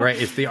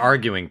 Right. It's the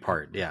arguing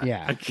part.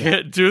 Yeah. I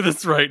can't do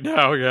this right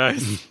now,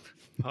 guys.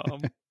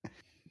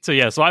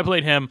 So I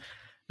played him.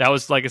 That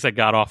was, like I said,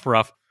 got off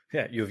rough.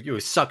 Yeah, you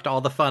sucked all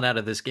the fun out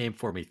of this game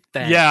for me.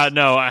 Thanks. Yeah,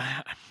 no.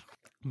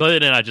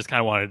 But then I just kind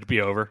of wanted it to be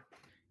over.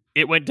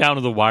 It went down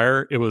to the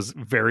wire. It was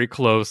very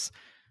close.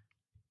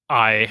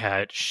 I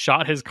had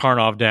shot his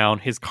Karnov down.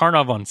 His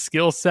Karnov on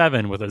skill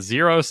 7 with a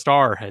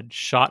 0-star had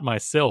shot my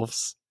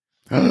Sylphs.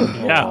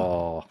 Yeah.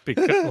 Oh.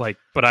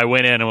 But I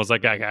went in and was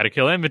like, I got to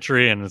kill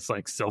infantry. And it's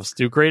like, Sylphs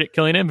do great at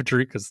killing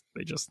infantry because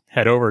they just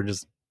head over and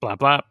just blah,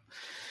 blah.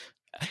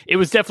 It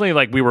was definitely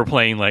like we were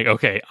playing like,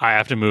 okay, I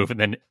have to move, and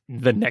then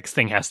the next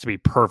thing has to be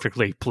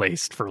perfectly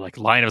placed for like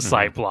line of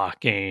sight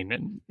blocking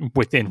and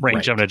within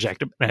range of an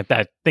objective. And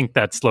I think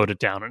that slowed it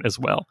down as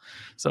well.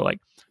 So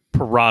like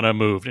Piranha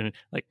moved, and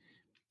like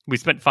we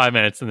spent 5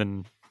 minutes, and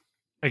then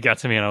it got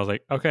to me, and I was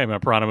like, okay, my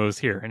Piranha moves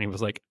here, and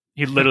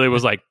he literally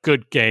was like,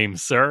 good game,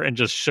 sir, and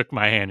just shook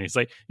my hand. He's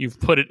like, you've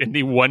put it in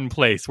the one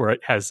place where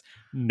it has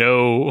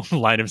no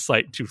line of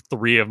sight to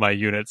 3 of my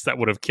units that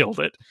would have killed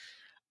it.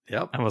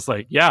 Yep. I was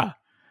like, yeah.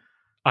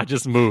 I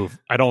just move.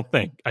 I don't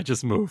think. I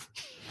just move.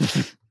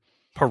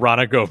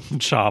 Piranha go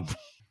chomp.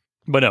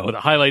 But no, the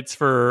highlights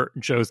for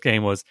Joe's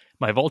game was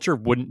my Vulture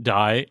wouldn't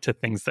die to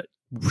things that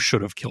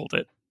should have killed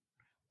it.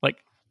 Like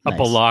a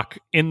Balak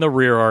in the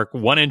rear arc,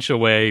 1 inch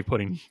away,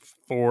 putting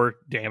 4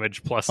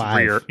 damage plus 5.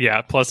 rear.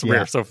 Yeah, plus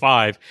rear, so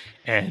 5.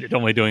 And it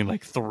only doing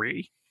like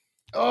 3.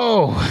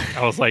 Oh.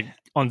 I was like,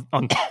 on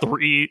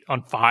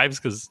 5s,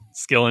 because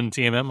skill and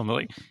TMM, I'm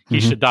like,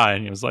 he should die.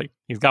 And he was like,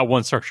 he's got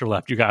 1 structure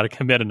left. You got to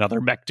commit another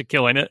mech to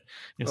killing it.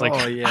 He was like,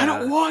 I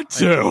don't want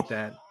to.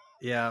 That.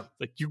 Yeah.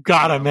 Like, you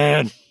gotta,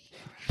 man.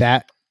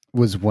 That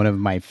was one of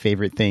my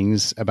favorite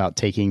things about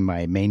taking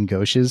my main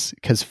Gauches,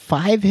 because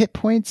 5 hit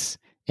points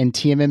and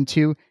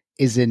TMM2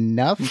 is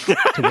enough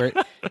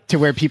to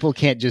where people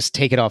can't just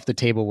take it off the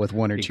table with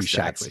 1 or 2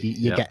 shots.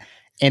 You got,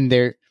 and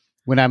there,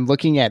 when I'm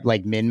looking at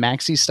like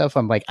min-maxy stuff,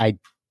 I'm like, I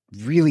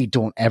really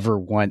don't ever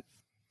want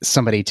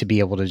somebody to be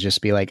able to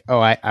just be like, oh,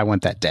 I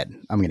want that dead.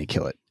 I'm going to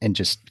kill it and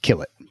just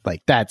kill it.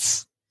 Like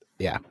that's,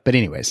 yeah. But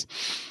anyways.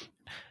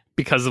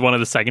 Because one of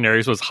the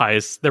secondaries was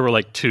highest, there were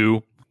like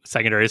 2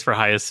 secondaries for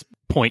highest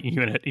point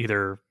unit.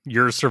 Either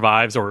yours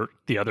survives or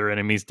the other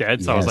enemy's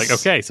dead. So I was like,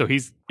 okay, so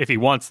if he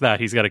wants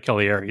that, he's got to kill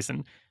the Ares.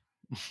 And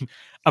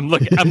I'm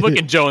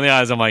looking Joe in the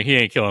eyes. I'm like, he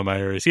ain't killing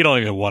my Ares. He don't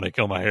even want to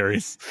kill my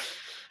Ares.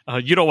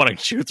 You don't want to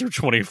shoot through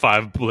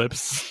 25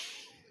 blips.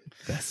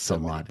 That's a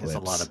lot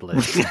of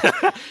blips.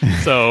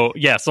 So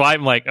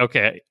I'm like,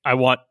 okay, I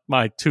want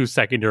my 2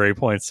 secondary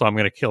points, so I'm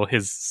going to kill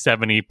his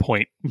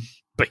 70-point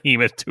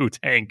Behemoth 2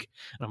 tank.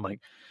 And I'm like,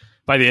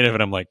 by the end of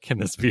it, I'm like, can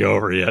this be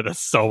over yet? That's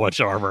so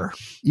much armor.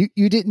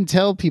 You didn't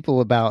tell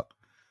people about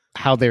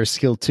how they're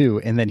skilled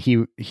too, and then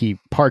he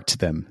parked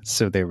them,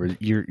 so they were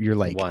you're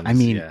like, ones, I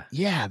mean,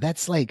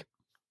 that's like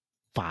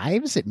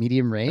 5s at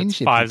medium range.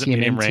 5s at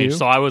medium range.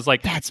 So I was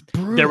like, that's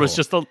brutal. There was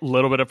just a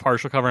little bit of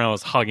partial cover, and I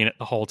was hugging it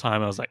the whole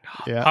time. I was like,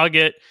 hug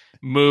it,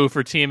 move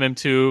for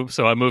TMM2.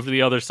 So I moved to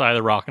the other side of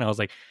the rock, and I was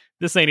like,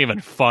 this ain't even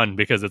fun,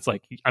 because it's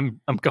like I'm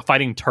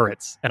fighting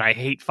turrets, and I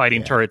hate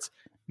fighting turrets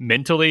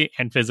mentally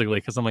and physically,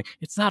 because I'm like,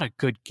 it's not a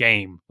good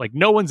game. Like,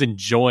 no one's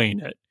enjoying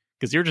it,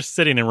 because you're just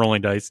sitting and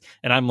rolling dice,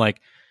 and I'm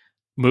like,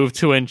 move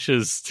 2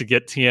 inches to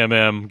get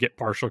TMM, get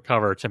partial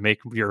cover to make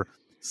your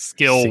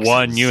skill 6s.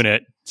 1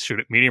 unit.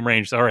 Shoot at medium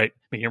range. All right,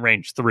 medium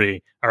range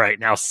 3. All right,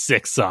 now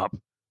 6 up.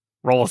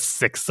 Roll a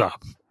 6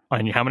 up.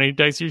 And how many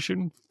dice are you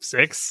shooting?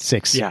 6?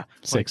 6. Yeah,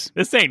 6. Like,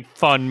 this ain't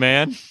fun,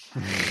 man.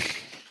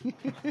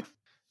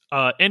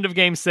 End of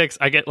game 6,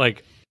 I get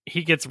like,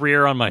 he gets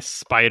rear on my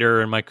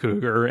Spider and my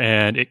Cougar,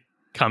 and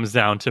comes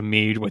down to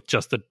me with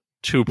just a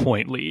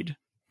 2-point lead.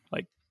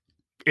 Like,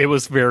 it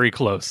was very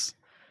close.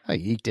 I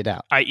eked it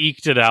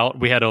out.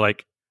 We had to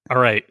all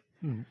right,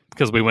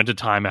 because we went to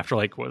time after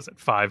what was it,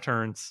 5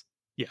 turns?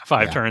 Yeah,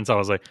 5 turns. I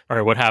was like, all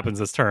right, what happens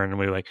this turn? And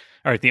we were like,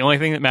 all right, the only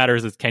thing that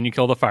matters is can you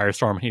kill the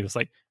firestorm? And he was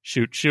like,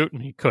 shoot,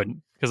 and he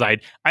couldn't, because I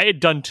had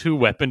done 2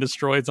 weapon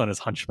destroys on his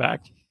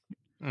hunchback.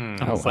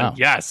 I was like,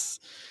 yes,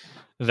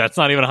 that's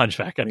not even a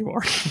hunchback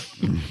anymore.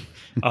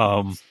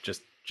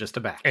 Just a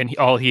back. And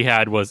all he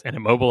had was an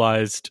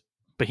immobilized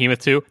Behemoth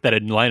 2 that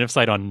had line of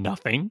sight on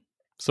nothing.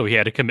 So he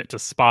had to commit to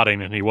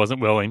spotting, and he wasn't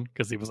willing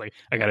because he was like,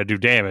 I got to do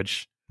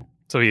damage.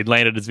 So he had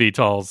landed his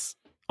VTOLs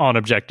on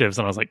objectives,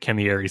 and I was like, can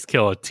the Ares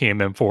kill a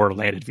TMM4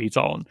 landed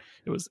VTOL? And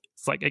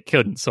it's like it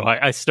couldn't. So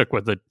I stuck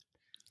with a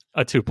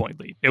 2-point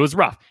lead. It was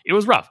rough.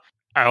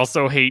 I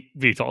also hate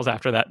VTOLs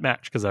after that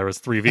match because there was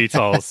 3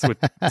 VTOLs with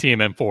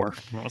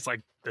TMM4. And I was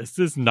like, this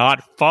is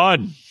not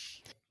fun.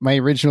 My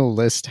original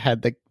list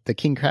had the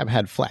King Crab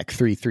had flak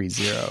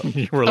 330.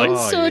 You were like,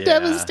 I'm so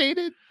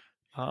devastated.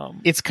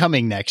 It's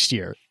coming next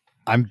year.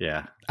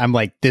 I'm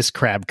like, this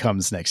crab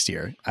comes next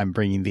year. I'm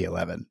bringing the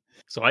 11.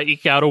 So I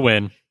eke out a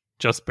win,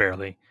 just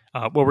barely.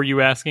 What were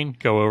you asking?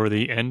 Go over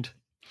the end.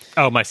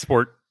 Oh, my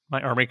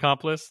Army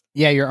comp list.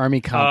 Yeah, your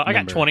Army comp. I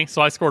got 20,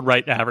 so I scored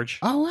right average.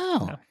 Oh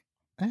wow.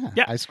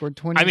 Yeah, I scored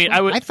 20. I mean,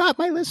 I thought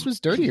my list was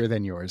dirtier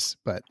than yours,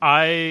 but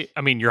I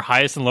mean, your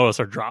highest and lowest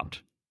are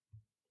dropped.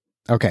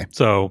 Okay.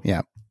 So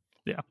yeah.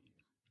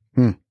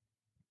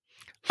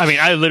 I mean,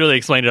 I literally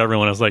explained to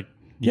everyone. I was like,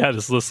 yeah,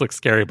 this list looks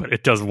scary, but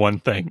it does one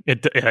thing.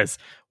 It has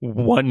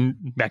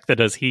 1 mech that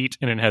does heat,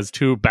 and it has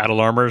 2 battle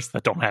armors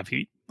that don't have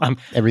heat.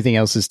 Everything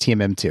else is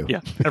TMM2. Yeah.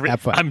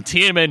 I'm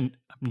TMN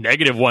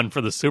 -1 for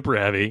the super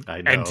heavy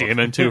and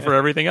TMN2 for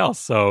everything else.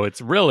 So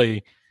it's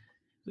really,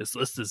 this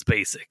list is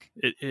basic.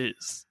 It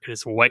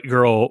is white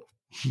girl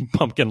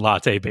pumpkin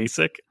latte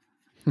basic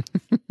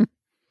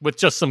with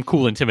just some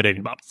cool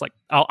intimidating models. Like,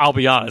 I'll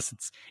be honest,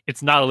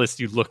 it's not a list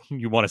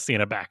you want to see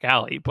in a back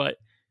alley, but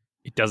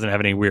it doesn't have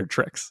any weird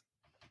tricks.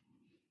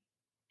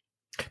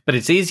 But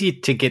it's easy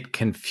to get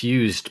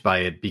confused by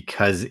it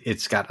because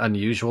it's got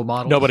unusual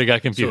models. Nobody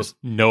got confused.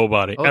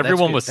 Nobody.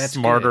 Everyone was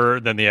smarter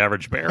than the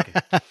average bear.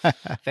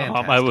 Okay.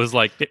 I was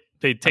like,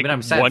 they'd take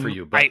I'm sad one. For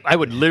you, but I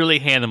would literally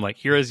hand them like,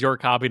 here is your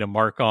copy to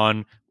mark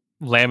on,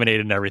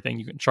 laminated and everything.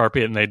 You can Sharpie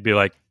it, and they'd be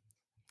like,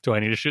 do I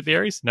need to shoot the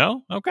Ares?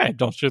 No? Okay,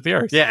 don't shoot the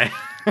Ares. Yeah.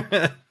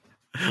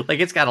 Like,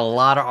 it's got a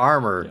lot of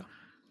armor,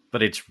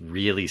 but it's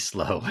really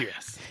slow.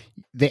 Yes.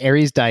 The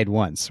Ares died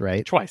once,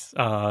 right? Twice.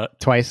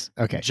 Twice?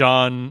 Okay.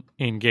 John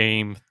in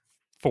game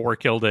 4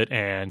 killed it,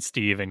 and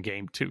Steve in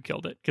game 2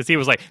 killed it. Because he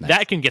was like,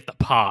 that can get the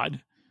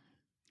pod.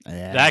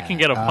 Yeah. That can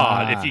get a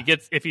pod. If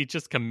he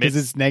just commits. Because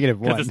it's -1.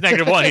 Because it's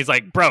 -1. He's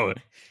like, bro,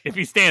 if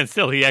he stands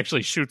still, he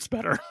actually shoots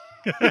better.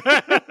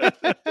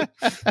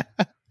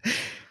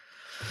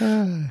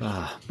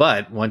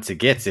 But once it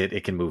gets it,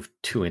 it can move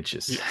 2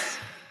 inches. Yes.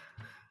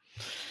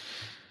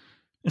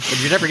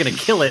 But you're never going to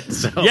kill it.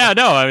 So. Yeah,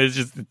 no, I mean, it's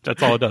just,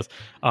 that's all it does.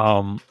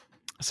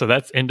 So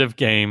that's end of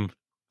game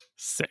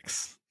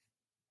 6.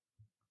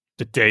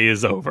 The day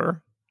is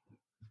over,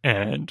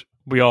 and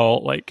we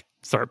all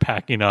start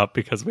packing up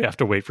because we have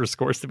to wait for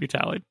scores to be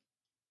tallied.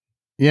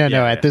 Yeah,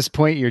 at this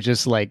point you're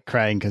just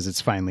crying because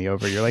it's finally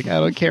over. You're like, I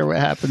don't care what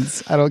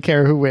happens. I don't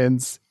care who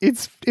wins.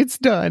 It's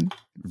done.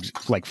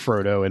 Like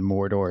Frodo and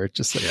Mordor,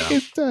 just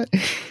it's done.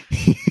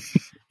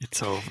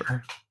 It's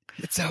over.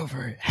 It's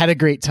over. Had a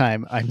great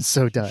time. I'm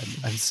so done.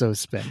 I'm so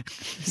spent.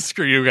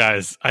 Screw you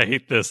guys. I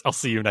hate this. I'll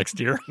see you next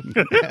year.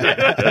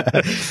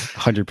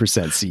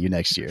 100% see you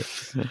next year.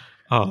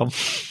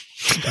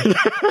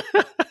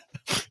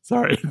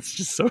 Sorry, it's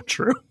just so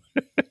true.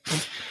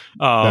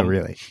 No,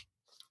 really.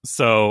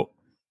 So,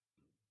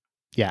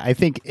 yeah, I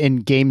think in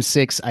game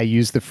 6 I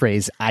used the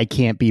phrase "I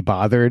can't be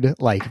bothered"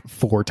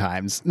 4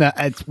 times. No,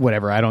 it's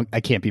whatever.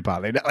 I can't be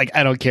bothered.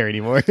 I don't care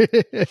anymore.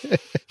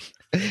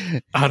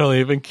 I don't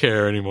even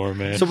care anymore,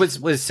 man. So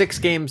was 6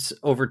 games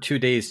over 2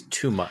 days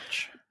too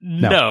much?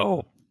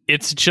 No,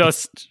 it's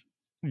just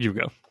you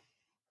go.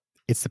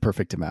 It's the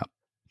perfect amount.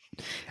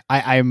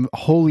 I'm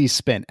wholly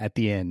spent at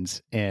the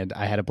end, and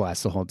I had a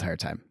blast the whole entire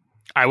time.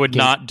 I would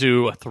not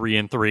do a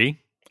 3-3.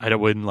 I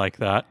wouldn't like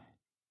that.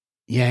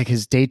 Yeah,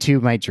 because day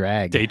 2 might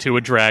drag. Day 2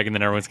 would drag, and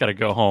then everyone's got to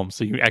go home.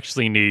 So you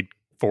actually need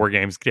 4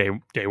 games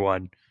day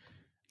 1.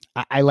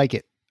 I like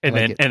it. And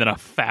then a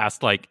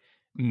fast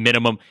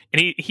minimum.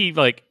 And he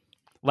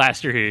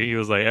last year he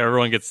was like,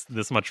 everyone gets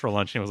this much for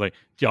lunch. And he was like,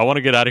 do y'all want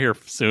to get out of here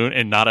soon?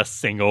 And not a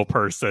single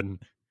person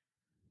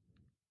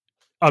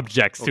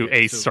objects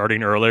to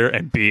starting earlier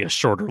and B, a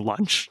shorter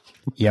lunch.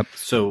 Yep.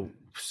 So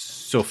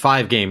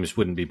 5 games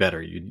wouldn't be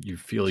better. You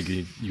feel like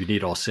you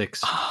need all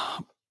 6?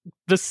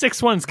 The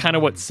 6th one's kind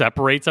of what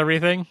separates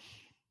everything.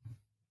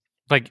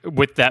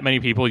 With that many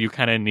people, you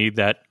kind of need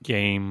that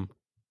game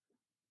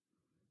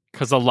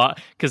because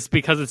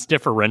it's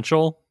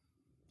differential.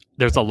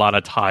 There's a lot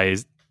of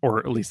ties, or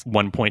at least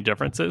 1 point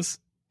differences.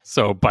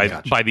 So by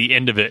the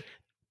end of it,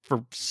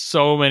 for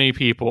so many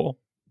people,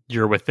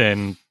 you're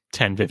within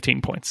 10,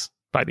 15 points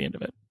by the end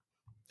of it.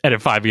 And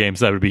at 5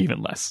 games, that would be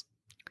even less.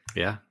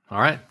 Yeah. All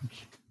right.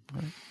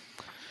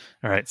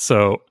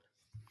 So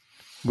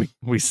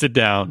we sit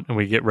down and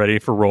we get ready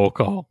for roll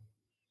call.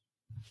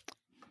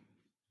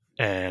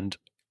 And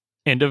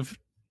end of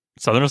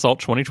Southern Assault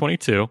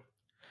 2022,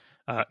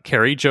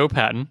 Carrie Jo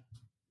Patton,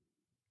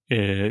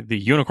 the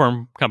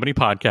Unicorn Company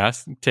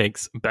podcast,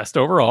 takes best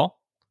overall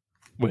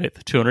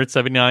with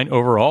 279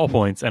 overall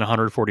points and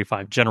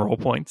 145 general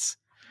points.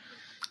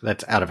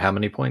 That's out of how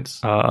many points?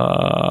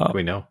 Do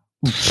we know?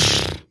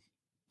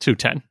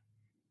 210.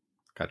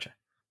 Gotcha.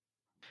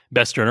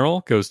 Best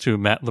general goes to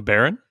Matt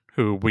LeBaron,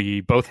 who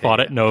we both fought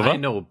at Nova. I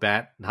know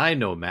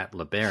Matt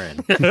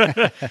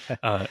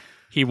LeBaron.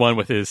 He won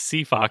with his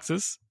Sea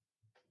Foxes.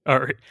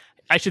 Or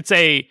I should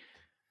say,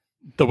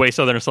 the way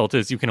Southern Assault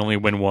is, you can only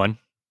win one.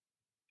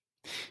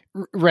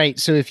 Right.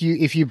 So if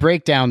you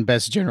break down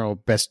best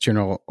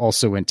general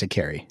also went to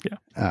Carrie.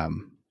 Yeah.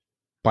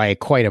 By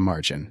quite a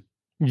margin.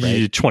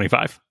 Right?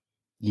 25.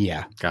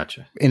 Yeah.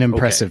 Gotcha. An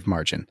impressive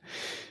margin.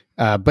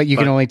 But you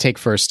can only take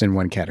first in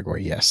one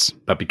category, yes.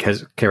 But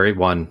because Carrie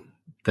won,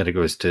 then it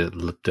goes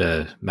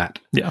to Matt.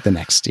 Yeah. The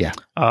next, yeah.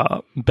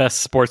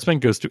 Best sportsman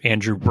goes to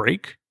Andrew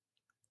Brake.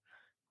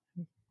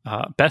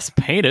 Best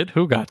painted,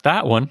 who got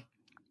that one?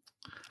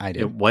 I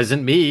did. It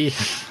wasn't me.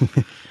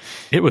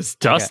 It was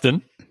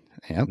Dustin.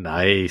 Yep.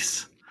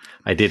 Nice.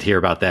 I did hear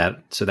about that.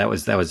 So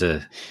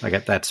I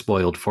got that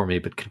spoiled for me,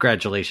 but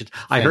congratulations.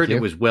 I heard it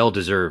was well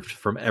deserved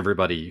from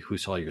everybody who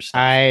saw your stuff.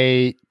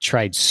 I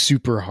tried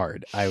super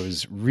hard. I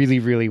was really,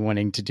 really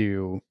wanted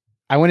to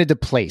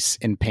place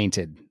in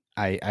painted.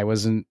 I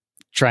wasn't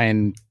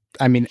trying.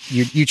 I mean,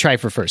 you try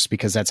for first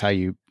because that's how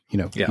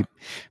yeah.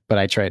 But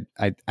I tried.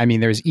 I mean,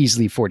 there's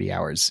easily 40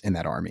 hours in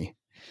that army.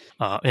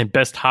 And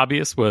best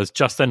hobbyist was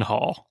Justin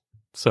Hall.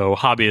 So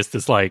hobbyist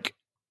is like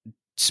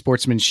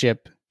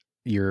sportsmanship,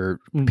 your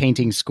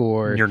painting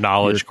score, your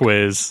knowledge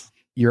quiz,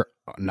 your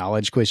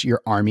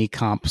army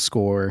comp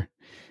score.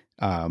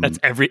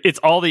 It's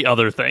all the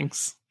other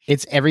things.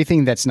 It's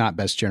everything that's not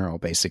best general,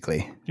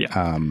 basically.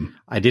 Yeah.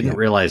 I didn't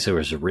realize there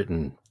was a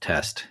written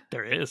test.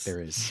 There is.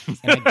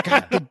 And I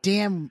got the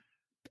damn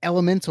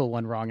elemental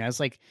one wrong. I was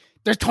like,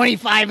 there's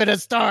 25 at a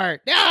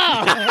start. No!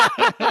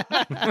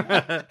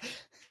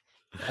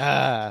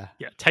 Yeah,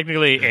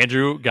 technically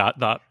Andrew got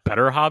the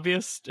better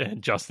hobbyist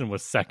and Justin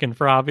was second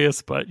for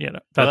hobbyist, but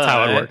that's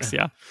how it works.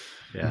 Yeah.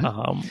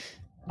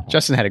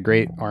 Justin had a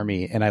great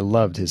army and I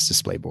loved his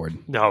display board.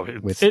 No,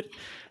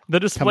 the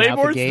display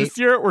boards this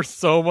year were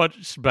so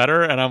much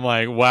better, and I'm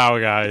like, wow,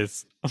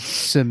 guys.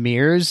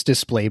 Samir's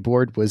display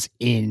board was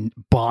in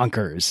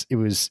bonkers. It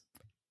was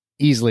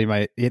easily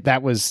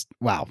that was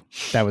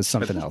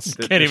something else.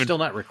 They're still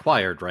not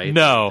required, right?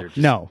 No,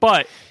 no.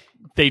 But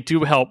they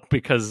do help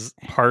because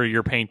part of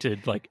your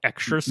painted like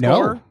extra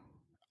score. No,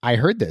 I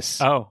heard this.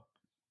 Oh,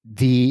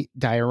 the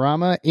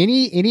diorama,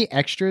 any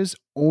extras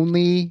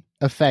only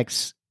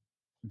affects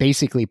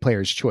basically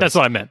player's choice. That's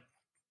what I meant.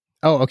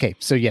 Oh, okay.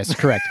 So yes,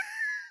 correct.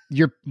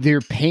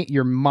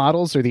 Your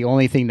models are the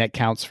only thing that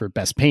counts for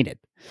best painted.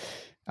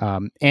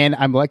 And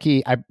I'm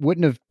lucky. I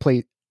wouldn't have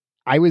played.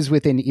 I was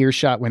within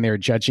earshot when they were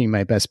judging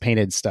my best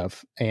painted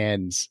stuff,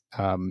 and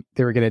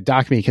they were going to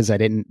dock me because I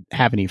didn't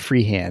have any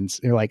free hands.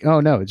 They're like,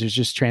 "Oh no, there's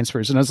just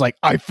transfers," and I was like,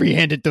 "I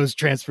free-handed those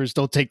transfers.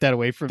 Don't take that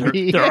away from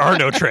me." There are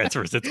no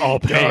transfers. It's all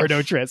paid. There are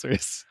no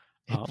transfers.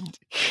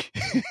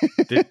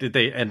 Did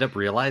they end up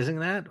realizing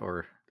that,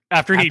 or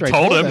after he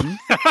told him?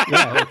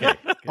 Yeah. Okay.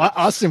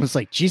 Austin was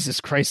like,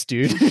 "Jesus Christ,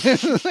 dude!"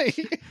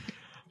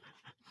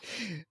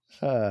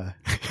 But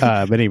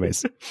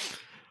anyways,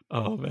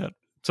 oh man.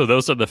 So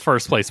those are the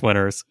first place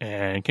winners,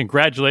 and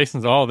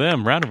congratulations to all of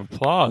them. Round of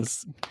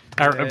applause.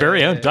 Our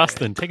very own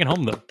Dustin taking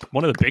home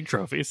one of the big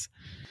trophies.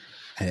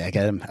 I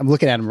got him. I'm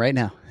looking at him right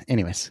now.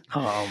 Anyways,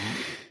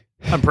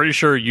 I'm pretty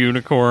sure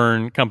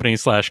Unicorn Company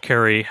 /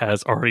 Carrie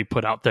has already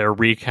put out their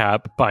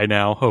recap by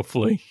now,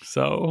 hopefully.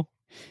 So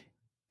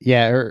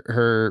yeah,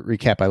 her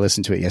recap, I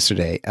listened to it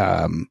yesterday.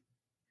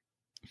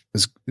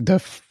 Was the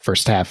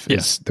first half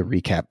is the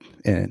recap,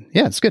 and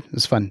yeah, it's good.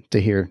 It's fun to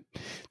hear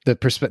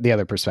the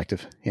other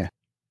perspective. Yeah.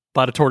 A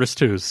lot of Tortoise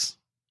 2s.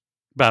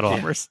 Battle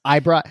armors. I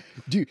brought,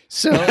 dude,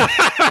 so a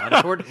lot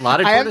of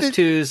Tortoise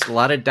 2s, a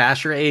lot of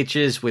Dasher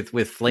H's with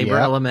Flamer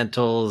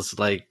Elementals,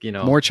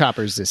 more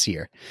choppers this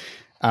year.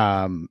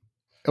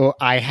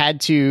 I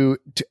had to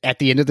at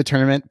the end of the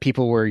tournament,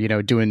 people were,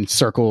 doing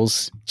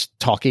circles,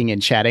 talking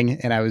and chatting.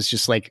 And I was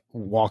just like,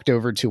 walked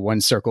over to one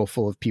circle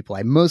full of people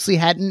I mostly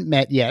hadn't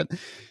met yet.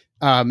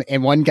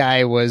 And one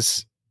guy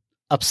was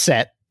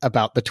upset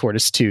about the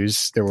Tortoise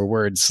 2s. There were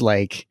words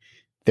like,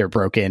 they're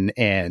broken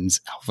and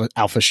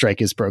Alpha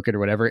Strike is broken or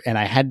whatever. And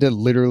I had to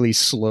literally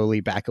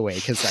slowly back away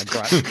because I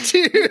brought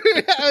two.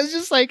 I was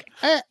just like,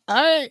 all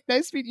right,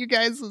 nice to meet you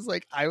guys. I was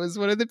like, I was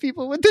one of the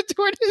people with the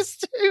Tortoise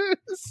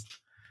 2s.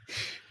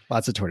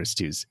 Lots of Tortoise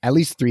 2s. At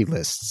least 3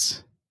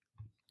 lists.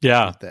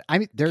 Yeah.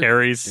 They're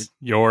Carrie's,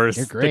 yours,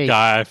 they're great. The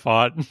guy I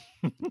fought.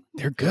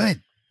 They're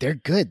good. They're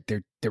good.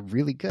 They're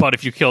really good. But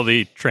if you kill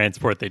the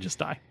transport, they just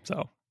die.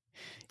 So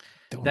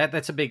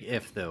that's a big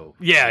if, though.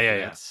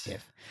 Yeah.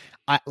 If.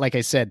 Like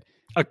I said,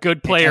 A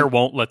good player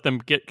won't let them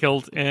get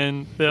killed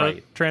in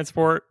the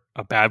transport.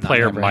 A bad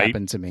player might.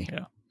 Happened to me.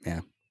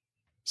 Yeah.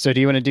 So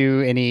do you want to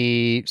do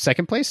any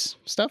second place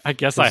stuff? I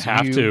guess I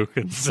have to,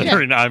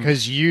 considering I'm...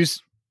 Because you...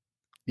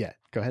 Yeah,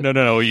 go ahead.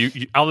 No.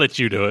 I'll let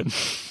you do it.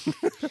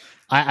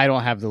 I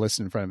don't have the list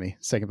in front of me.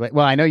 Second place.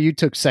 Well, I know you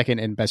took second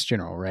in best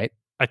general, right?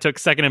 I took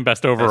second in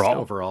best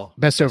overall.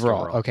 Best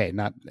overall. Okay,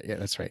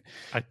 that's right.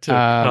 I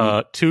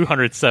took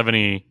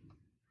 270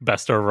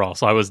 best overall,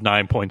 so I was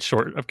 9 points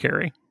short of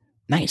Carrie.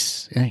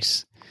 Nice.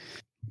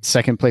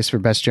 Second place for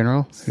best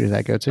general. Who did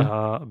that go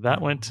to?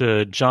 That went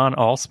to John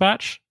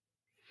Allspatch.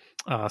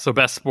 So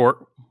best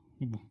sport.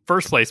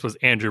 First place was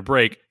Andrew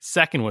Brake.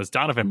 Second was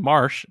Donovan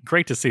Marsh.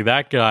 Great to see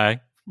that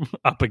guy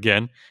up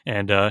again,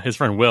 and his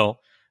friend Will.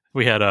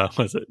 We had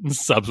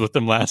subs with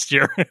them last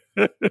year.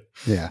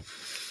 Yeah.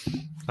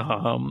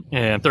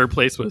 And third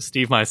place was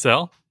Steve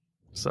Mysel.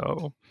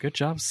 So good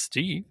job,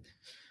 Steve.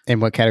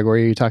 And what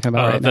category are you talking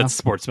about right now? That's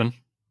sportsman.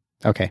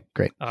 Okay,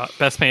 great.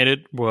 Best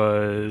painted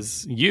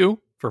was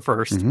you for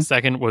first. Mm-hmm.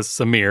 Second was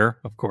Samir,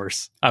 of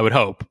course. I would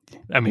hope.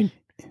 I mean,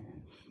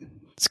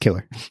 it's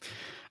killer.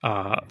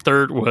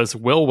 Third was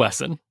Will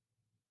Wesson.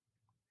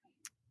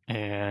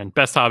 And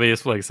best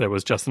hobbyist, like I said,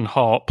 was Justin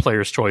Hall.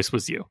 Player's choice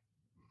was you.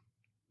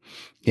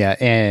 Yeah,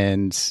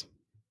 and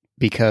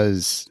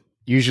because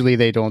usually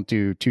they don't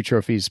do 2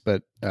 trophies,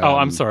 but...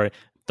 I'm sorry.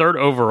 Third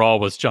overall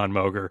was John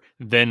Moger.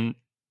 Then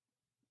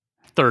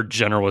third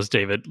general was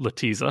David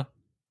Latiza.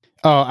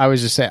 Oh, I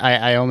was just saying,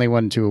 I only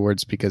won 2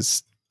 awards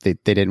because they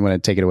didn't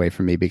want to take it away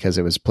from me because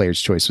it was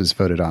player's choice was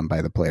voted on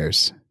by the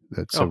players.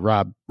 So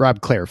Rob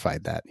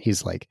clarified that.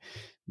 He's like,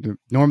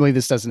 normally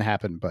this doesn't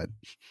happen, but...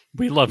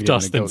 We love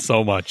Dustin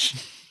so much.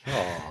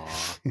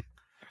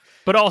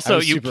 But also,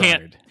 you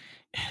can't... Honored.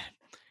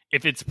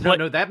 If it's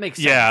no, that makes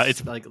sense. Yeah,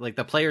 it's like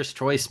the player's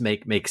choice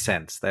makes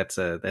sense. That's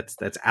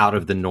out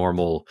of the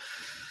normal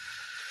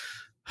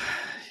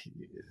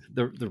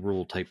the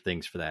rule type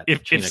things for that.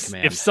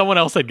 If someone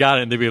else had got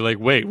it, they'd be like,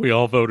 "Wait, we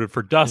all voted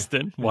for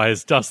Dustin. Why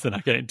is Dustin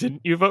not getting?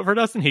 Didn't you vote for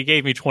Dustin? He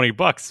gave me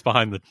 $20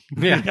 behind the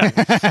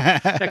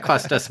that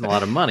cost Dustin a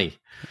lot of money.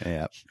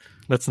 Yeah,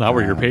 that's not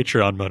where your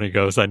Patreon money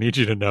goes. I need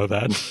you to know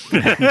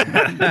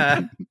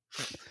that."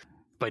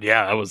 But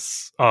yeah, that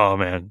was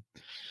man.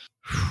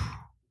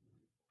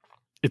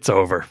 It's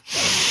over.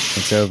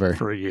 It's over.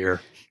 For a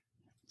year.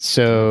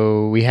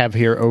 So we have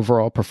here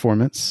overall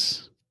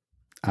performance.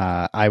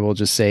 I will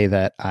just say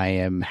that I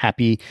am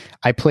happy.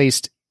 I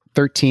placed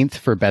 13th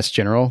for best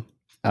general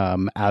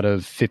out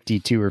of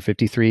 52 or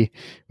 53,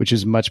 which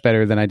is much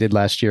better than I did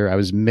last year. I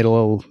was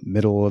middle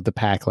of the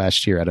pack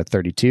last year out of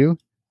 32.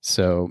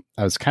 So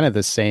I was kind of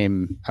the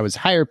same. I was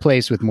higher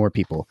placed with more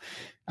people.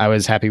 I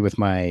was happy with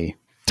my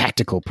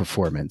tactical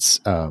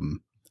performance.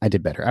 I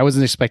did better. I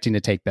wasn't expecting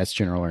to take best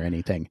general or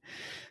anything.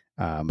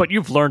 But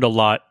you've learned a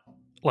lot.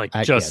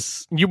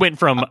 You went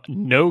from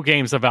no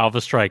games of Alpha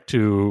Strike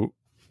to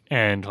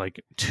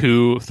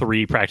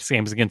 2-3 practice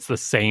games against the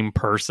same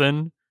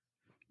person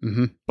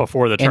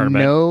before the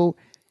tournament.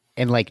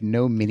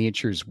 No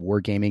miniatures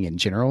wargaming in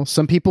general.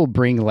 Some people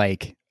bring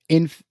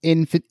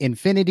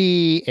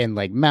Infinity and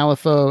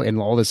Malifaux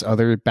and all this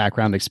other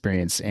background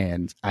experience,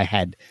 and I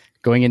had.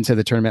 Going into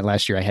the tournament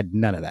last year, I had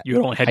none of that.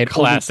 You only had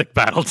classic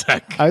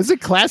BattleTech. I was a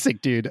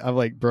classic dude. I'm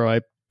like, bro,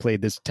 I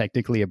played this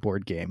technically a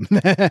board game.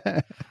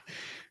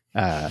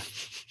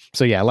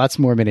 So yeah, lots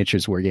more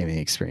miniatures wargaming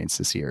experience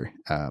this year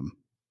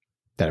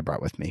that I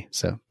brought with me.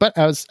 So, but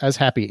I was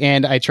happy,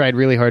 and I tried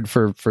really hard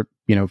for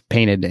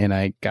painted, and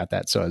I got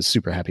that. So I was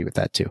super happy with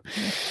that too.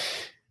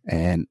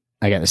 And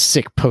I got a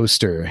sick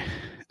poster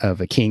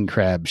of a king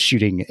crab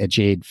shooting a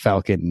jade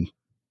falcon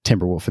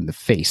timberwolf in the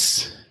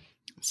face.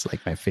 It's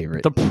my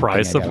favorite. The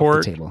prize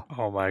support.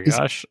 Oh my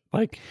gosh!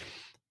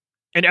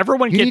 And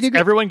everyone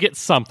gets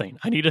something.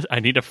 I need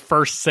to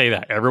first say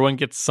that everyone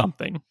gets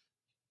something.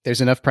 There's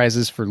enough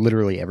prizes for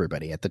literally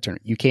everybody at the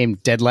tournament. You came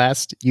dead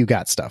last. You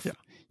got stuff. Yeah.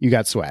 You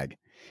got swag.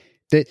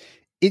 The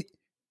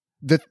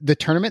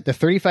tournament, the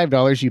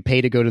 $35 you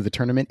pay to go to the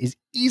tournament is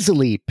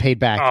easily paid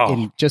back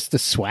in just the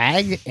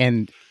swag.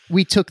 And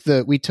we took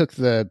the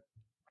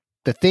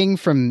thing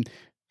from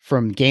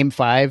game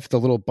 5, the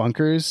little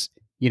bunkers.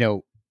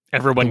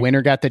 The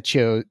winner got to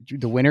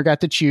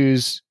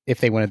choose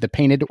if they wanted the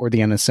painted or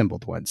the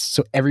unassembled ones.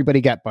 So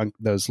everybody got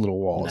those little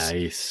walls.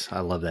 Nice. I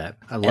love that.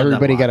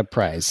 Everybody got a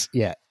prize.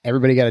 Yeah.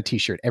 Everybody got a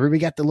t-shirt. Everybody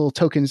got the little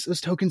tokens. Those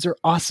tokens are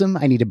awesome.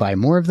 I need to buy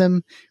more of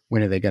them.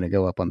 When are they going to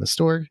go up on the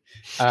store?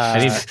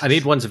 I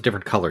need ones of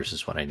different colors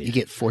is what I need. You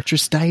get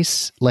Fortress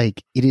dice. You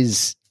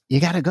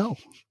got to go.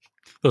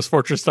 Those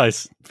Fortress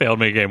dice failed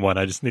me game 1.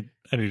 I need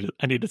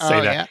to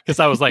say that because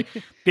I was like,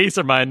 these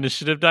are my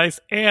initiative dice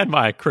and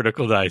my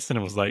critical dice, and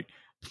it was like,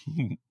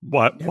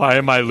 why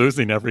am I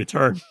losing every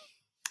turn?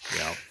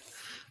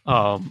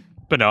 Yeah.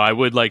 But no, I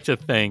would like to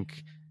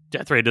thank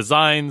Death Ray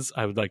Designs.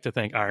 I would like to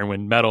thank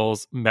Ironwind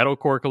Metals,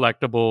 Metalcore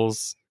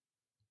Collectibles.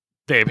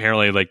 They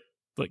apparently like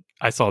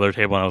I saw their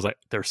table and I was like,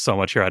 there's so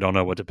much here, I don't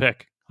know what to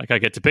pick. Like I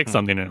get to pick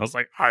something, and I was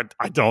like, I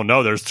don't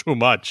know. There's too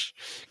much.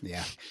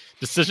 Yeah.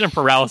 Decision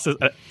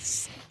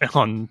paralysis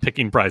on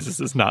picking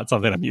prizes is not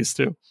something I'm used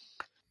to.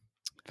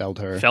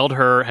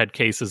 Feldher had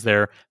cases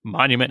there.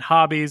 Monument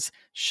Hobbies,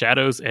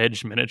 Shadow's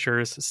Edge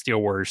Miniatures,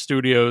 Steel Warrior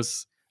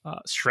Studios,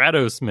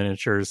 Stratos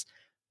Miniatures.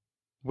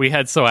 We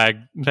had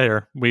SOAG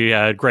there. We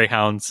had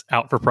Greyhounds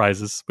out for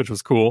prizes, which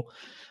was cool.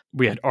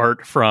 We had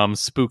art from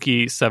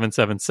Spooky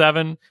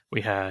 777.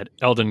 We had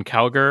Eldon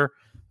Cowger,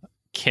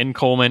 Ken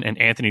Coleman, and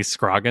Anthony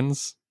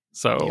Scroggins.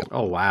 So,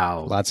 oh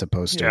wow, lots of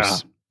posters. Yeah.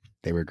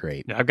 They were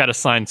great. I've got a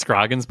signed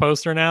Scroggins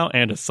poster now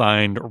and a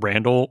signed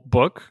Randall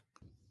book.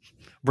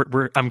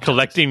 I'm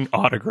collecting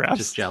autographs.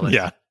 Just jealous.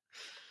 Yeah.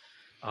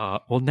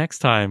 Well, next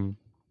time,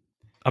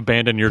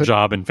 abandon your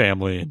job and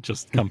family and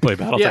just come play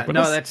Battletech with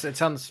us. That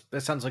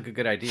sounds like a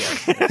good idea.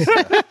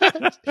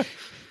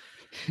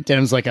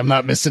 Denham's like, I'm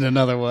not missing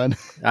another one.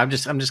 I'm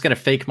just gonna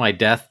fake my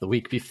death the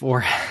week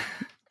before.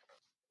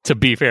 To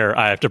be fair,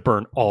 I have to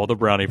burn all the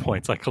brownie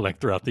points I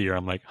collect throughout the year.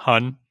 I'm like,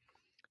 hun,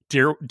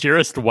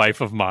 dearest wife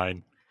of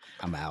mine,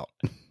 I'm out.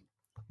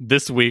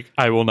 This week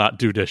I will not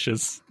do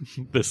dishes.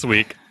 This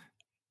week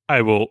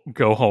I will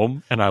go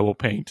home and I will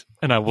paint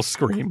and I will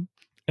scream.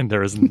 And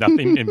there is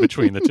nothing in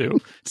between the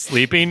two.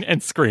 Sleeping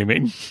and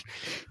screaming.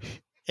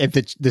 If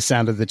the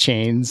sound of the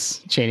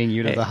chaining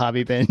you to the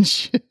hobby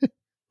bench.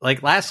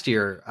 Like last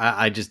year,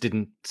 I just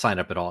didn't sign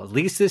up at all. At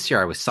least this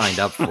year I was signed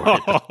up for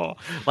it.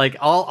 Like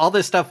all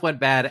this stuff went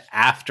bad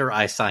after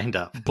I signed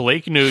up.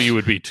 Blake knew you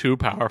would be too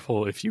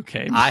powerful if you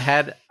came. I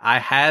had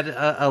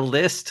a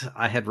list.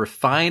 I had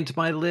refined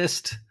my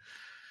list.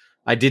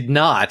 I did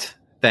not,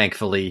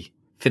 thankfully,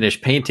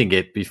 finish painting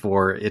it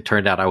before it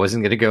turned out I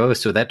wasn't going to go.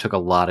 So that took a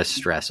lot of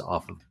stress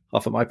off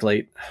of my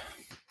plate.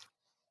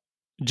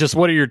 Just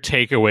what are your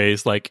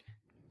takeaways? Like,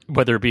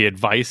 whether it be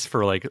advice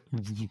for like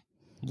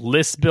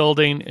list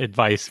building,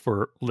 advice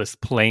for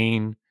list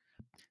playing.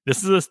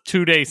 This is a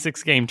 2-day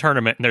 6-game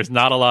tournament, and there's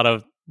not a lot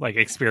of like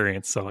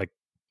experience. So like,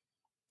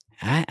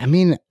 I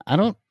mean, I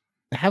don't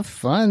have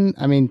fun.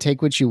 I mean,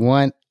 take what you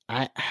want.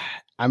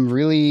 I'm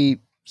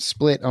really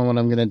split on what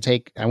I'm going to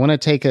take. I want to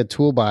take a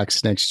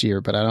toolbox next year,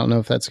 but I don't know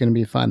if that's going to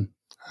be fun.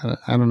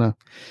 I don't know.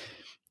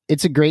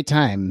 It's a great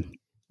time.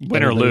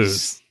 Win or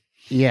lose.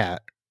 Yeah.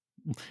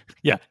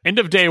 Yeah. End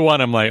of day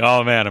one, I'm like,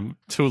 oh man, I'm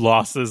 2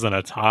 losses and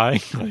a tie.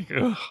 Like,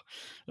 ugh.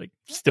 Like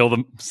still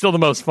the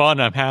most fun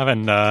I'm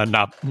having,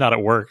 not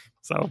at work.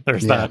 So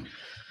there's that.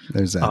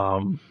 There's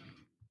that.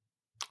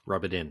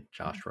 Rub it in,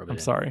 Josh. Rub it in. I'm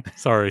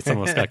sorry.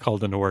 Someone else got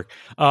called into work.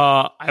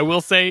 I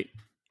will say,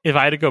 if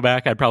I had to go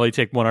back, I'd probably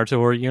take 1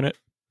 artillery unit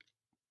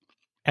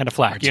and a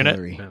flak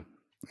unit.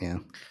 Yeah.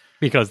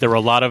 Because there were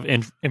a lot of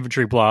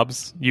infantry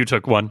blobs. You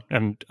took one,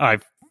 and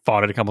I've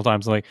fought it a couple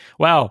times. I'm like,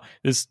 wow,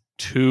 this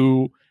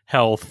 2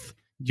 health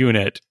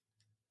unit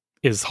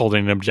is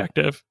holding an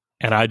objective,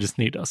 and I just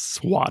need to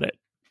swat it.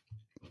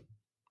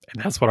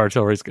 And that's what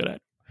artillery is good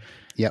at.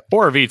 Yep.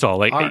 Or VTOL.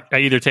 Like I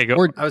either take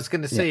a. I was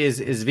going to say, is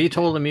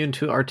VTOL immune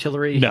to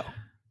artillery? No.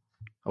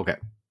 Okay.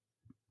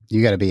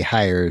 You got to be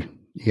higher.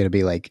 You got to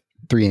be like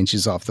 3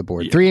 inches off the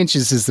board. 3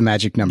 inches is the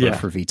magic number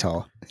for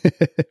VTOL.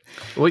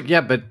 Well,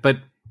 yeah,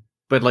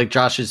 but like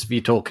Josh's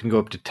VTOL can go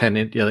up to 10.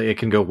 It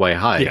can go way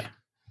high. Yeah.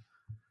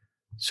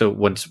 So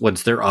once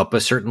they're up a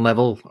certain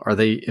level, are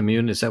they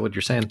immune? Is that what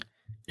you're saying?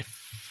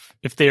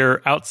 If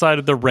they're outside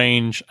of the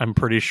range, I'm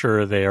pretty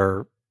sure they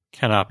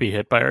cannot be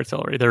hit by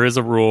artillery. There is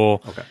a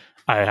rule. Okay.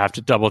 I have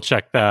to double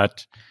check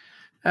that.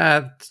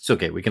 It's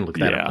okay. We can look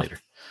that up later.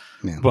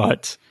 Yeah.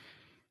 But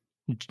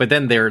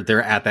then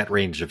they're at that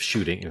range of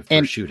shooting.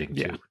 Shooting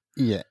too.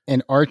 Yeah.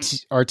 And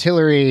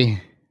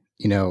artillery,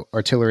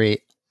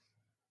 artillery,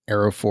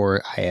 arrow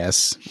 4,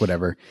 IS,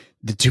 whatever,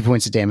 the 2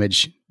 points of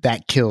damage,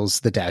 that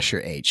kills the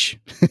Dasher H.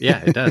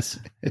 Yeah, it does.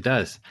 It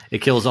does.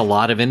 It kills a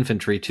lot of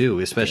infantry too,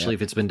 especially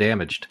if it's been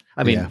damaged.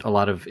 I mean, a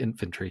lot of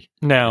infantry.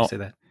 Now, I say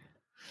that.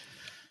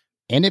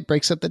 And it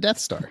breaks up the Death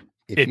Star.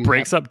 It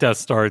breaks up Death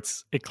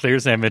Stars. It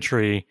clears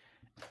infantry.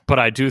 But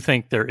I do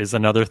think there is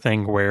another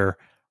thing where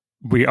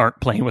we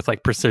aren't playing with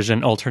like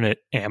precision alternate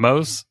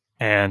ammos.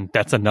 And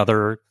that's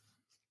another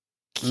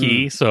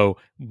key. So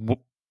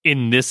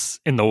in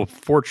the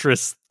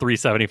Fortress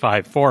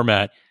 375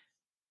 format,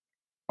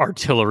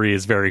 artillery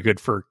is very good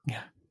for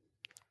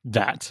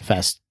that.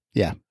 Fast.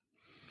 Yeah.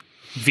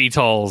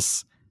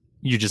 VTOLs,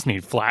 you just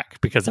need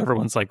flak because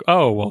everyone's like,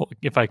 oh, well,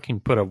 if I can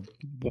put a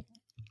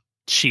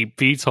cheap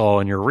VTOL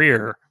in your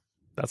rear,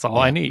 that's all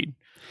I need.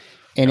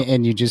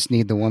 And you just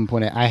need the 1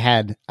 point.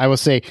 I will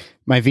say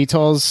my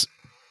VTOLs,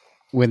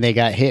 when they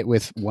got hit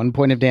with 1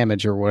 point of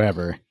damage or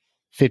whatever,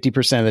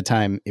 50% of the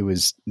time it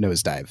was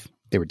nosedive.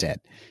 They were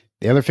dead.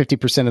 The other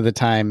 50% of the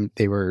time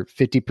they were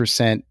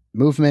 50%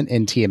 movement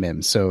and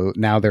TMM. So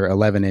now they're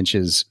 11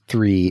 inches,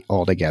 3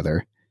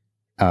 altogether.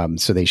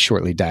 So they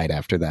shortly died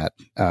after that.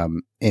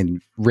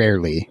 And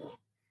rarely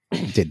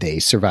did they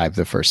survive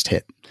the first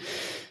hit.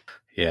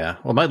 Yeah.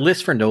 Well, my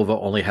list for Nova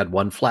only had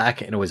 1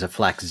 flak, and it was a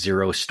flak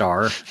 0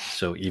 star.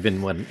 So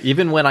even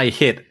when I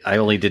hit, I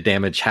only did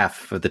damage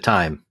half of the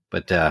time.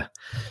 But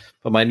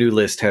my new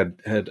list had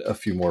a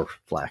few more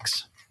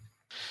flaks.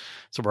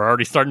 So we're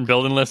already starting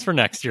building lists for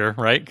next year,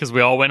 right? Because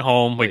we all went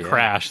home, we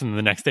crashed, and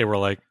the next day we're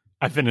like,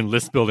 I've been in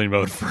list building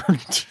mode for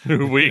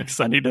 2 weeks.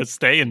 I need to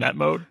stay in that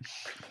mode.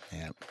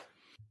 Yeah.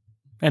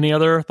 Any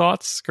other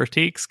thoughts,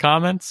 critiques,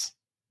 comments?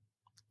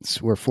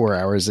 So we're 4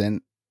 hours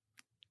in.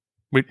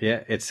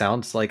 Yeah, it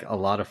sounds like a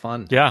lot of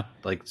fun. Yeah.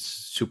 Like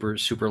super,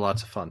 super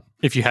lots of fun.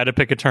 If you had to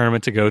pick a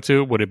tournament to go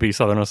to, would it be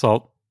Southern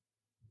Assault?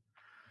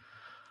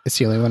 It's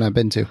the only one I've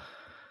been to.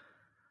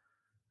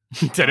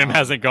 Denim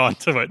hasn't gone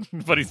to it,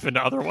 but he's been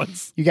to other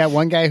ones. You got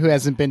one guy who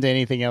hasn't been to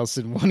anything else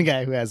and one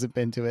guy who hasn't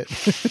been to it.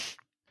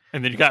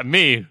 And then you got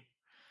me.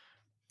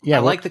 Yeah, I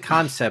like the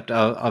concept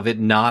of it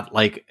not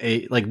like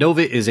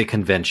Nova is a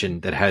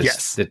convention that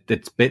has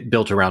that's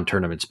built around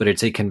tournaments, but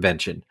it's a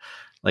convention.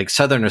 Like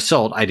Southern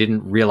Assault, I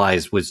didn't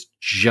realize was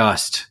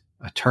just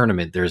a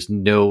tournament. There's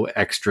no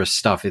extra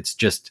stuff. It's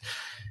just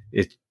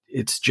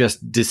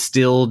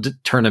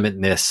distilled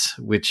tournamentness,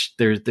 which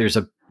there's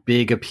a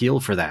big appeal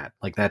for that.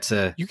 Like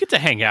you get to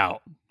hang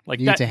out. Like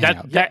you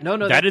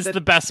that is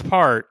the best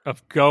part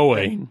of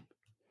going.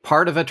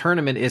 Part of a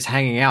tournament is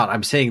hanging out.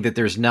 I'm saying that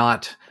there's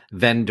not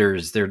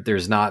vendors.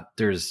 There's no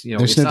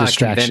it's not distractions. A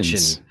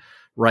convention.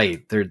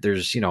 Right.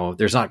 There's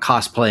not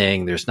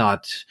cosplaying. There's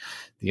not,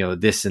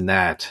 this and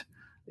that.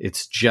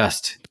 It's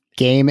just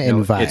game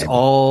and vibe. It's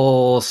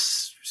all,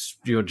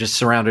 just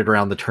surrounded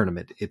around the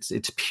tournament.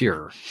 It's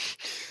pure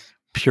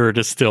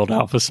distilled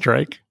Alpha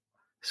Strike.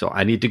 So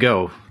I need to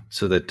go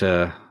so that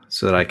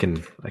I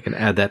can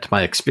add that to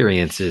my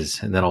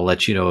experiences, and then I'll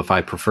let you know if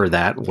I prefer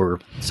that or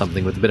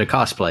something with a bit of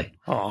cosplay.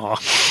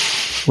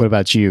 Aww. What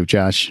about you,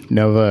 Josh?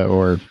 Nova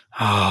or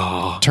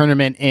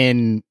tournament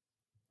in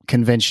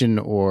convention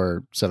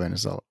or Southern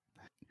Assault?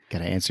 Got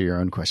to answer your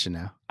own question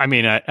now. I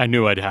mean, I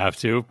knew I'd have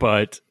to,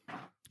 but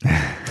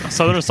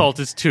Southern Assault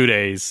is 2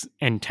 days,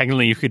 and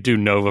technically you could do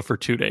Nova for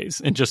 2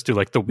 days and just do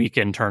like the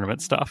weekend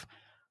tournament stuff.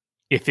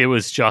 If it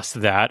was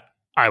just that,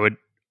 I would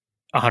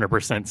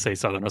 100% say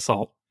Southern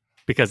Assault,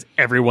 because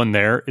everyone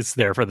there is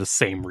there for the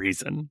same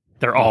reason.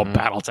 They're all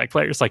BattleTech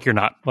players. Like, you're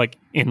not like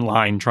in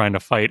line trying to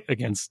fight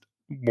against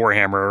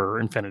Warhammer or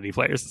Infinity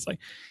players. It's like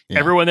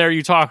everyone there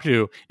you talk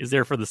to is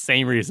there for the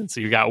same reason.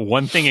 So you got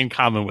one thing in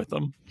common with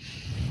them.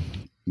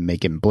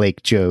 Making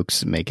Blake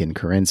jokes, making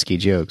Kerensky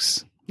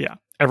jokes. Yeah.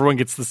 Everyone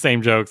gets the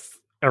same jokes.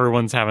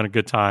 Everyone's having a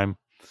good time.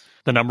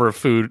 The number of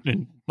food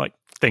and like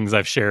things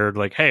I've shared,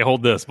 like, hey,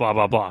 hold this, blah,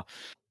 blah, blah,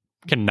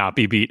 cannot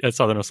be beat at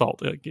Southern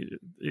Assault.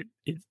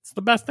 It's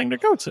the best thing to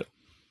go to.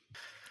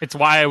 It's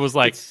why I was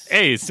like,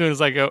 hey, as soon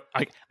as I go,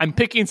 I'm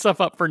picking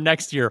stuff up for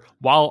next year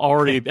while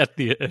already at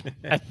the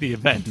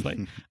event. Like,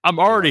 I'm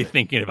already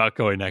thinking about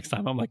going next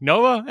time. I'm like,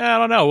 Nova? I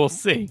don't know. We'll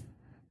see.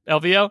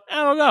 LVO?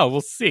 I don't know.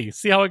 We'll see.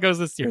 See how it goes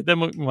this year. Then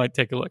we might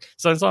take a look.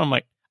 So I'm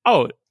like,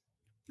 oh,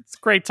 it's a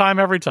great time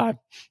every time.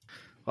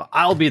 Well,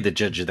 I'll be the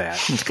judge of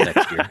that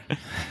next year.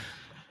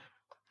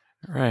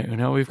 All right.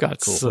 We've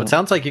got cool. So it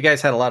sounds like you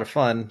guys had a lot of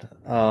fun.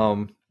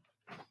 I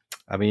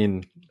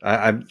mean,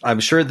 I'm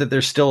sure that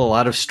there's still a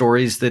lot of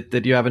stories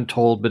that you haven't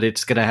told, but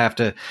it's going to have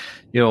to,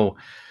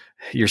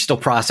 you're still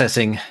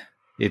processing.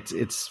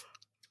 It's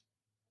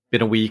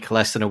been a week,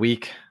 less than a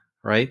week,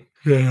 right?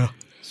 Yeah.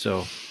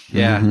 So,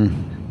 yeah.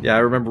 Yeah, I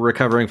remember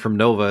recovering from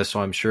Nova,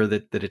 so I'm sure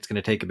that it's going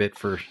to take a bit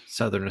for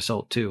Southern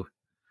Assault too.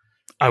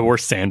 I wore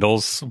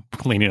sandals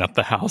cleaning up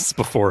the house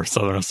before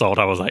Southern Assault.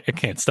 I was like, I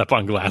can't step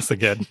on glass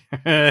again.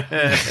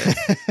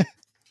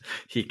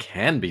 He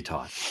can be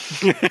taught.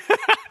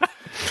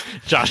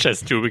 Josh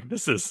has 2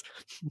 weaknesses: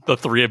 the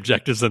 3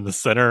 objectives in the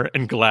center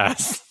and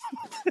glass.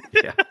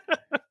 Yeah.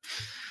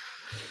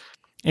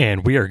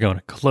 And we are going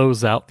to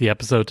close out the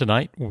episode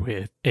tonight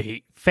with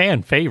a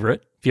fan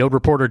favorite, field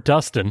reporter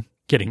Dustin,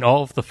 getting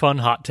all of the fun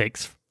hot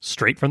takes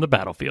straight from the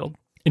battlefield.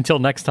 Until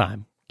next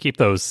time, keep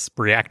those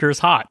reactors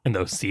hot and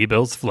those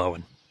C-bills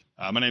flowing.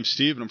 My name's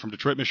Steve, and I'm from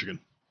Detroit, Michigan.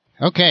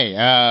 Okay,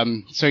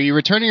 so you're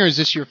returning, or is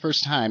this your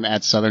first time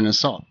at Southern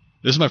Assault?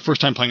 This is my first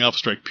time playing Alpha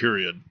Strike,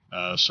 period.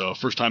 So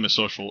first time at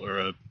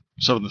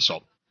Southern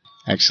Assault.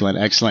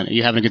 Excellent. Are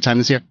you having a good time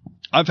this year?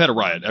 I've had a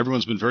riot.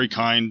 Everyone's been very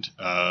kind.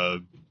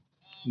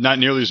 Not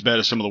nearly as bad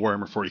as some of the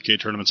Warhammer 40K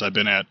tournaments I've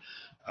been at.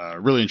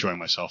 Really enjoying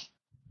myself.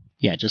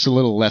 Yeah, just a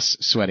little less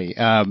sweaty.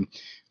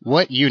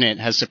 What unit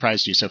has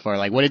surprised you so far?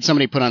 Like, what did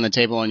somebody put on the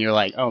table and you're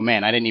like, oh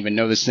man, I didn't even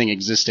know this thing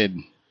existed,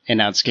 and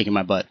now it's kicking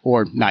my butt,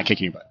 or not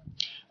kicking your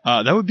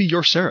butt? That would be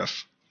your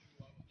Seraph.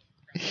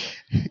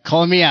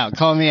 Calling me out.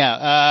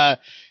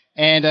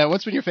 And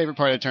what's been your favorite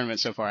part of the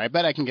tournament so far? I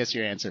bet I can guess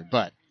your answer,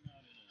 but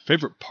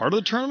favorite part of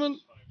the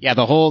tournament? Yeah,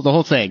 the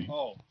whole thing.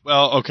 Oh,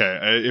 well,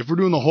 okay. If we're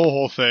doing the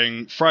whole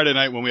thing, Friday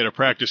night when we had a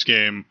practice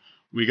game,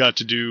 we got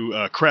to do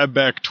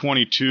Crabback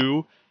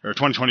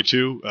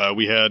 2022.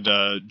 We had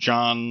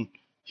John.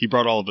 He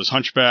brought all of his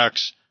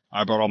hunchbacks.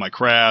 I brought all my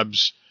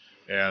crabs,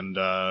 and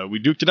we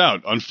duked it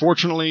out.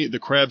 Unfortunately, the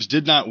crabs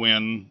did not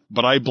win,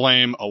 but I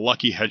blame a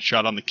lucky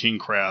headshot on the king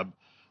crab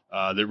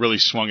that really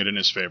swung it in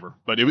his favor.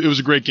 But it was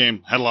a great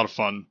game. Had a lot of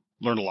fun.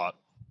 Learned a lot.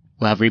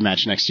 We'll have a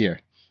rematch next year.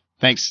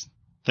 Thanks.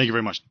 Thank you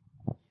very much.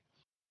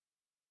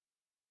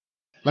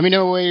 Let me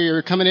know where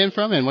you're coming in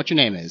from and what your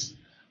name is.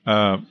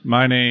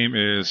 My name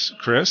is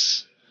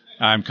Chris.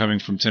 I'm coming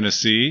from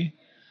Tennessee,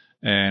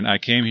 and I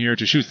came here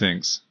to shoot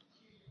things.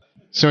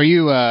 So are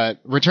you a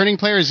returning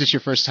player, or is this your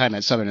first time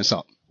at Southern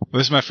Assault? Well,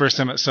 this is my first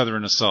time at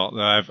Southern Assault.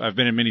 I've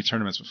been in many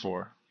tournaments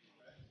before.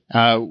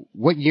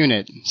 What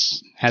unit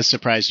has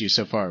surprised you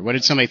so far? What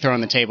did somebody throw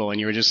on the table and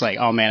you were just like,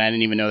 oh man, I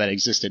didn't even know that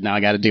existed. Now I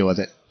got to deal with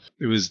it.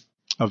 It was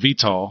a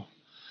VTOL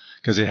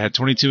because it had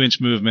 22-inch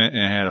movement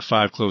and it had a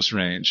 5 close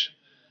range.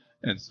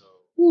 And so,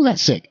 ooh,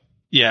 that's sick.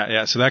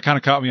 Yeah. So that kind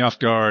of caught me off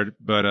guard,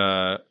 but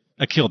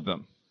I killed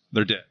them.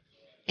 They're dead.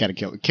 Got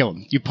to kill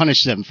them. You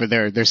punish them for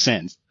their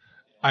sins.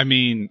 I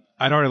mean,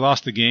 I'd already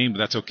lost the game, but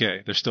that's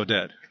okay. They're still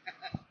dead.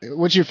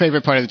 What's your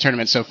favorite part of the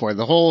tournament so far?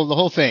 The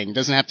whole thing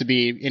doesn't have to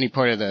be any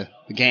part of the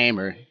game,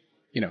 or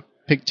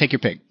take your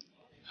pick.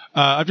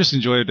 I've just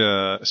enjoyed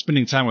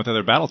spending time with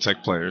other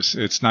BattleTech players.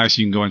 It's nice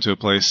you can go into a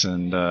place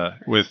and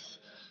with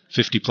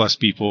 50 plus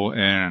people,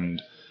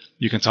 and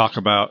you can talk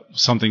about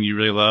something you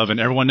really love, and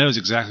everyone knows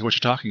exactly what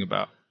you're talking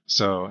about.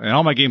 So, and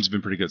all my games have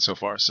been pretty good so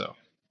far. So,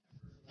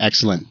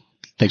 excellent.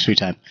 Thanks for your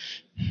time.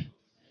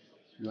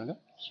 You want to go?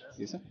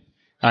 Sure.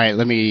 All right.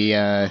 Let me.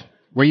 Where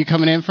are you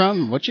coming in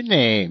from? What's your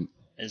name?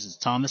 This is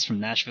Thomas from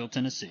Nashville,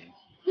 Tennessee.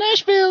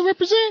 Nashville,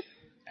 represent.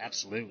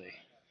 Absolutely.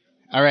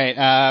 All right.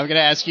 I'm going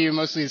to ask you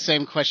mostly the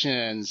same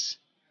questions,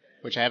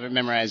 which I haven't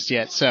memorized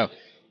yet. So,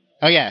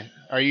 oh yeah,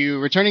 are you a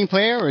returning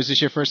player, or is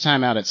this your first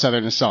time out at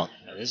Southern Assault?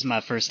 This is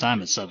my first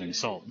time at Southern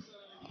Assault.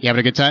 You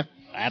having a good time?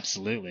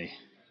 Absolutely.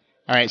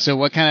 All right. So,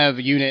 what kind of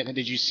unit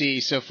did you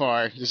see so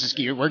far?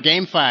 We're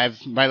Game 5,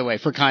 by the way.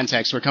 For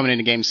context, we're coming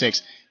into Game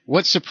 6.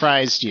 What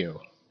surprised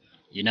you?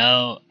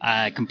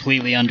 I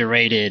completely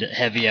underrated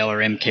heavy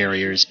LRM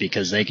carriers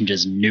because they can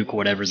just nuke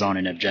whatever's on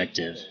an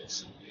objective.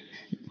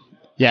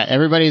 Yeah,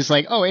 everybody's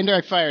like, oh,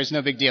 indirect fire is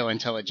no big deal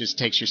until it just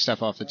takes your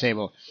stuff off the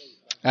table.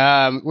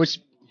 What's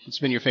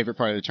been your favorite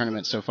part of the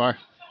tournament so far?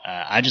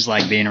 I just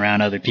like being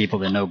around other people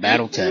that know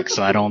BattleTech,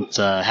 so I don't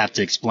have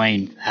to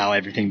explain how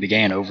everything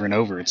began over and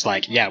over. It's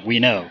like, yeah, we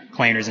know.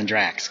 Claners and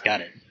Drax.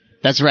 Got it.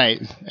 That's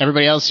right.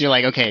 Everybody else, you're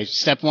like, okay,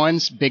 step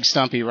one's big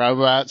stumpy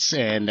robots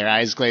and their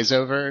eyes glaze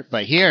over.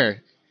 But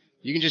here,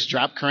 you can just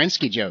drop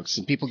Kerensky jokes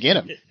and people get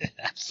them.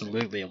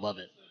 Absolutely. I love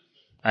it.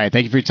 All right.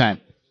 Thank you for your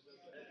time.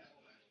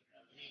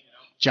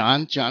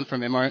 John from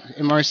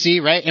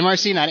MRC, right?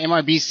 MRC, not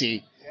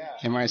MRBC.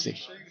 Yeah. MRC.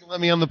 Sure you can let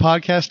me on the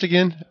podcast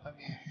again?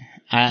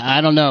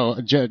 I don't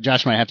know.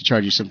 Josh might have to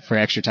charge you some for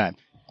extra time.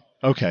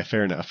 Okay,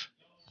 fair enough.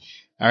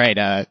 All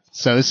right.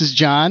 So this is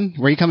John.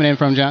 Where are you coming in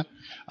from, John?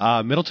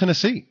 Middle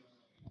Tennessee.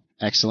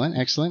 Excellent.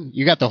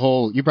 You brought the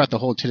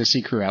whole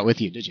Tennessee crew out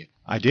with you, did you?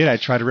 I did. I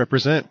tried to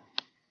represent.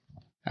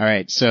 All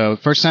right. So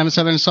first time at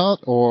Southern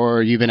Assault,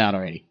 or you've been out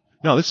already?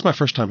 No, this is my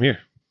first time here.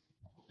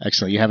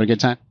 Excellent. You having a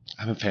good time?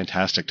 Having a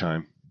fantastic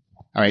time.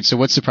 All right. So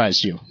what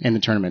surprised you in the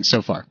tournament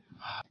so far?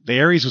 The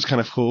Ares was kind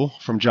of cool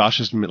from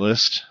Josh's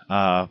list.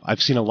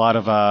 I've seen a lot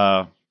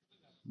of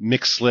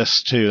mixed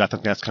lists too. I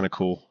think that's kind of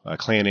cool.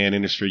 Clan and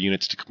industry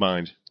units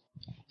combined.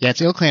 Yeah,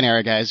 it's Ill Clan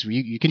era, guys.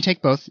 You can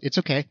take both. It's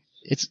okay.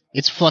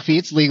 It's fluffy.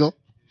 It's legal.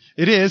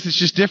 It is. It's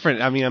just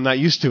different. I mean, I'm not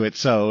used to it,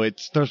 so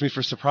it throws me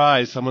for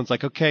surprise. Someone's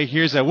like, okay,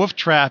 here's a wolf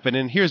trap, and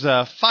then here's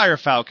a fire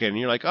falcon. And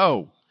you're like,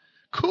 oh,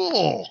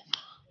 cool.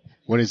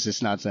 What is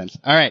this nonsense?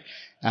 All right.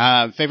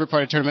 Favorite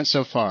part of the tournament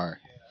so far?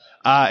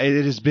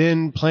 It has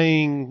been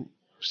playing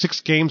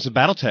 6 games of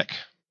BattleTech.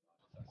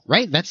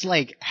 Right? That's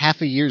like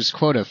half a year's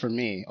quota for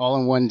me, all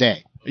in one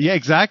day. Yeah,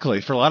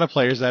 exactly. For a lot of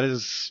players,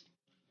 that's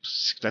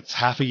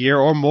half a year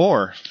or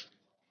more.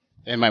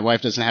 And my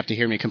wife doesn't have to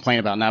hear me complain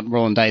about not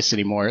rolling dice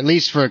anymore, at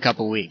least for a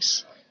couple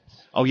weeks.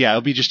 Oh, yeah,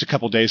 it'll be just a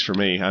couple days for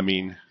me. I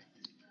mean.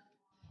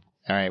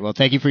 All right. Well,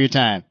 thank you for your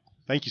time.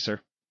 Thank you, sir.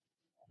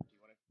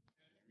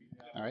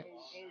 All right.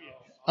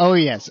 Oh,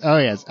 yes. All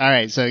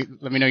right. So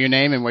let me know your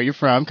name and where you're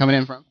from, coming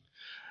in from.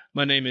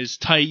 My name is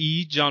Tai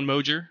John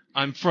Moger.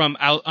 I'm from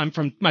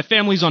my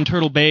family's on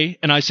Turtle Bay,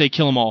 and I say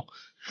kill 'em all.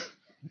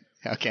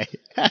 Okay.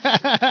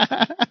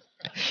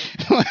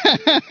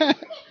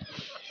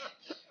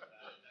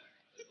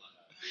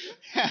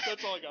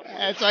 That's all I got.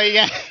 That's all you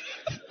got.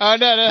 Oh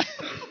no.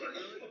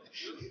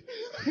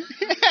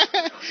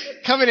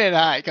 Coming in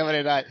hot.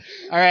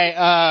 All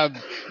right.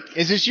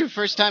 Is this your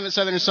first time at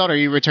Southern Assault, or are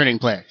you a returning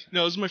player?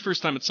 No, this is my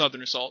first time at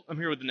Southern Assault. I'm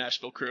here with the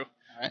Nashville crew.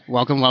 All right.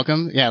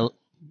 Welcome. Yeah.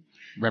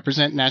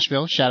 Represent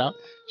Nashville. Shout out.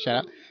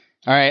 All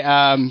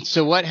right.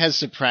 So what has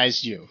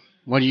surprised you?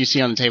 What do you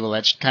see on the table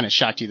that kind of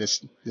shocked you this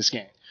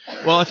game?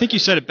 Well, I think you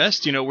said it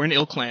best. We're an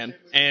Ill Clan,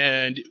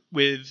 and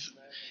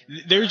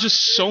there's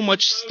just so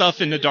much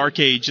stuff in the Dark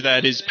Age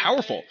that is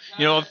powerful.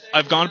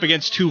 I've gone up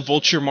against 2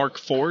 Vulture Mark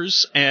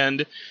IVs,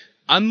 and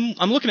I'm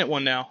looking at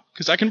one now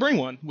because I can bring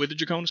one with the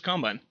Draconis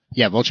Combine.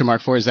 Yeah, Vulture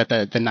Mark IV, is that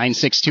the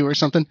 962 or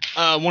something?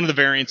 One of the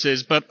variants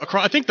is, but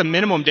I think the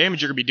minimum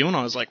damage you're going to be doing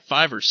on is like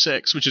 5 or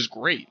 6, which is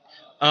great.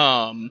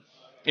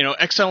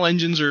 XL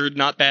engines are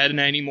not bad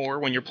anymore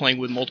when you're playing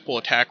with multiple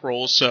attack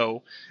rolls,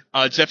 so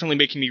it's definitely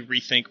making me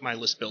rethink my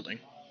list building.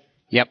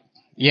 Yep.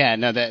 Yeah,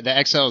 no, the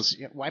XLs,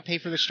 why pay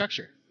for the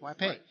structure? Why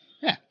pay?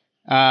 Yeah.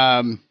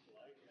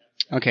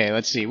 Okay,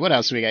 let's see. What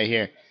else we got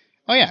here?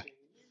 Oh, yeah.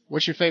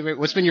 What's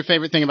been your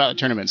favorite thing about the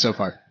tournament so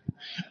far?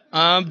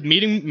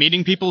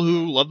 Meeting people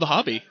who love the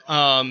hobby.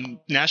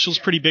 Nashville's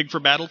pretty big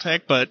for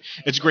BattleTech, but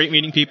it's great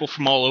meeting people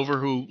from all over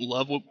who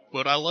love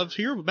what I love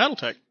here with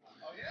BattleTech.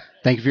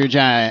 Thank you for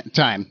your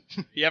time.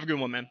 You have a good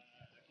one, man.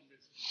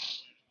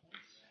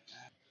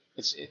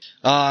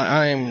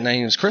 My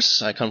name is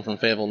Chris. I come from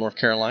Fayetteville, North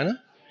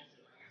Carolina.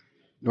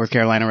 North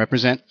Carolina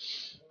represent.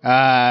 All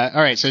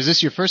right, so is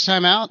this your first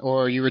time out,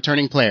 or are you a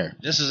returning player?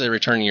 This is a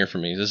returning year for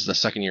me. This is the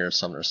second year of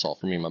Summoner Assault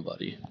for me and my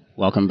buddy.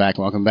 Welcome back.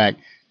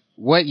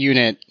 What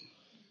unit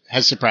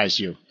has surprised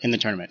you in the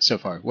tournament so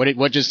far?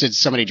 What just did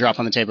somebody drop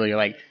on the table? You're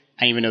like,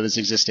 I didn't even know this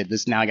existed.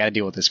 Now I got to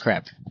deal with this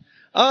crap.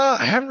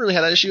 I haven't really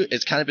had that issue.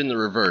 It's kind of been the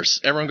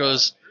reverse. Everyone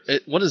goes,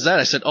 "What is that?"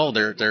 I said, "Oh,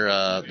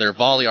 they're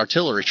volley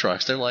artillery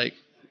trucks." They're like,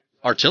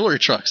 artillery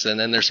trucks, and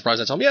then they're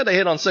surprised. I tell them, "Yeah, they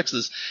hit on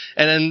 6s."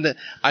 And then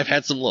I've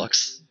had some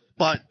looks,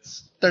 but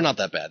they're not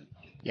that bad.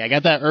 Yeah, I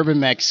got that Urban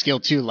Mech skill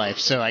 2 life,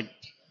 so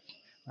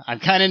I'm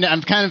kind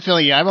of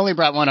feeling you. I've only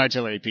brought one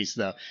artillery piece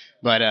though.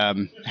 But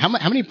how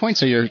many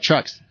points are your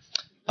trucks?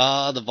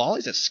 The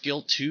volleys at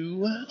skill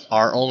 2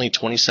 are only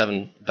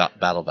 27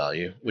 battle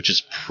value, which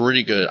is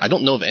pretty good. I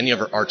don't know if any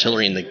other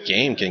artillery in the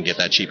game can get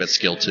that cheap at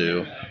skill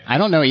 2. I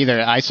don't know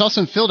either. I saw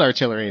some field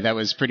artillery that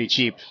was pretty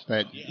cheap,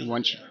 but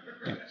once.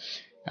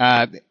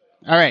 Yeah.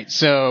 All right.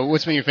 So,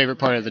 what's been your favorite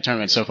part of the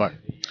tournament so far?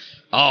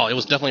 Oh, it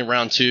was definitely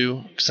round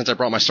 2. Since I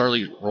brought my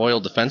Starleague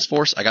Royal Defense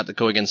Force, I got to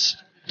go against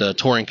the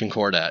Taurian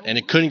Concordat, and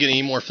it couldn't get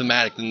any more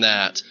thematic than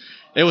that.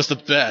 It was the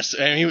best.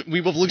 I mean,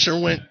 we both looked at her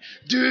and went,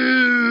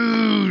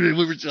 dude!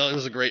 It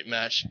was a great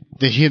match.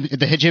 The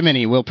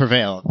hegemony will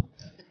prevail.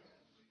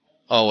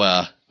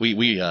 Oh,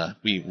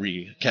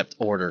 we kept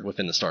order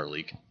within the Star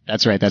League.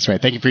 That's right.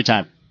 Thank you for your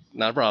time.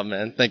 Not a problem,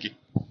 man. Thank you.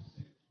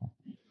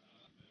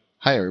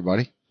 Hi,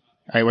 everybody.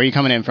 All right, where are you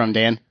coming in from,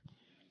 Dan?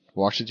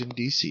 Washington,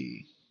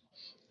 D.C.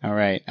 All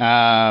right.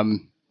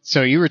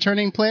 So are you a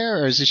returning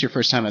player, or is this your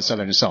first time at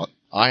Southern Assault?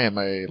 I am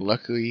a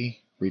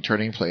lucky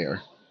returning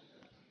player.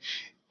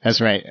 That's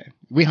right.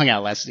 We hung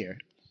out last year.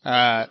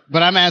 But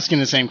I'm asking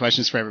the same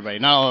questions for everybody.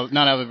 Not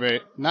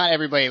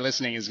everybody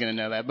listening is going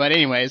to know that. But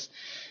anyways,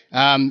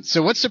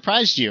 so what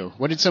surprised you?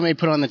 What did somebody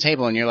put on the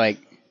table and you're like,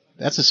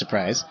 that's a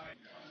surprise?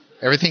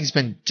 Everything's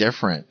been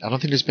different. I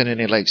don't think there's been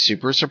any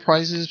super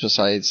surprises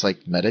besides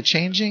meta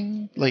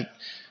changing.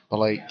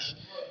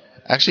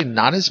 Actually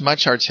not as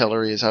much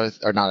artillery as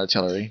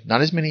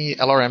not as many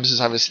LRMs as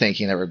I was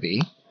thinking there would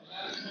be.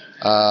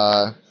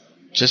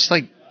 Just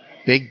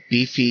big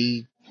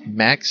beefy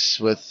mechs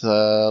with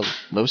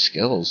low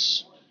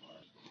skills.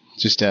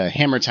 Just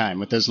hammer time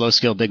with those low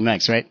skill big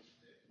mechs, right?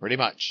 Pretty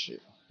much.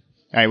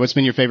 All right, what's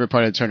been your favorite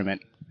part of the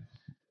tournament?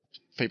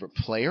 Favorite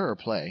player or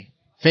play?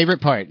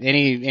 Favorite part.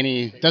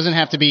 Any doesn't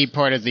have to be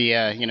part of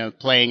the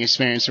playing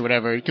experience or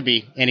whatever. It could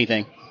be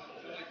anything.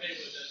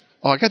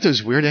 Oh, I got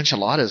those weird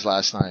enchiladas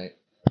last night.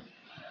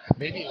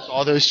 Maybe it was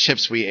all those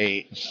chips we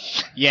ate.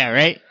 Yeah,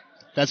 right?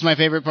 That's my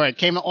favorite part.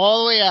 Came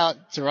all the way out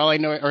to Raleigh,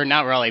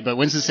 not Raleigh, but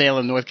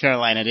Winston-Salem, North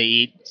Carolina to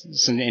eat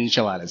some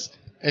enchiladas.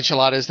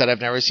 Enchiladas that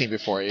I've never seen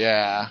before,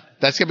 yeah.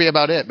 That's going to be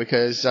about it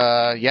because,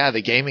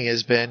 the gaming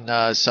has been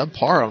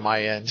subpar on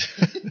my end.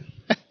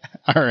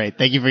 All right.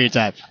 Thank you for your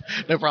time.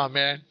 No problem,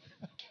 man.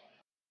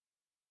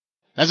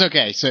 That's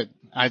okay. So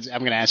I'm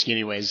going to ask you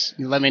anyways.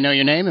 You let me know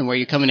your name and where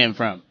you're coming in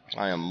from.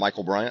 I am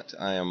Michael Bryant.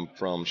 I am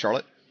from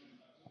Charlotte.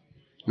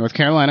 North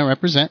Carolina,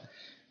 represent.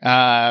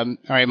 All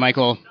right,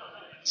 Michael.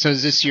 So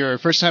is this your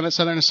first time at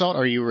Southern Assault,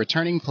 or are you a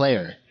returning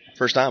player?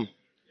 First time.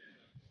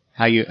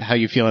 How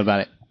you feeling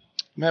about it?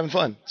 I'm having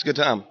fun. It's a good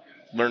time.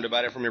 Learned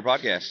about it from your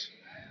podcast.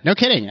 No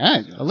kidding.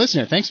 A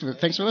listener. Thanks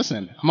for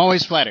listening. I'm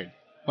always flattered.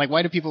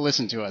 Why do people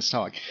listen to us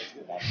talk?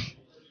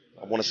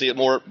 I want to see it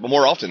more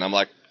often. I'm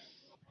like.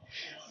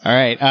 All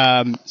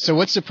right. So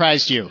what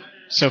surprised you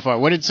so far?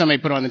 What did somebody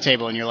put on the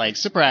table and you're like,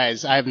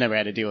 surprise, I've never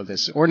had to deal with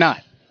this, or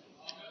not?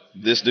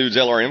 This dude's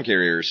LRM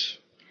carriers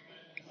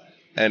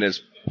and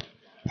his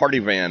party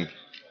van.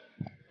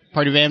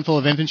 Party van full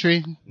of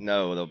infantry?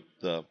 No,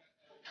 the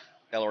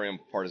LRM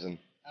partisan.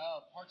 Oh,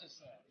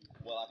 partisan.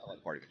 Well, I call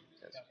it party van.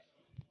 Yes.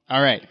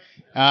 All right.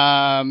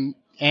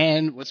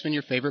 And what's been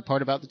your favorite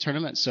part about the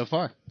tournament so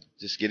far?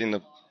 Just getting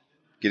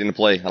to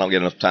play. I don't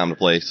get enough time to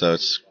play, so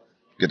it's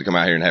good to come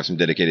out here and have some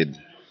dedicated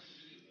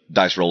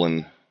dice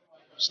rolling,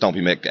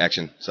 stompy mech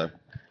action. So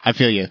I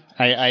feel you.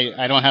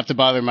 I don't have to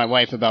bother my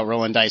wife about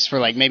rolling dice for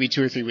maybe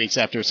 2 or 3 weeks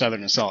after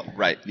Southern Assault.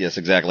 Right. Yes,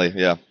 exactly.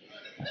 Yeah.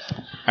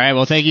 All right.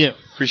 Well, thank you.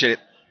 Appreciate it.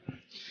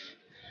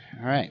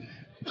 All right.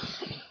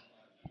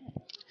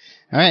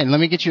 All right. Let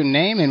me get your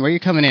name and where you're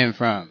coming in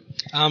from.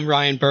 I'm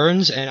Ryan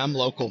Burns, and I'm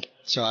local.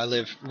 So I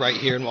live right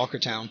here in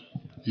Walkertown.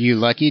 You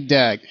lucky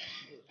duck.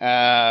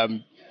 All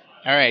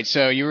right.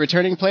 So you're a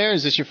returning player? Or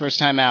is this your first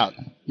time out,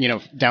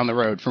 down the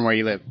road from where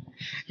you live?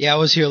 Yeah, I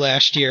was here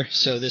last year.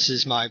 So this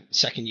is my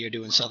second year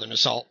doing Southern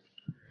Assault.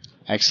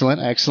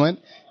 Excellent.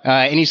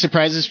 Any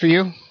surprises for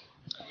you?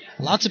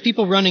 Lots of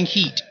people running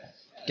heat.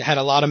 I had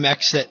a lot of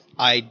mechs that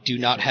I do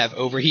not have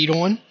overheat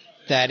on.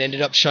 that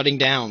ended up shutting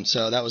down,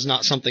 so that was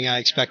not something I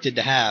expected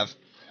to have.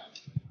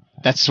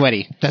 That's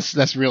sweaty.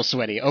 That's real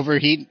sweaty.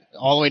 Overheat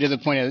all the way to the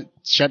point of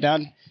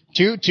shutdown.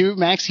 Two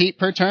max heat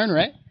per turn,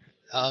 right?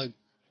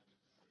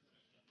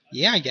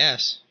 Yeah, I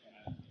guess.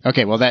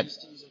 Okay, well that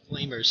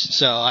flamers,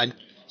 so I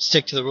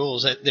stick to the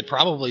rules. They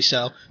probably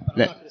so. I'm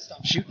not going to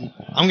stop shooting.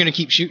 I'm going to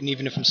keep shooting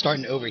even if I'm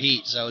starting to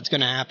overheat, so it's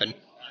going to happen.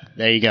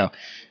 There you go.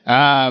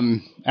 All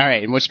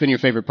right, and what's been your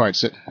favorite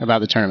parts about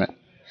the tournament?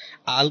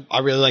 I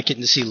really like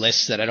getting to see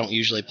lists that I don't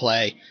usually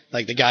play.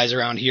 Like the guys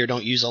around here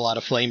don't use a lot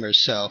of flamers,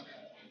 so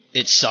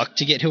it sucked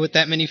to get hit with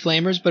that many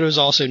flamers, but it was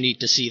also neat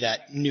to see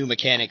that new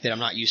mechanic that I'm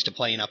not used to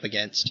playing up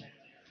against.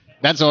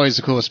 That's always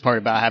the coolest part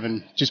about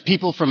having just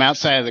people from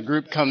outside of the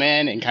group come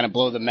in and kind of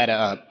blow the meta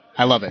up.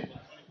 I love it.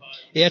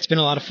 Yeah, it's been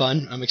a lot of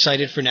fun. I'm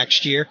excited for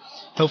next year.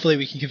 Hopefully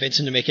we can convince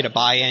them to make it a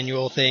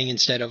biannual thing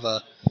instead of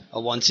a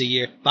once a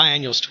year.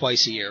 Biannual's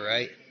twice a year,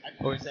 right?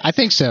 Or is that, I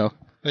think so. Or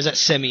is that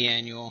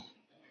semi-annual?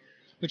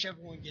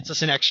 Whichever one gets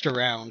us an extra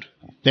round.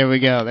 There we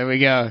go.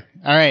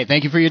 All right,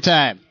 thank you for your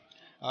time.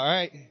 All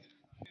right.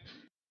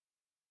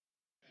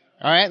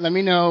 All right, let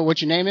me know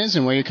what your name is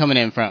and where you're coming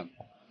in from.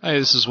 Hi,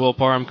 this is Will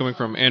Parr. I'm coming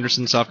from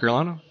Anderson, South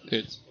Carolina.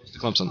 It's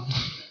Clemson.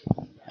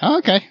 Oh,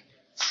 okay.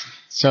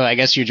 So I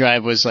guess your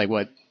drive was like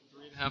what?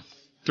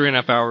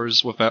 3.5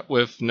 hours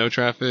with no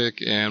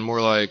traffic, and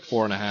more like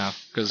 4.5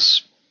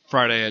 because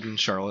Friday I had in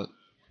Charlotte.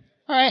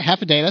 All right,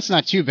 half a day. That's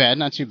not too bad.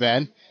 Not too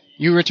bad.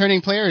 You a returning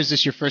player, or is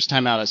this your first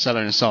time out at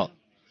Southern Assault?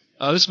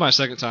 This is my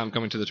second time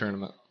coming to the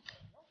tournament.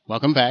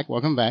 Welcome back.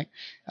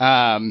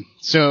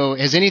 So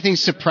has anything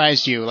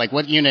surprised you? Like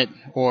what unit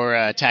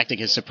or tactic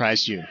has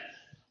surprised you?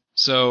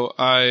 So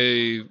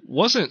I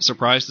wasn't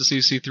surprised to see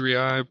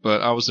C3I,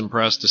 but I was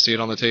impressed to see it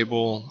on the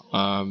table.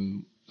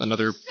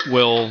 Another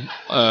Will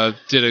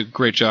did a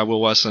great job.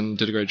 Will Wesson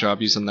did a great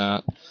job using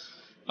that.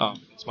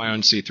 It's my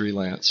own C3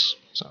 Lance.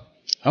 So.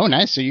 Oh,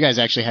 nice. So you guys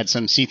actually had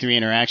some C3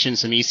 interaction,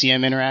 some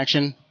ECM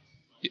interaction?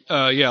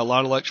 Yeah, a lot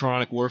of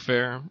electronic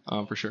warfare,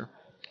 for sure.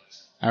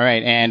 All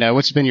right, and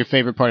what's been your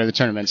favorite part of the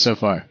tournament so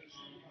far?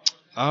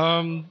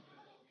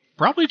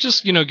 Probably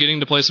just, getting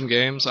to play some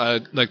games.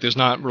 There's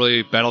not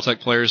really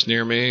BattleTech players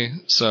near me,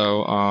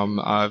 so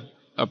I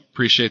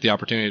appreciate the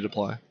opportunity to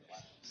play.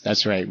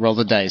 That's right. Roll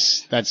the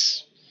dice.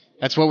 That's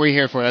what we're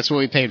here for. That's what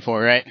we paid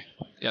for, right?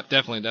 Yeah,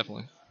 definitely.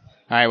 All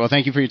right, well,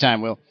 thank you for your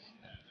time, Will.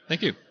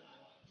 Thank you.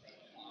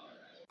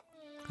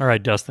 All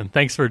right, Dustin,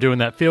 thanks for doing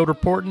that field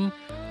reporting.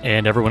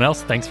 And everyone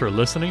else, thanks for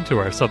listening to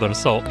our Southern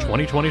Assault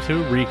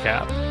 2022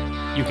 recap.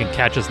 You can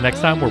catch us next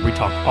time where we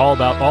talk all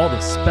about all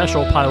the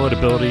special pilot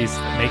abilities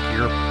that make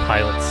your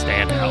pilot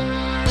stand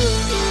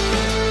out.